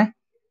ഓർത്തോണേ.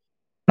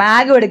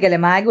 മാഗ്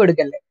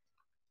എടുക്കല്ലേ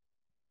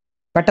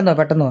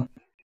പെട്ടെന്നോ.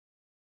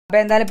 അപ്പോൾ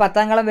എന്തായാലും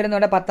 10ാം കളം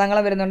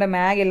വരുന്നുണ്ട്.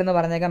 മാഗ് ഇല്ലെന്ന്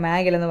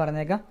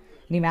പറഞ്ഞേക്കാം.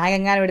 ഇനി മാഗ്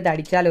എങ്ങാനും എടുത്ത്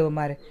അടിച്ചാലോ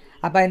ഇവന്മാർ.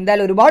 അപ്പോൾ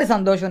എന്തായാലും ഒരുപാട്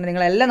സന്തോഷമുണ്ട്.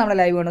 നിങ്ങളെല്ലാം നമ്മുടെ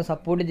ലൈവ് കൊണ്ട്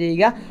സപ്പോർട്ട്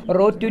ചെയ്യുക.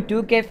 റോഡ് ടു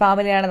 2K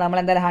ഫാമിലിയാണ്,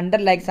 നമ്മളെന്തായാലും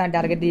 100 ലൈക്സാണ്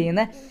ടാർഗറ്റ്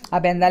ചെയ്യുന്നത്.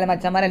 അപ്പോൾ എന്തായാലും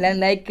മച്ചന്മാരെല്ലാവരും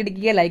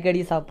ലൈക്ക്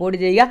അടിച്ച് സപ്പോർട്ട്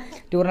ചെയ്യുക.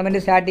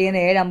 ടൂർണമെൻറ്റ് സ്റ്റാർട്ട്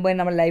ചെയ്യുന്ന 7:50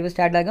 നമ്മൾ ലൈവ്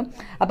സ്റ്റാർട്ടാക്കും.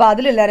 അപ്പോൾ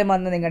അതിലെല്ലാവരും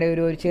വന്ന് നിങ്ങളുടെ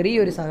ഒരു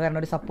ചെറിയൊരു സഹകരണം,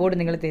 ഒരു സപ്പോർട്ട്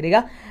നിങ്ങൾ തരിക.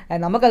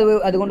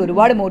 അതുകൊണ്ട്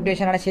ഒരുപാട്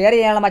മോട്ടിവേഷനാണ്. ഷെയർ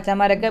ചെയ്യാനുള്ള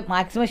മച്ചന്മാരൊക്കെ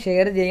മാക്സിമം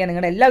ഷെയർ ചെയ്യുക.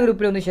 നിങ്ങളുടെ എല്ലാ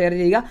ഗ്രൂപ്പിലും ഒന്ന് ഷെയർ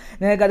ചെയ്യുക.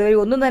 നിങ്ങൾക്ക് അതുവഴി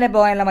ഒന്നും തന്നെ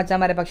പോകാനുള്ള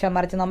മച്ചന്മാരെ, പക്ഷേ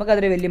മറിച്ച്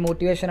നമുക്കതൊരു വലിയ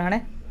മോട്ടിവേഷനാണ്.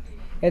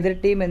 എതിർ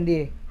ടീം എന്ത്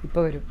ചെയ്യേ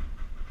ഇപ്പോൾ വരും,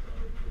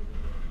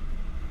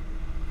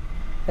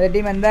 എതിർ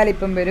ടീം എന്തായാലും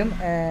ഇപ്പം വരും.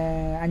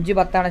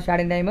 5:10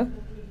 സ്റ്റാർട്ടിങ് ടൈം.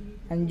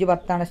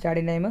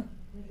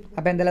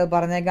 അപ്പോൾ എന്തായാലും അത്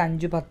പറഞ്ഞേക്കാം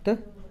 5:10.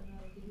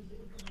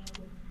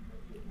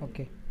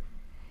 ഓക്കെ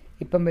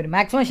ഇപ്പം വരും.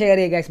 മാക്സിമം ഷെയർ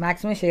ചെയ്യുക ഗൈസ്,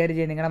 മാക്സിമം ഷെയർ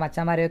ചെയ്യുക. നിങ്ങളുടെ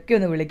മച്ചാന്മാരെയൊക്കെ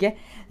ഒന്ന് വിളിക്കുക,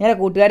 നിങ്ങളുടെ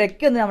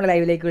കൂട്ടുകാരൊക്കെ ഒന്ന് നമ്മുടെ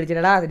ലൈവിലേക്ക്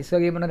വിളിച്ചിട്ടാ ഡിസ്കോ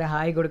ഗെയിമർ ഒരു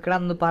ഹായ് കൊടുക്കണം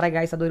എന്ന് പറയാം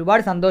ഗൈസ്, അത്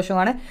ഒരുപാട്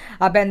സന്തോഷമാണ്.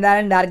 അപ്പോൾ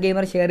എന്തായാലും ഡാർക്ക്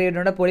ഗെയിമർ ഷെയർ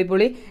ചെയ്തിട്ടുണ്ട്,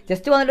 പൊളി.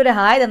 ജസ്റ്റ് വന്നിട്ടൊരു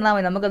ഹായ് തന്നാൽ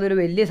മതി, നമുക്കതൊരു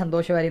വലിയ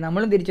സന്തോഷമായിരിക്കും.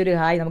 നമ്മളും തിരിച്ചൊരു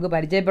ഹായ് നമുക്ക്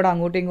പരിചയപ്പെടാം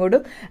അങ്ങോട്ടും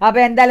ഇങ്ങോട്ടും.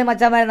 അപ്പോൾ എന്തായാലും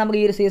മച്ചാന്മാരെ നമുക്ക്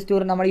ഈ ഒരു CS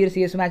ടൂർ, നമ്മുടെ ഈ ഒരു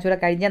CS മാച്ച് കൂടെ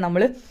കഴിഞ്ഞാൽ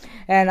നമുക്ക്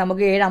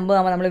 7:50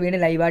 ആകുമ്പോൾ നമ്മൾ വീണ്ടും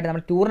ലൈവായിട്ട്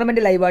നമ്മൾ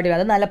ടൂർണമെൻറ്റ് ലൈവായിട്ട്,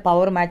 അത് നല്ല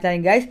പവർ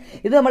മാച്ചായിരിക്കും ഗൈസ്.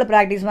 ഇത് നമ്മൾ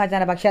പ്രാക്ടീസ്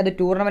മാച്ചാണ്, പക്ഷേ അത്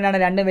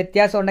ടൂർണമെൻറ്റാണ്. 2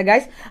 വ്യത്യാസമുണ്ട്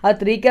ഗൈസ്. അത്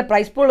 3K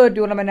പ്രൈസ് പൂൾ ഒരു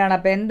ടൂർണമെൻറ്റാണ്.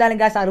 അപ്പോൾ എന്തായാലും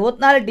ഗൈസ്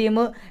 64 ടീം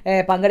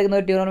പങ്കെടുക്കുന്ന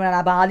ഒരു ടൂർണമെൻറ്റാണ്.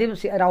 അപ്പോൾ ആദ്യം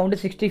റൗണ്ട്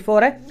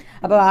 64,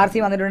 അപ്പോൾ RC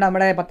വന്നിട്ടുണ്ട്,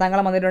 നമ്മുടെ 10ാം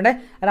കളം വന്നിട്ടുണ്ട്.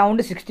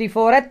 റൗണ്ട്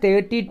 64,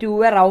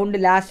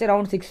 32, ലാസ്റ്റ്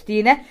റൗണ്ട്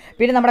 16,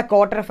 പിന്നെ നമ്മുടെ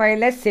ക്വാർട്ടർ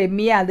ഫൈനൽ,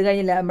 സെമി, അത്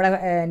കഴിഞ്ഞ് നമ്മുടെ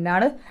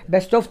എന്നാണ്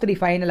ബെസ്റ്റ് ഓഫ് 3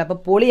 ഫൈനൽ. അപ്പോൾ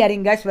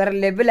പൊളിയായിരിക്കും ഗൈസ്, വേറെ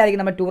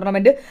ലെവലായിരിക്കും നമ്മുടെ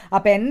ടൂർണമെൻറ്റ്.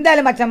 അപ്പോൾ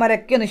എന്തായാലും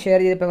മച്ചന്മാരൊക്കെ ഒന്ന് ഷെയർ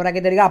ചെയ്ത്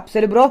ഫേവറാക്കി തരിക.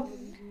 അഫ്സൽ ബ്രോ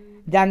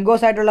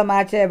ജംഗോസ് ആയിട്ടുള്ള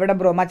മാച്ച് എവിടെ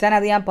ബ്രോ? മച്ചാൻ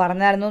അത് ഞാൻ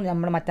പറഞ്ഞായിരുന്നു,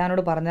 നമ്മുടെ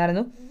മച്ചാനോട്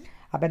പറഞ്ഞായിരുന്നു.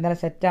 അപ്പോൾ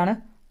എന്തായാലും സെറ്റാണ്.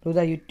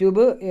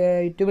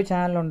 യൂട്യൂബ്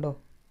ചാനലുണ്ടോ?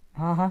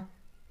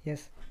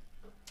 യെസ്,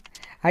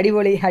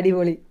 അടിപൊളി.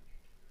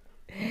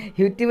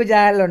 യൂട്യൂബ്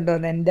ചാനലുണ്ടോ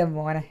എന്ന് എൻ്റെ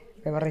മോനെ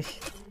ഫേവറേഷ്.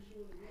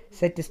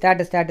 Set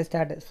start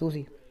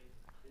Susie.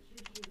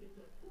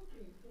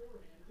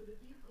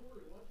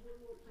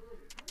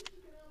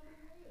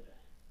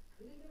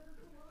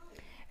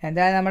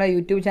 എന്തായാലും നമ്മുടെ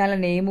യൂട്യൂബ് ചാനൽ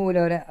നെയിം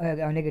പോലും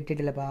അവനെ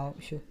കിട്ടിയിട്ടില്ല പാവം.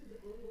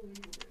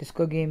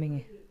 ഡിസ്കോ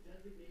ഗെയിമിങ്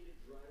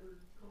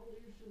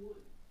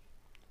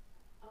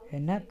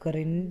എന്നാ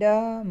കറിൻ്റെ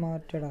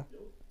മാറ്റടാ.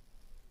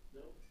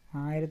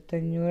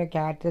 1500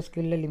 ക്യാരക്ടർ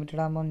സ്കില്ല്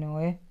ലിമിറ്റഡ് ആകുമ്പോൾ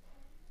നോയെ.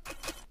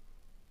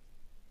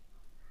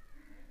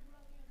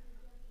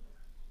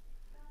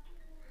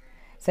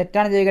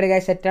 സെറ്റാണ്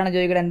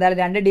ചോദിക്കട്ടെ. എന്തായാലും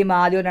 2 ടീം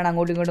ആദ്യമായിട്ടാണ്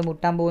അങ്ങോട്ടും ഇങ്ങോട്ടും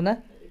മുട്ടാൻ പോകുന്നത്.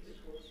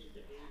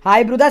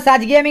 Hi ബ്രൂദ,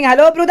 Saj gaming.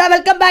 Hello ബ്രൂദ,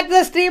 welcome back to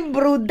the stream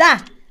ബ്രൂദ.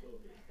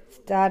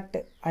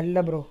 Start അല്ല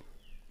ബ്രോ,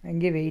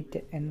 എങ്കിൽ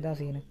വെയിറ്റ്, എന്താ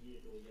scene?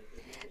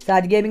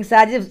 Saj gaming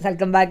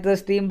welcome back to the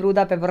stream ബ്രൂദ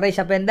പെപ്പറേഷ്.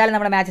 അപ്പോൾ എന്തായാലും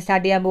നമ്മുടെ മാച്ച്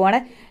സ്റ്റാർട്ട് ചെയ്യാൻ പോവാണ്.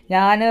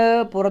 ഞാൻ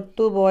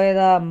പുറത്തു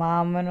പോയതാ,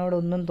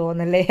 മാമനോടൊന്നും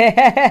തോന്നല്ലേ.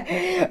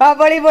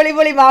 പൊളി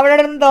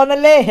മാമനോടൊന്നും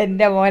തോന്നല്ലേ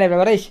എൻ്റെ മോനെ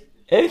പെപ്പറേഷ്.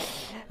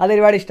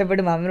 അതൊരുപാട്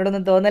ഇഷ്ടപ്പെട്ടു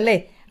മാമിനോടൊന്നും തോന്നല്ലേ.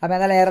 അപ്പോൾ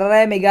എന്തായാലും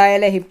എററെ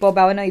മിഗായലെ ഹിപ്പ് ഹോപ്പ്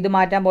അവന് ഇത്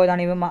മാറ്റാൻ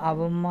പോയതാണ്.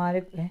 അവന്മാർ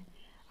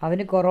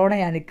അവന്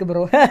കൊറോണയാ നിൽക്ക്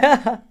ബ്രോ.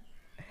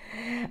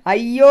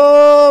 അയ്യോ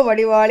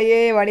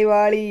വടിവാളിയേ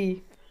വടിവാളി.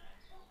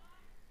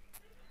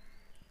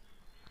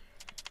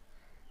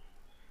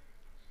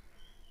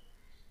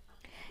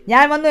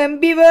 ഞാൻ വന്നു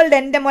MB വേൾഡ്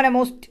എൻ്റെ മോനെ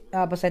മോസ്റ്റ്.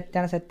 അപ്പോൾ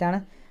സെറ്റാണ്.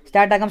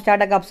 സ്റ്റാർട്ടാക്കാം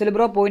Afsal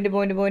bro.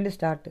 Point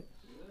start.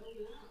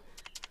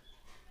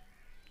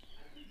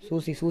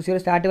 സൂസിയോട്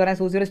start പറയാം.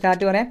 Susie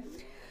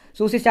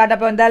start.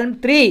 അപ്പോൾ എന്തായാലും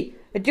 3,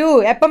 2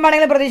 എപ്പം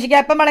വേണമെങ്കിലും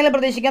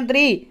പ്രതീക്ഷിക്കാം.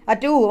 3,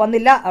 2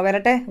 വന്നില്ല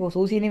വരട്ടെ.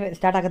 സൂസി ഇനി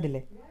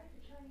സ്റ്റാർട്ടാക്കത്തില്ലേ?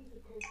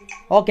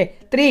 ഓക്കെ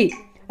 3,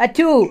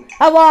 2,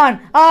 1.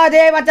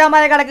 അതേ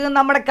മച്ചാമാരെ കിടക്കുന്നത്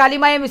നമ്മുടെ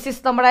കലിമയം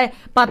മിസ്സിസ് നമ്മുടെ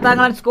 10ാം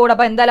ക്ലാസ് സ്കോഡ്.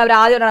 അപ്പോൾ എന്തായാലും അവർ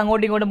ആദ്യം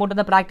അങ്ങോട്ടും ഇങ്ങോട്ടും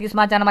മുട്ടുന്ന പ്രാക്ടീസ്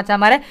മാച്ചാണ്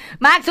മച്ചാമാരെ.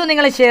 മാക്സിമം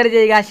നിങ്ങൾ ഷെയർ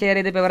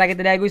ചെയ്ത് ഫേവറാക്കി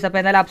തരാഗൂസ്. അപ്പോൾ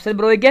എന്തായാലും അഫ്സൽ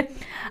ബ്രോയ്ക്ക്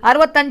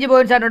 65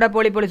 പോയിന്റ്സ് ആണ്.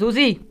 പൊളി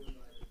Susie.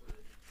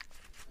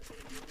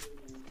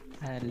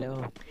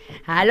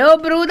 Hello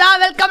ബ്രൂദ,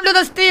 welcome to the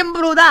stream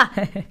ബ്രൂദ.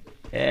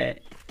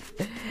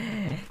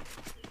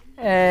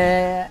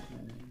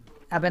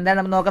 അപ്പോൾ എന്തായാലും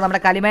നമുക്ക് നോക്കാം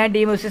നമ്മുടെ കലിമയം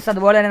ടീം വിസിസ്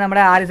അതുപോലെ തന്നെ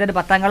നമ്മുടെ RZ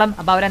 10ാം കളം.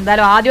 അപ്പോൾ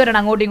അവരെന്തായാലും ആദ്യം ഒരെണ്ണം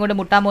അങ്ങോട്ടും ഇങ്ങോട്ടും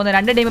മുട്ടാൻ പോകുന്ന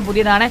 2 ടീം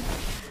പുതിയതാണ്.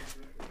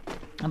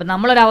 അപ്പോൾ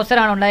നമ്മളൊരു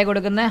അവസരമാണ് ഉണ്ടാക്കി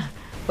കൊടുക്കുന്നത്.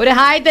 ഒരു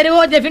ഹായ്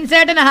തരുമോ ജെഫിൻ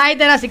ചേട്ടന്? ഹായ്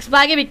തരാം. 6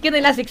 പാക്ക്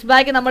വിൽക്കുന്നില്ല. 6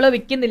 പാക്ക് നമ്മൾ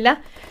വിൽക്കുന്നില്ല.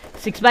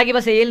 6 പാക്ക്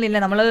ഇപ്പോൾ സെയിലിനില്ല,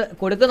 നമ്മൾ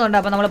കൊടുക്കുന്നുണ്ട്.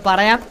 അപ്പോൾ നമ്മൾ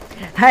പറയാം.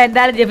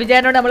 എന്തായാലും ജെഫിൻ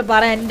ചേട്ടനോട് നമ്മൾ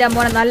പറയാം. എൻ്റെ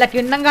മോനെ നല്ല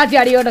കിണ്ണം കാച്ചി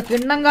അടി കേട്ടോ.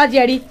 കിണ്ണം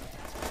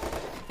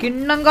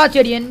കാച്ചി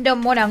അടി എൻ്റെ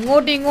മോനെ.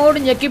 അങ്ങോട്ടും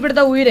ഇങ്ങോട്ടും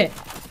ഞെക്കിപ്പിടുത്ത ഉയരെ.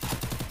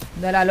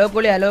 എന്തായാലും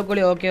അലോക്കുളി.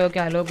 ഓക്കെ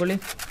അലോക്കുളി.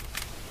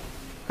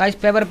 ഗൈസ്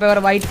പേപ്പർ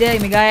വൈറ്റ്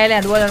മിഗായലെ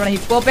അതുപോലെ നമ്മുടെ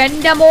ഹിപ്പ് ഹോപ്പ്.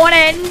 എൻ്റെ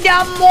മോനെ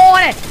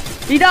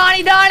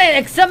ഇതാണ്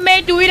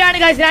എക്സമ്മേറ്റ് ഉയരാണ്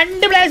ഗൈസ്.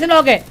 2 പ്ലേയേഴ്സിന്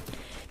ഓക്കെ.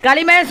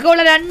 കലിമയം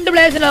സ്കോളിലെ 2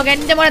 പ്ലേയേഴ്സിന് ഓക്കെ.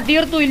 എൻ്റെ മോനെ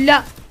തീർത്തു ഇല്ല.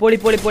 പൊളി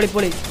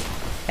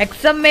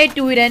എക്സമ്മേറ്റ്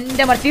ഉയര.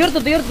 എൻ്റെ മോനെ തീർത്തു.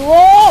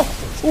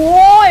 ഓ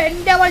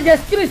എൻ്റെ മോനെ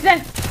ജസ്റ്റ് മിസ്.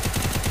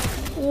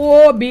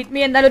 Beat me.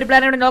 എന്തായാലും ഒരു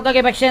പ്ലെയറിനെ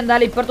നോക്കാക്കി. പക്ഷേ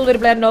എന്തായാലും ഇപ്പുറത്തും ഒരു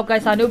പ്ലെയർ നോക്കാം.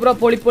 സനു ബ്രോ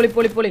പൊളി.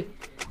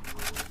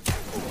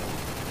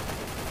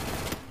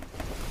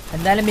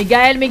 എന്തായാലും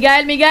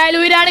മിഗായൽ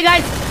ഉയരാണ്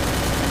ഗൈസ്.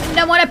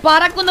 എൻ്റെ മോനെ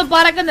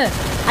പറക്കുന്നു.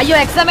 അയ്യോ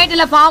എക്സമേറ്റ്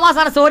ഇല്ല, ഫാമാസ്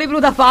ആണ്. സോറി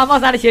ബ്രൂദ,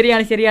 ഫാമാസ് ആണ്.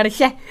 ശരിയാണ്.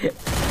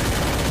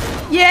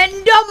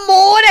 എൻ്റെ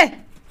മോനെ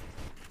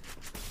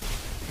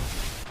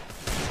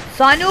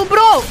സനു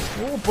ബ്രോ.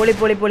 പൊളി.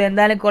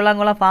 എന്തായാലും കൊള്ളാം.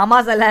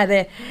 ഫാമാസ് അല്ല,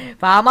 അതെ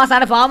ഫാമാസ്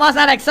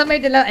ആണ്.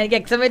 എക്സമേറ്റ് ഇല്ല. എനിക്ക്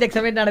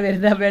എക്സമേറ്റ് ആണ്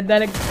വരുന്നത്. അപ്പോൾ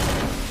എന്തായാലും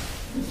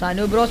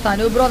സനു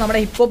ബ്രോ നമ്മുടെ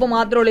ഹിപ്പ് ഹോപ്പ്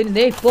മാത്രമേ ഉള്ളൂ.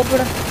 ഇതേ ഹിപ്പ് ഹോപ്പ്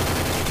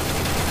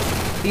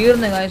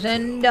തീർന്നു ഗൈസ്.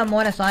 എൻ്റെ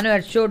മോനെ സനു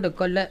ഹെഡ്ഷോട്ട്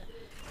കൊല്ല.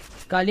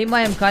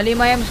 കലിമയം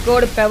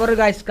സ്കോഡ് പെവർ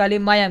ഗൈസ്.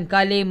 കലിമയം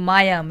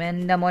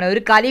എൻ്റെ മോനെ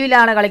ഒരു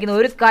കലിയിലാണ് കളിക്കുന്നത്.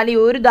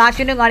 ഒരു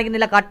ദാക്ഷിണ്യം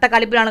കാണിക്കുന്നില്ല. കട്ട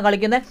കലിപ്പിലാണ്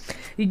കളിക്കുന്നത്.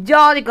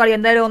 ഇജാതി കളി.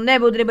 എന്തായാലും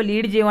 1-0 ഇപ്പോൾ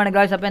ലീഡ് ചെയ്യുവാണ്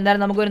ഗൈസ്. അപ്പോൾ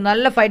എന്തായാലും നമുക്കൊരു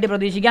നല്ല ഫൈറ്റ്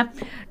പ്രതീക്ഷിക്കാം.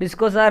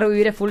 ഡിസ്കോ സാർ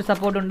ഇവരെ ഫുൾ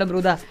സപ്പോർട്ട് ഉണ്ട്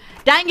ബ്രൂദ.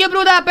 Thank you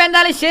ബ്രൂദ. അപ്പോൾ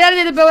എന്തായാലും ഷെയർ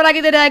ചെയ്ത്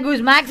ഫേവറാക്കി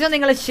തരാഗൂസ്. മാക്സിമം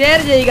നിങ്ങൾ ഷെയർ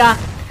ചെയ്യുക.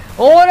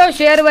 ഓരോ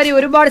ഷെയർ വരി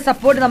ഒരുപാട്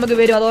സപ്പോർട്ട് നമുക്ക്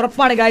വരും, അത്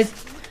ഉറപ്പാണ് ഗൈസ്.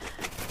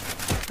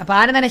 അപ്പോൾ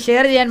ആരും തന്നെ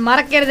ഷെയർ ചെയ്യാൻ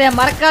മറക്കരുത്.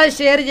 മറക്കാതെ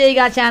ഷെയർ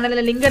ചെയ്യുക.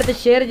 ചാനലിലെ ലിങ്ക് എടുത്ത്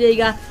ഷെയർ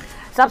ചെയ്യുക.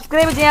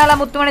 സബ്സ്ക്രൈബ് ചെയ്യാനുള്ള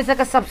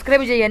മുത്തുമണീസൊക്കെ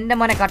സബ്സ്ക്രൈബ് ചെയ്യുക. എൻ്റെ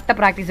മോനെ കട്ട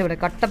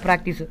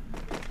പ്രാക്ടീസ്.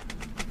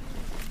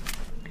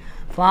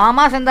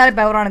 ഫാമാസ് എന്തായാലും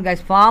പവറാണ്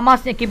ഗൈസ്.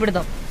 ഫാമാസ്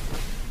ഞെക്കിപ്പിടുത്തം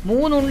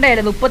 3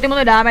 ഉണ്ടല്ലേ.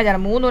 33 ഡാമേജാണ്.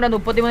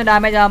 33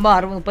 ഡാമേജ് ആകുമ്പോൾ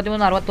 33,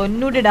 60,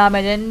 90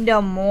 ഡാമേജ്. എൻ്റെ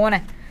മോനെ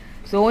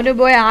സോനു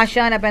ബോയ്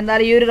ആശാൻ. അപ്പോൾ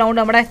എന്തായാലും ഈ ഒരു റൗണ്ട്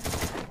നമ്മുടെ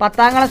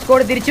 10ാം ക്ലാസ്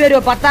സ്കോഡ്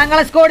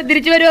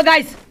തിരിച്ചു വരുമോ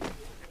guys.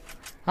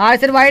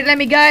 ആഴ്സൺ വൈഡിലെ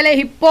മിഗായലെ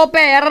hip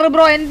hop error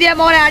bro. എന്തിയാ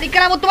മോനെ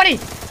അടിക്കണ മുത്തുമണി.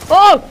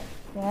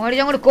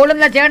 അങ്ങോട്ട്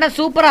കൊള്ളുന്നില്ല ചേട്ടൻ.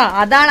 സൂപ്പറാ.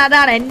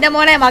 അതാണ് എൻ്റെ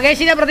മോനെ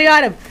മകേഷിന്റെ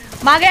പ്രതികാരം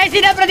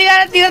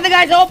തീർന്ന്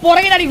ഗൈസ്.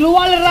 പുറകിനടി ഗ്ലൂ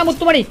വാൾ ഇടാ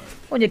മുത്തുമണി.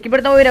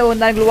 ഞെക്കിപ്പെടുത്ത പോയിരോ.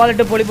 എന്തായാലും ഗ്ലൂ വാൾ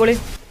ഇട്ട് പൊളി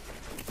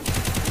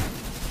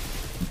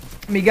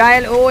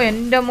മിഗായൽ.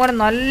 എൻ്റെ മോനെ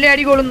നല്ല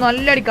അടി കൊള്ളും.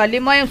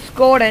 കലിമയം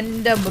സ്കോഡ്.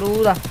 എൻ്റെ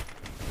ബ്രൂദ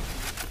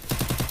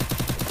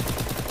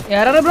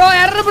എറർ ബ്രോ.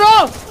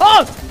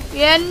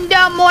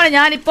 എൻ്റെ മോനെ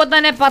ഞാനിപ്പോൾ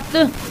തന്നെ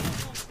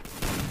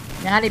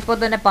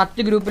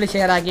 10 ഗ്രൂപ്പിൽ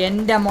ഷെയർ ആക്കി.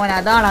 എൻ്റെ മോനെ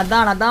അതാണ്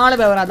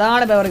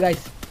പവർ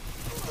ഗൈസ്.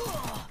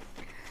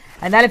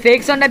 എന്തായാലും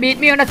ഫേക്സ് ഉണ്ട്,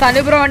 ബീറ്റ് മീ ഉണ്ട്,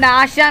 സനുബ്രോ ഉണ്ട്,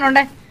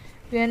 ആശാനുണ്ട്.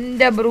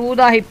 എൻ്റെ ബ്രൂദ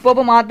ഹിപ്പ്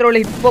ഹോപ്പ് മാത്രമേ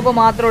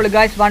ഉള്ളൂ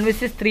ഗൈസ്. 1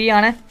 vs 3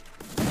 ആണ്.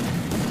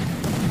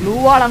 ബ്ലൂ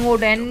വാൾ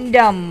അങ്ങോട്ട്.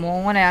 എൻ്റെ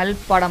മോനെ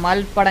അൽപ്പടം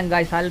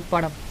ഗൈസ്.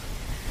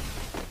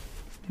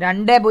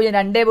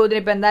 2-0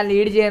 ഇപ്പോൾ എന്തായാലും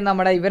ലീഡ് ചെയ്യുന്നത്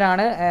നമ്മുടെ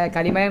ഇവരാണ്.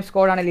 കലിമയം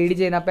സ്കോഡാണ് ലീഡ്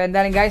ചെയ്യുന്നത്. അപ്പോൾ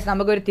എന്തായാലും ഗൈസ്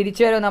നമുക്കൊരു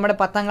തിരിച്ചുവരവ് നമ്മുടെ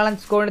 10ാം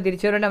ക്ലാസ് സ്കോഡിന്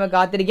തിരിച്ചുവരവേണ്ടി നമുക്ക്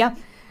കാത്തിരിക്കാം.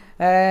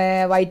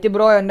 വൈറ്റ്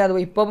ബ്രോ ഉണ്ട്. അത്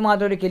ഹിപ്പ് ഹോപ്പ്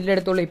മാത്രമേ ഒരു കില്ല്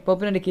എടുത്തുള്ളൂ. ഹിപ്പ്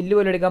ഹോപ്പിന് ഒരു കില്ല്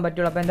പോലും എടുക്കാൻ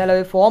പറ്റുള്ളൂ. അപ്പോൾ എന്തായാലും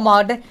ഒരു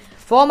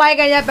ഫോം ആയി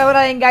കഴിഞ്ഞാൽ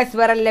പെവറായിരിക്കും ഗൈസ്.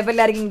 വേറെ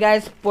ലെവലിലായിരിക്കും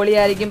ഗൈസ്.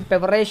 പൊളിയായിരിക്കും.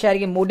 പെവറേഷ്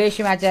ആയിരിക്കും.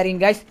 മൂഡേഷ് മാച്ച് ആയിരിക്കും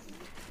guys.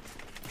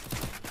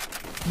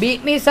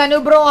 Beat me Sanu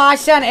bro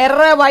ആശാൻ എറ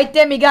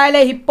വൈറ്റ്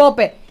മിഗായലെ ഹിപ്പ്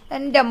ഹോപ്പ്.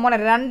 എൻ്റെ മോനെ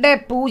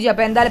 2-0.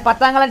 അപ്പോൾ എന്തായാലും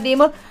 10ാം ക്ലാസ്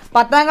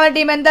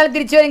ടീം എന്തായാലും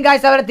തിരിച്ചു വരും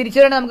ഗൈസ്. അവരെ തിരിച്ചു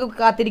വരേണ്ടി നമുക്ക്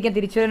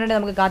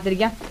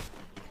കാത്തിരിക്കാം.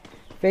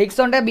 ഫേക്സ്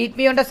ഉണ്ട്, ബീറ്റ്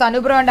മീ ഉണ്ട്,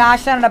 സനുബ്രോ ഉണ്ട്,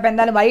 ആശാനുണ്ട്. അപ്പോൾ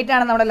എന്തായാലും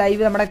വൈകിട്ടാണ്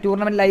നമ്മുടെ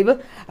ടൂർണമെൻറ്റ് ലൈവ്.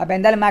 അപ്പോൾ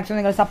എന്തായാലും മാക്സിമം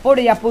നിങ്ങൾ സപ്പോർട്ട്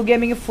ചെയ്യുക. Appu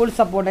gaming full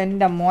support.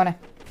 എൻ്റെ മോനെ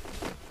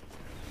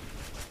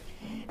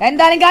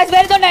എന്തായാലും കാശ്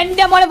വരുന്നുണ്ട്.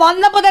 എൻ്റെ മോനെ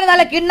വന്നപ്പോൾ തന്നെ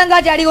നല്ല കിണ്ണം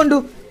കാച്ച് അടി കൊണ്ടു.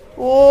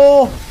 ഓ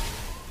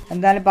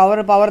എന്തായാലും പവർ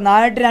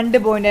 4-2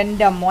 പോയിന്റ്.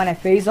 എൻ്റെ മോനെ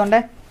ഫേസ് ഉണ്ട്.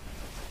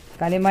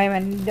 കലിമയം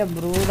എൻ്റെ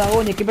ബ്രൂത. ഓ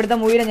ഞെക്കിപ്പിടുത്ത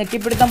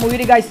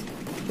മുയിര് ഗൈസ്.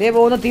 ദേ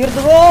പോകുന്നു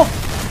തീർത്തു. ഓ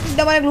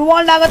എൻ്റെ മോനെ ഗ്ലൂ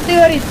വാളിൻ്റെ അകത്ത്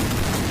കയറി.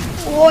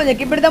 ഓ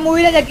ഞെക്കിപ്പിടുത്ത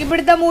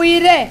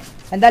മുയിര്.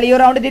 എന്തായാലും ഈ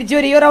റൗണ്ട്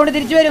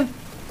തിരിച്ചു വരും.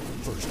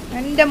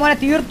 എൻ്റെ മോനെ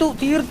തീർത്തു.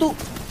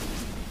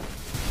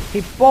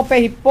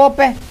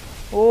 ഹിപ്പോപ്പെ.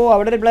 ഓ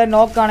അവിടെ ഒരു പ്ലെയർ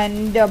നോക്കാണ്.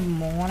 എൻ്റെ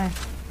മോനെ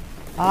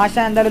ആശ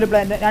എന്തായാലും ഒരു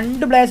പ്ലെയർ,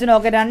 2 പ്ലേയേഴ്സിന്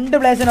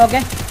ഓക്കെ.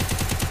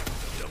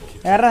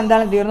 വേറെ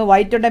എന്തായാലും തീർന്നു.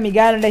 വൈറ്റ് ഉണ്ട്,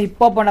 മിഗാലുണ്ട്,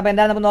 ഹിപ്പോപ്പ് ഉണ്ട്. അപ്പോൾ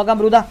എന്തായാലും നമുക്ക് നോക്കാം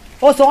ബ്രൂത.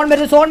 ഓ സോൺ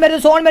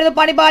വരുന്നു.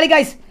 പണിപ്പാളി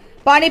ഗൈസ്.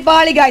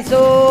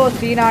 ഓ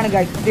സീനാണ്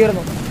ഗൈസ്.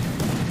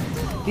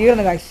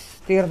 തീർന്നു ഗൈസ്.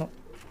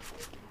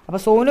 അപ്പോൾ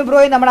സോനു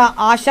ബ്രോയും നമ്മുടെ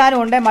ആശാനും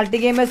ഉണ്ട്. മൾട്ടി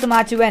ഗെയിമേഴ്സ്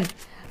മാച്ച്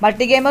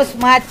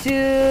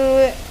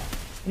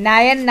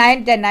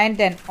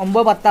 9-10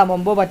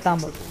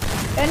 9-10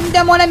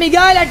 എൻ്റെ മോനെ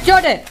മിഗായ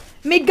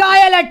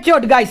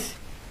headshot guys.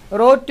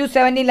 Road to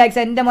 17 likes.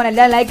 എൻ്റെ മോനെ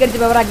എല്ലാം ലൈക്ക് അടിച്ച്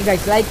പവറാക്കി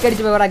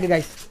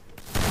ഗൈസ്.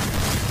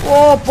 ഓ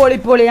പൊളി.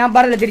 ഞാൻ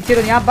പറഞ്ഞില്ല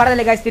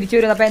ഗൈസ് തിരിച്ചു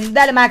വരുന്നു. അപ്പോൾ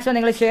എന്തായാലും മാക്സിമം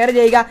നിങ്ങൾ ഷെയർ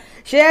ചെയ്യുക.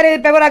 ഷെയർ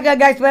ചെയ്ത് പെവറാക്കുക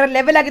ഗൈസ്. വേറെ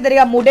ലെവലാക്കി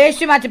തരിക.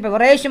 മുടേഷ്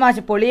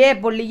മാച്ച് പൊള്ളിയേ.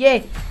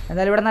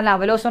 എന്തായാലും ഇവിടെ നല്ല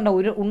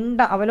ഉരുണ്ട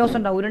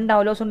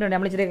അവലോസുണ്ട്.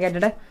 നമ്മൾ ഇച്ചിരി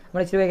കേട്ടിട്ട്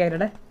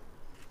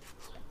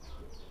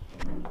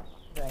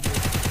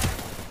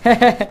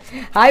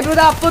ഹായ് ബ്രൂദ,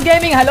 അപ്പു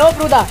ഗെയിമിംഗ്. ഹലോ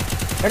ബ്രൂദ.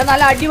 ഇവിടെ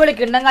നല്ല അടിപൊളി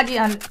കിണ്ണം കാച്ചി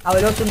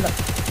അവലോസുണ്ട്.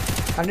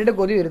 കണ്ടിട്ട്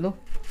കൊതി വരുന്നു.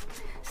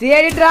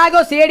 CID ഡ്രാഗോ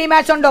CID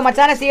മാച്ച് ഉണ്ടോ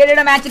മച്ചാനെ?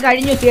 CIDയുടെ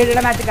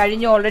മാച്ച്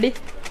കഴിഞ്ഞു ഓൾറെഡി.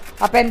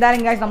 അപ്പോൾ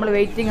എന്തായാലും ഗൈസ് നമ്മൾ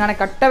വെയിറ്റിംഗ് ആണ്,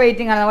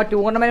 നമ്മൾ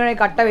ടൂർണമെൻറ്റിന്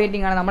കട്ട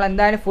വെയിറ്റിംഗ് ആണ്. നമ്മൾ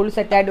എന്തായാലും ഫുൾ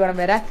സെറ്റായിട്ട് വേണം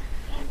വരാൻ.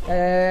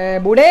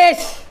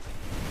 ബുഡേഷ്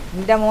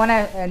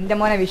എൻ്റെ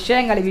മോനെ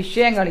വിഷയം കളി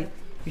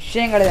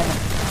തന്നെ.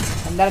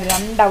 എന്തായാലും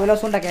 2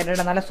 അവലോസുണ്ടൊക്കെ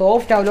കേട്ടിട്ട് നല്ല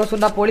സോഫ്റ്റ്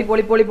അവലോസുണ്ടാ.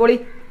 പൊളി.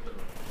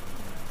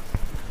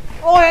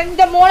 ഓ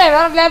എൻ്റെ മോനെ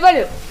വേറെ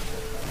ലെവല്.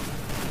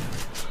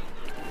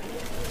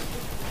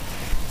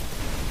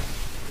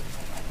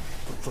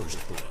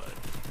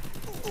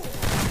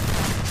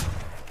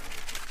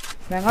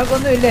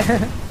 ഞങ്ങൾക്കൊന്നും ഇല്ലേ.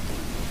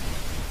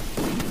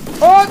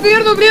 ഓ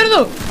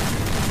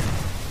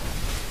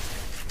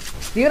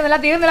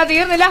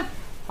തീർന്നില്ല.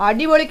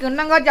 അടിപൊളി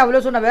കിണ്ണം കാച്ച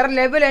അവലോസുണ്ട വേറെ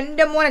ലെവൽ.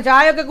 എൻ്റെ മോനെ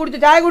ചായ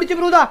കുടിച്ചു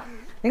ബ്രൂദ.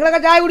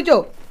 നിങ്ങളൊക്കെ ചായ കുടിച്ചോ?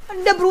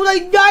 എൻ്റെ ബ്രൂദ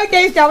ഇതായി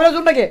ടേസ്റ്റ്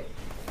അവലോസുണ്ടൊക്കെ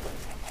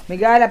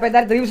മികാല. അപ്പോൾ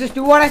എന്തായാലും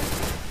 3-2 ആണ്.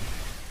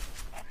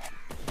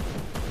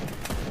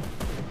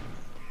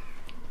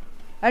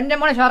 എൻ്റെ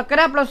മോനെ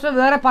ശർക്കര പ്ലസ്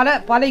വേറെ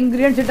പല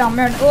ഇൻഗ്രീഡിയൻസ് ഇട്ട്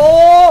അമ്മയുണ്ട്. ഓ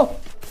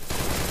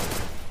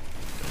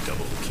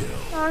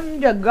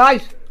എൻ്റെ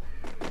ഗൈസ്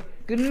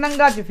കിണ്ണം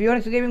കാച്ച്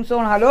ഫിയോണിക്സ് ഗെയിമിംഗ്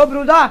സോൺ. ഹലോ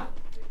ബ്രൂദ.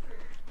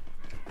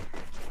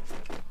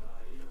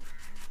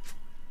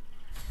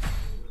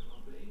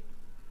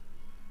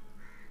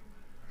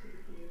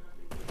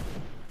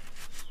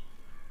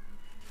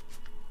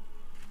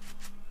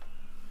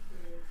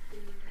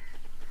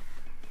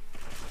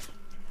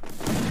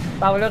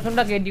 പവലോസുണ്ട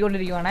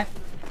കയറ്റിക്കൊണ്ടിരിക്കുവാണ്.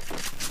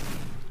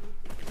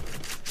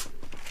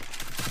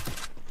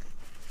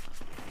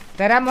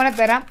 തരാം മോനെ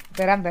തരാം.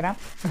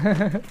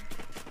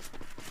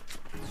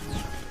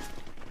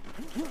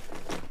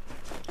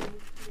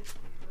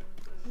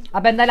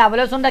 അപ്പോൾ എന്തായാലും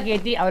അവലോസുണ്ട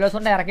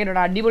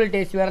ഇറക്കിയിട്ടുണ്ട്. അടിപൊളി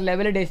ടേസ്റ്റ്, വേറെ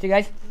ലെവൽ ടേസ്റ്റ്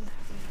ഗൈസ്.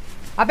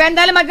 അപ്പോൾ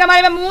എന്തായാലും മറ്റേ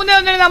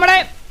 3-1 നമ്മുടെ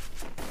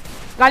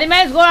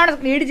കലിമയ സ്കോറാണ്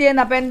ലീഡ്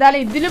ചെയ്യുന്നത്. അപ്പോൾ എന്തായാലും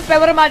ഇതിലും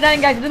പെവർ മാച്ചാണ്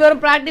ഗൈസ്. ഇത് വെറും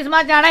പ്രാക്ടീസ്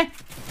മാച്ചാണ്.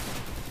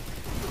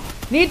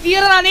 നീ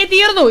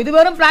തീർന്നു. ഇത്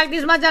വെറും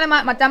പ്രാക്ടീസ് മാച്ചാണ്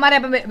മച്ചന്മാരെ.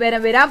 അപ്പം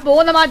വരാൻ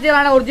പോകുന്ന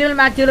മാച്ചുകളാണ് ഒറിജിനൽ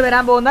മാച്ചുകൾ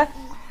വരാൻ പോകുന്നത്.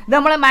 ഇത്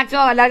നമ്മൾ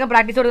മാക്സിമം എല്ലാവർക്കും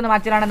പ്രാക്ടീസ് കൊടുക്കുന്ന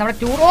മാച്ചുകളാണ്. നമ്മുടെ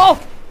ടൂറോ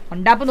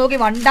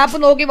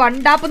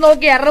വണ്ടാപ്പ്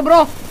നോക്കി എറർ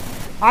ബ്രോ.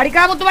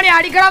 അടിക്കടാ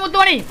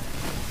മുത്തുമണി.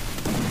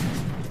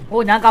 ഓ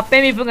ഞാൻ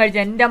കപ്പയും ബീഫും കഴിച്ചു.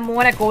 എൻ്റെ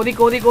മോനെ കൊതി.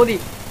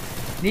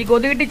 നീ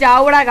കൊതി കിട്ടി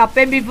ചാവൂടാ.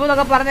 കപ്പയും ബീഫും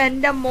എന്നൊക്കെ പറഞ്ഞ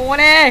എൻ്റെ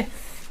മോനെ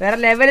വേറെ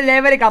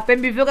ലെവൽ. കപ്പയും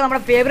ബീഫും ഒക്കെ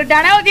നമ്മുടെ ഫേവറേറ്റ്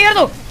ആണ്. ഓ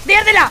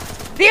തീർന്നില്ല.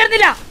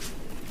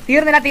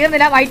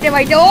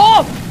 വൈറ്റ്. ഓ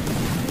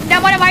എൻ്റെ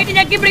മോനെ വൈറ്റ്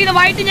ഞെക്കി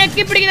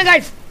പിടിക്കുന്നു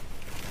ഗൈസ്.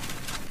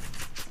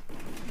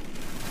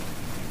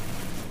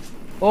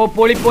 ഓ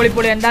പൊളി.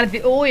 എന്താണ്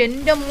ഓ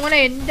എൻ്റെ മോനെ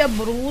എൻ്റെ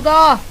ബ്രൂദ.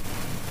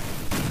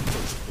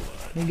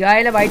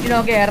 മിഗായിലെ വൈറ്റ്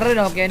നോക്കെ എറർ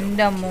നോക്കെ.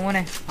 എൻ്റെ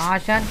മോനെ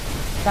ആശാൻ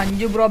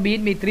Sanju bro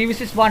beat me.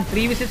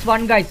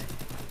 3-1 guys.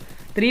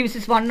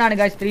 3-1 ആണ്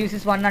ഗൈസ്.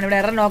 3-1 ആണ്. ഇവിടെ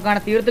എറർ നോക്കാണ്.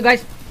 തീർത്തു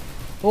ഗൈസ്.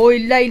 ഓ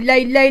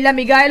ഇല്ല.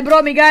 മിഗായൽ ബ്രോ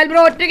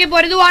ഒറ്റയ്ക്ക്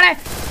പൊരുതുവാണ്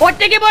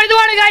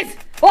ഗൈസ്.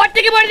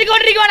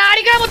 പൊരുതിക്കൊണ്ടിരിക്കുവാണ്.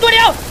 ആടിക്കാൻ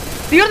മുത്തുമണിയോ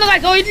തീർന്നു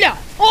ഗൈസ്. ഓ ഇല്ല.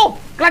 ഓ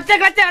ക്ലച്ച്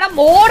എടാ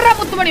മോറ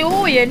മുത്തുമണി. ഓ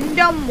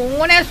എൻ്റെ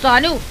മോനെ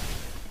സനു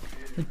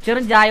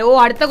മിച്ചറും ചായ. ഓ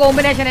അടുത്ത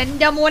കോമ്പിനേഷൻ.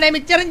 എൻ്റെ മോനെ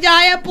മിച്ചറും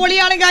ചായ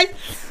പൊളിയാണ് ഗൈസ്.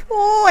 ഓ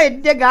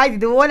എൻ്റെ ഗൈസ്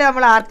ഇതുപോലെ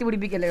നമ്മൾ ആർത്തി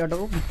പിടിപ്പിക്കല്ലേ കേട്ടോ.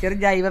 മിച്ചറും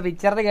ചായ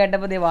മിച്ചറിന്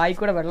കേട്ടപ്പോൾ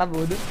വായിക്കൂടെ വെള്ളം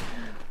പോകുന്നു.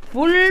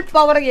 ഫുൾ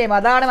പവർ ഗെയിം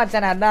അതാണ്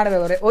മച്ചാൻ. അതാണ്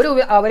പവർ. ഒരു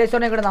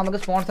അവരേഷനെ കൂടെ നമുക്ക്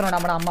സ്പോൺസറുണ്ട്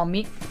നമ്മുടെ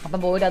അമ്മമ്മി. അപ്പം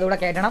പോയിട്ട് അതുകൂടെ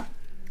കയറ്റണം.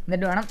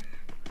 എന്നിട്ട് വേണം.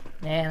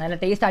 നല്ല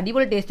ടേസ്റ്റ്,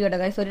 അടിപൊളി ടേസ്റ്റ് കേട്ടോ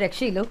ഗൈസ്. ഒരു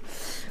രക്ഷയില്ലോ.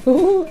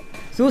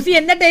 സൂസി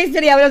എന്നെ ടേസ്റ്റ്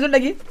അടി അവരേഷം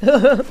ഉണ്ടെങ്കിൽ.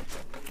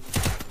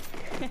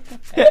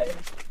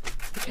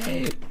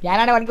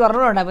 ഞാനാണ് എനിക്ക്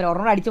ഒരെണ്ണം ഉണ്ടാകും.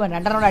 ഒരെണ്ണം അടിച്ച്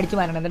മാറ്റണം, 2 അടിച്ച്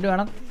മാറ്റണം. എന്നിട്ട്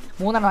വേണം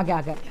 3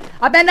 ആക്കാൻ.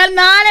 അപ്പൊ എന്തായാലും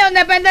 4-1.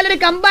 അപ്പൊ എന്തായാലും ഒരു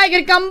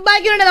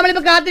കമ്പാക്കിനുണ്ട്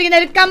നമ്മളിപ്പോ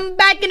കാത്തിരിക്കുന്നത്. ഒരു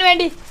കമ്പാക്കിന്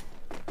വേണ്ടി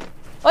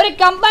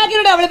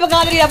നമ്മളിപ്പോ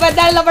കാത്തിരിക്കുന്നത്. അപ്പൊ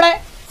എന്തായാലും നമ്മുടെ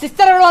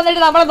സിസ്റ്റർ ഇവിടെ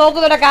വന്നിട്ട് നമ്മളെ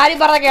നോക്കുന്നുണ്ട്. കാര്യം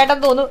പറഞ്ഞ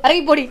കേട്ടെന്ന് തോന്നുന്നു.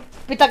 ഇറങ്ങിപ്പൊടി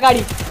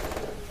പിത്തക്കാടി.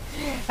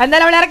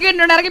 എന്തായാലും അവൾ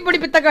ഇറക്കിയിട്ടുണ്ട്. ഇറങ്ങിപ്പൊടി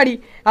പിത്തക്കാടി.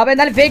 അപ്പൊ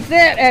എന്തായാലും ഫേക്സ്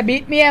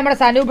ബീറ്റ് മീ നമ്മുടെ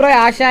സനു ബ്രോ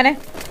ആശാനെ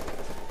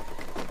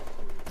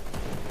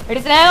എടി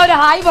സ്നേഹം ഒരു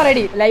ഹായ്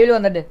പറയടി. ലൈവിൽ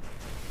വന്നിട്ട്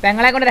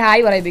പെങ്ങളെ കൊണ്ടൊരു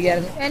ഹായ്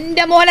പറയിപ്പിക്കായിരുന്നു.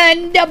 എന്റെ മോനെ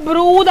എന്റെ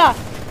ബ്രൂത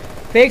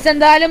ഫേക്സ്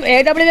എന്തായാലും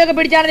AW ഒക്കെ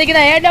പിടിച്ചാണ്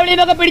നിൽക്കുന്നത്. AW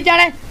ഒക്കെ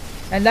പിടിച്ചാണ്.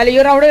 എന്തായാലും ഈ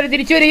റൗണ്ട് ഒരു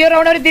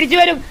തിരിച്ചു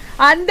വരും.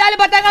 എന്തായാലും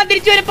 10ാം കളം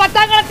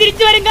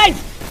തിരിച്ചു വരും ഗൈസ്.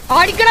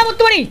 ആടിക്കണം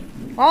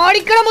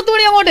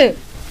മുത്തുമണി അങ്ങോട്ട്.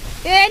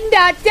 എന്റെ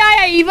അച്ചായ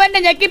ഇവന്റെ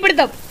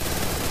ഞെക്കിപ്പിടുത്തം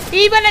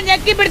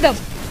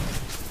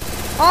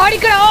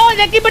ആടിക്കണം. ഓ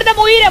ഞെക്കിപ്പിടുത്തം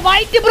ഉയരെ.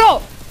 വൈറ്റ് ബ്രോ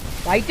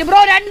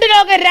 2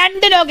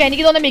 നോക്ക്.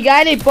 എനിക്ക് തോന്നുന്നു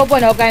മികായൽ ഇപ്പൊ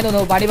നോക്കാന്ന്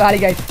തോന്നുന്നു. പണി പാളി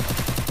ഗൈസ്.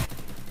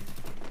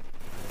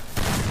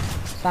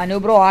 സനു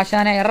ബ്രോ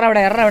ആശാനെ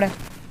എറവിടെ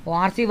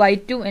RC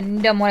വൈറ്റും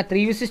എന്റെ മോനെ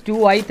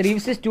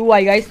 3v2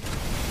 ആയി ഗൈസ്.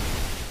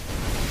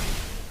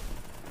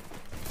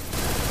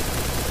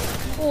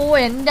 ഓ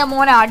എന്റെ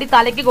മോനെ അടി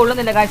തലയ്ക്ക്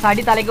കൊള്ളുന്നില്ല ഗൈസ്.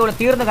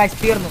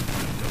 തീർന്നു.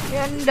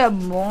 എന്റെ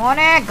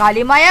മോനെ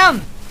കലിമയം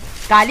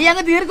കലി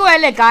അങ്ങ്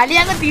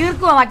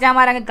തീർക്കുവാ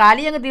മച്ചാമാരങ്ങ്.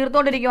 കലി അങ്ങ്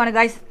തീർത്തോണ്ടിരിക്കുവാണ്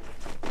ഗൈസ്.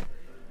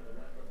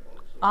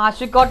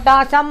 ആശുക്കോട്ട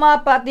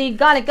സമാപതി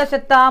കാലിക്ക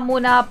സെത്ത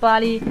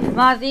മുനാപാലി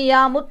മാസിയ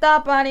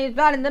മുത്താപാനി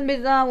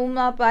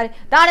ഉമ്മാപാലി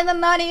താടി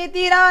നന്നാനി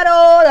തീരാരോ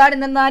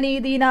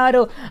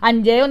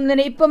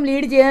 5-1 ഇപ്പം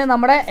ലീഡ് ചെയ്യുന്നത്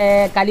നമ്മുടെ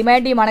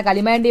കലിമയം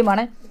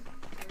ടീമാണ്.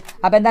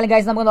 അപ്പോൾ എന്തായാലും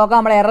ഗൈസ് നമുക്ക് നോക്കാം.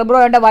 നമ്മുടെ എറബ്രോ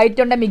ഉണ്ട്,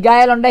 വൈറ്റ് ഉണ്ട്,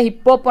 മിഗായൽ ഉണ്ട്,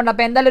 ഹിപ്പോപ്പ് ഉണ്ട്.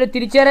 അപ്പോൾ എന്തായാലും ഒരു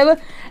തിരിച്ചുവരവ്.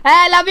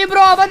 Love you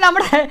bro. അപ്പം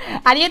നമ്മുടെ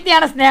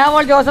അനിയത്തിയാണ്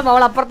സ്നേഹമോൾ ജോസഫ്.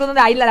 അവൾ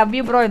അപ്പുറത്തുനിന്ന് ആയില്ല ലവ്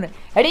യു ബ്രോ എന്ന്.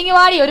 എടിങ്ങി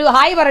വാടി ഒരു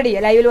ഹായ് പറയടി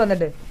ലൈവിൽ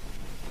വന്നിട്ട്.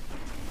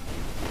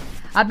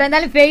 അപ്പം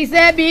എന്തായാലും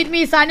face beat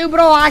me Sanu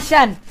bro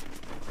ആശാൻ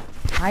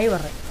ഹായ്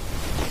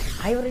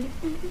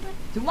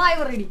ചുമ്മാ ഹായ്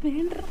പറയടി.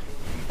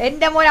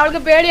 എൻ്റെ മോനെ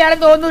അവൾക്ക്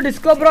പേടിയാണെന്ന് തോന്നുന്നു.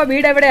 ഡിസ്കോ ബ്രോ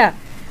വീട് എവിടെയാ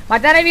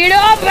മറ്റാരെ വീട്?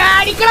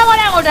 അടിക്കണം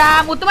മോനെ അങ്ങോട്ട്.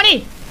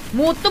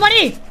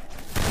 മുത്തുമണി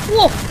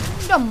ഓ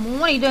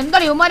മോനെ ഇത്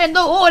എന്താണ്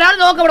ഇവന്മാരെന്തോ. ഓ ഒരാൾ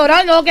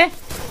നോക്കേ.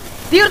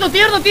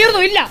 തീർന്നു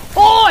ഇല്ല.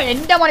 ഓ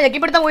എന്റെ മോനെ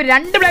ഞെക്കിപ്പിടുത്തം പോയി.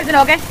 2 പ്ലേസിന്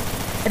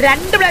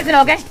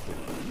നോക്കെ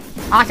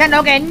ആശാൻ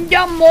നോക്കെ.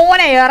 എന്റെ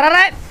മോനെ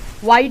എററെ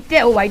വൈറ്റ്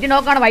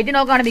നോക്കാണ്.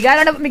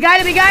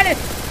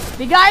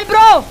 Miguel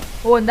bro.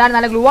 ഓ എന്താണ്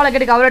നല്ല ഗ്ലൂ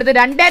ഒക്കെ കവർ എടുത്ത്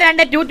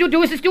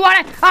 2-2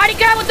 ആണ്.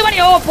 അടിക്കണം മുത്തുമണി.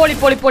 ഓ പൊളി.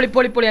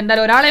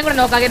 എന്തായാലും ഒരാളെയും കൂടെ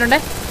നോക്കാക്കിയിട്ടുണ്ട്.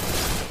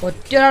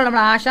 ഒറ്റൊരാൾ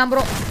നമ്മുടെ ആശാൻ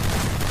ബ്രോ.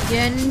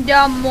 എന്റെ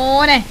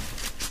മോനെ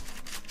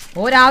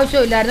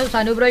ഒരാവശ്യമില്ലായിരുന്നു.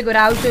 സനു ബ്രോയ്ക്ക്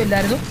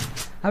ഒരാവശ്യമില്ലായിരുന്നു.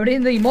 അവിടെ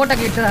നിന്ന്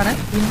ഇമോട്ടൊക്കെ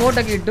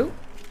ഇട്ടു.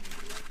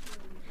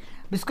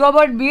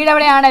 ബിസ്കോബോർഡ് വീട്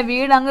എവിടെയാണ്?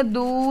 വീട് അങ്ങ്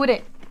ദൂരെ.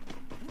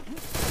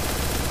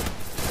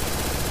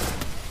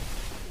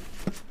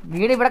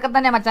 വീട് ഇവിടൊക്കെ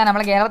തന്നെ മച്ചാൻ.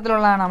 നമ്മളെ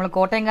കേരളത്തിലുള്ളതാണ്. നമ്മൾ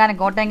കോട്ടയംകാരൻ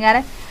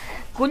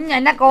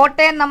എന്നെ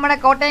നമ്മുടെ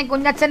കോട്ടയം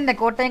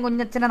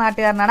കുഞ്ഞച്ഛൻ്റെ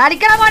നാട്ടുകാരനാണ്.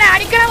 അടിക്കണം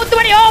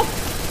മുത്തുമണി. ഓ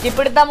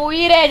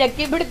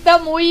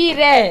ഞെക്കിപ്പിടുത്തം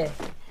ഉയരെ.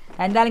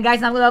 എന്തായാലും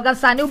ഗൈസ് നമുക്ക് നോക്കാം.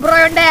 സനു ബ്രോ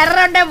ഉണ്ട്,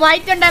 എററുണ്ട്,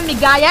 വൈറ്റ് ഉണ്ട്,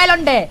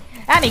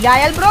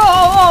 മിഗായൽ ബ്രോ.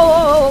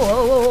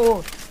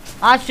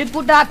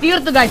 ആശുക്കുട്ട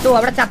തീർത്തു ഗൈസ്. ഓ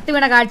അവിടെ ചത്ത്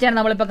വീണ കാഴ്ചയാണ്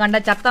നമ്മളിപ്പോൾ കണ്ട.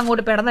 ചത്ത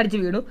അങ്ങോട്ട് പെടന്നടിച്ച്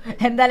വീണു.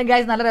 എന്തായാലും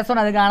ഗൈസ് നല്ല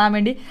രസമാണ് അത് കാണാൻ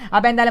വേണ്ടി.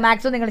 അപ്പോൾ എന്തായാലും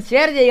മാക്സിമം നിങ്ങൾ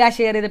ഷെയർ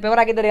ചെയ്ത്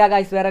പെവറാക്കി തരിക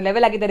ഗൈസ്. വേറെ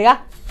ലെവലാക്കി തരിക.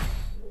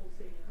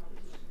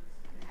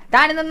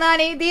 താടി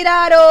നന്നാനി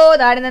തീരാരോ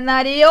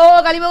ഓ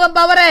കളിമുഖം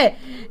പവറ്.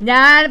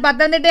 ഞാൻ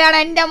പത്തനംതിട്ടയാണ്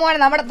എൻ്റെ മോനെ.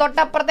 നമ്മുടെ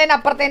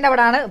തൊട്ടപ്പുറത്തേൻ്റെ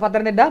അവിടെയാണ്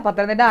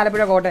പത്തനംതിട്ട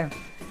ആലപ്പുഴ കോട്ടയം.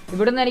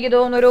 ഇവിടുന്ന് എനിക്ക്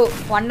തോന്നുന്നു ഒരു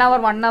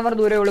 1 hour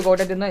ദൂരമേ ഉള്ളൂ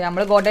കോട്ടയത്ത് നിന്ന്.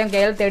 നമ്മൾ കോട്ടയം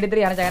KL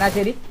 33 ആണ്,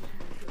 ചങ്ങനാശ്ശേരി.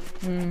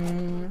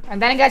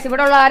 എന്തായാലും ഗൈസ്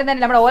ഇവിടെ ഉള്ള ആരും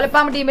തന്നെ നമ്മുടെ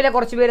ഓലപ്പാമ്പ് ടീമിലെ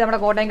കുറച്ച് പേര് നമ്മുടെ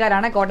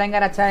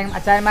കോട്ടയംകാർ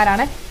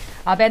അച്ചായന്മാരാണ്.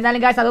 അപ്പോൾ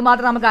എന്തായാലും ഗൈസ് അത്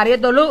മാത്രം നമുക്ക്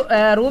അറിയത്തുള്ളൂ.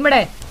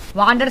 റൂമിടെ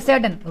വാണ്ടഡ്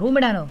സേട്ടൻ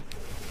റൂമിടാനോ?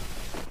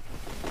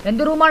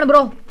 എന്ത് റൂമാണ്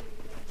ബ്രോ?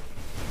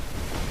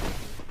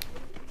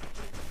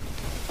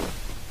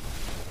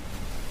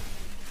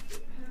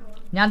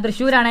 ഞാൻ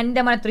തൃശ്ശൂരാണ്.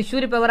 എൻ്റെ മോനെ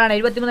തൃശ്ശൂർ പെവറാണ്.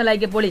 73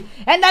 ലൈക്ക് പൊളി.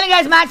 എന്തായാലും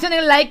ഗൈസ് മാക്സിമം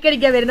നിങ്ങൾ ലൈക്ക്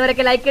അടിക്കുക.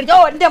 വരുന്നവരൊക്കെ ലൈക്ക് അടിച്ചോ.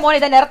 എൻ്റെ മോനെ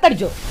തന്നെ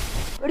ഇറത്തടിച്ചോ.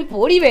 ഒരു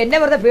പൊടി എന്നെ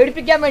വെറുതെ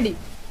പേടിപ്പിക്കാൻ വേണ്ടി.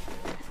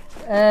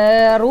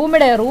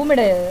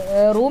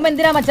 റൂം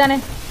എന്തിനാ മച്ചാനെ?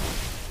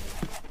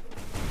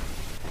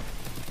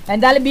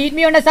 എന്തായാലും ബീറ്റ്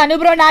മീ ഉണ്ട്, സനു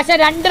ബ്രോ ഉണ്ട്, ആശാൻ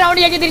 2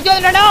 റൗണ്ട് ചേച്ചി തിരിച്ചു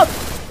വന്നിട്ടുണ്ടോ?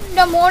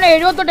 എൻ്റെ മോനെ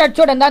 78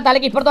 ഹെഡ്ഷോട്ട്. എന്താ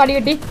തലയ്ക്ക് ഇപ്പുറത്തും അടി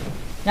കിട്ടി.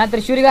 ഞാൻ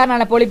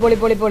തൃശ്ശൂരുകാരനാണ്. പൊളി.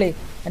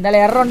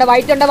 എന്തായാലും എററുണ്ട്,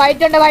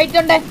 വൈറ്റ്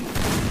ഉണ്ട്.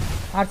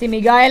 RC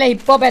മിഗായലെ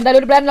hip hop. എന്തായാലും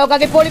ഒരു പ്ലാൻ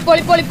നോക്കാക്കി.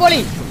 പൊളി.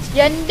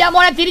 എൻ്റെ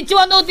മോനെ തിരിച്ചു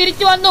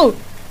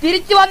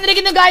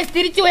വന്നിരിക്കുന്നു ഗൈസ്.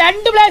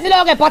 2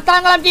 പ്ലേസിലൊക്കെ 10ാം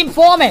കളം ടീം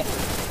ഫോമേ.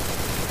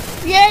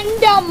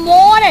 എൻ്റെ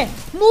മോനെ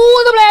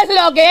 3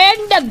 പ്ലേസിലൊക്കെ.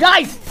 എൻ്റെ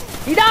ഗൈസ്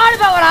ഇതാണ്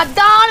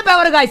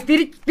പവർ ഗൈസ്.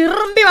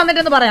 തിരുമ്പി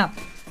വന്നിട്ടെന്ന് പറയാം.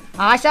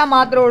 ആശ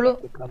മാത്രമേ ഉള്ളൂ.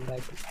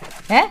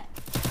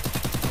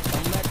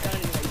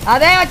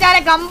 അതെ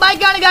മച്ചാനെ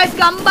കമ്പാക്കാണ് ഗൈസ്.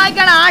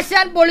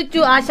 ആശാൻ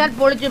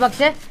പൊളിച്ചു.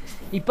 പക്ഷെ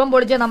ഇപ്പം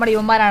പൊളിച്ചത് നമ്മുടെ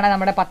യുവന്മാരാണ്.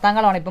 നമ്മുടെ 10ാം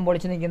കളമാണ് ഇപ്പം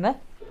പൊളിച്ചു നിൽക്കുന്നത്.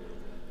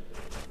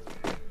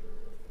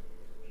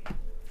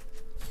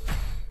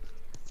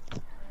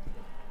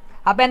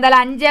 അപ്പോൾ എന്തായാലും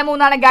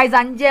 5-3 ഗൈസ്,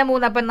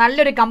 5-3. അപ്പോൾ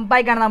നല്ലൊരു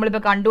കമ്പാക്കാണ്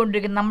നമ്മളിപ്പോൾ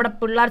കണ്ടുകൊണ്ടിരിക്കുന്നത്. നമ്മുടെ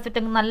പിള്ളേർ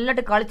സെറ്റ്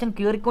നല്ലതായിട്ട് കളിച്ചും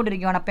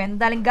കയറിക്കൊണ്ടിരിക്കുകയാണ്. അപ്പോൾ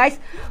എന്തായാലും ഗൈസ്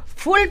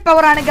ഫുൾ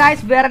പവറാണ്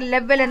ഗൈസ്, വേറെ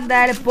ലെവൽ.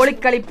 എന്തായാലും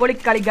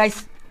പൊളിക്കളി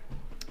ഗൈസ്.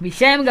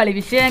 വിഷയം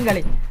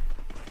കളി.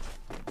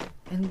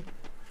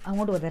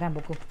 അങ്ങോട്ട് തരാൻ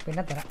പോക്കൂ,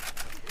 പിന്നെ തരാം.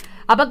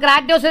 അപ്പോൾ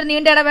ക്രാറ്റോസ് ഒരു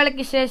നീണ്ട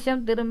ഇടവേളയ്ക്ക് ശേഷം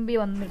തിരുമ്പി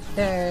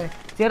വന്നിട്ട്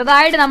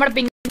ചെറുതായിട്ട് നമ്മുടെ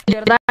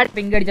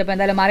പിങ്ക് അടിച്ചപ്പോൾ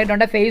എന്തായാലും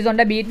മാറിയിട്ടുണ്ട്. ഫേസ്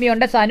ഉണ്ട്, ബീറ്റ് മീ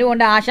ഉണ്ട്, സനു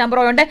ഉണ്ട്, ആശാം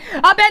ബ്രോ ഉണ്ട്.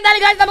 അപ്പോൾ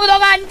എന്തായാലും ഗൈസ് നമുക്ക്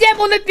നോക്കാം.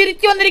 5-3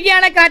 തിരിച്ചു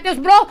വന്നിരിക്കുകയാണ്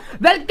Kratos bro.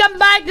 Welcome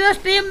back to the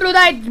stream ബ്രൂദ.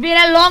 It's been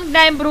A long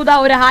time ബ്രൂദ,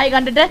 ഒരു ഹായ്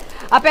കണ്ടിട്ട്.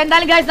 അപ്പോൾ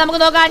എന്തായാലും ഗൈസ്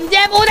നമുക്ക് നോക്കാം.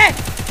 5-3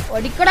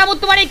 ഒടിക്കട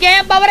മുത്തുമണി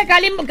KM പവർ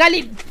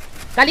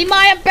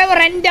കലിമായം പവർ.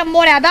 എൻ്റെ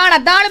മോനെ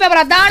അതാണ് പവർ.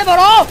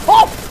 ഓ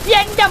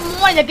എൻ്റെ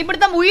മോനെ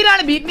ഞെക്കിപ്പിടുത്തം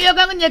ഉയരാണ്. ബീറ്റ് മീ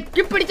ഒക്കെ അങ്ങ്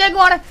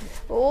ഞെക്കിപ്പിടിച്ചേക്കുവാണ്.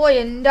 ഓ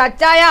എൻ്റെ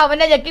അച്ചായ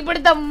അവനെ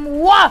ഞെക്കിപ്പിടുത്തം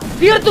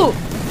തീർത്തു.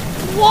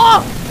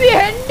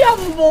 എന്റെ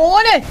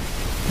മോനെ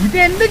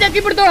ഇതെന്ത്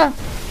ഞെക്കിപ്പിടുത്തോടാ.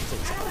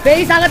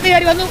 ഫേസ് അകത്ത്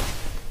കയറി വന്നു.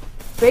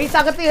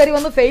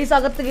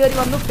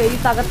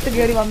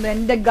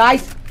 എന്റെ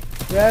ഗായ്സ്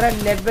വേറെ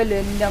ലെവൽ.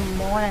 എന്റെ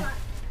മോനെ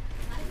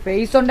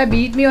ഫേസ് ഉണ്ട്,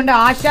 ബീറ്റ് മീ ഉണ്ട്,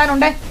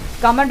 ആശാനുണ്ട്.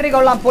 കമന്ററി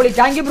കൊള്ളാം, പൊളി.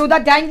 Thank you ബ്രൂദ,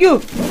 thank you.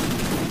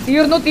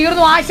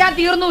 തീർന്നു ആശാൻ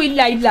തീർന്നു. ഇല്ല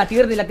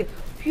തീർന്നില്ല.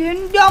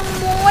 എന്റെ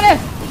മോനെ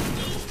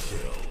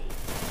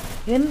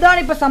എന്താണ്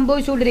ഇപ്പൊ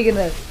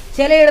സംഭവിച്ചുകൊണ്ടിരിക്കുന്നത്?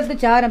 ചിലയിടത്ത്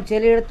ചാരം,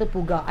 ചിലയിടത്ത്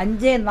പുക.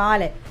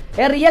 5-4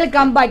 A real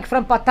comeback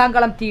from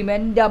പത്താംകളം team.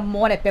 എൻ്റെ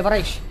മോനെ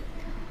പെവറേഷ്.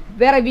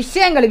 വേറെ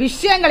വിഷയങ്ങളി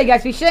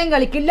guys,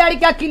 വിഷയങ്ങളി. കില്ലാടി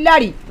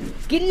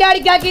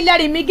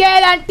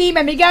Miguel and team.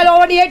 Miguel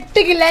ഓടി 8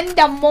 കിൽ.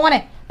 എൻ്റെ മോനെ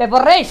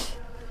പെവറേഷ്.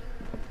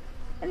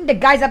 എൻ്റെ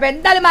ഗൈസ് അപ്പോൾ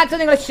എന്തായാലും മാക്സിമം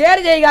നിങ്ങൾ ഷെയർ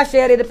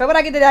ചെയ്ത്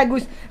പെവറാക്കി തരിക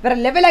ഗൂസ്. വേറെ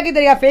ലെവലാക്കി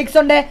തരിക. ഫേക്സ്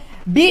ഉണ്ട്,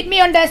 ബീറ്റ് മീ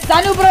ഉണ്ട്,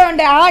 സനുബ്രോ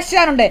ഉണ്ട്,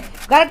 ആശാനുണ്ട്.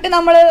 കറക്റ്റ്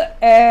നമ്മൾ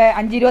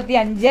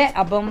 5:25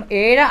 അപ്പം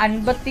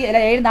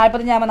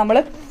 7:45 ആകുമ്പോൾ നമ്മൾ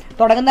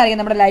തുടങ്ങുന്നതായിരിക്കും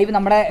നമ്മുടെ ലൈവ്,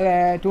 നമ്മുടെ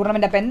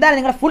ടൂർണമെൻറ്റ്. അപ്പോൾ എന്തായാലും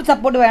നിങ്ങളുടെ ഫുൾ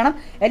സപ്പോർട്ട് വേണം.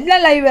 എല്ലാം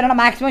ലൈവ് വരണം,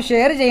 മാക്സിമം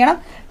ഷെയർ ചെയ്യണം,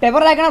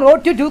 പെവർ ആക്കണം.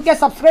 റോഡ് ടു 2K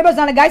സബ്സ്ക്രൈബേഴ്സ്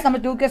ആണ് ഗൈസ്. നമ്മൾ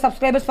 2K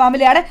സബ്സ്ക്രൈബേഴ്സ്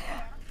ഫാമിലിയാണ്.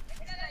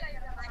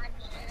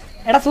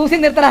 എടാ സൂസി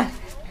നിർത്തടാ.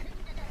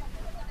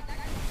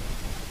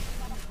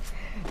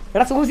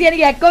 സൂസി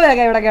എനിക്ക് എക്കോ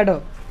വരാം ഇവിടെ കേട്ടോ.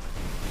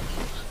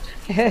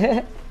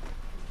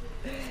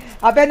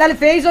 അപ്പോൾ എന്തായാലും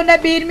ഫേസ് ഉണ്ട്,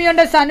 ബീർമി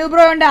ഉണ്ട്,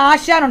 സനുബ്രോ ഉണ്ട്,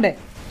 ആശാനുണ്ട്.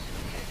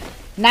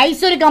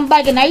 നൈസ് ഒരു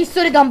കമ്പാക്ക്.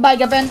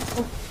 അപ്പം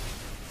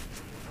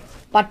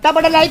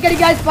പട്ടപ്പട്ട ലൈക്ക്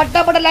അടിക്കുക.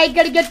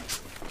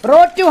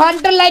 റോഡ് ടു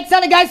 100 ലൈക്സ്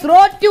ആണ് ഗൈസ്.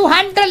 Road to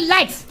 100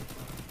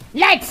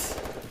 likes.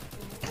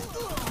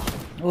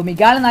 ഓ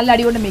മിഗാൽ നല്ല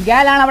അടികൊണ്ട്.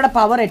 മിഗാലാണ് അവിടെ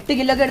പവർ. 8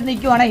 കില്ലൊക്കെ എടുത്ത്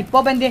നിൽക്കുവാണ്.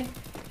 ഇപ്പോൾ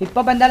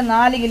എന്തായാലും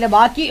 4 കില്ല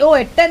ബാക്കി.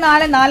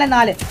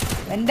 8-4.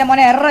 എൻ്റെ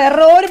മോനെ എറ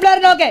ഒരു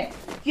പ്ലെയറിനൊക്കെ.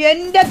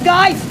 എൻ്റെ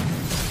ഗൈസ്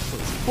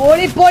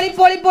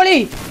പൊളി.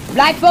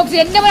 ബ്ലാക്ക് ഫോക്സ്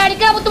എൻ്റെ മോനെ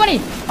അടിക്കണം മുത്തുമണി.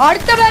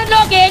 അടുത്ത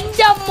പ്ലെയറിനൊക്കെ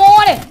എൻ്റെ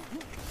മോനെ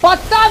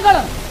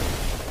പത്താംകളം.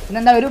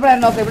 പിന്നെന്താ ഒരു പ്ലെയർ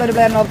നോക്കാം. ഇവിടെ ഒരു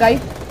പ്ലെയർ നോക്കായി.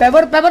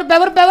 പെവർ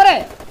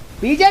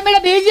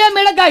BGM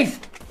guys.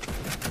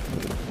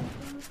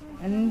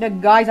 എൻ്റെ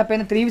ഗൈസ് അപ്പോൾ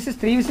ഇന്ന്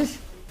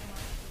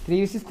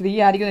 3v3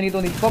 ആയിരിക്കും എനിക്ക്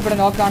തോന്നുന്നു. ഇപ്പോൾ ഇവിടെ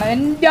നോക്കാണ്.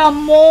 എൻ്റെ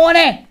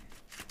മോനെ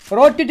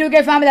റോഡ് ടു 2K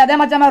ഫാമിലി. അതേ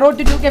മച്ചാ റോഡ്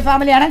ടു 2K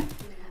ഫാമിലിയാണ്.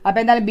 അപ്പോൾ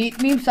എന്തായാലും ബീറ്റ്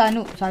മീം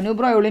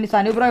സനുബ്രോ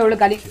ഉള്ളു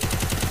കളി.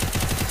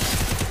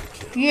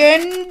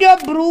 എൻ്റെ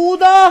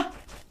ബ്രൂദ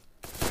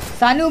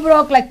സനുബ്രോ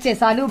ക്ലച്ച്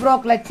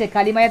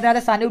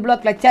കലിമയത്തിനകത്ത് സനുബ്രോ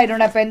ക്ലച്ച്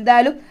ആയിട്ടുണ്ട്. അപ്പോൾ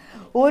എന്തായാലും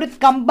ഒരു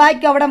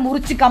കമ്പാക്ക് അവിടെ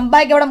മുറിച്ച്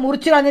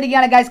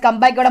കളഞ്ഞിരിക്കുകയാണ് ഗൈസ്.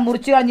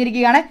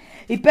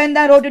 ഇപ്പോൾ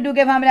എന്താ road to 2K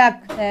family.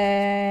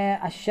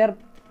 Akshar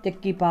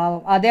techie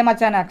പാവം. അതേ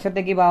മച്ചാൻ അക്ഷർ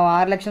ടെക്കി പാവം.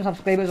 6 ലക്ഷം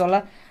സബ്സ്ക്രൈബേഴ്സ് ഉള്ള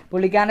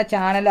പുള്ളിക്കാരൻ്റെ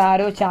ചാനൽ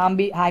ആരോ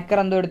ഹാക്കർ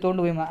എന്തോ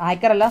എടുത്തുകൊണ്ട് പോയി.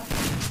 ഹാക്കറല്ല,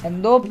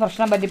 എന്തോ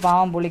പ്രശ്നം പറ്റി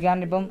പാവം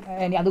പുള്ളിക്കാരൻ. ഇപ്പം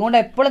അതുകൊണ്ട്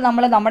എപ്പോഴും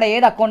നമ്മൾ നമ്മുടെ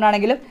ഏത് അക്കൗണ്ട്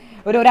ആണെങ്കിലും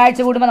ഒരാഴ്ച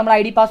കൂടുമ്പോൾ നമ്മൾ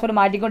ID പാസ്വേഡ്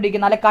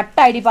മാറ്റിക്കൊണ്ടിരിക്കുക. നല്ല കട്ട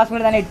ID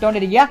പാസ്വേഡ് തന്നെ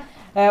ഇട്ടുകൊണ്ടിരിക്കുക.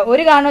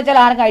 ഒരു കാരണം വെച്ചാൽ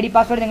ആർക്കും ID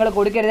പാസ്വേഡ് നിങ്ങൾ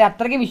കൊടുക്കരുത്.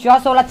 അത്രയ്ക്ക്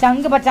വിശ്വാസമുള്ള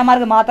ചങ്ക്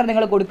പച്ചമാർക്ക് മാത്രമേ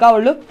നിങ്ങൾ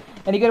കൊടുക്കാവുള്ളൂ.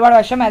 എനിക്ക് ഒരുപാട്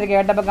വിഷമം അത്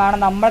കേട്ടപ്പോൾ. കാരണം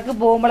നമ്മൾക്ക്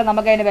പോകുമ്പോൾ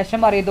നമുക്ക് അതിൻ്റെ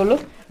വിഷമം അറിയത്തുള്ളൂ,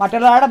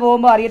 മറ്റുള്ളവരുടെ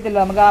പോകുമ്പോൾ അറിയത്തില്ല.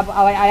 നമുക്ക്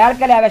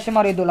അയാൾക്കല്ലേ ആ വിഷമം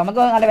അറിയത്തുള്ളൂ.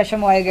 നമുക്ക് നല്ല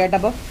വിഷമമായി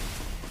കേട്ടപ്പോൾ.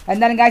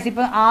 എന്തായാലും ഗൈസ്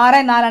ഇപ്പോൾ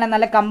 6-4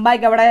 നല്ല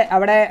കമ്പാക്ക്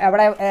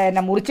അവിടെ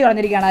മുറിച്ച്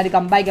കളഞ്ഞിരിക്കുകയാണ് ആ ഒരു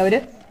കമ്പാക്ക് അവർ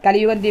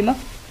കലിയുഗൻ ടീം.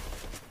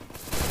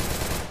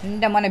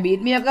 എൻ്റെ മോനെ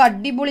ബീറ്റ് മീ ഒക്കെ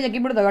അടിപൊളി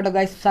ഞെക്കിപ്പിടുത്തോ കേട്ടോ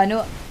ഗൈസ്. സനു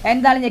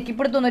എന്തായാലും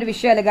ഞെക്കിപ്പിടുത്തൊന്നൊരു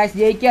വിഷയമല്ല ഗൈസ്.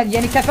 ജയിക്കാൻ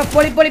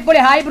പൊളി.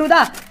 ഹായ് ബ്രൂദ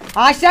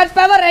ആശാൻ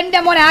പവർ. എൻ്റെ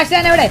മോനെ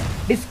ആശാൻ എവിടെ?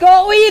 ഡിസ്കോ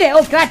ഉയിരെ.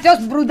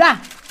 ക്രാറ്റോസ് ബ്രൂദ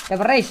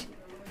പെവറേഷ്.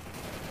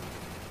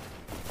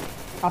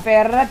 അപ്പോൾ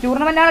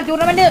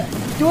ടൂർണമെന്റ്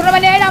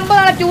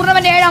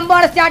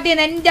 7:50 സ്റ്റാർട്ട്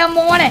ചെയ്യുന്നത്. എൻ്റെ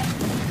മോനെ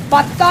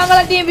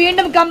പത്താംകളം ടീം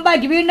വീണ്ടും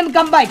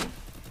കമ്പാക്ക്.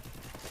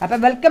 അപ്പോൾ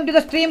വെൽക്കം ടു ദ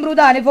സ്ട്രീം ബ്രൂദ.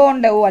 അനുഭവം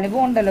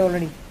ഉണ്ടല്ലോ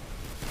ഓൾറെഡി.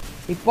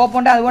 ഇപ്പോൾ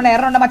ഉണ്ട്, അതുകൊണ്ട്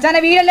എറുണ്ട്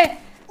മച്ചാനെ വീടല്ലേ.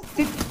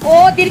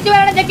 തിരിച്ചു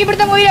വരണം.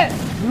 ഞെക്കിപ്പിടുത്തം പോയി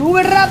ഗ്ലൂ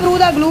വിട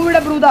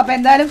ബ്രൂദ. അപ്പോൾ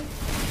എന്തായാലും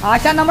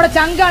ആശാൻ നമ്മുടെ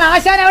ചങ്കാണ്.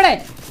 ആശാൻ എവിടെ?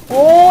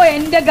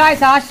 എൻ്റെ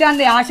ഗായ്സ്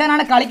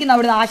ആശാനാണ് കളിക്കുന്നത്.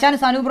 അവിടുന്ന് ആശാൻ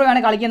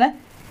സനുബ്രോയാണ് കളിക്കുന്നത്.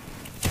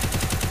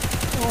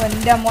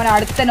 എൻ്റെ മോനെ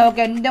അടുത്ത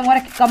നോക്ക്. എൻ്റെ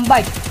മോനെ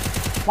കമ്പാക്ക്.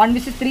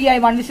 1v3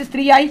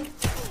 ആയി.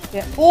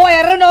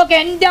 എറ നോക്ക്.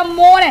 എൻ്റെ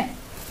മോനെ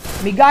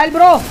മിഗാൽ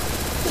ബ്രോ.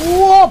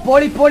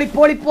 പൊളി.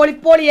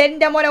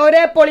 എൻ്റെ മോനെ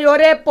ഒരേ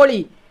പൊളി.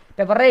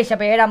 ഫെബ്രുവരി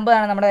അപ്പോൾ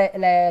 7:50 നമ്മുടെ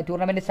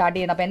ടൂർണമെൻറ്റ് സ്റ്റാർട്ട്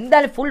ചെയ്യുന്നത്. അപ്പോൾ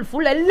എന്തായാലും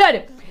ഫുൾ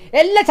എല്ലാവരും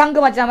എല്ലാ ചങ്ക്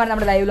മച്ചാന്മാരും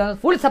നമ്മുടെ ലൈവിൽ വന്ന്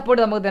ഫുൾ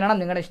സപ്പോർട്ട് നമുക്ക് തരണം.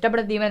 നിങ്ങളുടെ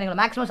ഇഷ്ടപ്പെട്ട ടീമിനെ നിങ്ങൾ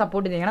മാക്സിമം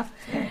സപ്പോർട്ട് ചെയ്യണം.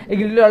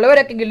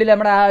 ഗില്ലിലുള്ളവരൊക്കെ ഗില്ലിൽ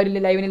നമ്മുടെ ആ ഒരു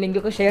ലൈവിന്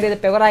ലിങ്കൊക്കെ ഷെയർ ചെയ്ത്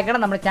ഫെവറാക്കണം.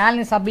 നമ്മുടെ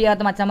ചാനലിന് സബ്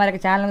ചെയ്യാത്ത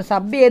മച്ചാന്മാരൊക്കെ ചാനലിന്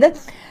സബ് ചെയ്ത്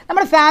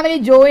നമ്മുടെ ഫാമിലി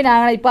ജോയിൻ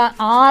ആകണം. ഇപ്പോൾ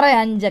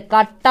 6:05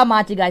 കട്ട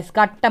മാച്ച് ഗൈസ്,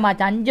 കട്ട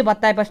മാച്ച്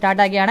 5:10 ഇപ്പോൾ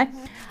സ്റ്റാർട്ടാക്കിയാണ്.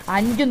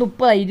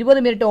 5:30 20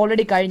 മിനിറ്റ്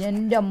ഓൾറെഡി കഴിഞ്ഞു.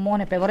 എൻ്റെ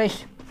മോനെ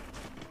ഫെവറേഷ്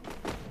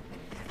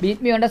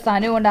ബീറ്റ് മീ ഉണ്ട്,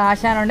 സനു ഉണ്ട്,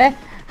 ആശാനുണ്ട്.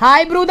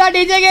 Hi ബ്രൂദ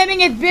DJ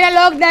gaming,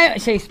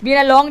 it's been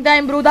A long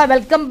time ബ്രൂദ,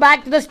 welcome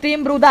back to the stream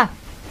ബ്രൂദ.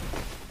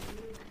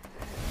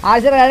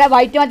 Ashir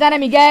white മച്ചാനെ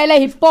മിഗായലെ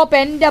ഹിപ്പോപ്പ്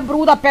എൻ്റെ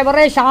ബ്രൂദ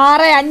ഫെവറേഷ്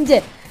 6:05.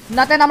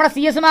 ഇന്നത്തെ നമ്മുടെ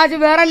CS മാച്ച്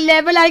വേറെ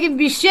ലെവലായിരിക്കും.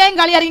 വിഷയം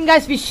കളിയായിരിക്കും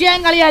ഗൈസ്, വിഷയം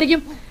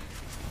കളിയായിരിക്കും.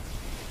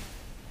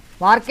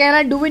 വാർക്കേല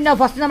ഡുവിന്നോ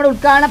ഫസ്റ്റ് നമ്മുടെ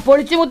ഉദ്ഘാടനം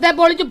പൊളിച്ചു മുത്തേ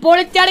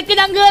പൊളിച്ചടുക്ക്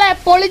ഞങ്ങളെ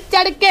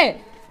പൊളിച്ചടുക്ക്.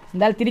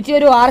 എന്തായാലും തിരിച്ചു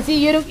വരും. RC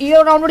ഈ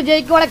ഒരു റൗണ്ട്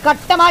ജയിക്കുവാണെ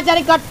കട്ട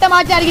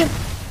മാച്ചായിരിക്കും.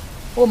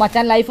 ഓ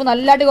മച്ചാൻ ലൈഫ്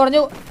നല്ലതായിട്ട്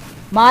കുറഞ്ഞു.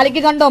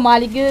 മാലിക്ക് കണ്ടോ,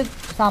 മാലിക്ക്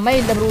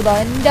സമയമില്ല ബ്രൂദ.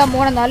 എൻ്റെ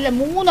മോനെ നല്ല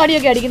 3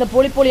 അടിയൊക്കെ അടിക്കുന്നത്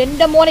പൊളി.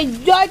 എൻ്റെ മോനെ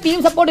ഇജോയ് ടീം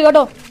സപ്പോർട്ട്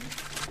കേട്ടോ.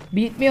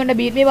 ബീറ്റ് മീ ഉണ്ട്,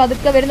 ബീറ്റ് മീ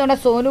അതൊക്കെ വരുന്നുണ്ട്.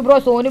 സോനു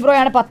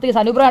ബ്രോയാണ് 10,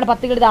 സനു ബ്രോ ആണ്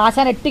 10 കിലോ,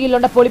 ആശാൻ 8 കിലോ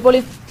ഉണ്ട്. പൊളി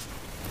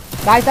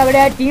ഗായ്സ്.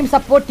 അവിടെ ടീം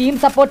സപ്പോർട്ട്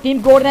ടീം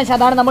കോർഡിനേഷൻ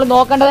അതാണ് നമ്മൾ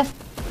നോക്കേണ്ടത്.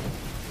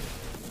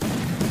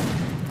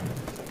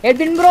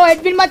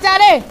 എഡ്വിൻ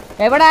മച്ചാനെ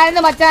എവിടെ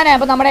ആയിരുന്നു മച്ചാനെ?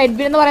 അപ്പോൾ നമ്മുടെ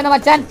എഡ്വിൻ എന്ന് പറയുന്ന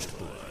മച്ചാൻ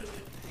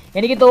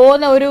എനിക്ക്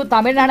തോന്നുന്ന ഒരു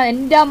തമിഴിനാണ്.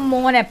 എൻ്റെ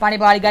മോനെ പണി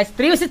പാടി ഗായ്സ്.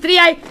 3-3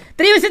 ആയി.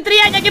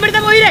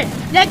 ഞെക്കിപ്പിടുത്തം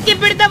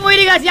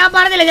പോയി ഗായ്സ്. ഞാൻ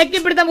പറഞ്ഞില്ല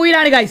ഞെക്കിപ്പിടുത്തം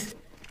പോയിലാണ് ഗായ്സ്.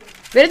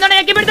 വരുന്നുണ്ട്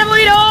ഞെക്കിപ്പിടുത്തം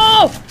പോയി. ഓ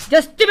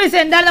ജസ്റ്റ് മിസ്.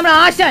 എന്താണ് നമ്മുടെ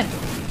ആശാൻ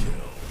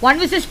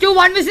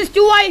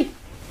 1-2 ആയി.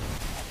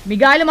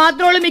 മിഗായിൽ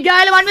മാത്രമേ ഉള്ളൂ.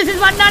 മിഗായിൽ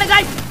 1-1 ആണ്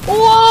ഗായ്സ്. ഓ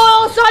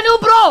Sanu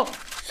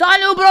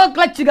bro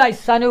clutch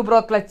guys, Sanu bro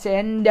clutch.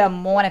 എൻ്റെ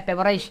മോനെ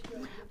ഫെവറേഷ്.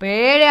 അപ്പോൾ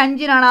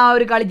 7-5 ആ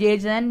ഒരു കളി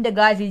ജയിച്ചത്. എൻ്റെ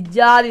ഗായ്സ്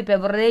ഇജാദി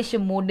ഫെവറേഷ്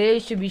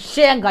മുടേഷ്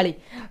വിഷയം കളി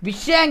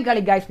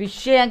ഗായ്സ്,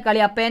 വിഷയം കളി.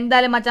 അപ്പോൾ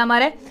എന്തായാലും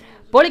മച്ചാന്മാരെ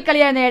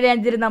പൊളിക്കളിയായിരുന്നു.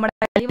 7-5 നമ്മുടെ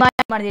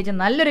കലിമായമാണ് ജയിച്ചത്.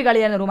 നല്ലൊരു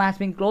കളിയായിരുന്നു. Room has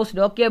been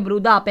closed. Okay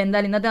ബ്രൂദ. അപ്പോൾ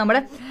എന്തായാലും ഇന്നത്തെ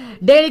നമ്മുടെ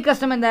ഡെയിലി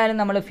കസ്റ്റം എന്തായാലും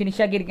നമ്മൾ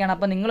ഫിനിഷ് ആക്കിയിരിക്കുകയാണ്.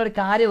 അപ്പോൾ നിങ്ങളൊരു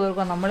കാര്യം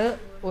ഓർക്കുക, നമ്മൾ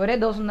ഒരേ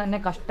ദിവസം തന്നെ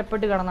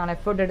കഷ്ടപ്പെട്ട് കിടന്നാണ്,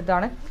 എഫേർട്ട്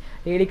എടുത്താണ്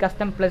ഡെയിലി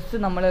കസ്റ്റം പ്ലസ്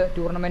നമ്മൾ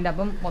ടൂർണമെൻറ്റ്.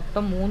 അപ്പം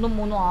മൊത്തം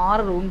 3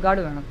 6 റൂം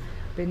കാർഡ് വേണം.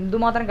 അപ്പോൾ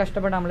എന്തുമാത്രം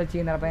കഷ്ടപ്പെട്ട് നമ്മൾ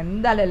ചെയ്യുന്നത്. അപ്പോൾ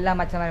എന്തായാലും എല്ലാ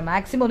മച്ചന്മാരും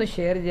മാക്സിമം ഒന്ന്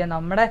ഷെയർ ചെയ്യുക.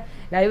 നമ്മുടെ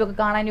ലൈവൊക്കെ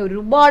കാണാൻ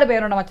ഒരുപാട്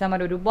പേരുണ്ട് മച്ചന്മാർ,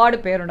 ഒരുപാട്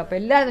പേരുണ്ട്. അപ്പോൾ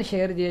എല്ലാവരും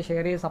ഷെയർ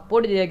ചെയ്ത്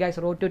സപ്പോർട്ട് ചെയ്യുക ഗൈസ്.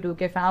 റോഡ് ടു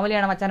 2K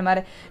ഫാമിലിയാണ്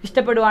മച്ചന്മാരെ.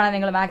 ഇഷ്ടപ്പെടുവാണെങ്കിൽ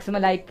നിങ്ങൾ മാക്സിമം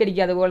ലൈക്ക്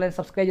അടിക്കുക, അതുപോലെ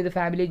സബ്സ്ക്രൈബ് ചെയ്ത്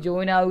ഫാമിലി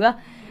ജോയിൻ ആവുക.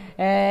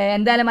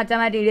 എന്തായാലും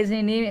മച്ചന്മാർ TDS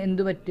ഇനിയും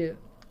എന്ത് പറ്റും,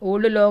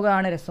 ഓൾഡ്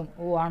ലോഗമാണ് രസം.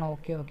 ഓ ആണോ?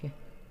 ഓക്കെ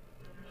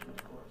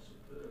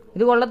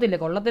ഇത്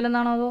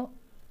കൊള്ളത്തില്ലെന്നാണോ അതോ?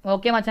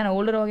 ഓക്കെ മച്ചാൻ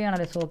ഓൾഡ് ലോഗയാണ്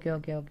രസം. ഓക്കെ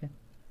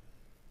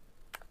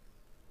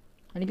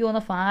എനിക്ക്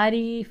തോന്നുന്നത്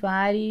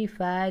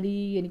ഫാരി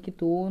എനിക്ക്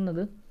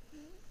തോന്നുന്നത്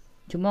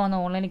ചുമ്മാ വന്ന്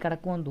ഓൺലൈനിൽ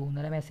കിടക്കുമെന്ന് തോന്നുന്നു.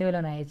 അല്ല മെസ്സേജ്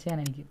വല്ലതും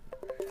അയച്ചാണ് എനിക്ക്.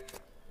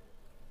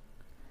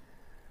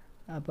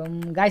 അപ്പം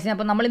ഗായ്സ്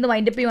അപ്പം നമ്മളിന്ന്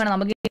വൈൻഡപ്പ് ചെയ്യുവാണ്.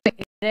 നമുക്ക്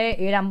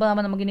 7:50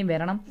 ആകുമ്പോൾ നമുക്കിനി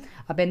വരണം.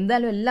 അപ്പോൾ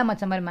എന്തായാലും എല്ലാ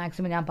മച്ചന്മാരും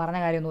മാക്സിമം ഞാൻ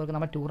പറഞ്ഞ കാര്യം ഒന്ന് ഓർക്കും.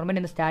 നമ്മൾ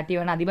ടൂർണമെൻറ്റ് ഇന്ന് സ്റ്റാർട്ട്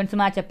ചെയ്യുകയാണ്.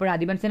 അദിബൻസ് മാച്ച് എപ്പോഴും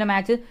അദിബൻസിൻ്റെ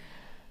മാച്ച്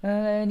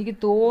എനിക്ക്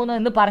തോന്നുന്നു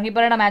ഇന്ന്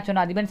പറങ്ങിപ്പറയുടെ മാച്ചുണ്ട്.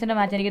 അദിബൻസിൻ്റെ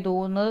മാച്ച് എനിക്ക്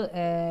തോന്നുന്നത്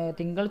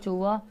തിങ്കൾ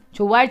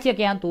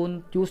ചൊവ്വാഴ്ചയൊക്കെ ഞാൻ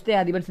തോന്നുന്നു, ട്യൂസ്ഡേ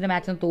അദിബൻസിൻ്റെ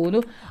മാച്ച് എന്ന് തോന്നുന്നു.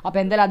 അപ്പോൾ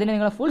എന്തായാലും അതിന്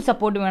നിങ്ങളുടെ ഫുൾ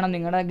സപ്പോർട്ട് വേണം.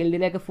 നിങ്ങളുടെ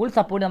ഗിൽഡിലേക്ക് ഫുൾ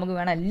സപ്പോർട്ട് നമുക്ക്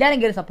വേണം. എല്ലാവരും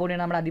കയറി സപ്പോർട്ട്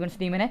ചെയ്യണം നമ്മുടെ അദിബൻസ്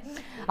ടീമിനെ.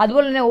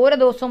 അതുപോലെ തന്നെ ഓരോ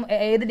ദിവസവും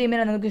ഏത്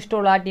ടീമിനെ നിങ്ങൾക്ക്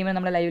ഇഷ്ടമുള്ള ആ ടീമിനെ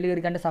നമ്മുടെ ലൈവിൽ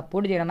കയറി കണ്ട്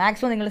സപ്പോർട്ട് ചെയ്യണം.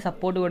 മാക്സിമം നിങ്ങൾ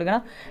സപ്പോർട്ട്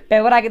കൊടുക്കണം.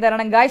 ഫേവറാക്കി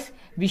തരണം ഗായ്സ്,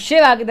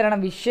 വിഷയമാക്കി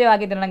തരണം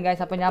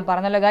ഗായ്സ്. അപ്പോൾ ഞാൻ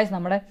പറഞ്ഞല്ലോ ഗായ്സ്,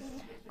 നമ്മുടെ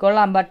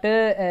കൊള്ളാം ബട്ട്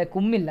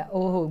കുമ്മില്ല.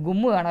 ഓഹോ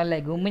ഗുമ്മ് വേണം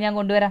അല്ലേ? ഗുമ്മ് ഞാൻ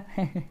കൊണ്ടുവരാം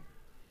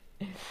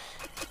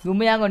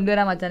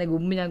മച്ചാനെ,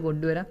 ഗുമ്മി ഞാൻ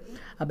കൊണ്ടുവരാം.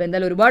 അപ്പോൾ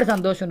എന്തായാലും ഒരുപാട്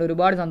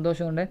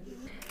സന്തോഷമുണ്ട്.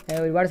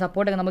 ഒരുപാട്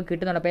സപ്പോർട്ടൊക്കെ നമുക്ക്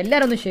കിട്ടുന്നുണ്ട്. അപ്പോൾ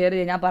എല്ലാവരും ഒന്ന് ഷെയർ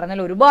ചെയ്യുക. ഞാൻ പറഞ്ഞാൽ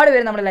ഒരുപാട്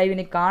പേര് നമ്മുടെ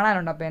ലൈവിനെ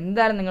കാണാനുണ്ട്. അപ്പോൾ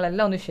എന്തായാലും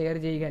നിങ്ങളെല്ലാം ഒന്ന് ഷെയർ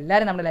ചെയ്യുക.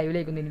 എല്ലാവരും നമ്മുടെ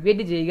ലൈവിലേക്ക് ഒന്ന്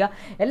ഇൻവൈറ്റ് ചെയ്യുക.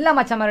 എല്ലാ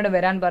മച്ചന്മാരോടും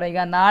വരാൻ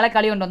പറയുക. നാളെ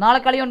കളിയുണ്ടോ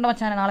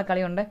മച്ചാനെ? നാളെ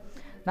കളിയുണ്ട്.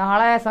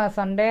 നാളെ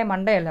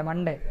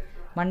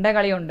മൺഡേ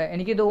കളിയുണ്ട്.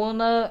 എനിക്ക്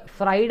തോന്നുന്നത്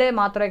ഫ്രൈഡേ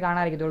മാത്രമേ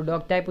കാണാതിരിക്കത്തുള്ളൂ.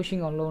 ഡോക്ടർ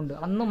പുഷിങ് ഉള്ളതുകൊണ്ട്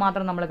അന്ന്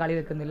മാത്രം നമ്മൾ കളി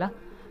വെക്കുന്നില്ല.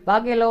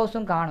 ബാക്കി എല്ലാ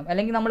ദിവസവും കാണും.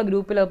 അല്ലെങ്കിൽ നമ്മൾ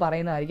ഗ്രൂപ്പിൽ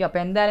പറയുന്നതായിരിക്കും.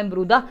 അപ്പോൾ എന്തായാലും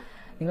ബ്രൂദ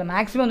നിങ്ങൾ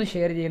മാക്സിമം ഒന്ന്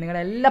ഷെയർ ചെയ്യുക.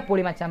 നിങ്ങളുടെ എല്ലാ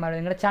പൊളി മച്ചാന്മാരും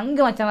നിങ്ങളുടെ ചങ്ക്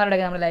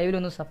മച്ചാന്മാരുടെയൊക്കെ നമ്മുടെ ലൈവിൽ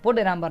ഒന്ന് സപ്പോർട്ട്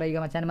തരാൻ പറയുക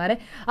മച്ചാന്മാരെ.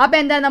 അപ്പോൾ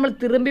എന്തായാലും നമ്മൾ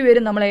തിരുമ്പി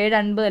വരും. നമ്മൾ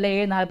 7:50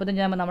 അല്ലെങ്കിൽ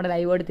 7:45 ആകുമ്പോൾ നമ്മുടെ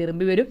ലൈവായിട്ട്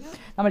തിരുമ്പി വരും.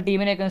 നമ്മൾ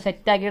ടീമിനെയൊക്കെ ഒന്ന്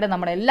സെറ്റാക്കിയിട്ട്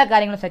നമ്മുടെ എല്ലാ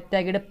കാര്യങ്ങളും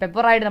സെറ്റാക്കിയിട്ട്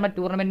പെപ്പറായിട്ട് നമ്മുടെ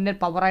ടൂർണമെൻറ്റിൻ്റെ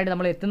പവറായിട്ട്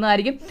നമ്മൾ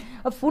എത്തുന്നതായിരിക്കും.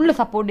 ഫുള്ള്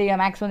സപ്പോർട്ട് ചെയ്യുക.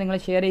 മാക്സിമം നിങ്ങൾ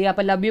ഷെയർ ചെയ്യുക.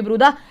 അപ്പോൾ love you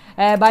ബ്രൂദ.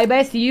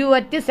 By C U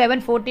at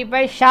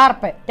 7:45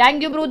 sharp.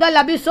 Thank you ബ്രൂദ,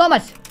 love you so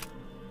much.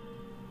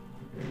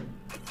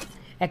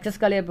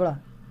 Excess കളി എപ്പോഴാണ്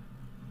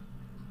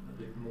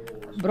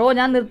ബ്രോ?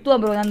 ഞാൻ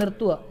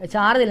നിർത്തുക.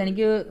 ചാർജ് ഇല്ല,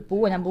 എനിക്ക്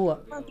ഞാൻ പോവാ.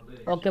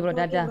 Okay bro,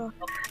 Tata.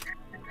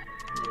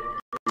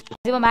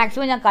 ഇപ്പോൾ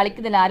മാക്സിമം ഞാൻ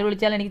കളിക്കുന്നില്ല. ആര്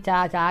വിളിച്ചാലും എനിക്ക്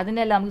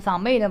ചാർജിൻ്റെ അല്ല, നമുക്ക്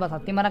സമയമില്ല.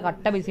 സത്യം പറഞ്ഞാൽ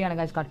കട്ട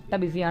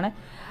ബിസിയാണ്.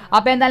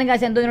 അപ്പോൾ എന്തായാലും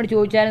കാശ് എന്തോ എന്നോട്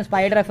ചോദിച്ചാലും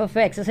സ്പൈഡർ FF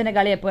എക്സസിൻ്റെ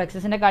കളി എപ്പോൾ?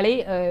 എക്സസിൻ്റെ കളി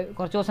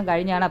കുറച്ച് ദിവസം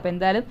കഴിഞ്ഞാണ്. അപ്പോൾ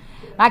എന്തായാലും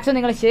മാക്സിമം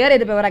നിങ്ങൾ ഷെയർ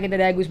ചെയ്ത് ഫേവറാക്കി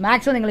തരാം ഗൂസ്.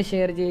 മാക്സിമം നിങ്ങൾ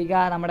ഷെയർ ചെയ്യുക.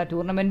 നമ്മുടെ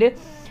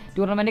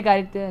ടൂർണമെൻറ്റ്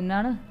കാര്യത്തിൽ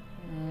എന്നാണ്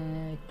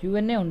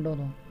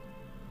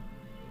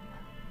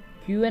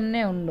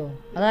Q&A ഉണ്ടോ?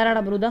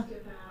 അതാരാടാ ബ്രൂദ?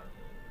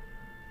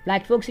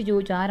 ബ്ലാക്ക് ഫോക്സ്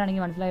ചോദിച്ചു,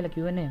 ആരാണെങ്കിൽ മനസ്സിലായില്ല,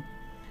 Q&A.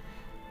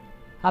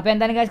 അപ്പോൾ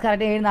എന്തായാലും കാശ്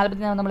കറക്റ്റ്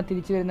 7:45 നമ്മൾ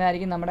തിരിച്ച്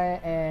വരുന്നതായിരിക്കും നമ്മുടെ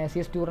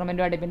CS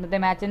ടൂർണമെൻറ്റുമായിട്ട്. ഇന്നത്തെ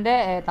മാച്ചിൻ്റെ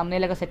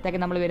തമ്മിലൊക്കെ സെറ്റാക്കി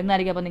നമ്മൾ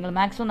വരുന്നതായിരിക്കും. അപ്പോൾ നിങ്ങൾ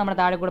മാക്സിമം നമ്മുടെ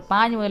താഴെ കൂടെ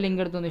പാഞ്ഞ് മുതൽ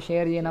ലിങ്ക് എടുത്തൊന്ന്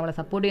ഷെയർ ചെയ്യുക. നമ്മളെ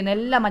സപ്പോർട്ട് ചെയ്യുന്ന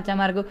എല്ലാ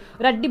മച്ചന്മാർക്കും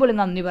ഒരു അടിപൊളി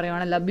നന്ദി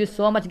പറയുവാണ്. Love you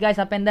so much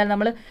guys. അപ്പോൾ എന്തായാലും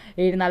നമ്മൾ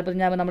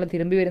 7:45 നമ്മൾ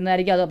തിരുമ്പി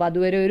വരുന്നതായിരിക്കും. അപ്പോൾ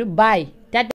അതുവരെ ഒരു ബൈ.